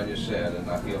you know what I just said, and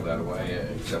I feel that way.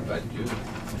 Except I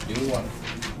do want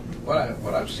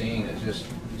what I've seen is just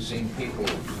seeing people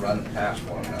run past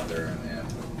one another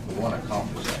and want to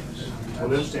accomplish things. I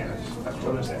understand.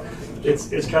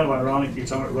 It's kind of ironic you're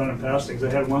talking about running past things. I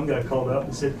had one guy called up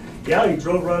and said, "Yeah, he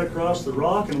drove right across the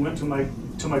rock and went to my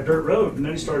dirt road, and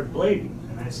then he started blading."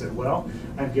 And I said, "Well,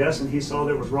 I'm guessing he saw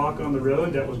there was rock on the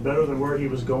road that was better than where he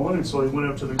was going, and so he went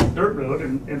up to the dirt road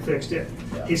and fixed it."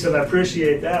 Yeah. He said, "I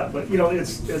appreciate that, but you know,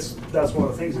 that's one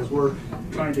of the things is we're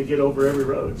trying to get over every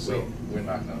road." So we're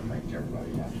not going to make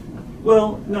everybody happy.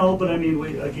 Well, no, but I mean,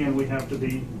 we have to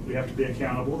be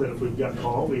accountable. That if we've got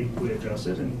call, we address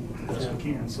it and as we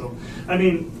can. So, I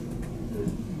mean,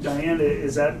 Diane,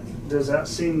 does that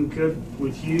seem good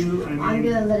with you? I mean, I'm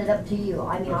gonna let it up to you.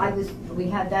 I mean, we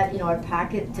had that in our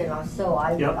packet, and so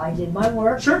I did my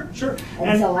work. Sure.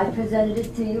 And so I presented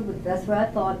it to you, but that's what I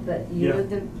thought. But you're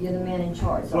the man in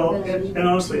charge. So well, I'm gonna leave and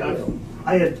honestly,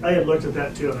 I had looked at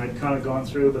that too, and I'd kind of gone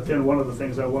through. But then one of the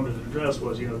things I wanted to address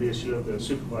was, you know, the issue of the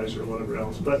supervisor or whatever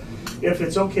else. But if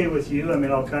it's okay with you, I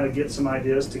mean, I'll kind of get some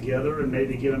ideas together and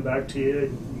maybe get them back to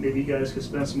you. Maybe you guys could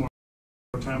spend some more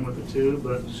time with it too.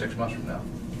 But 6 months from now,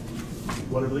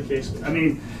 whatever the case is. I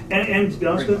mean, and to be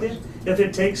honest with you, if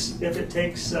it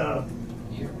takes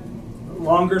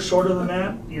longer, shorter than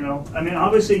that, you know, I mean,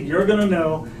 obviously you're going to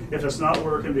know if it's not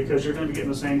working because you're going to be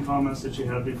getting the same comments that you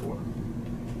had before.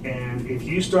 And if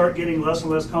you start getting less and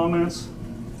less comments,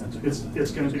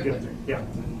 it's going to be a good thing. Yeah.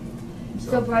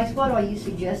 So Bryce, what are you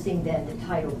suggesting then to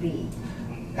Title B?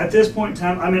 At this point in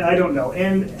time, I mean, I don't know,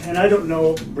 and I don't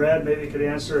know. Brad maybe could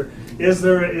answer. Is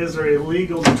there a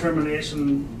legal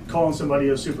determination calling somebody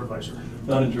a supervisor?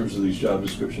 Not in terms of these job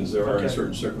descriptions. There are in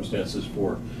certain circumstances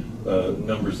for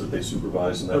numbers that they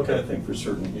supervise and that kind of thing for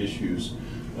certain issues.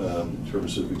 In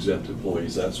terms of exempt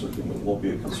employees, that sort of thing, it won't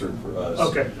be a concern for us.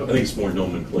 I think it's more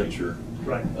nomenclature.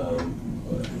 Right.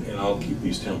 And I'll keep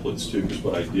these templates too, because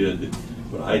what I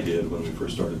did when we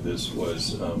first started this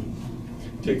was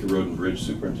take the road and bridge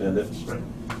superintendent,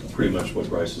 pretty much what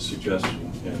Bryce is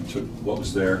suggesting, and took what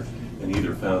was there and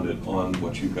either found it on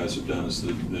what you guys have done as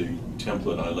the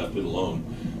template. I left it alone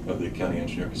of the county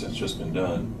engineer because that's just been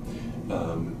done.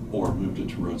 or moved it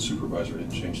to road supervisor. I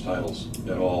didn't change titles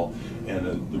at all.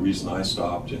 And the reason I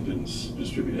stopped and didn't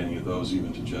distribute any of those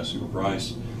even to Jesse or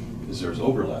Bryce is there's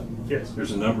overlap. Yes.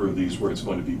 There's a number of these where it's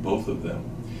going to be both of them,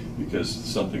 because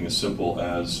something as simple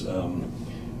as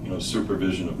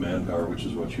supervision of manpower, which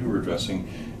is what you were addressing.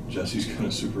 Jesse's going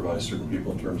to supervise certain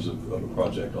people in terms of a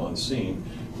project on scene.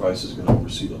 Bryce is going to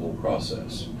oversee the whole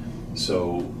process.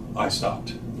 So I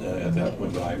stopped at that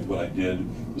point. But what I did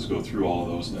was go through all of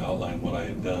those and outline what I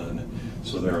had done,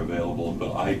 so they're available.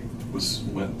 But I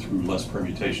went through less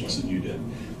permutations than you did.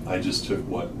 I just took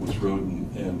what was road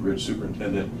and bridge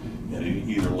superintendent, and it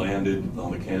either landed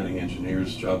on the county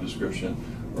engineer's job description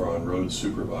or on road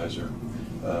supervisor.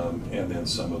 And then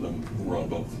some of them were on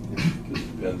both,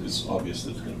 because it's obvious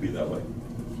that it's going to be that way.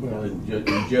 Well,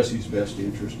 in Jesse's best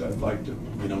interest, I'd like to,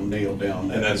 nail down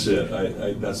that. And that's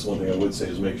it. That's one thing I would say,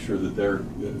 is make sure that they're,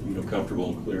 comfortable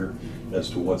and clear as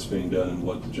to what's being done and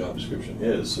what the job description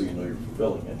is, so you're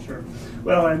fulfilling it. Sure.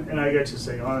 Well, and I got to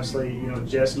say, honestly,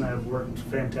 Jess and I have worked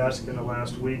fantastic in the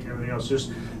last week and everything else,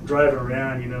 just driving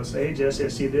around, say, hey, Jesse, I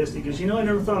see this. He goes, I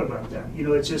never thought about that.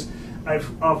 It's just,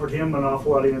 I've offered him an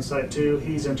awful lot of insight too.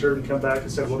 He's in turn come back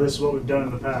and said, well, this is what we've done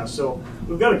in the past. So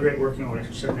we've got a great working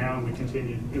relationship now,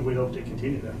 and we hope to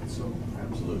continue that. So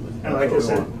absolutely. And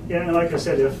like I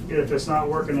said, if it's not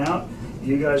working out,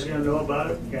 you guys are going to know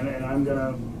about it, and I'm going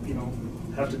to,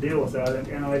 have to deal with that.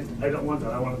 And I don't want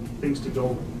that. I want things to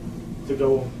go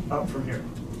up from here.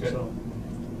 Good. So.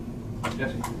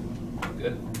 Jesse,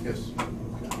 good. Yes.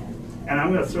 And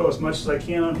I'm going to throw as much as I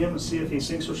can on him and see if he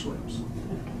sinks or swims.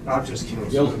 I'm just kidding.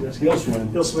 He'll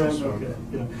swim. He'll swim. Okay.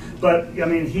 Yeah. But I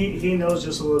mean, he knows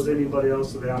just as well as anybody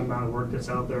else the amount of work that's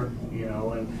out there.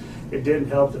 And it didn't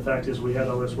help. The fact is, we had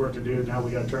all this work to do. Now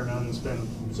we got to turn around and spend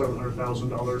several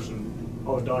 $100,000 and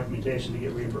all the documentation to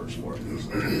get reimbursed for it. So.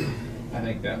 I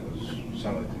think that was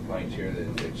some of the complaints here,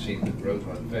 that they'd seen the roads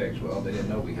wasn't fixed. Well, they didn't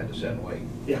know we had to sit and wait.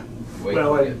 Yeah. Wait.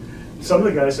 Well, some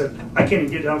of the guys said, I can't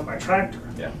even get down with my tractor.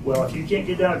 Yeah. Well, if you can't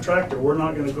get down a tractor, we're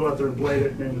not going to go out there and blade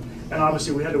it. And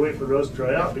obviously, we had to wait for the roads to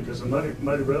dry out, because a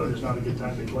muddy road is not a good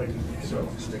time to be blading. So,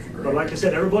 but like I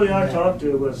said, everybody I talked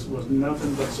to was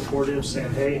nothing but supportive,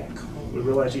 saying, hey, we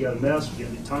realize you got a mess, we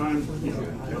got any time.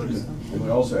 And we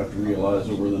also have to realize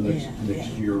over the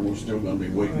next year, we're still going to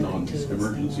be waiting on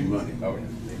emergency money. Oh, yeah.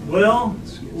 Well,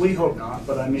 we hope not,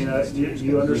 but I mean,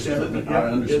 you understand.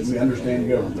 We understand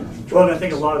government. Well, and I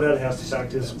think a lot of that has to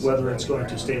fact is whether it's going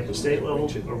to stay at the state level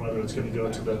or whether it's going to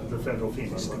go to the federal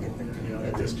FEMA level.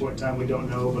 At this point in time, we don't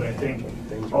know, but I think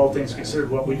all things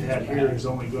considered, what we've had here is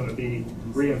only going to be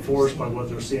reinforced by what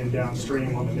they're seeing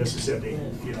downstream on the Mississippi.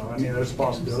 I mean, there's a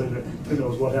possibility that who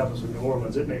knows what happens in New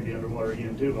Orleans. It may be underwater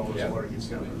again too, all this water gets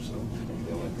down there.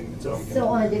 So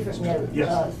on a different note,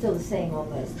 Yes. still the same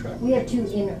almost. We have two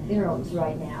interims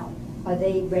right now. Are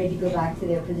they ready to go back to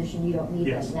their position? You don't need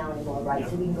Yes. them now anymore, right? Yeah.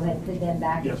 So we can go ahead and put them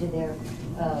back Yes. into their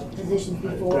positions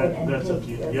before and That's up to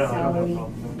you. take the Yeah, I don't have a salary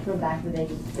problem. from back where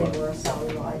they were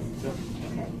salary-wise. Yep.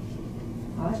 Okay.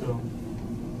 All right. So,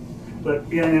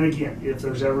 but yeah, and again, if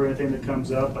there's ever anything that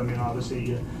comes up, I mean,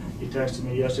 obviously, you texted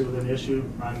me yesterday with an issue.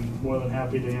 I'm more than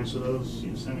happy to answer those.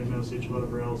 You send me a message,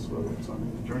 whatever else, whether it's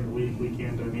during the week,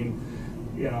 weekend. I mean,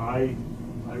 I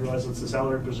realize it's a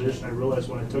salary position. I realized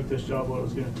when I took this job what it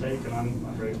was going to take, and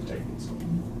I'm ready to take it. So.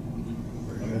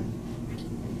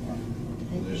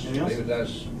 Just Anything else? leave it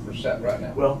as we're set right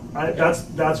now. Well,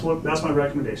 that's my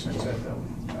recommendation. I said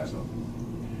that. So,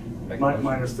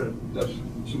 minus the.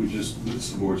 So it's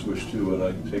the board's wish too, and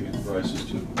I take it Bryce is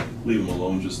to leave them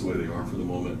alone just the way they are for the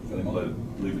moment,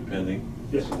 and leave it pending.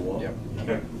 Yes. For a while. Yeah.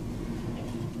 Okay.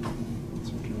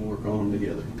 So we can work on them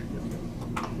together.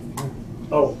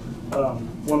 Oh,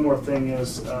 one more thing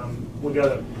is, we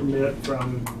got a permit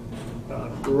from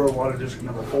the Rural Water District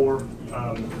number 4.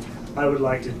 I would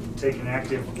like to take an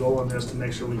active role in this to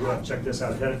make sure we go out and check this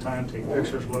out ahead of time, take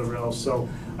pictures, whatever else. So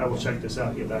I will check this out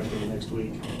and get back to you next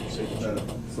week.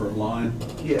 For a line?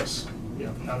 Yes.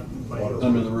 Yeah.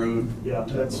 Under the road? Yeah,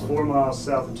 that's 4 miles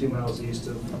south and 2 miles east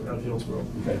of Hillsborough.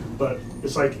 Okay. But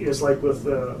it's like with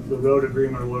the road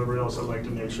agreement or whatever else, I'd like to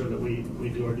make sure that we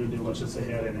do our due diligence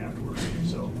ahead and afterwards.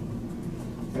 So.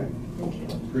 Okay.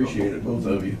 Appreciate it, both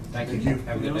of you. Thank you.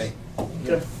 Have a good day.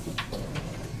 Okay.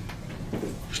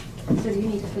 So do you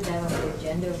need to put that on the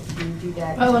agenda? Do you do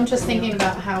that? Oh, I'm just thinking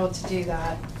about how to do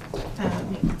that.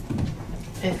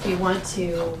 If you want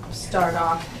to start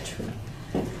off,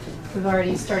 we've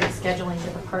already started scheduling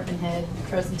the department head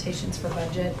presentations for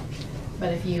budget,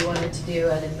 but if you wanted to do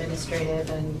an administrative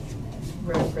and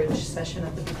road bridge session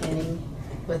at the beginning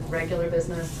with regular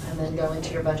business and then go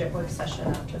into your budget work session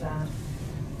after that,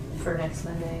 for next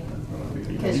Monday,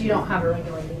 because you don't have a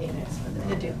regular meeting next Monday.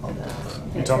 I do hold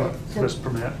that. You talking about this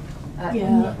permit?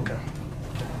 Yeah. Okay.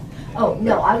 Oh,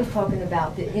 no, I was talking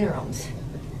about the interims.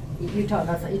 You're talking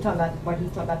about what he's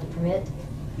talking about, the permit?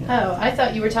 Oh, I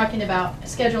thought you were talking about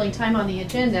scheduling time on the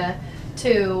agenda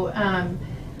to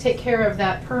take care of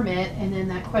that permit, and then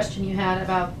that question you had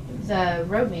about the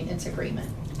road maintenance agreement.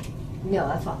 No,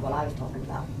 that's not what I was talking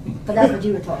about. But that's what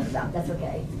you were talking about, that's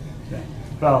okay.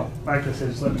 Well, like I said,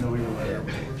 just let me know either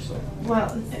way.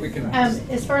 Well,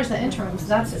 as far as the interims,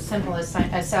 that's as simple as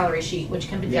a salary sheet, which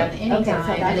can be done Okay, so anytime,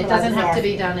 that's and it what I doesn't was have to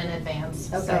be asking. done in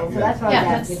advance. Okay, So so that's why I yeah,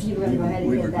 was asking, that's- if you were gonna go ahead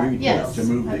and We've get that. agreed Yes. to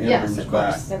move the Yes, interims of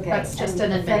back. course. Okay, That's just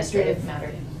and an administrative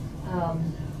effective, matter.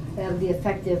 That would be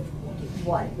effective,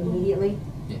 what, immediately?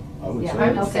 I would Yeah, say. I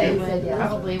would okay, say he said yes.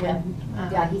 probably when,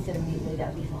 Yeah, he said immediately,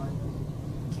 that'd be fine.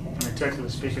 I mean, technically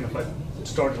speaking, if I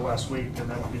started last week, then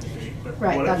that would be the date. But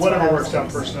Right, that's what I whatever was works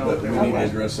out saying. personnel. But we they need to will.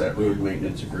 address that road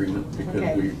maintenance agreement because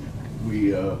Okay.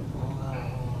 we,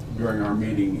 during our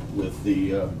meeting with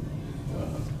the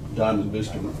Diamond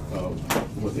Vista,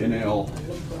 with NL,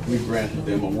 we granted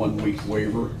them a 1-week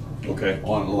waiver. Okay.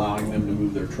 On allowing them to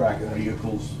move their track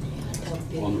vehicles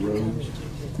on the roads,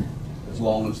 as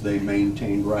long as they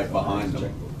maintained right behind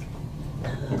them.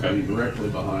 Okay. Directly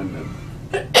behind them.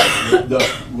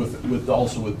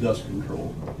 Also with dust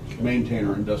control,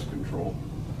 maintainer and dust control.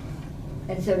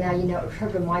 And so now, you know,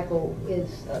 Herb and Michael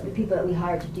is the people that we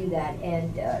hired to do that,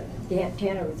 and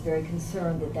Tanner was very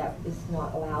concerned that that is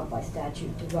not allowed by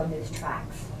statute to run those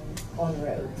tracks on the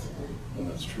roads. And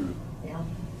that's true. Yeah,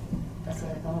 that's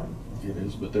what I thought. It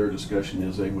is, but their discussion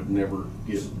is they would never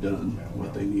get done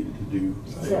what they needed to do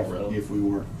if we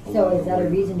weren't. So is that a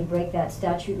reason to break that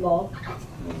statute law?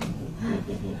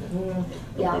 I'm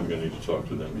Yeah. probably gonna need to talk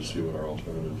to them and see what our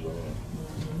alternatives are.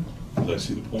 Because I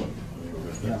see the point. I mean,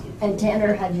 we're gonna have to- And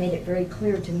Tanner had made it very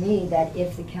clear to me that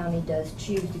if the county does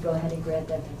choose to go ahead and grant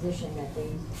that position, that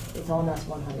it's on us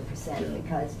 100%,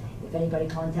 because if anybody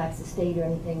contacts the state or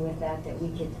anything with that, we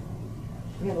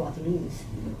have a lot to lose.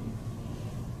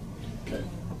 Okay.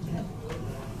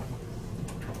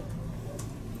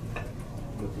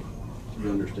 You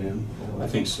understand? I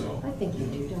think so. I think you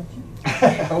do, don't you? I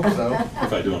hope so.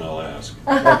 If I don't, I'll ask.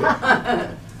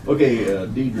 Okay,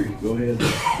 Deidre, go ahead.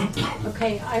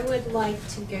 Okay, I would like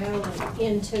to go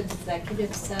into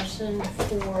executive session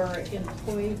for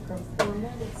employee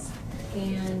performance.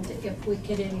 And if we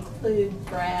could include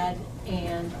Brad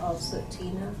and also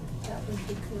Tina, that would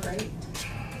be great.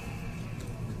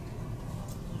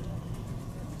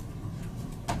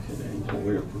 Okay,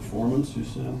 employer performance, you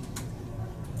said?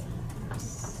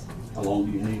 How long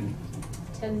do you need?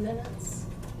 10 minutes.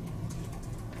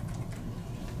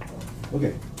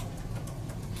 Okay.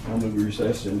 I'll move to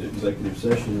recess into executive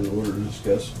session in order to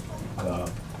discuss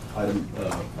item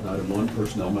 1,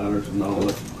 personnel matters of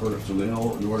non-elected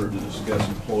personnel, in order to discuss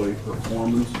employee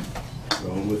performance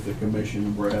with the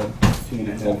commission, Brad,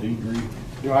 Tina, and Deidre.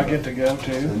 Do I get to go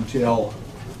too? Until,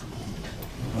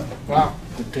 Well,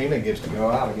 if Tina gets to go,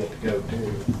 I'll get to go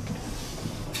too.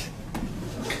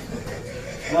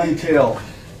 until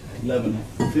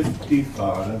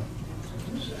 11:55.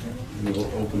 We'll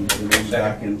open, the meeting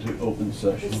back into open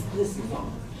session.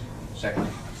 Second.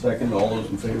 Second, all those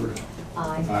in favor?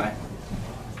 Aye. Aye.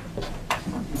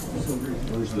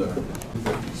 Where's the?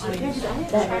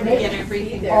 That Get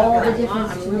everything all the that I different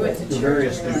want. I'm going to The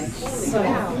various students. So,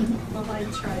 well, I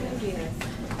try to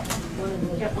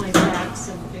get my facts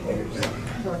and figures.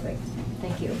 Perfect,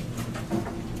 thank you.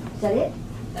 Is that it?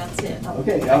 That's it.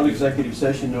 Okay, out of executive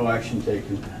session, no action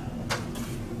taken.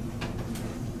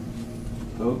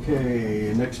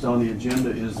 Okay, next on the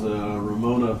agenda is the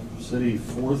Ramona City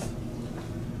 4th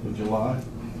of July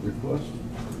request.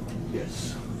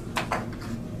 Yes. Go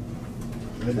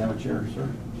ahead and have a chair, sir.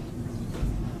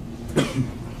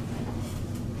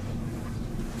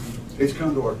 It's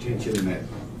come to our attention that,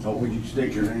 Oh, would you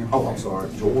state your name? oh, I'm sorry,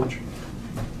 George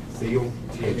Thiel,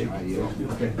 T-H-I-E-L.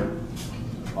 Okay.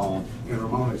 In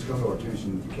Ramona, it's come to our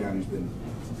attention that the county's been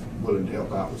willing to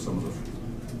help out with some of the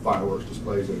fireworks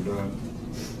displays that are done.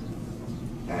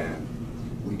 And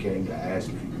we came to ask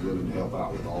if you'd be willing to help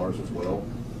out with ours as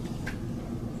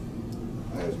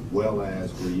well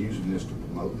as we're using this to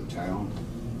promote the town.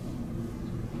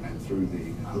 And through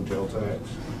the hotel tax,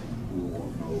 we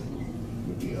want to know if we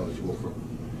would be eligible for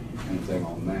anything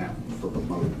on that for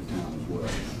promoting the town as well.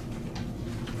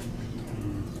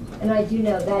 And I do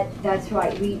know that's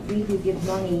right, we do give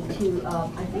money to,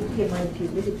 I think we give money to,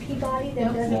 is it Peabody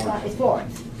that does it? It's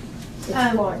Florence.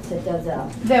 It's Florence that does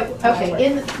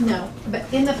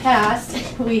But in the past,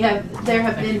 there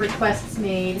have been requests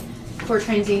made for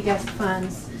transient guest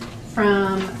funds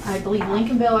from, I believe,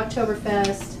 Lincolnville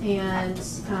Oktoberfest and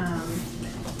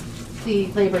the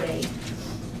Labor Day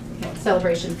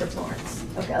celebration for Florence.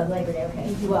 Okay, Labor Day,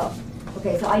 okay. Well,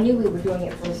 okay, so I knew we were doing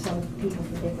it for some people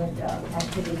for different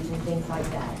activities and things like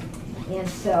that. And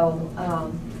so,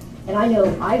 and I know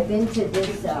I've been to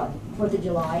this 4th of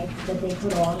July that they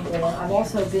put on there. I've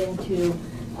also been to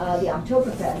the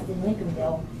Oktoberfest in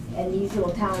Lincolnville, and these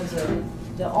little towns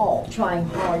they're all trying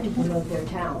hard to promote their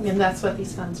towns. And that's what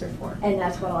these funds are for. And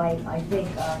that's what I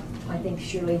think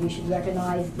surely we should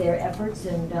recognize their efforts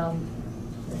and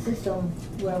assist them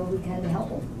wherever we can to help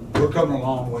them. We're coming a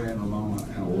long way in Ramona,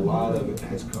 and a lot of it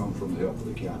has come from the help of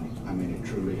the county. I mean, it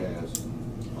truly has.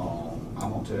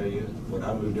 I'm gonna tell you, when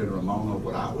I moved into Ramona,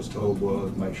 what I was told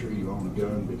was, make sure you own a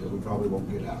gun because we probably won't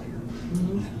get out here.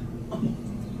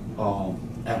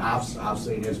 And I've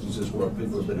seen instances where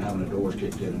people have been having the doors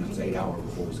kicked in, and it was 8 hours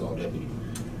before we saw a deputy.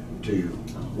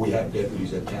 We have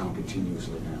deputies in town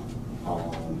continuously now.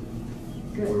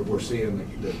 We're seeing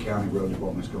the county road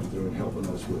departments come through and helping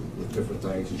us with different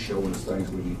things and showing us things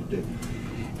we need to do.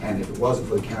 And if it wasn't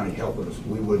for the county helping us,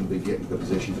 we wouldn't be getting the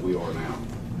positions we are now.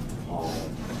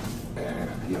 And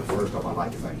first off, I'd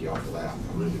like to thank y'all for that. I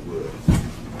really would.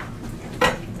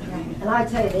 And I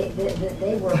tell you,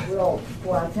 they work real.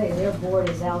 Boy, I tell you, their board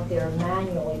is out there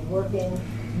manually working,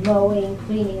 mowing,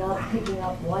 cleaning up, picking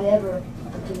up, whatever,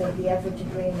 to make the effort to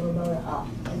bring Ramona up.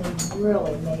 And they've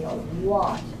really made a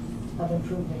lot of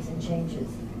improvements and changes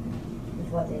with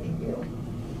what they can do.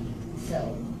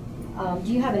 So,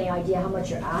 do you have any idea how much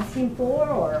you're asking for,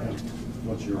 or?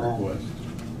 What's your request?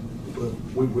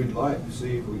 We'd like to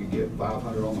see if we could get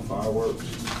 500 on the fireworks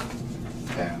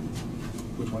and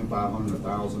between 500 and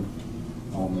 1,000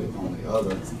 on the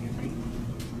other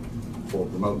for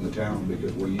promoting the town,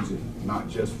 because we use it not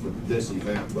just for this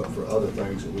event but for other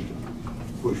things that we can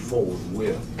push forward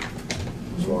with.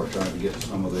 As far as trying to get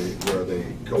some of where the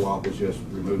co-op has just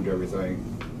removed everything,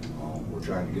 we're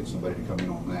trying to get somebody to come in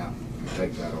on that and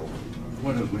take that over.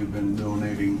 What have we been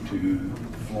donating to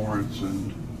Florence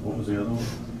and what was the other one?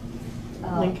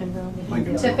 Lincolnville.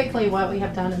 Typically what we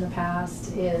have done in the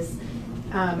past is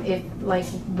if like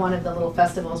one of the little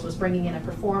festivals was bringing in a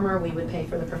performer, we would pay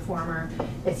for the performer.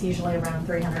 It's usually around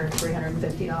 $300,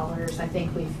 $350. I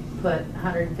think we've put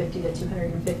 $150 to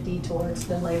 $250 towards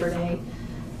the Labor Day.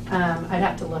 I'd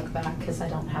have to look back because I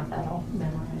don't have that all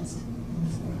memorized.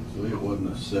 So it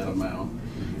wasn't a set amount.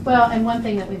 Well, and one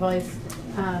thing that we've always,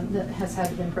 that has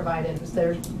had been provided was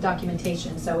there's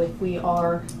documentation. So if we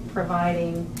are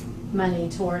providing money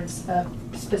towards a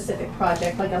specific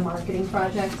project, like a marketing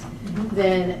project,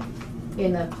 then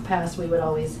in the past we would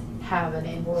always have an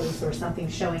invoice or something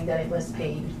showing that it was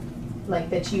paid, like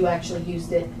that you actually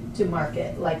used it to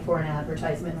market, like for an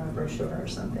advertisement or a brochure or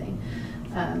something.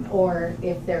 Or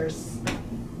if there's,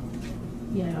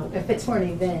 if it's for an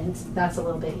event, that's a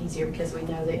little bit easier because we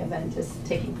know the event is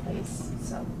taking place.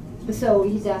 So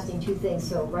he's asking two things.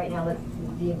 So right now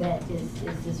the event is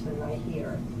this one right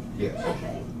here. Yes.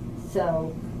 Okay.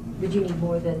 So would you need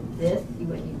more than this? You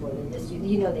wouldn't need more than this.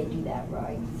 You know they do that,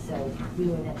 right? So we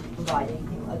wouldn't have to provide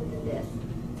anything other than this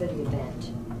for the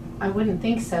event. I wouldn't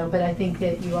think so, but I think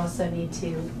that you also need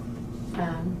to,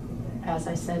 as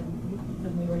I said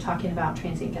when we were talking about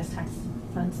transient guest tax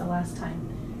funds the last time,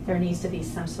 there needs to be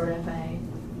some sort of a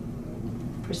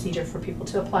procedure for people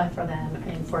to apply for them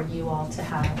and for you all to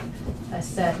have a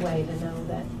set way to know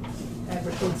that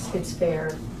it's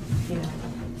fair,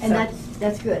 And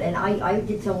that's good. And I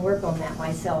did some work on that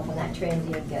myself, on that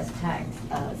transient guest tax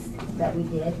that we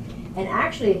did. And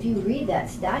actually, if you read that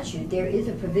statute, there is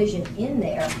a provision in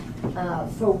there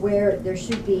for where there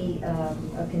should be a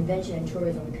convention and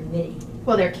tourism committee.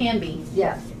 Well, there can be.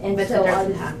 Yes, and but so there I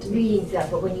doesn't was have to be. reading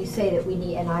that, but when you say that we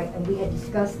need, and we had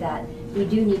discussed that, we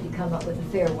do need to come up with a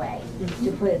fair way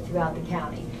to put it throughout the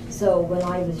county. So when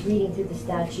I was reading through the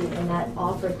statute and that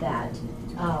offered that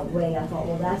way, I thought,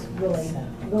 well, that's really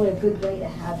a good way to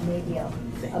have maybe a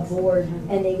board,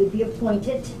 and they would be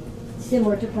appointed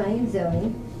similar to planning and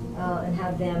zoning, and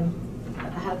have them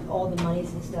have all the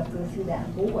monies and stuff go through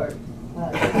that board,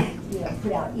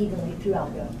 put out evenly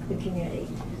throughout the community.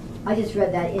 I just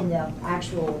read that in the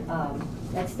actual,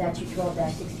 that statute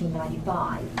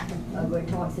 12-1695, where it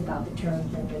talks about the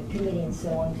terms and the committee and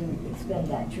so on to expend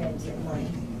that transient money.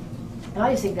 And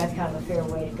I just think that's kind of a fair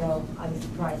way to go. I was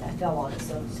surprised I fell on it,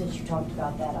 so since you talked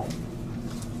about that, I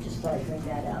just thought I'd bring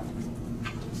that up.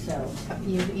 So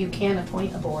you can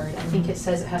appoint a board. I think it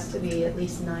says it has to be at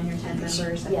least 9 or 10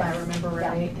 members, if I remember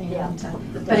right. And,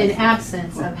 but in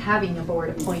absence of having a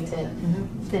board appointed,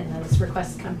 then those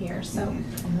requests come here. So,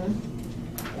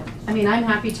 I mean, I'm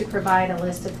happy to provide a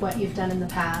list of what you've done in the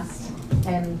past,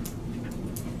 and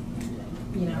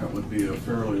you know. That would be a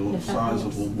fairly If that helps.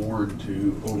 sizable board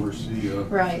to oversee a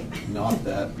Right. not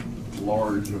that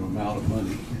large of amount of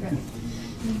money.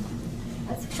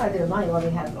 That's quite a bit of money. Well, we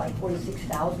have like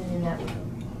 46,000 in that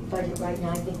budget right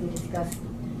now. I think we discussed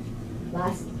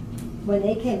last, when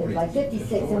they came, it was like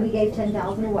 56, and we gave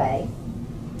 10,000 away.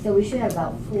 So we should have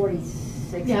about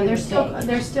 46. Yeah, give or take.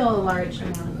 there's still a large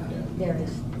amount. There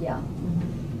is, yeah.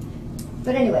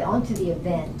 But anyway, on to the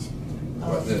event.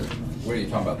 What are you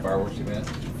talking about, fireworks event?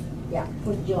 Yeah,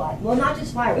 4th of July. Well, not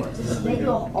just fireworks. They do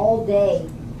an all-day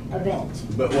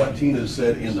event. But what Tina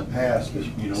said in the past is,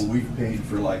 you know, we've paid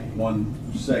for like one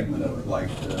segment of it, like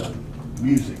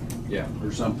music. Yeah.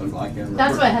 Or something like that.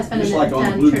 That's what has been Just like on the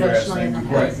done bluegrass traditionally in thing, the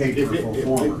we past. paid for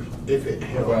performers. If it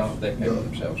helps. Well, they pay for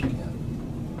themselves again.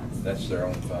 That's their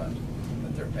own fund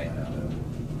that they're paying out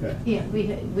of. Okay. Yeah,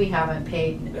 we haven't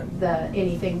paid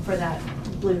anything for that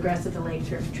bluegrass at the lake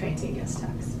for transient guest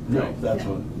tax. No, that's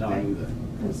No. what, no, I knew that.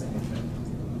 I'm sorry.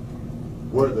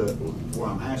 What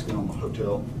I'm asking on the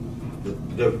hotel, the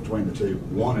difference between the two,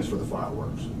 one is for the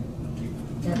fireworks.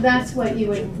 That's what you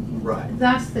would, Right.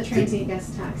 that's the transient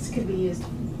guest tax could be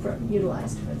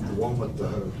utilized for The that. one with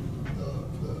the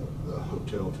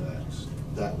hotel tax,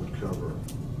 that would cover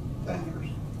banners,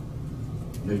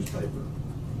 newspaper,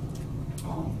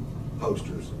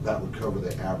 posters, that would cover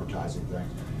the advertising thing.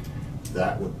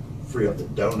 That would free up the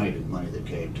donated money that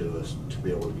came to us to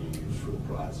be able to be used for the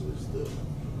prizes,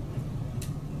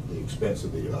 the expense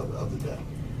of the day.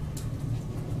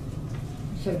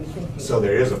 So you think? So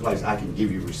there is a place I can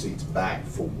give you receipts back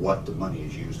for what the money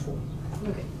is used for.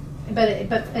 Okay.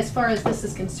 But as far as this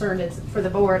is concerned, it's for the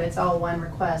board, it's all one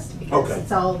request because Okay.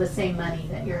 it's all the same money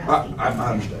that you're asking.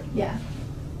 I understand. Yeah.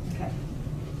 Okay.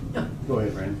 Go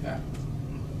ahead, Randy. Yeah.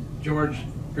 George,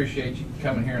 appreciate you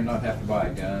coming here and not have to buy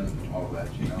a gun, and all of that,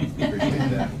 you know,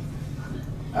 appreciate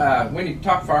that. When you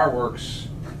talk fireworks,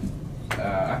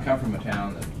 I come from a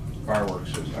town that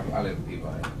fireworks is, I live in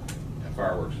Peabody, and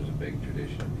fireworks is a big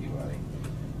tradition in Peabody.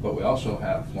 But we also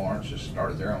have Florence has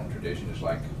started their own tradition, it's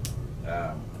like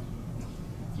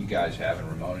you guys have in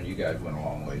Ramona. You guys went a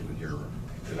long ways with your,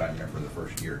 because I remember the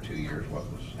first year, 2 years, what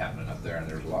was happening up there, and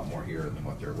there's a lot more here than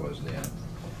what there was then.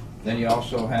 Then you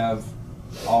also have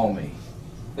Almy.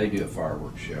 They do a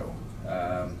fireworks show.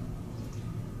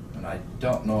 And I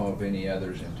don't know of any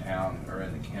others in town or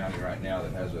in the county right now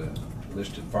that has a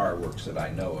listed fireworks that I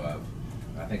know of.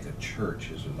 I think the church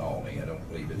is in Almy. I don't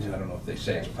believe it's, I don't know if they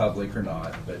say it's public or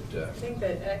not, but. I think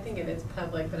it is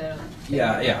public, but I don't.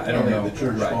 Yeah, I don't know. The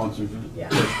church Right. sponsors it. Yeah.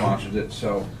 Church sponsors it,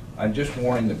 so I'm just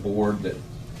warning the board that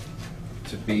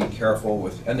to be careful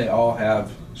with, and they all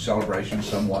have celebrations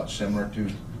somewhat similar to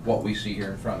what we see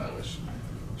here in front of us.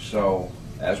 So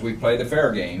as we play the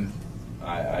fair game,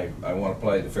 I want to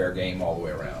play the fair game all the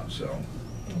way around, so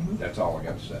that's all I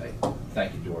got to say.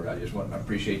 Thank you, George. I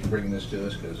appreciate you bringing this to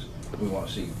us because we want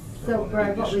to see. So,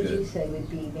 Brian, what would good. you say would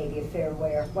be maybe a fair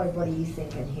way, or what are you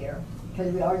thinking here?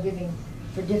 Because we are giving,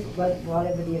 for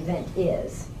whatever the event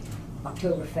is,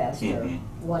 Oktoberfest or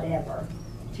whatever,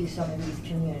 to some of these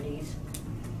communities.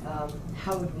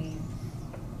 How would we,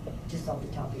 just off the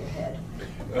top of your head?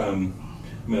 I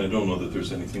mean, I don't know that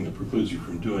there's anything that precludes you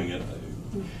from doing it.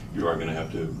 You are going to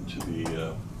have to be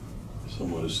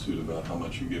somewhat astute about how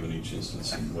much you give in each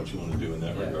instance and what you want to do in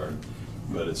that regard.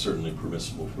 But it's certainly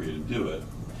permissible for you to do it.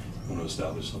 You want to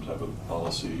establish some type of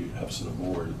policy, absent a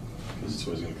board, because it's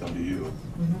always going to come to you.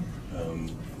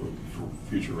 For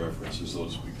future references,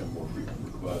 those become more frequent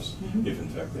requests, if in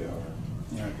fact they are.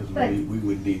 Yeah, because we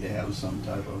would need to have some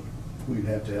type of, we'd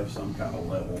have to have some kind of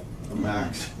level, a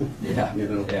max. Yeah, you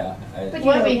know. yeah. But you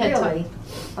know, really,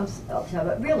 I'm sorry,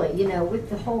 but really, you know, with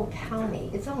the whole county,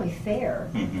 it's only fair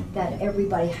that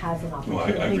everybody has an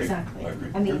opportunity. Well, I agree. Exactly. I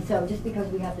agree. I mean, so just because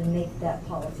we have to make that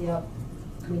policy up,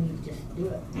 we need to just do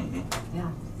it.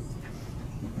 Yeah.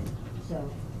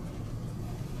 So.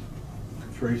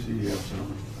 Tracy, you have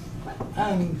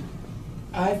something?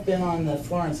 I've been on the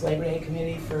Florence Labor Day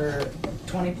Committee for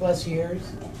 20-plus years.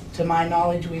 To my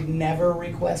knowledge, we've never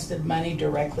requested money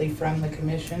directly from the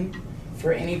commission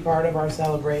for any part of our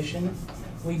celebration.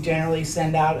 We generally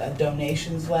send out a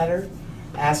donations letter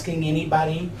asking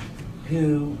anybody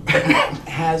who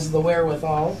has the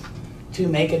wherewithal to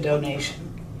make a donation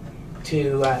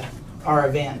to our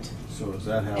event. So is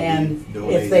that how And we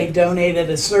donate? if they donate at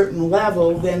a certain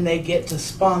level, then they get to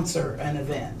sponsor an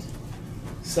event.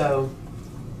 So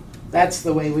that's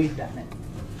the way we've done it.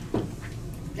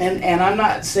 And I'm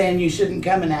not saying you shouldn't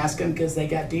come and ask them because they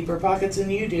got deeper pockets than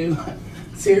you do.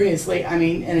 Seriously, I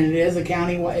mean, and it is a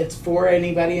county, it's for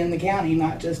anybody in the county,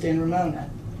 not just in Ramona.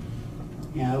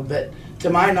 You know, but to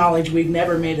my knowledge, we've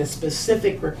never made a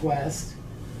specific request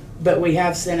but we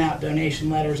have sent out donation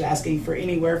letters asking for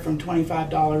anywhere from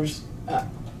 $25 up.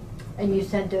 And you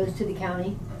sent those to the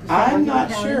county? I'm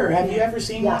not sure. Have you ever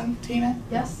seen one, Tina?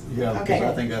 Yes. Yeah, Okay. because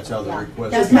I think that's how the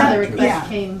request. That's came how the to request us.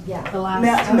 came Yeah. the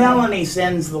last time. Melanie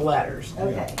sends the letters.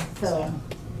 Okay, so.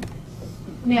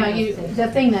 Now, the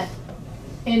thing that,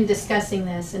 in discussing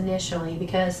this initially,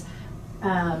 because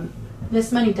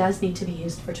this money does need to be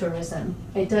used for tourism.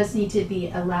 It does need to be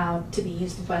allowed to be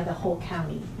used by the whole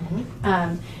county.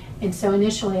 And so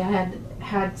initially I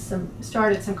had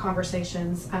started some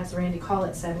conversations, as Randy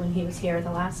Collett said when he was here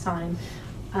the last time,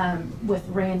 with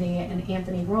Randy and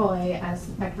Anthony Roy as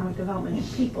economic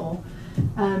development people.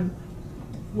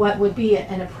 What would be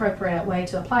an appropriate way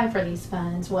to apply for these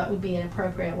funds? What would be an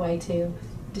appropriate way to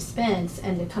dispense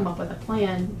and to come up with a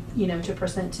plan, you know, to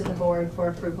present to the board for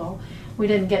approval. We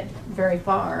didn't get very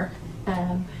far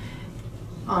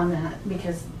on that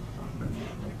because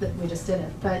we just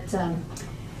didn't. But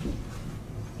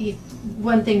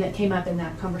one thing that came up in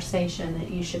that conversation that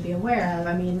you should be aware of,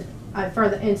 I mean, for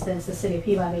the instance, the city of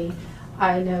Peabody,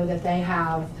 I know that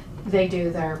they do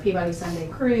their Peabody Sunday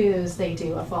Cruise, they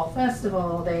do a fall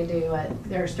festival,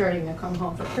 they're starting to come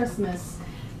home for Christmas,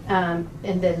 and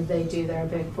then they do their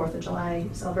big 4th of July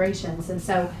celebrations. And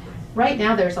so right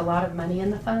now there's a lot of money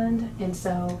in the fund, and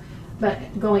so,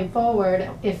 but going forward,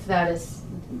 if that is,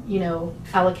 you know,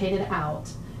 allocated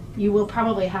out, you will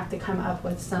probably have to come up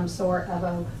with some sort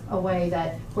of a way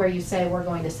that, where you say we're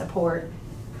going to support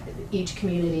each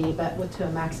community, but to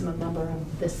a maximum number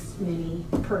of this many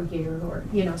per year, or,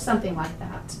 you know, something like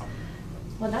that.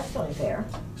 Well, that's really fair.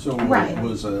 So Right.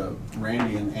 was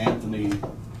Randy and Anthony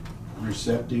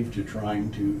receptive to trying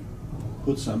to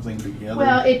put something together?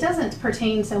 Well, it doesn't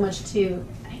pertain so much to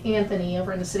Anthony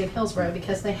over in the city of Hillsborough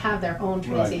because they have their own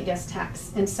transient Right. guest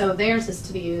tax, and so theirs is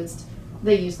to be used.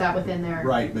 They use that within their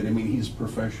Right, but I mean, he's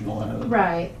professional at it.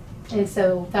 right, and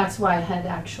so that's why I had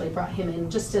actually brought him in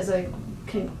just as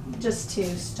just to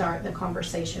start the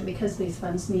conversation, because these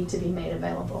funds need to be made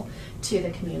available to the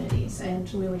communities,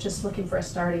 and we were just looking for a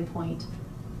starting point.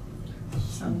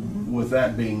 With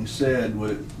that being said,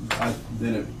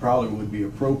 then it probably would be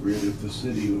appropriate if the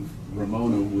city of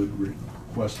Ramona would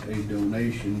request a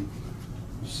donation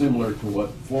similar to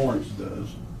what Florence does.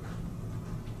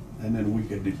 And then we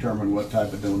could determine what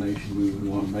type of donation we would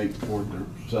want to make toward their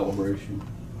celebration.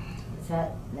 Is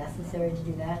that necessary to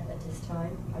do that at this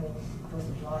time? I mean, 4th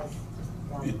of July is just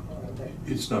around the corner, but.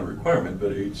 It's not a requirement,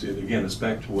 but it's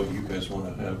back to what you guys want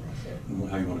to have and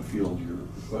how you want to field your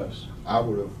requests. I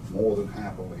would have more than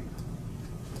happily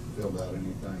filled out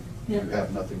anything. Yep. You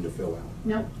have nothing to fill out.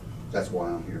 Nope. That's why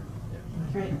I'm here.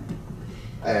 Right.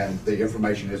 And the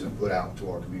information isn't put out to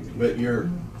our community. But you're,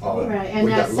 Right, and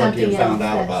we got that's lucky and something found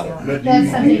else out about it. but That's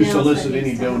do something you else solicit that any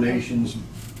needs to happen. donations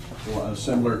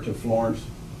similar to Florence,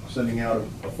 sending out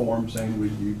a form saying,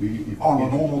 would you be? On the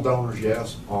normal donors,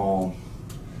 yes.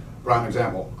 Prime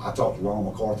example, I talked to Ron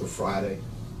MacArthur Friday.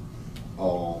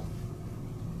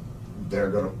 They're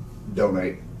gonna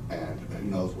donate, and who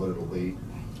knows what it'll be.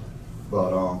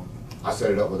 But I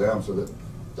set it up with them so that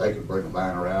they could bring a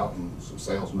banner out and some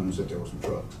salesmen and sit there with some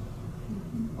trucks.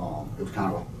 It was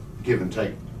kind of a give and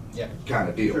take kind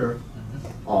of deal. Sure.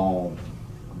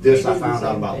 This I found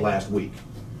out about last week.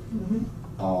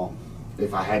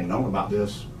 If I hadn't known about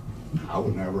this, I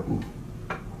would never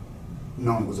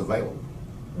known it was available.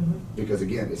 Because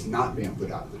again, it's not being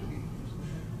put out to the community.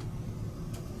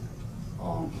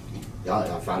 If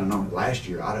I'd have known it last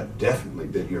year, I'd have definitely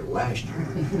been here last year.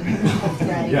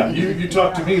 Yeah, you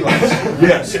talked to me last year.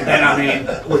 Yes, and I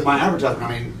mean, with my advertising,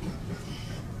 I mean,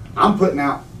 I'm putting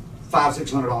out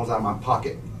 $500-600 out of my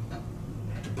pocket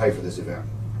to pay for this event.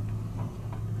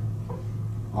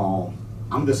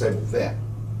 I'm a disabled vet.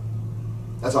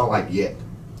 That's all I get.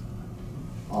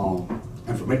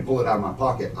 And for me to pull it out of my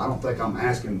pocket, I don't think I'm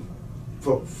asking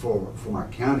for my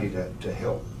county to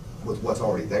help with what's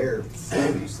already there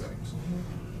for these things.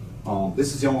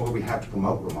 This is the only way we have to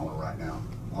promote Ramona right now.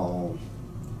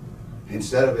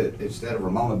 Instead of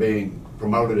Ramona being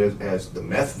promoted as the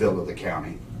methville of the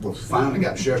county, we've finally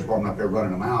got the sheriff's department up there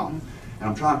running them out, and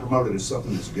I'm trying to promote it as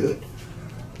something that's good.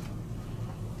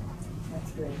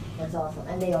 That's good. That's awesome.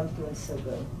 And they are doing so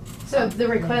good. So the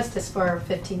request is for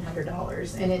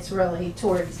 $1,500, and it's really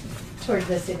towards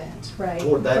this event, right?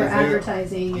 Toward that for event,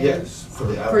 advertising. And yes, for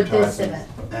the for this advertising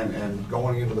event. and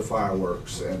going into the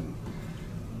fireworks. And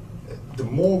the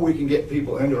more we can get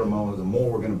people into Ramona, the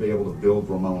more we're going to be able to build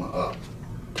Ramona up.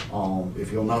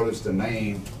 If you'll notice, the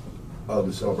name of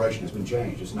the celebration has been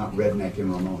changed. It's not Redneck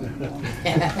in Ramona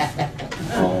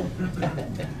anymore.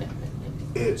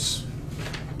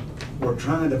 We're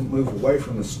trying to move away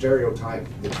from the stereotype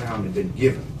the town had been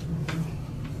given.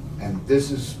 And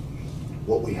this is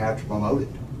what we have to promote it.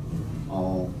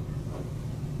 You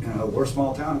know, we're a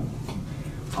small town.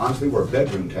 Honestly, we're a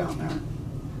bedroom town now.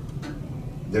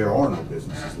 There are no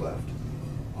businesses left.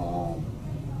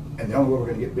 And the only way we're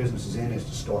gonna get businesses in is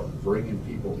to start bringing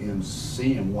people in,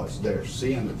 seeing what's there,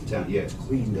 seeing that the town, yeah, it's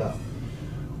cleaned up.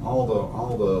 All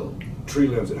the tree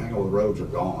limbs that hang over the roads are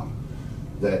gone.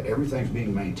 That everything's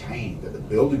being maintained, that the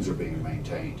buildings are being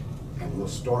maintained. And we'll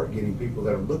start getting people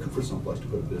that are looking for someplace to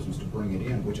put a business to bring it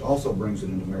in, which also brings it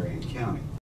into Marion County.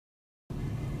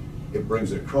 It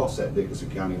brings it across that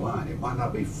Dickinson County line. It might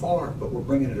not be far, but we're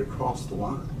bringing it across the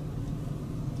line.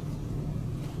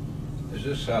 Is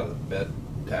this out of the bed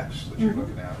tax that you're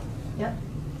looking at? Yep.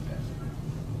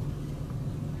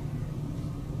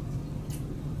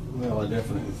 Well, I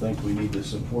definitely think we need to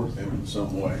support them in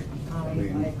some way. I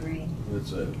agree.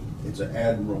 It's an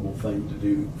admirable thing to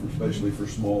do, especially for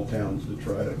small towns to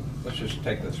try to. Let's just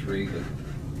take the three.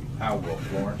 How will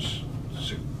Florence,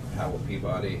 how will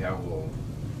Peabody, how will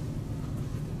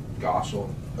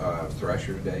Gossel,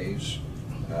 Thresher Days?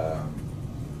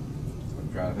 I'm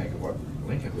trying to think of what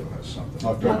Lincolnville has something.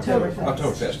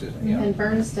 Oktoberfest, isn't it? Yeah. And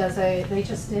Burns does they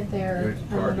just did their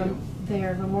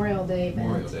Memorial Day event.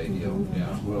 Memorial Day deal,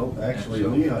 yeah. Well, actually, So-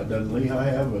 Lehigh, doesn't Lehigh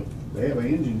have they have an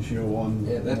engine show on?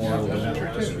 Yeah, that's Memorial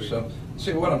Day. true too. So,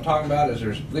 see, what I'm talking about is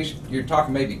there's at least, you're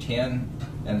talking maybe 10,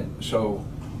 and so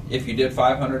if you did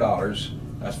 $500,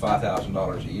 that's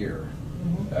 $5,000 a year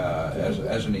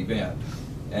as an event.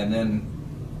 And then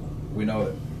we know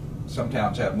that some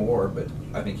towns have more, but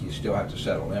I think you still have to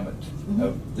set a limit.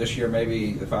 This year,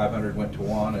 maybe the 500 went to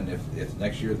one, and if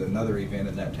next year another event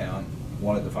in that town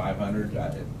wanted the 500,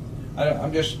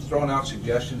 I'm just throwing out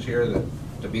suggestions here that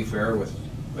to be fair with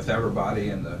everybody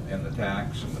and the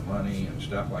tax and the money and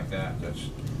stuff like that.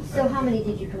 So how many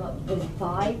did you come up with?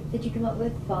 5? Did you come up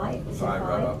with 5? Is it 5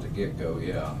 right off the get-go,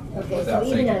 yeah. Okay, Without so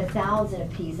even thinking. at 1,000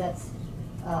 apiece, that's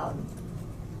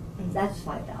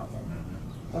 5,000.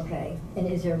 Okay, and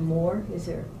is there more? Is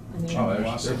there? I mean,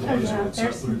 You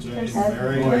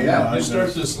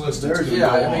start this list.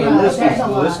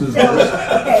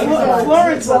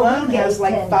 Florence alone has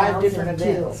like 5 different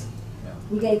events.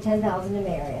 We gave 10,000 to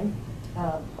Marion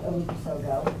a week or so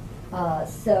ago.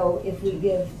 So if we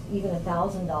give even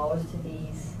 $1,000 to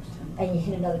these, and you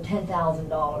hit another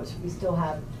 $10,000, we still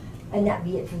have, and that'd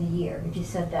be it for the year. If you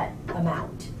set that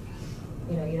amount,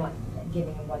 you know, you're not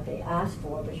giving them what they asked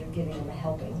for, but you're giving them a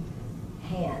helping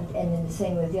hand. And then the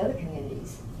same with the other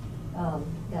communities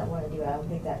that want to do it. I don't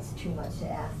think that's too much to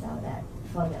ask out of that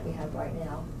fund that we have right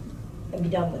now, and be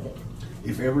done with it.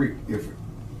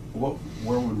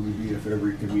 Where would we be if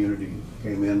every community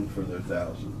came in for their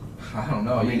 1,000? I don't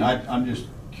know. I mean, I'm just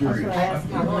curious.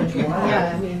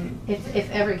 Yeah, I mean, if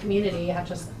every community had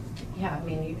just, yeah, I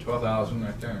mean. 12,000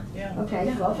 right there. Yeah.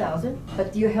 Okay, 12,000,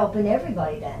 but you're helping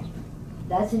everybody then.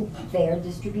 That's a fair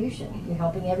distribution. You're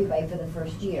helping everybody for the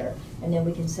first year, and then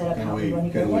we can set up how we want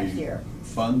to go next year.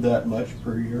 Fund that much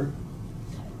per year?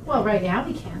 Well, right now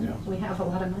we can. Yeah. We have a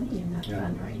lot of money in that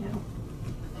fund right now.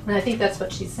 And I think that's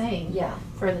what she's saying. Yeah.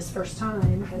 For this first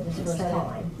time. For this first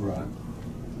time. Right.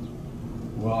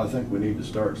 Well, I think we need to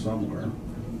start somewhere,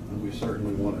 and we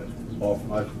certainly want to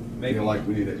offer, I feel like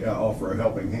we need to offer a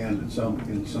helping hand in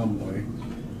some way.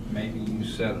 Maybe you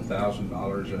set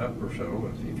 $1,000 up or so.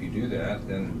 If you do that,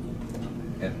 then,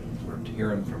 and we're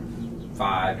hearing from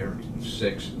 5 or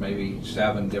 6, maybe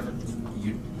 7 different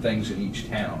things in each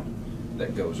town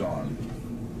that goes on.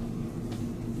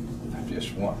 I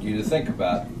just want you to think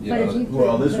about,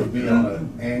 Well, this would be on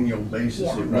an annual basis.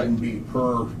 Yeah. It wouldn't be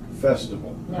per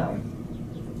festival. No.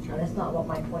 That's not what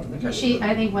my point would be.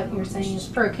 I think what you're saying is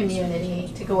per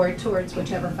community to go towards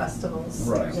whichever festivals.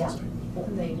 Right. Yeah.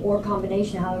 Or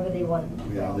combination, however they want.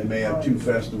 Yeah, they may have 2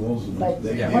 festivals, and But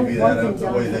they one- divvy one that up thing's the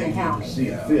done way for they the county. see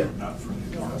it fit. Not for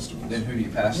new festivals. Then who do you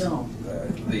pass No.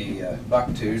 the buck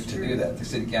to do that? The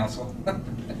city council?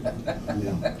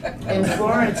 In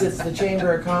Florence, it's the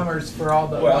Chamber of Commerce for all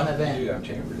but one You event. have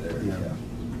chamber there, yeah.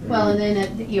 Well, and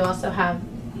then you also have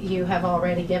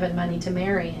already given money to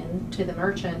Marion, to the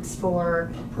merchants for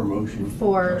Promotion.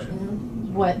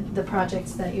 what the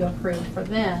projects that you approved for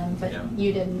them, but Yeah.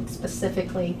 you didn't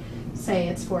specifically say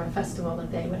it's for a festival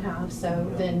that they would have, so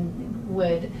then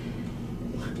would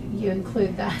you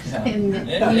include that Yeah. in,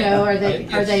 Yeah. are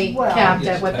they Well, capped it's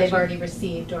at what they've touchy. already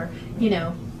received, or,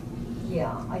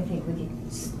 Yeah, I think we could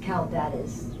count that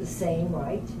as the same,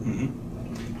 right?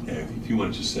 if you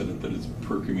want to just set it that it's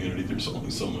per community, there's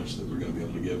only so much that we're going to be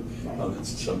able to give. How that's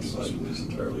subdivided is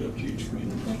entirely up to each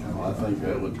community. Well, I think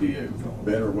that would be a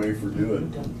better way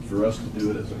for us to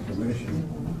do it as a commission,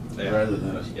 rather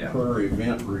than a per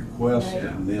event request,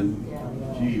 and then,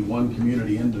 gee, one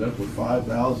community ended up with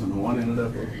 5,000, one ended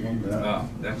up with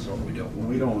 1,000. That's what we don't want.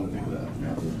 We don't want to do that.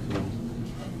 So,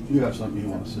 if you have something you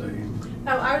want to say.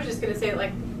 I was just gonna say,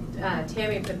 like,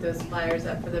 Tammy put those flyers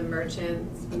up for the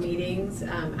merchants meetings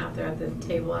out there at the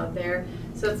table out there.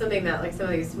 So it's something that, like, some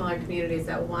of these smaller communities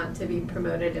that want to be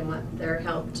promoted and want their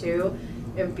help too,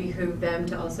 it would behoove them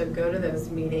to also go to those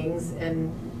meetings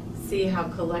and see how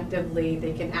collectively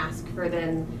they can ask for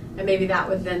then, and maybe that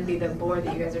would then be the board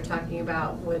that you guys are talking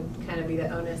about would kind of be the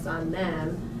onus on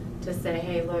them to say,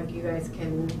 hey, look, you guys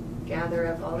can gather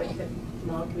up all the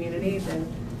small communities,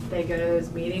 and they go to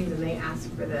those meetings and they ask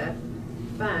for the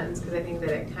funds, because I think that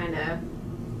it kind of,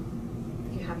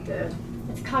 you have to.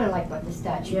 It's kind of like what the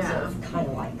statute says, kind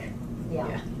of like,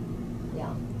 yeah.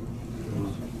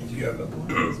 Do you have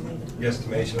a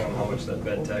estimation on how much that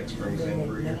bed tax brings in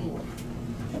per year?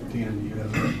 Tina, do you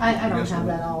have I don't have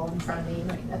that all in front of me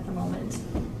right at the moment.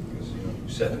 You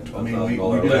said at I mean, $12,000 we do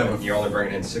limit, have and you're only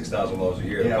bringing in $6,000 a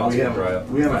year. The Yeah, cost we will have, dry up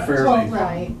we have a fast. fairly,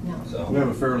 Right. we have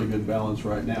a fairly good balance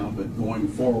right now, but going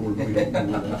forward, we don't know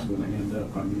where that's going to end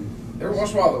up. I mean, Every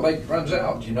once in a while, the lake runs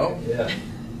out, you know? Yeah.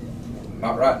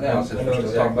 Not right now, since we're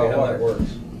still talking about water.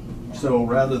 works. so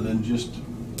rather than just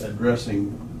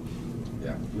addressing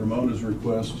Ramona's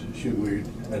request, should we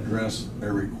address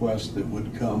a request that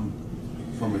would come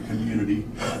from a community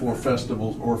for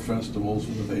festivals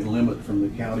with a limit from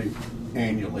the county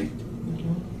annually?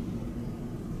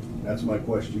 That's my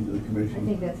question to the commission. I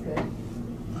think that's good.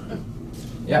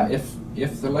 Yeah,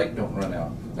 if the lake don't run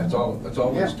out, that's all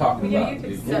it's talking Yeah, about. you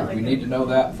could set like We need to know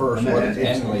that first, And what that- it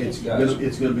annually it's does.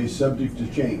 It's going to be subject to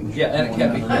change. Yeah, and it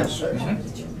can be, Yes.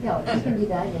 Yeah, you can do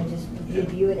that and just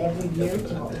review it every year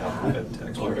to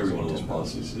Or every one of those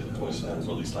policies, it always has,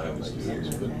 or at least I always do,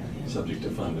 is put subject to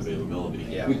fund availability.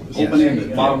 Yeah.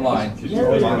 Open-ended. Bottom line. Keep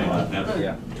Yeah. it Bottom line.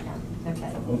 Yeah.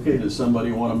 Okay. Okay, does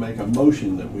somebody want to make a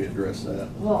motion that we address that?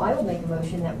 Well, I will make a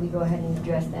motion that we go ahead and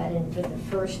address that, and for the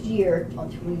first year,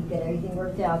 until we get everything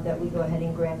worked out, that we go ahead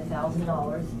and grant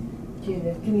 $1,000 to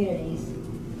the communities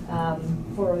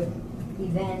for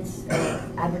events,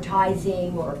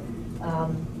 advertising, or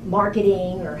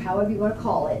marketing, or however you want to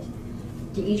call it,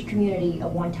 to each community, a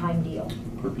one-time deal.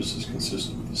 Purpose is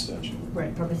consistent with the statute.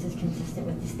 Right. Purpose is consistent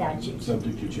with the statute.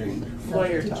 Subject to change.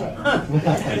 Subject to change.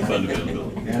 And fund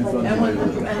availability. And fund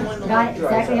availability. Got it,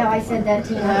 exactly how I said that,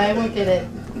 Tina. I will get it.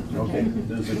 Okay,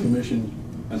 does the commission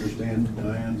understand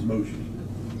Diane's motion?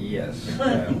 Yes.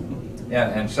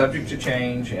 And subject to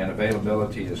change, and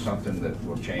availability is something that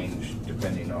will change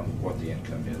depending on what the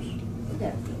income is.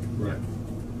 Yeah. Right.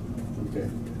 Okay,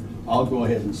 I'll go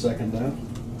ahead and second that.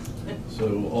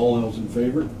 So all those in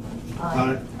favor?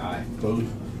 Aye. Aye. Opposed?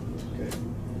 Okay.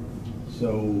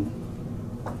 So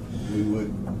we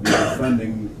would be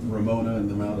funding Ramona in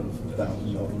the amount of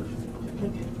 $1,000.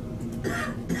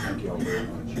 Thank you all very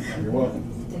much. You're welcome.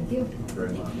 Thank you.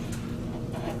 Very much.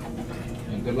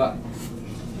 And good luck.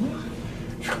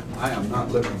 I am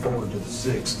not looking forward to the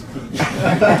 6th. You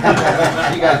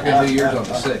guys can do yours on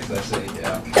the 6th, I see,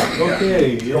 yeah.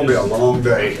 Okay. It's gonna be a long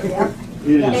day. Yeah.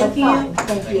 It That's is, fine.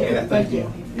 Thank you. Yeah, thank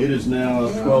you. it is now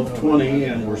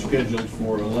 12:20 and we're scheduled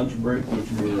for a lunch break, which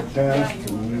we're past,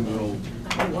 and we will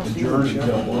adjourn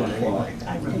until 1 o'clock.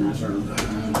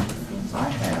 I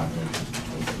have.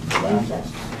 I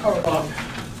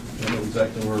don't know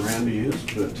exactly where Randy is,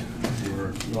 but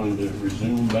we're going to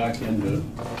resume back into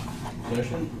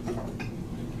session.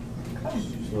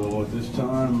 So at this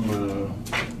time,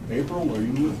 April, are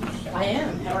you with us? I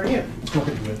am. How are you? Are you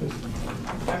with us?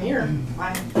 I'm here.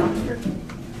 I'm here.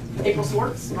 April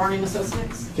Swartz, Marnie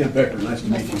Associates. Ken Becker, nice to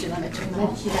Nice meet to meet you. you. I met you in the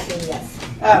hall. She got me,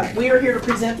 yes. We are here to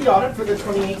present the audit for the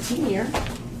 2018 year.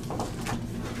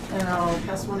 And I'll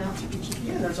pass one out to each of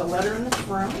you. There's a letter in the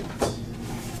front.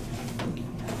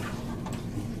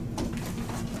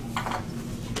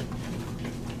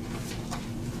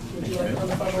 Would you like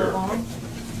to follow along?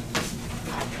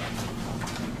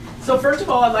 So first of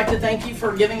all, I'd like to thank you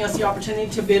for giving us the opportunity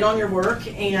to bid on your work,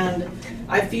 and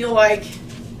I feel like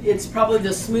it's probably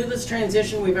the smoothest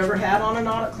transition we've ever had on an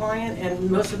audit client, and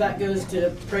most of that goes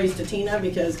to praise to Tina,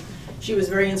 because she was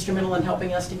very instrumental in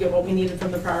helping us to get what we needed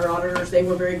from the prior auditors. They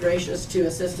were very gracious to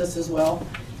assist us as well.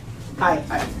 Hi,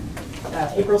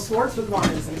 April Swartz with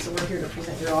Martinson, so we're here to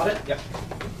present your audit. Yep.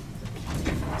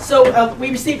 So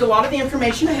we received a lot of the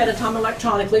information ahead of time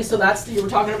electronically, so that's, you were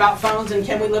talking about phones and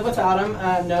can we live without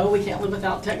them? No, we can't live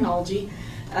without technology.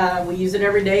 We use it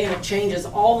every day and it changes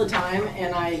all the time,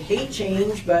 and I hate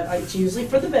change, but it's usually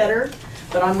for the better.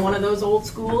 But I'm one of those old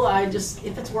school,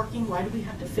 if it's working, why do we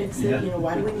have to fix it? Yeah. You know,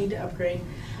 why do we need to upgrade?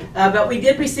 But we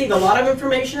did receive a lot of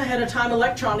information ahead of time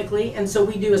electronically, and so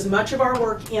we do as much of our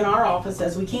work in our office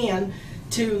as we can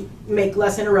to make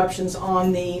less interruptions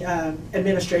on the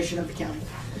administration of the county.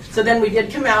 So then we did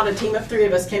come out, a team of 3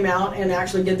 of us came out and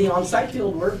actually did the on-site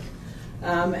field work.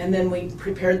 And then we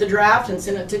prepared the draft and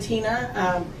sent it to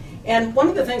Tina. And one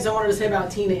of the things I wanted to say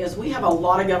about Tina is we have a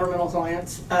lot of governmental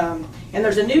clients. And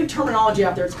there's a new terminology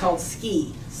out there, it's called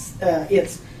SKI.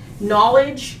 It's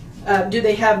knowledge. Do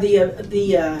they have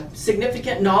the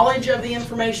significant knowledge of the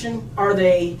information? Are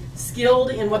they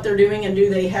skilled in what they're doing? And do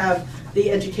they have the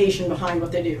education behind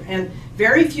what they do? And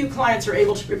very few clients are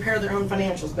able to prepare their own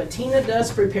financials, but Tina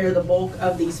does prepare the bulk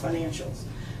of these financials.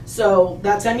 So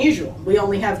that's unusual. We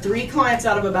only have 3 clients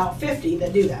out of about 50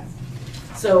 that do that.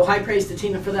 So high praise to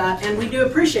Tina for that. And we do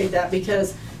appreciate that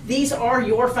because these are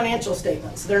your financial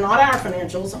statements. They're not our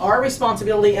financials. Our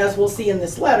responsibility, as we'll see in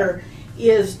this letter,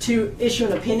 is to issue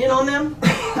an opinion on them.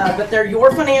 But they're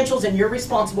your financials and you're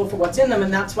responsible for what's in them.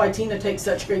 And that's why Tina takes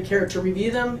such great care to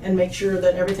review them and make sure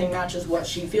that everything matches what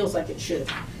she feels like it should.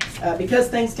 Because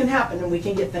things can happen and we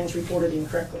can get things reported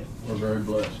incorrectly. We're very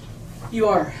blessed. You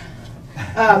are.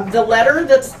 The letter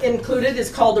that's included is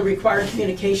called the required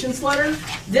communications letter.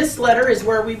 This letter is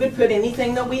where we would put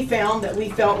anything that we found that we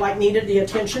felt like needed the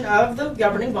attention of the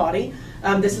governing body.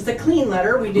 This is a clean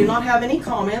letter. We do not have any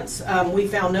comments. We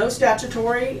found no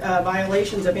statutory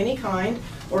violations of any kind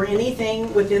or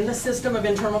anything within the system of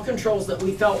internal controls that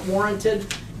we felt warranted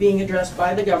being addressed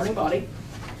by the governing body.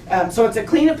 So it's a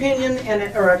clean opinion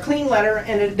or a clean letter,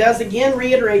 and it does again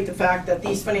reiterate the fact that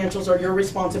these financials are your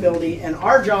responsibility, and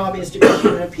our job is to give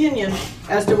you an opinion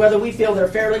as to whether we feel they're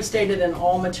fairly stated in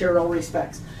all material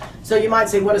respects. So you might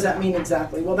say, what does that mean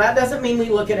exactly? Well, that doesn't mean we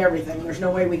look at everything. There's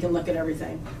no way we can look at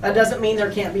everything. That doesn't mean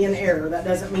there can't be an error. That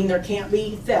doesn't mean there can't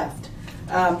be theft.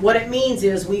 What it means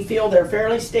is we feel they're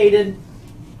fairly stated.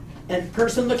 And a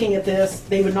person looking at this,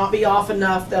 they would not be off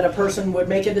enough that a person would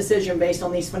make a decision based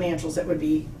on these financials that would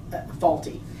be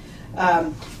faulty.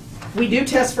 We do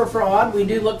test for fraud. We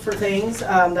do look for things.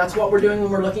 That's what we're doing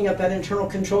when we're looking at that internal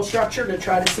control structure to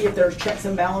try to see if there's checks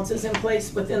and balances in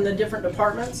place within the different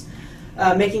departments.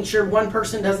 Making sure one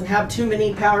person doesn't have too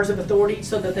many powers of authority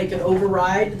so that they can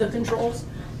override the controls.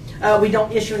 We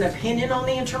don't issue an opinion on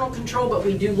the internal control, but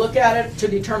we do look at it to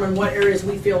determine what areas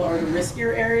we feel are the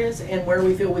riskier areas and where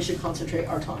we feel we should concentrate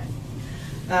our time.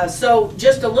 So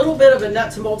just a little bit of a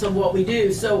nuts and bolts of what we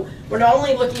do. So we're not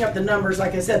only looking at the numbers,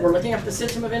 like I said, we're looking at the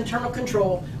system of internal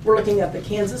control. We're looking at the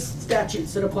Kansas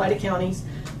statutes that apply to counties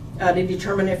to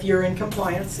determine if you're in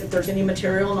compliance, if there's any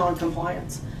material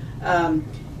non-compliance.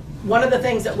 One of the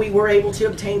things that we were able to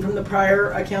obtain from the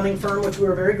prior accounting firm, which we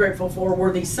were very grateful for,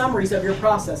 were the summaries of your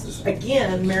processes.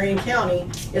 Again, Marion County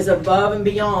is above and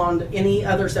beyond any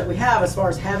others that we have as far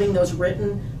as having those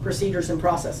written procedures and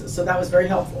processes. So that was very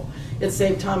helpful. It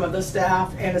saved time of the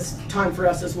staff, and it's time for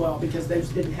us as well because those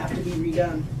didn't have to be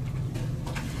redone.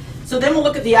 So then we'll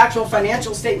look at the actual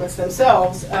financial statements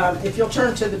themselves. If you'll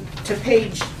turn to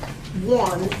page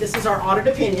 1, this is our audit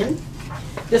opinion.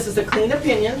 This is a clean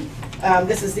opinion.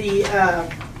 This is the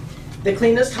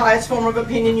cleanest, highest form of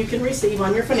opinion you can receive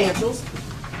on your financials.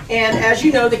 And as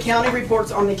you know, the county reports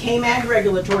on the KMAG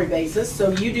regulatory basis, so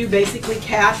you do basically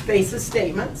cash basis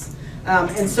statements,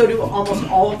 and so do almost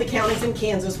all of the counties in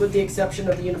Kansas with the exception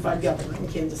of the unified government in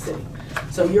Kansas City.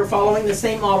 So you're following the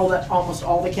same model that almost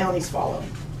all the counties follow.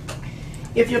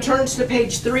 If you'll turn to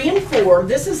page 3 and 4,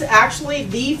 this is actually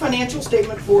the financial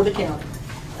statement for the county.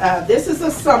 This is a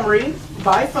summary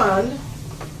by fund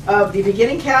of the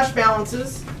beginning cash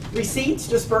balances, receipts,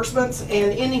 disbursements,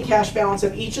 and ending cash balance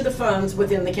of each of the funds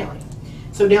within the county.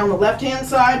 So down the left-hand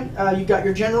side, you've got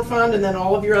your general fund and then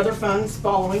all of your other funds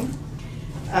following.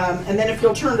 And then if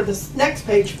you'll turn to this next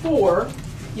page 4,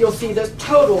 you'll see the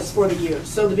totals for the year.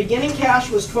 So the beginning cash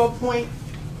was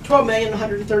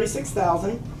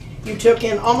 $12,136,000. You took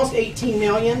in almost $18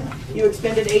 million. You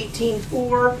expended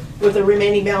 $18.4 with a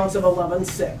remaining balance of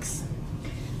 $11.6.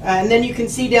 And then you can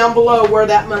see down below where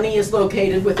that money is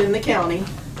located within the county.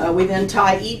 We then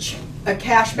tie each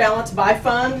cash balance by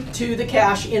fund to the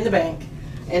cash in the bank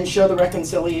and show the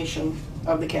reconciliation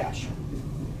of the cash.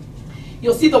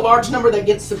 You'll see the large number that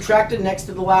gets subtracted next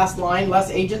to the last line, less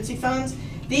agency funds.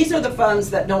 These are the funds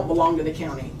that don't belong to the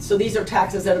county. So these are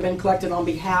taxes that have been collected on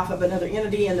behalf of another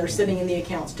entity and they're sitting in the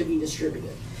accounts to be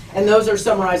distributed. And those are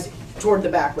summarized toward the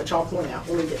back, which I'll point out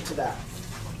when we get to that.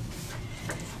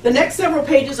 The next several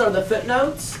pages are the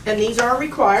footnotes, and these are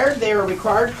required. They are a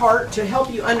required part to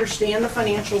help you understand the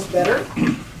financials better.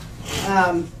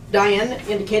 Diane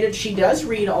indicated she does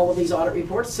read all of these audit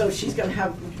reports, so she's going to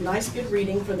have nice, good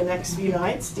reading for the next few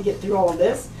nights to get through all of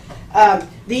this.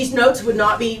 These notes would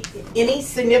not be any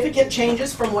significant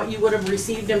changes from what you would have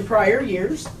received in prior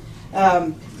years.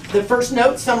 The first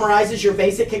note summarizes your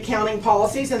basic accounting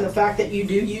policies and the fact that you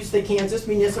do use the Kansas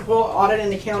Municipal Audit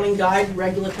and Accounting Guide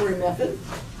regulatory method.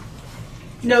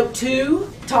 Note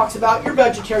 2 talks about your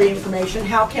budgetary information,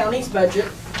 how counties budget.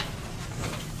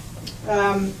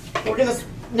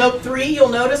 Note 3, you'll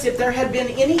notice if there had been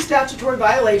any statutory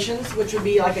violations, which would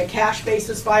be like a cash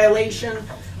basis violation,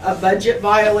 a budget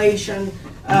violation,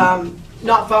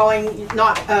 not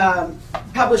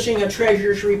publishing a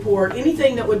treasurer's report,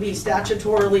 anything that would be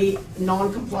statutorily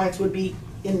non-compliance would be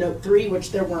in Note 3,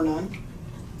 which there were none.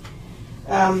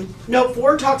 Note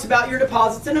 4 talks about your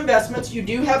deposits and investments. You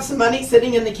do have some money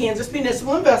sitting in the Kansas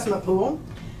Municipal Investment Pool,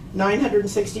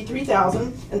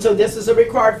 $963,000, and so this is a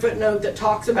required footnote that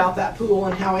talks about that pool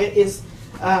and how it is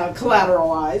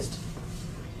collateralized.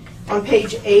 On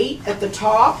page 8 at the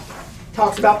top,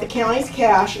 talks about the county's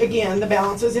cash, again, the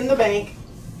balances in the bank,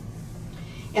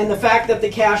 and the fact that the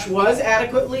cash was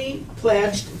adequately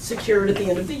pledged, secured at the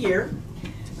end of the year.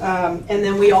 And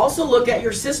then we also look at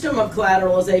your system of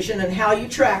collateralization and how you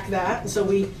track that. And so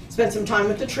we spent some time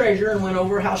with the treasurer and went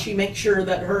over how she makes sure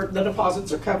that the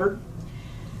deposits are covered.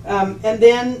 And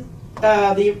then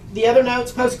the other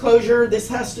notes, post-closure, this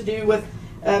has to do with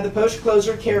the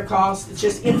post-closure care costs. It's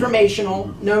just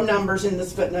informational, no numbers in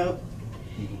this footnote.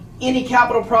 Any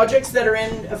capital projects that are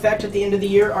in effect at the end of the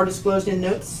year are disclosed in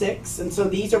Note 6, and so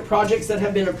these are projects that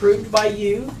have been approved by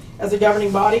you as a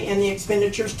governing body and the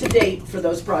expenditures to date for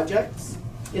those projects.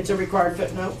 It's a required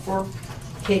footnote for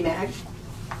KMAG.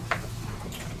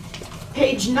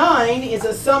 Page 9 is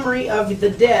a summary of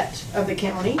the debt of the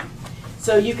county.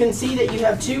 So you can see that you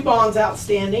have 2 bonds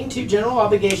outstanding, 2 general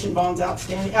obligation bonds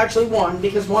outstanding, actually 1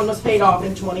 because 1 was paid off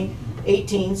in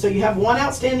 2018. So you have 1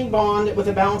 outstanding bond with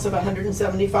a balance of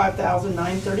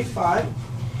 $175,935.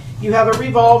 You have a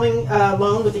revolving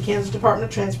loan with the Kansas Department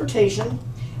of Transportation,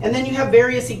 and then you have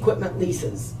various equipment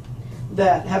leases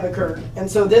that have occurred. And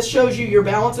so this shows you your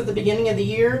balance at the beginning of the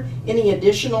year, any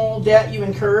additional debt you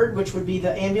incurred, which would be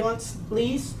the ambulance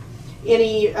lease,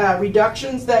 any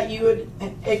reductions that you had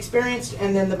experienced,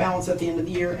 and then the balance at the end of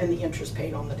the year and the interest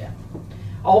paid on the debt.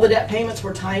 All the debt payments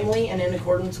were timely and in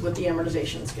accordance with the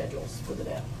amortization schedules for the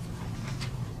debt.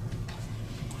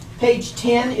 Page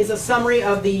 10 is a summary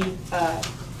of the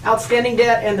outstanding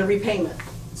debt and the repayment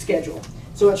schedule.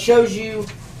 So it shows you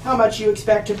how much you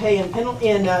expect to pay in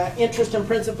interest and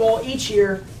principal each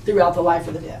year throughout the life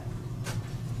of the debt.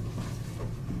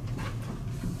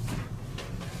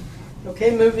 Okay,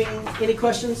 moving. Any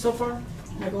questions so far? Am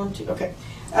I going to? Okay.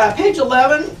 Page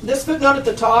 11, this footnote at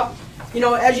the top. You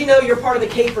know, as you know, you're part of the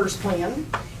CAPERS plan.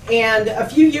 And a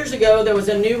few years ago, there was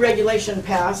a new regulation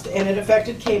passed, and it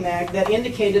affected KMAG that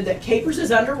indicated that CAPERS is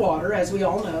underwater, as we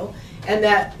all know, and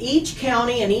that each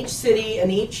county and each city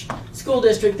and each school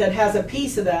district that has a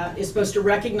piece of that is supposed to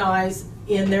recognize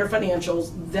in their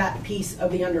financials that piece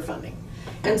of the underfunding.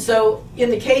 And so in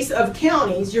the case of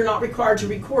counties, you're not required to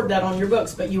record that on your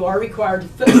books, but you are required to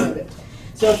footnote it.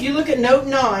 So if you look at Note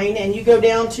 9 and you go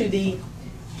down to the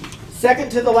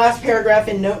second to the last paragraph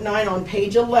in Note 9 on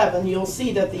page 11, you'll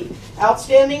see that the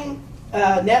outstanding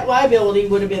net liability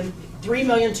would have been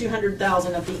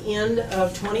 $3,200,000 at the end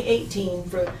of 2018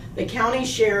 for the county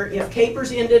share. If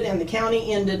CAPERS ended and the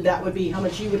county ended, that would be how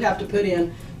much you would have to put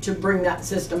in to bring that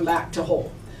system back to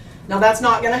whole. Now that's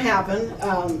not going to happen.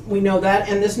 We know that,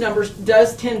 and this number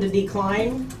does tend to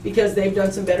decline because they've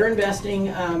done some better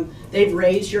investing. They've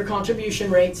raised your contribution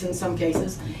rates in some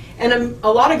cases. And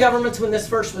a lot of governments, when this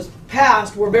first was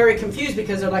passed, were very confused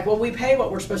because they're like, well, we pay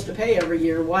what we're supposed to pay every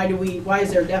year. Why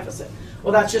is there a deficit?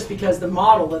 Well, that's just because the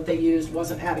model that they used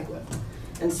wasn't adequate.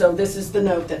 And so this is the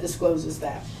note that discloses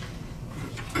that.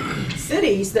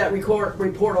 Cities that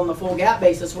report on the full GAAP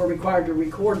basis were required to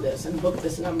record this and book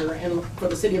this number. And for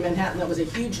the city of Manhattan, that was a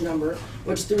huge number,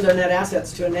 which threw their net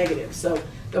assets to a negative. So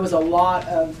there was a lot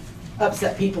of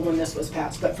upset people when this was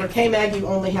passed. But for KMAG, you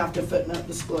only have to footnote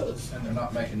disclose. And they're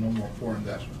not making no more poor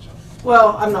investments.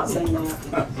 Well, I'm not saying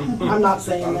that. I'm not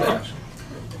saying that.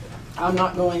 I'm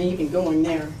not even going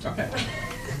there. Okay.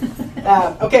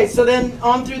 Okay, so then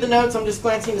on through the notes, I'm just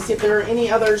glancing to see if there are any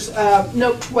others.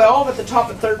 Note 12 at the top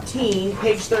of 13,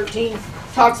 page 13,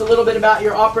 talks a little bit about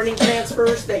your operating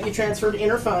transfers that you transferred to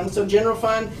interfund. So general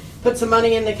fund, put some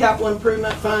money in the capital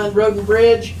improvement fund. Road and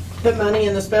bridge, put money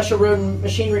in the special road and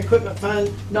machinery equipment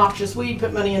fund. Noxious weed,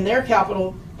 put money in their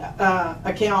capital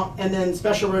account. And then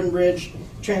special road and bridge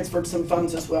transferred some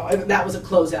funds as well. That was a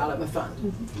closeout of a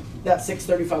fund. That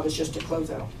 635 was just a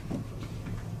closeout.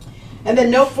 And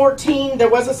then note 14, there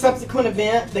was a subsequent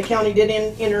event. The county did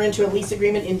enter into a lease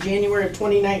agreement in January of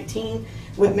 2019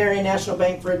 with Marion National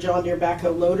Bank for a John Deere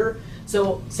backhoe loader.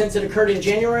 So since it occurred in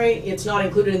January, it's not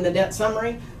included in the debt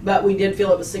summary, but we did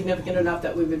feel it was significant enough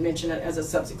that we would mention it as a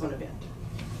subsequent event.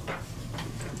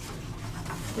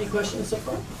 Any questions so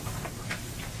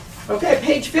far? Okay,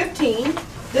 page 15.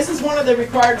 This is one of the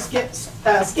required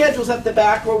schedules at the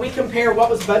back where we compare what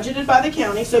was budgeted by the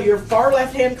county. So your far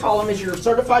left-hand column is your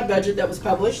certified budget that was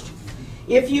published.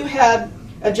 If you had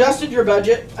adjusted your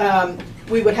budget,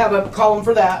 we would have a column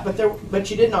for that, but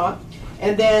you did not.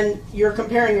 And then you're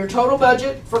comparing your total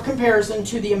budget for comparison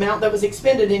to the amount that was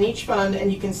expended in each fund,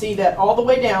 and you can see that all the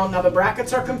way down. Now the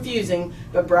brackets are confusing,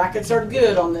 but brackets are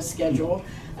good on this schedule.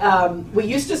 We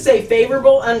used to say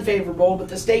favorable, unfavorable, but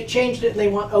the state changed it and they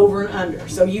want over and under.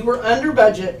 So you were under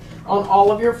budget on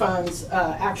all of your funds,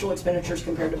 actual expenditures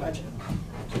compared to budget.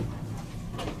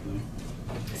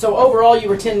 So overall you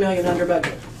were 10 million under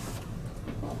budget.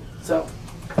 So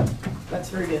that's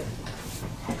very good.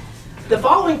 The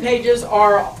following pages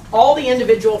are all the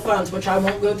individual funds, which I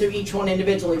won't go through each one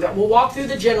individually, but we'll walk through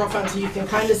the general fund so you can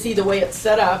kind of see the way it's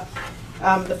set up.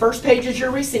 The first page is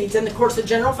your receipts, and of course the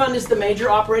general fund is the major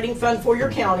operating fund for your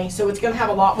county, so it's going to have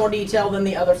a lot more detail than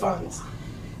the other funds.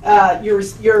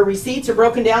 Your receipts are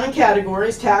broken down in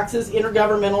categories: taxes,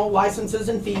 intergovernmental, licenses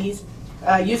and fees,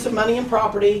 use of money and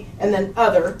property, and then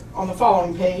other on the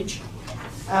following page.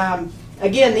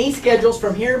 Again, these schedules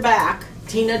from here back,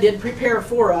 Tina did prepare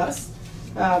for us.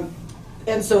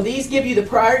 And so these give you the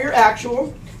prior year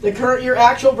actual, the current year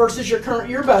actual versus your current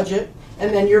year budget,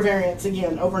 and then your variance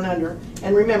again, over and under.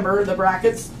 And remember, the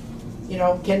brackets, you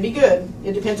know, can be good.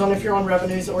 It depends on if you're on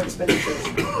revenues or expenditures.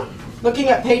 Looking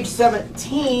at page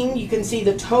 17, you can see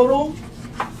the total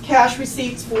cash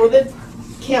receipts for the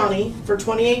county for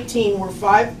 2018 were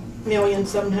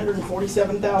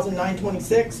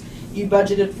 $5,747,926. You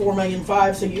budgeted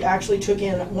 $4,005,000, so you actually took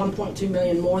in $1.2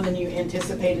 million more than you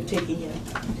anticipated taking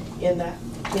in that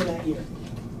year.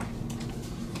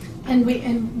 And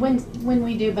when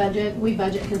we do budget, we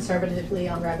budget conservatively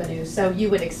on revenue. So you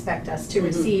would expect us to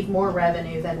receive more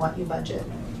revenue than what you budget.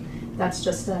 That's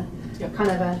just a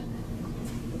kind of an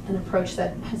approach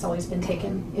that has always been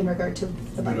taken in regard to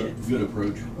the budget. Good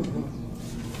approach.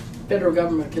 Federal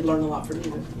government could learn a lot from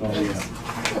you. Oh yeah.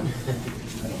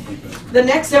 The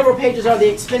next several pages are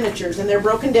the expenditures, and they're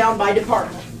broken down by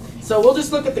department. So we'll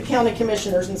just look at the county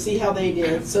commissioners and see how they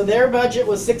did. So their budget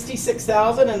was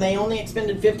 $66,000, and they only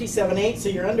expended $57,800. So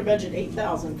you're under budget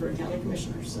 $8,000 for a county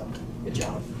commissioner. So good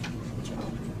job. Good job.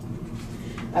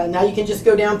 Now you can just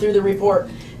go down through the report.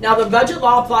 Now the budget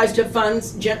law applies to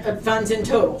funds in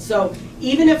total. So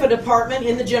even if a department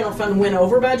in the general fund went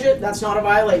over budget, that's not a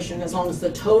violation as long as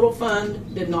the total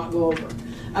fund did not go over.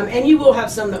 And you will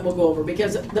have some that will go over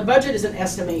because the budget is an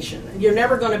estimation. You're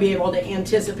never going to be able to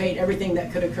anticipate everything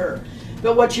that could occur.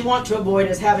 But what you want to avoid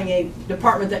is having a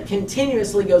department that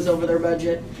continuously goes over their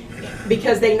budget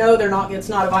because they know it's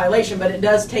not a violation, but it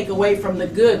does take away from the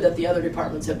good that the other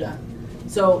departments have done.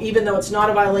 So even though it's not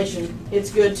a violation,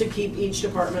 it's good to keep each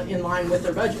department in line with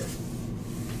their budget.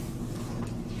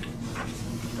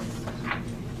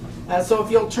 So if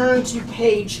you'll turn to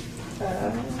page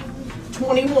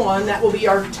 21, that will be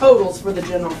our totals for the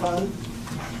general fund.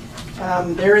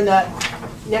 They're in that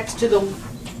next to the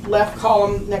left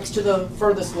column, next to the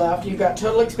furthest left. You've got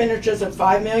total expenditures of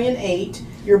 $5,008,000.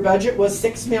 Your budget was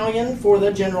 $6 million for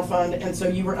the general fund, and so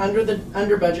you were under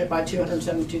budget by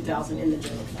 $272,000 in the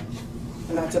general fund,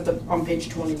 and that's on page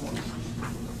 21.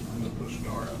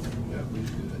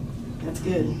 That's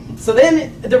good. So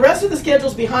then the rest of the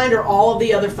schedules behind are all of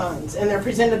the other funds, and they're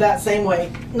presented that same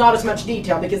way. Not as much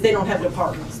detail because they don't have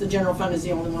departments. The general fund is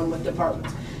the only one with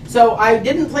departments. So I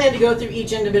didn't plan to go through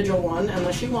each individual one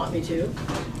unless you want me to.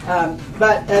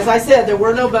 But as I said, there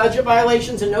were no budget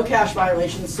violations and no cash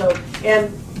violations.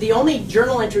 And the only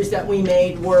journal entries that we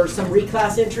made were some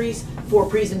reclass entries for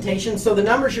presentation. So the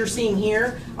numbers you're seeing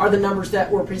here are the numbers that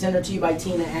were presented to you by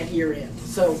Tina at year end.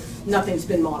 So nothing's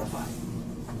been modified.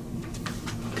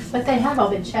 But they have all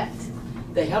been checked.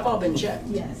 They have all been checked.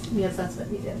 Yes, that's what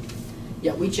we did.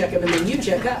 Yeah, we check them and then you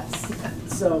check us.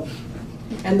 So,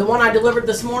 and the one I delivered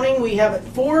this morning, we have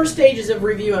 4 stages of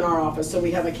review in our office. So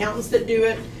we have accountants that do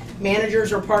it,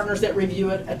 managers or partners that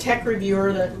review it, a tech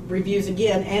reviewer that reviews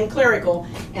again, and clerical.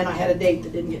 And I had a date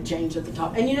that didn't get changed at the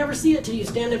top. And you never see it till you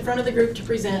stand in front of the group to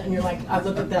present and you're like, I've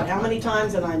looked at that how many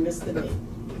times and I missed the date.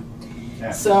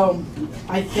 So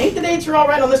I think the dates are all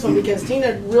right on this one because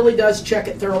Tina really does check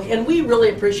it thoroughly, and we really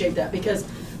appreciate that because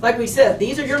like we said,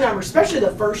 these are your numbers, especially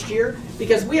the first year,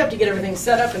 because we have to get everything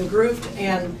set up and grouped,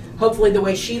 and hopefully the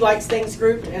way she likes things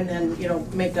grouped, and then, you know,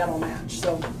 make that all match.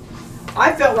 So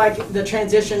I felt like the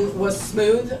transition was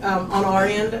smooth on our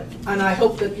end, and I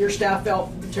hope that your staff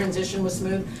felt the transition was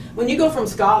smooth. When you go from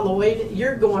Scott Lloyd,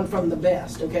 you're going from the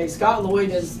best, okay? Scott Lloyd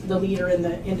is the leader in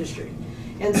the industry.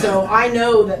 And so I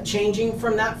know that changing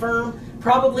from that firm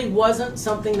probably wasn't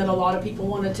something that a lot of people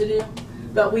wanted to do,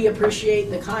 but we appreciate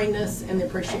the kindness and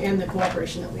the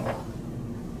cooperation that we got.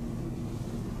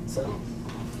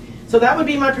 So that would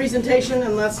be my presentation,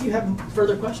 unless you have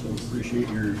further questions. Appreciate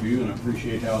your review, and I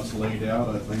appreciate how it's laid out.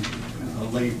 I think a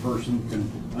lay person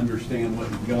can understand what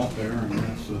you've got there, and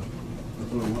that's what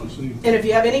we want to see. And if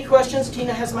you have any questions,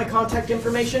 Tina has my contact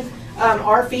information.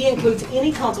 Our fee includes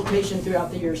any consultation throughout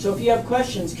the year. So if you have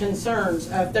questions, concerns,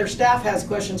 if their staff has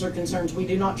questions or concerns, we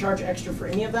do not charge extra for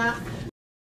any of that.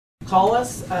 Call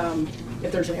us.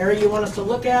 If there's an area you want us to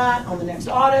look at on the next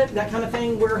audit, that kind of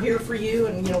thing, we're here for you,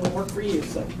 and we work for you.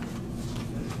 So.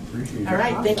 Appreciate it. All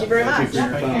right, thank you very much.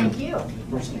 Thank you.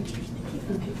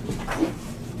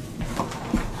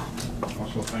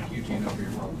 Also, thank you, Tina, for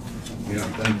your work. Yeah,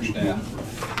 thank you. Staff.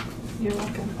 You're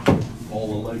welcome. All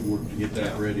the legwork to get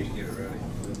that ready. Get it ready.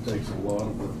 It takes a lot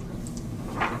of work.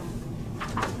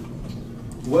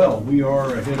 Well, we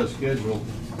are ahead of schedule.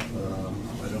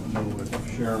 I don't know if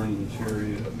Sharon is here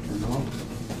yet or not.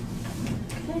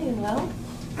 Okay, well,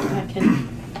 I can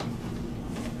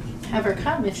have her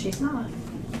come if she's not.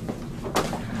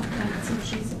 Let's see if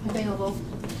she's available.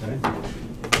 Okay.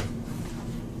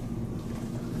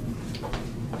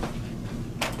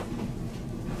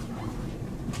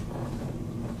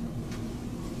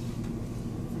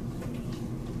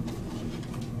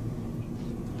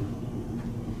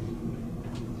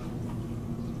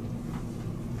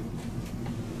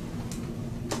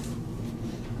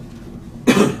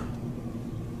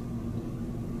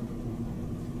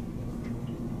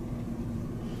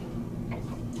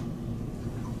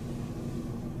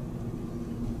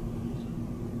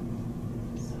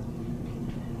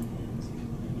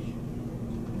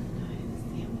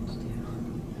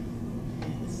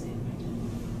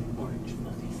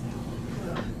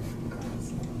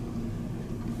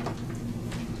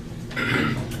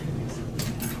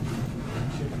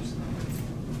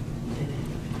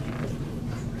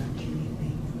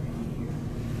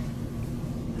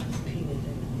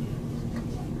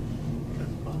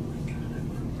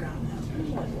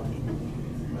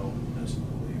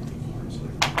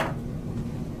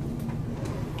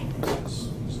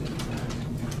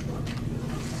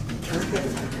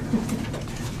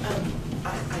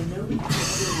 I know we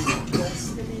didn't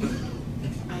request it.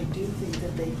 I do think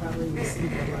that they probably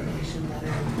received a donation letter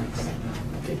of like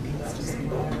 $50 or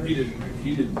whatever.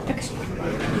 He didn't. Okay.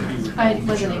 I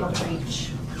wasn't able to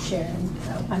reach Sharon,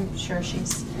 so I'm sure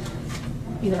she's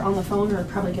either on the phone or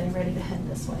probably getting ready to head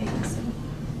this way. So.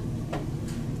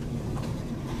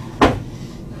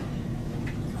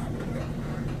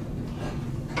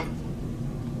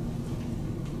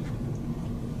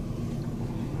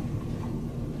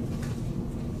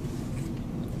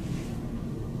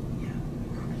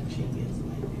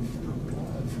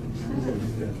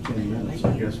 We've got 10 minutes.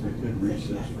 I guess we could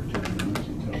recess for 10 minutes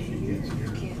until she gets here,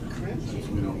 since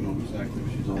we don't know exactly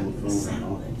if she's on the phone or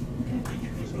not.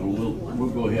 So we'll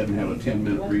go ahead and have a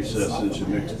 10-minute recess since the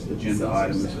next agenda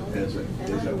item is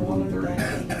at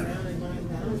 1:30.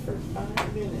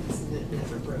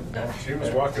 She was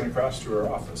walking across to her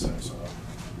office, I saw.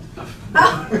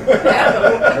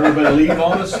 Everybody leave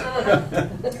on us?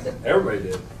 Everybody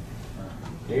did.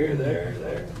 Here,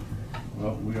 there.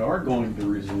 Well, we are going to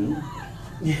resume.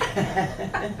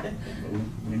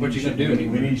 What you gonna do?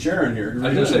 We need Sharon here. I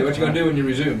was gonna say, what you gonna do when you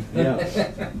resume? Yeah.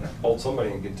 Hold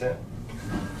somebody in contempt.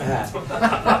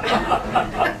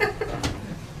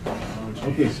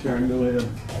 Okay, Sharon, go ahead.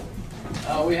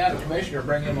 We had a commissioner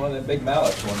bring in one of them big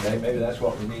mallets one day. Maybe that's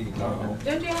what we need. Don't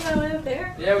you have that one up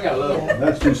there? Yeah, we got a little.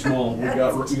 That's too small. We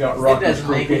got Rocky's doesn't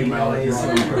make croquet any mallet. noise.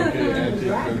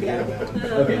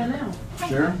 Okay.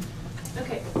 Sharon?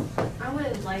 Okay, I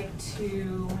would like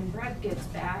to, when Brad gets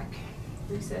back,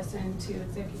 recess into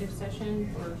executive session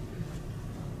for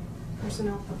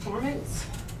personnel performance.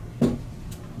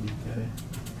 Okay.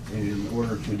 In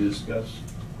order to discuss,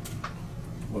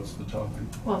 what's the topic?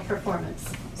 Well, performance.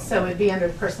 So it'd be under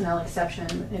personnel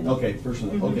exception. Okay,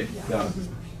 personnel, Mhm. okay, Yeah. got it. Mhm.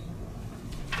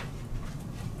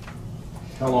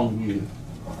 How long do you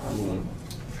want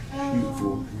to shoot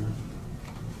for here?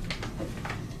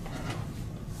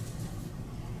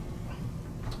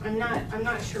 I'm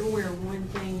not sure where one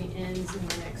thing ends and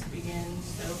the next begins,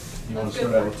 so. You want let's to go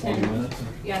start out for with 20 10. minutes?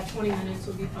 Yeah, 20 minutes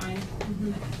will be fine.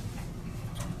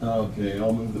 Okay,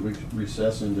 I'll move that we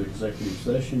recess into executive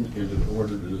session in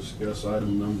order to discuss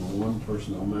item number 1,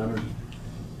 personnel matters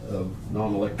of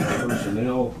non-elected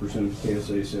personnel pursuant to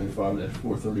KSA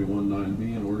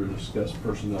 75-4319B in order to discuss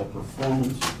personnel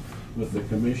performance with the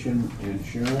commission and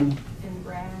Sharon And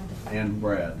Brad. and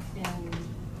Brad. And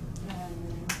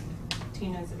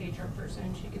Tina's the HR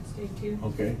person, she could stay too.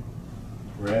 Okay,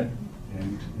 Brad,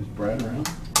 and is Brad around?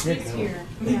 He's here,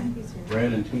 yeah, he's here.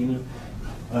 Brad and Tina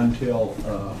until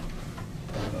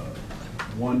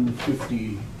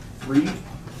 1:53,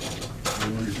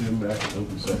 and we resume back in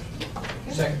open session.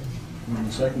 Second.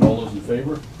 Moving second, all those in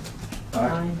favor?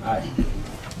 Aye. Aye.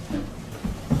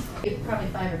 Probably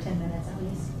 5 or 10 minutes at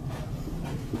least.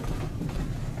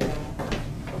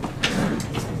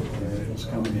 It's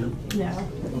coming in? No.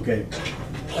 Okay.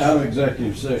 Out of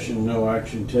executive session, no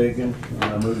action taken.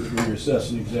 I move that we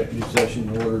recess in executive session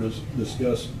in order to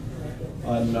discuss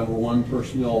item number 1,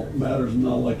 personnel matters of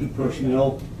non-elected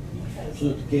personnel.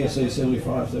 Pursuant to KSA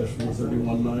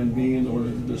 75-4319B in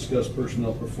order to discuss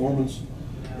personnel performance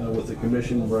with the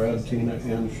commission, Brad, Tina,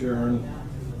 and Sharon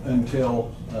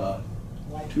until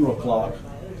 2 o'clock.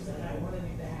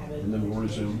 And then we'll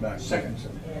resume back. Second.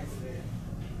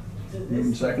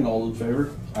 Moving second, all in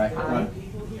favor? Aye.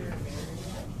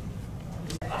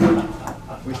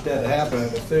 Wish that happened,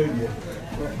 I'd have sued you.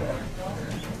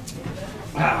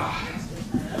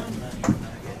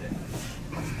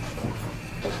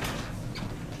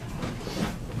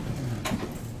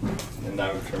 And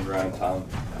now we turn around, Tom.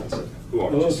 Who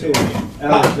are Okay,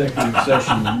 out of executive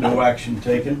session, no action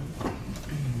taken.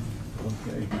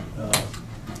 Okay,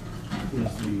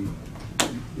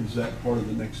 is that part of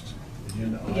the next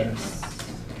agenda item? Yes.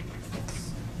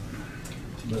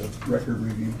 The record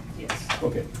review? Yes.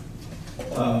 Okay.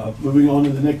 Moving on to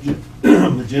the next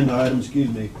agenda item, excuse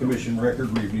me, commission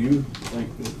record review. I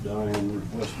think that Diane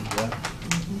requested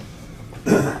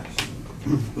that.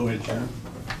 Go ahead, Sharon.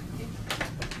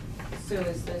 So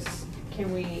is this,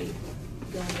 can we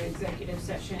go into executive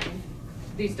session?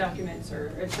 These documents are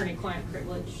attorney-client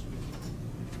privileged.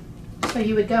 So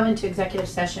you would go into executive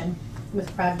session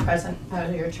with Brad present,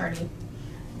 your attorney,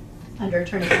 under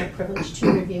attorney-client privilege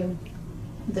to review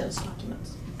those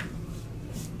documents.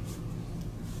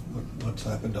 What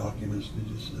type of documents did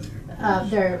you say?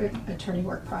 They're attorney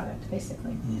work product,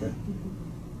 basically. Okay.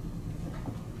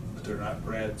 But they're not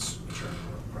Brad's attorney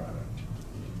work product.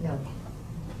 No.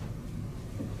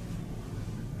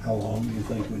 How long do you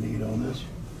think we need on this?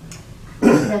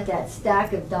 That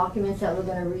stack of documents that we're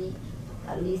gonna read,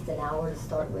 at least an hour to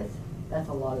start with, that's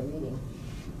a lot of reading.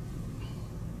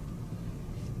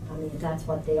 I mean, if that's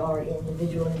what they are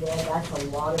individually there, that's a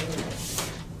lot of reading.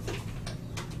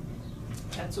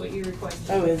 That's what you requested.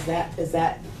 Oh, is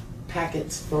that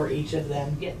packets for each of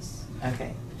them? Yes.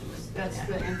 Okay. That's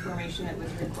the information that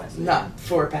was requested. Not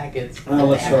 4 packets. Well,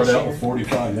 let's start out with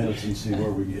 45 minutes and see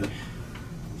where we get.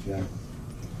 Okay.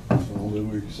 So we'll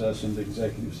recess into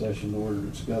executive session in order to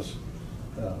discuss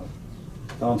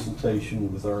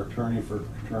consultation with our attorney for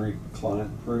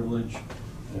attorney-client privilege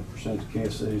and pursuant to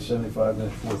KSA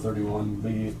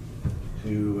 75-431B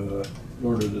in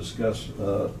order to discuss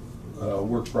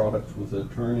work product with the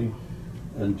attorney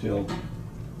until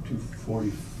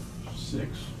 2:46.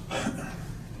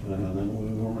 And then we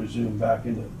will resume back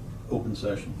into open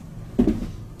session.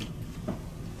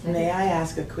 May I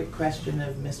ask a quick question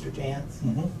of Mr. Jantz?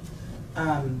 Mm-hmm.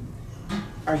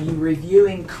 Are you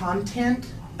reviewing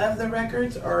content of the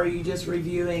records, or are you just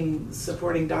reviewing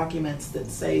supporting documents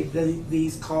that say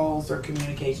these calls or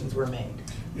communications were made?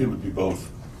 It would be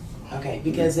both. Okay,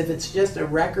 because if it's just a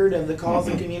record of the calls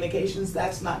and communications,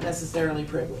 that's not necessarily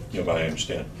privileged. Yeah, but I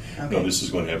understand. Okay. No, this is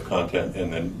going to have content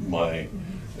and then my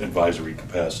advisory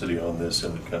capacity on this,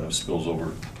 and it kind of spills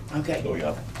over. Okay. So,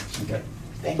 yeah. Okay.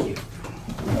 Thank you. Do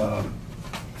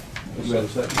we have a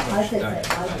second? I said that,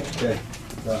 I did. Okay.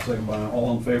 Second by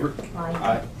all in favor?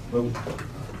 Aye. Vote.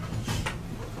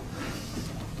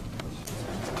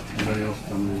 Anybody else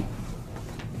coming in?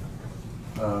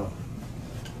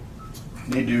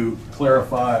 Need to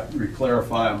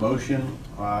re-clarify a motion.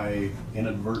 I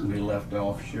inadvertently left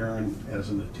off Sharon as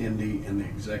an attendee in the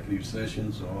executive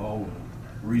session, so I'll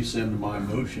rescind my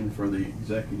motion for the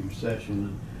executive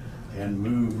session and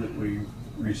move that we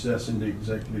recess into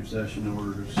executive session in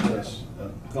order to discuss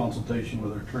consultation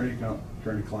with our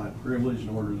attorney-client privilege in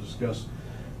order to discuss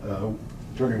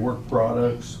attorney work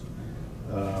products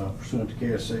pursuant to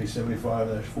KSA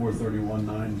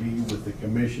 75-431-9B with the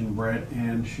commission, Brett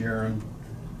and Sharon,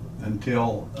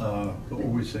 until, what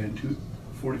were we saying,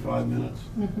 45 minutes?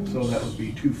 Mhm. So that would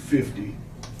be 2:50.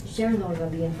 Sharon's only gonna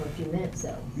be in for a few minutes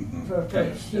though. Mhm. For a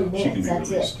few She can minutes, be that's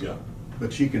released, it. yeah.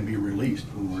 But she can be released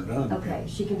when we're done. Okay,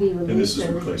 she can be released. And this is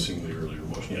so- replacing the earlier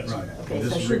motion, yes. Right. Okay,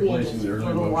 This so is she'll be in replacing this the for a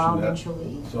earlier little while, motion. then That- she'll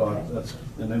leave. So Okay. that's,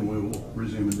 and then we will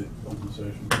resume in the open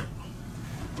session.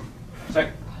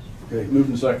 Second. Okay,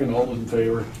 moving second, all those in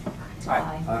favor?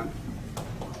 Aye. Aye.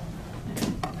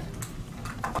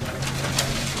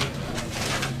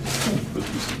 Put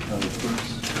these in county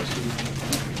clerk's custody.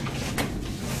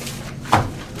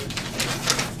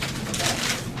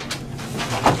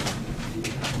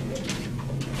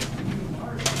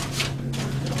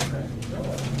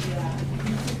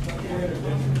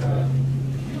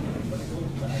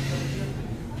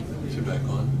 Is it back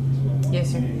on?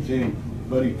 Yes, sir. Is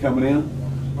anybody coming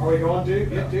in? Are we going to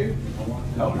get to?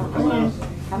 No, Come in.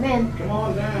 Come in. Come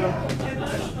on down.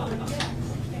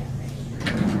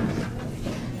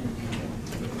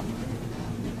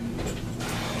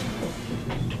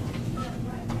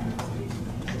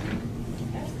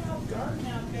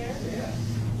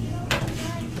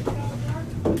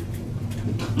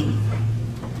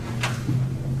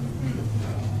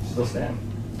 Still stand.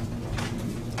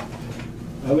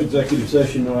 Of executive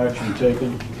session, no action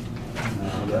taken.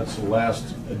 That's the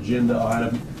last agenda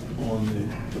item on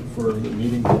for the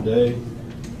meeting today.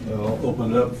 I'll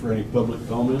open it up for any public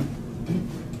comment.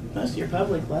 Most of your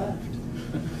public left.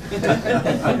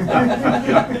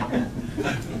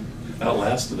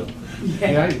 Outlasted them.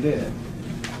 Yeah, you did.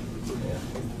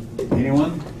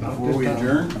 Anyone before we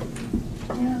adjourn?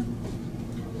 Yeah.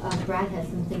 Brad has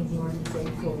some things he wanted to say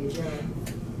before we adjourn.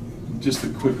 Just a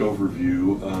quick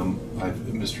overview.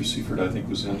 Mr. Seifert, I think,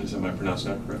 was in. Am I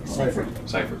pronouncing that correct? Seifert.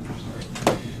 Seifert,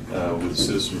 sorry. With a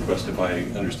citizen request, if I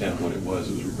understand what it was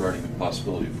regarding the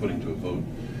possibility of putting to a vote.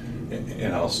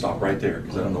 And I'll stop right there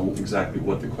because I don't know exactly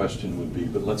what the question would be,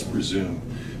 but let's presume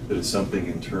that it's something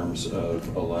in terms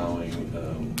of allowing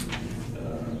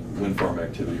wind farm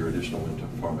activity or additional wind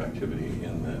farm activity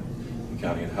in the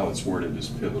county, and how it's worded is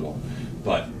pivotal.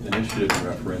 But initiative and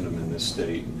referendum in this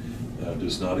state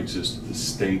does not exist at the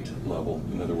state level.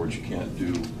 In other words, you can't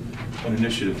do an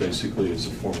initiative. Basically is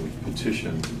a form of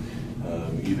petition,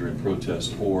 either in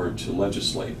protest or to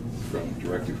legislate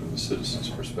directly from the citizen's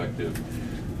perspective.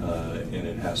 And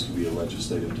it has to be a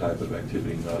legislative type of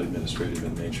activity, not administrative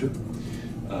in nature.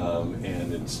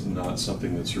 And it's not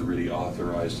something that's really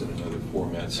authorized in another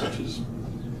format, such as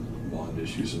bond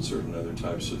issues and certain other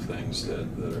types of things that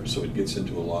are, so it gets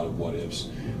into a lot of what ifs,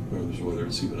 whether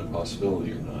it's even a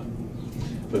possibility or not.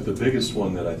 But the biggest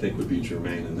one that I think would be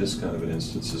germane in this kind of an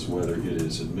instance is whether it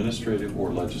is administrative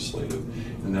or legislative.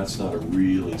 And that's not a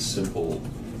really simple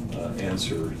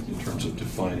answer in terms of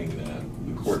defining that.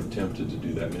 The court attempted to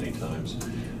do that many times.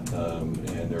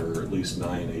 And there are at least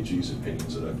 9 AG's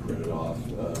opinions that I've printed off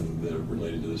that are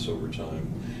related to this over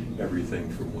time. Everything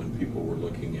from when people were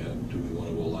looking at, do we want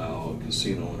to allow a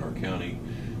casino in our county,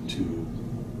 to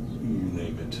you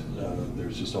name it.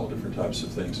 There's just all different types of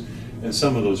things. And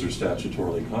some of those are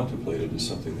statutorily contemplated as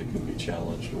something that can be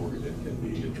challenged or it can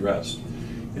be addressed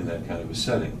in that kind of a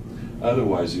setting.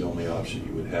 Otherwise, the only option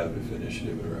you would have if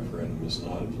initiative and referendum is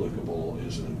not applicable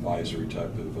is an advisory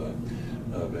type of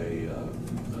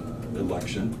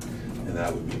election, and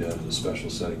that would be done in a special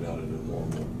setting, not in a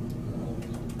normal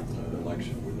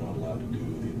election. We're not allowed to do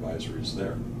the advisories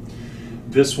there.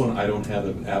 This one, I don't have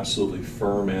an absolutely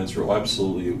firm answer. Oh,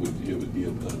 absolutely, it would be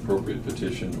an appropriate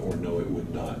petition, or no, it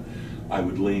would not. I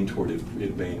would lean toward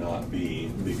it may not be,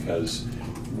 because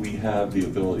we have the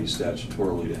ability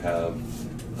statutorily to have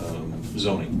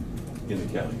zoning in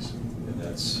the counties, and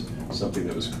that's something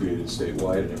that was created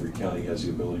statewide, and every county has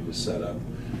the ability to set up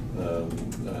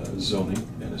zoning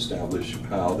and establish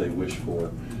how they wish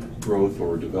for growth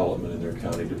or development in their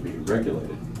county to be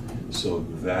regulated. So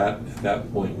that at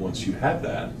that point, once you have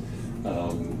that,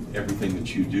 everything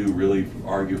that you do really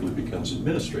arguably becomes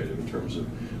administrative in terms of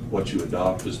what you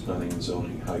adopt as planning and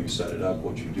zoning, how you set it up,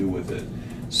 what you do with it.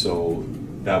 So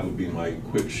that would be my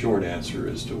quick short answer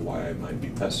as to why I might be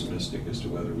pessimistic as to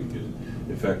whether we could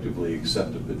effectively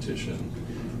accept a petition.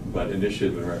 But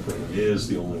initiative and referendum is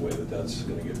the only way that that's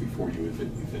going to get before you, if it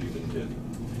even did,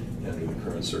 under the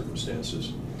current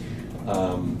circumstances.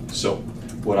 So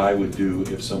what I would do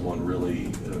if someone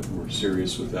really were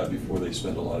serious with that before they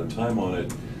spend a lot of time on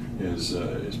it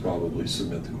is probably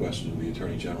submit the question to the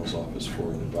Attorney General's office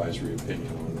for an advisory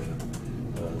opinion on that.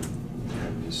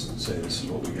 And just say this is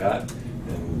what we got,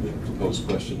 and the proposed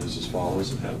question is as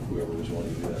follows, and have whoever was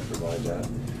wanting to do that provide that,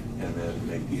 and then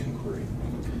make the inquiry.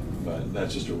 But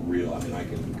that's just a real, I mean, I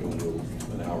can go into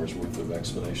an hour's worth of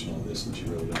explanation on this that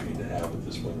you really don't need to have at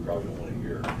this point, you probably don't want to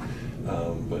hear.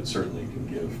 But certainly can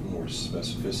give more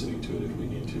specificity to it if we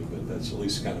need to, but that's at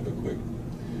least kind of a quick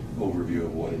overview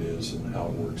of what it is and how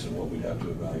it works and what we'd have to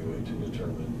evaluate to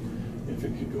determine if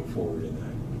it could go forward in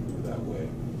that way.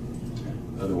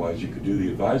 Otherwise, you could do the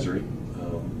advisory,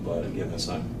 but again, that's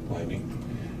not binding,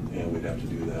 and we'd have to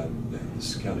do that at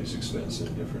this county's expense in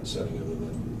a different setting other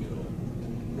than, you know,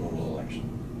 normal election.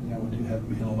 Yeah, we do have to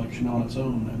be an election on its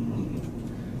own,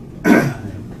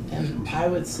 And I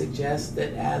would suggest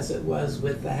that as it was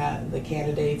with the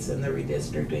candidates and the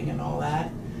redistricting and all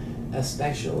that, a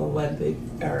special Olympic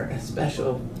or a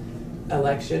special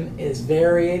election is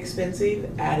very expensive.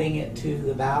 Adding it to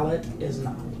the ballot is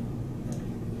not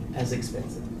as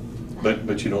expensive.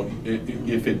 But you don't,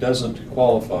 if it doesn't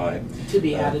qualify. To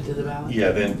be added to the ballot?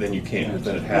 Yeah, then you can't.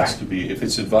 Then it has to be, if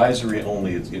it's advisory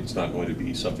only, it's not going to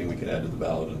be something we can add to the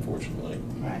ballot, unfortunately.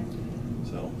 Right.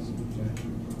 So.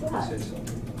 But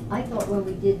I thought when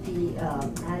we did the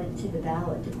added to the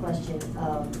ballot, the question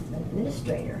of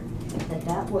administrator,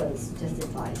 that was just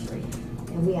advisory,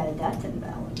 and we added that to the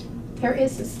ballot. There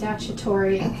is a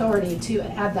statutory authority to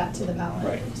add that to the ballot.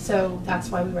 Right. So that's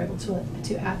why we were able to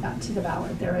add that to the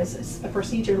ballot. There is a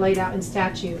procedure laid out in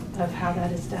statute of how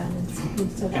that is done.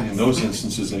 And so And in those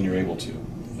instances, then you're able to.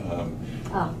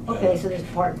 Okay, so there's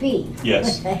part B.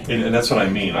 Yes, Okay. and that's what I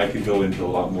mean. I could go into a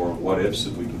lot more what ifs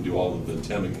if we can do all of the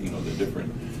the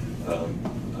different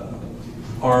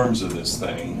arms of this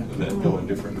thing that go in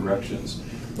different directions.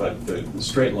 But the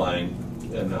straight line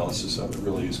analysis of it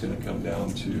really is going to come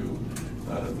down to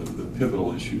the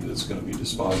pivotal issue that's going to be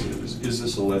dispositive. Is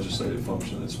this a legislative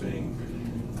function that's being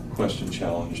questioned,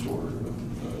 challenged, or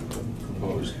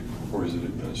proposed, or is it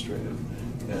administrative?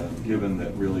 And given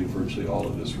that really virtually all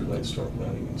of this relates to our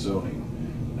planning and zoning,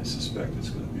 I suspect it's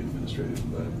going to be administrative,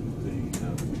 but we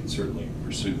can certainly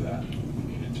pursue that if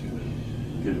we needed to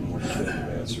and get a more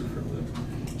definitive answer from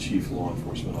the chief law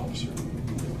enforcement officer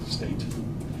in the state.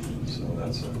 So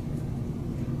that's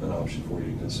an option for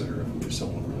you to consider if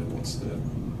someone really wants to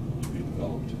be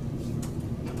developed.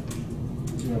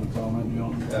 Do you have a comment,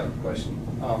 John? I have a question.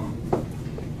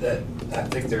 I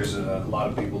think there's a lot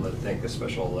of people that think a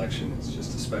special election is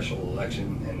just a special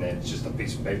election and that it's just a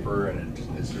piece of paper and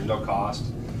there's no cost.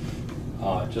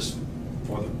 Just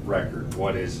for the record,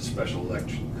 what is a special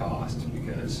election cost?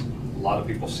 Because a lot of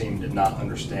people seem to not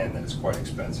understand that it's quite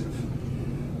expensive.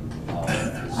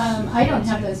 I don't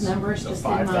have those numbers just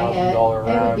in my head. It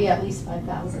would be at least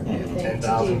 5,000.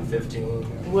 10,000,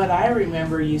 15. What I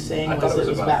remember you saying was it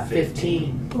was about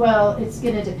 15. Well, it's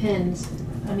going to depend.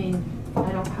 I mean,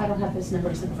 I don't have those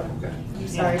numbers in front of me. I'm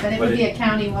sorry, but it would be a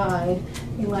countywide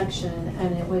election,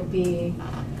 and it would be.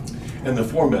 And the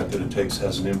format that it takes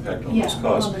has an impact on those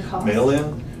costs. On the cost. Mail-in,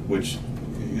 which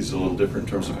is a little different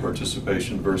in terms of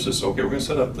participation versus, okay, we're going to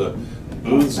set up the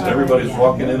booths and everybody's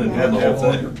walking in and doing the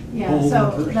whole thing. Yeah,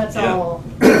 so that's all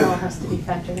has to be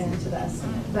factored into this.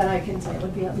 But I can say it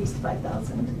would be at least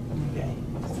 5,000. Okay.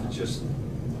 Just.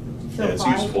 Yeah, it's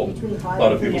useful. A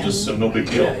lot of people just say no big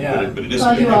deal, but it is.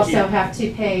 Well, you also have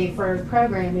to pay for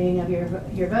programming of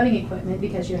your voting equipment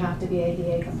because you have to be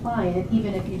ADA compliant.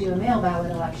 Even if you do a mail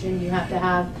ballot election, you have to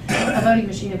have a voting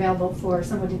machine available for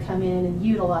someone to come in and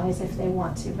utilize if they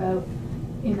want to vote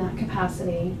in that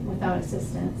capacity without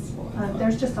assistance.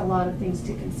 There's just a lot of things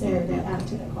to consider that add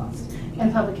to the cost,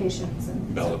 and publications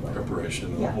and Ballot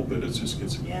preparation and the whole bit, it just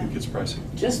gets pricey.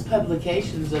 Just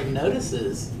publications of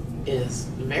notices is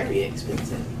very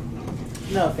expensive.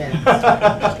 No offense.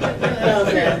 No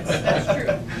offense. That's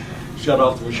true. Shut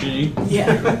off the machine.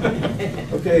 Yeah.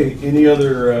 Okay, any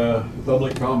other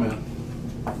public comment?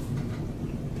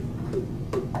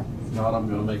 If not, I'm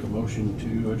going to make a motion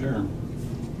to adjourn.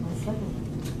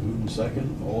 Moving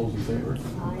second, all those in favor?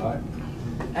 Aye.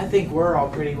 I think we're all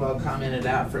pretty well commented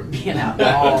out from being out in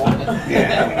the hall.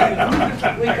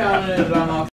 We commented on all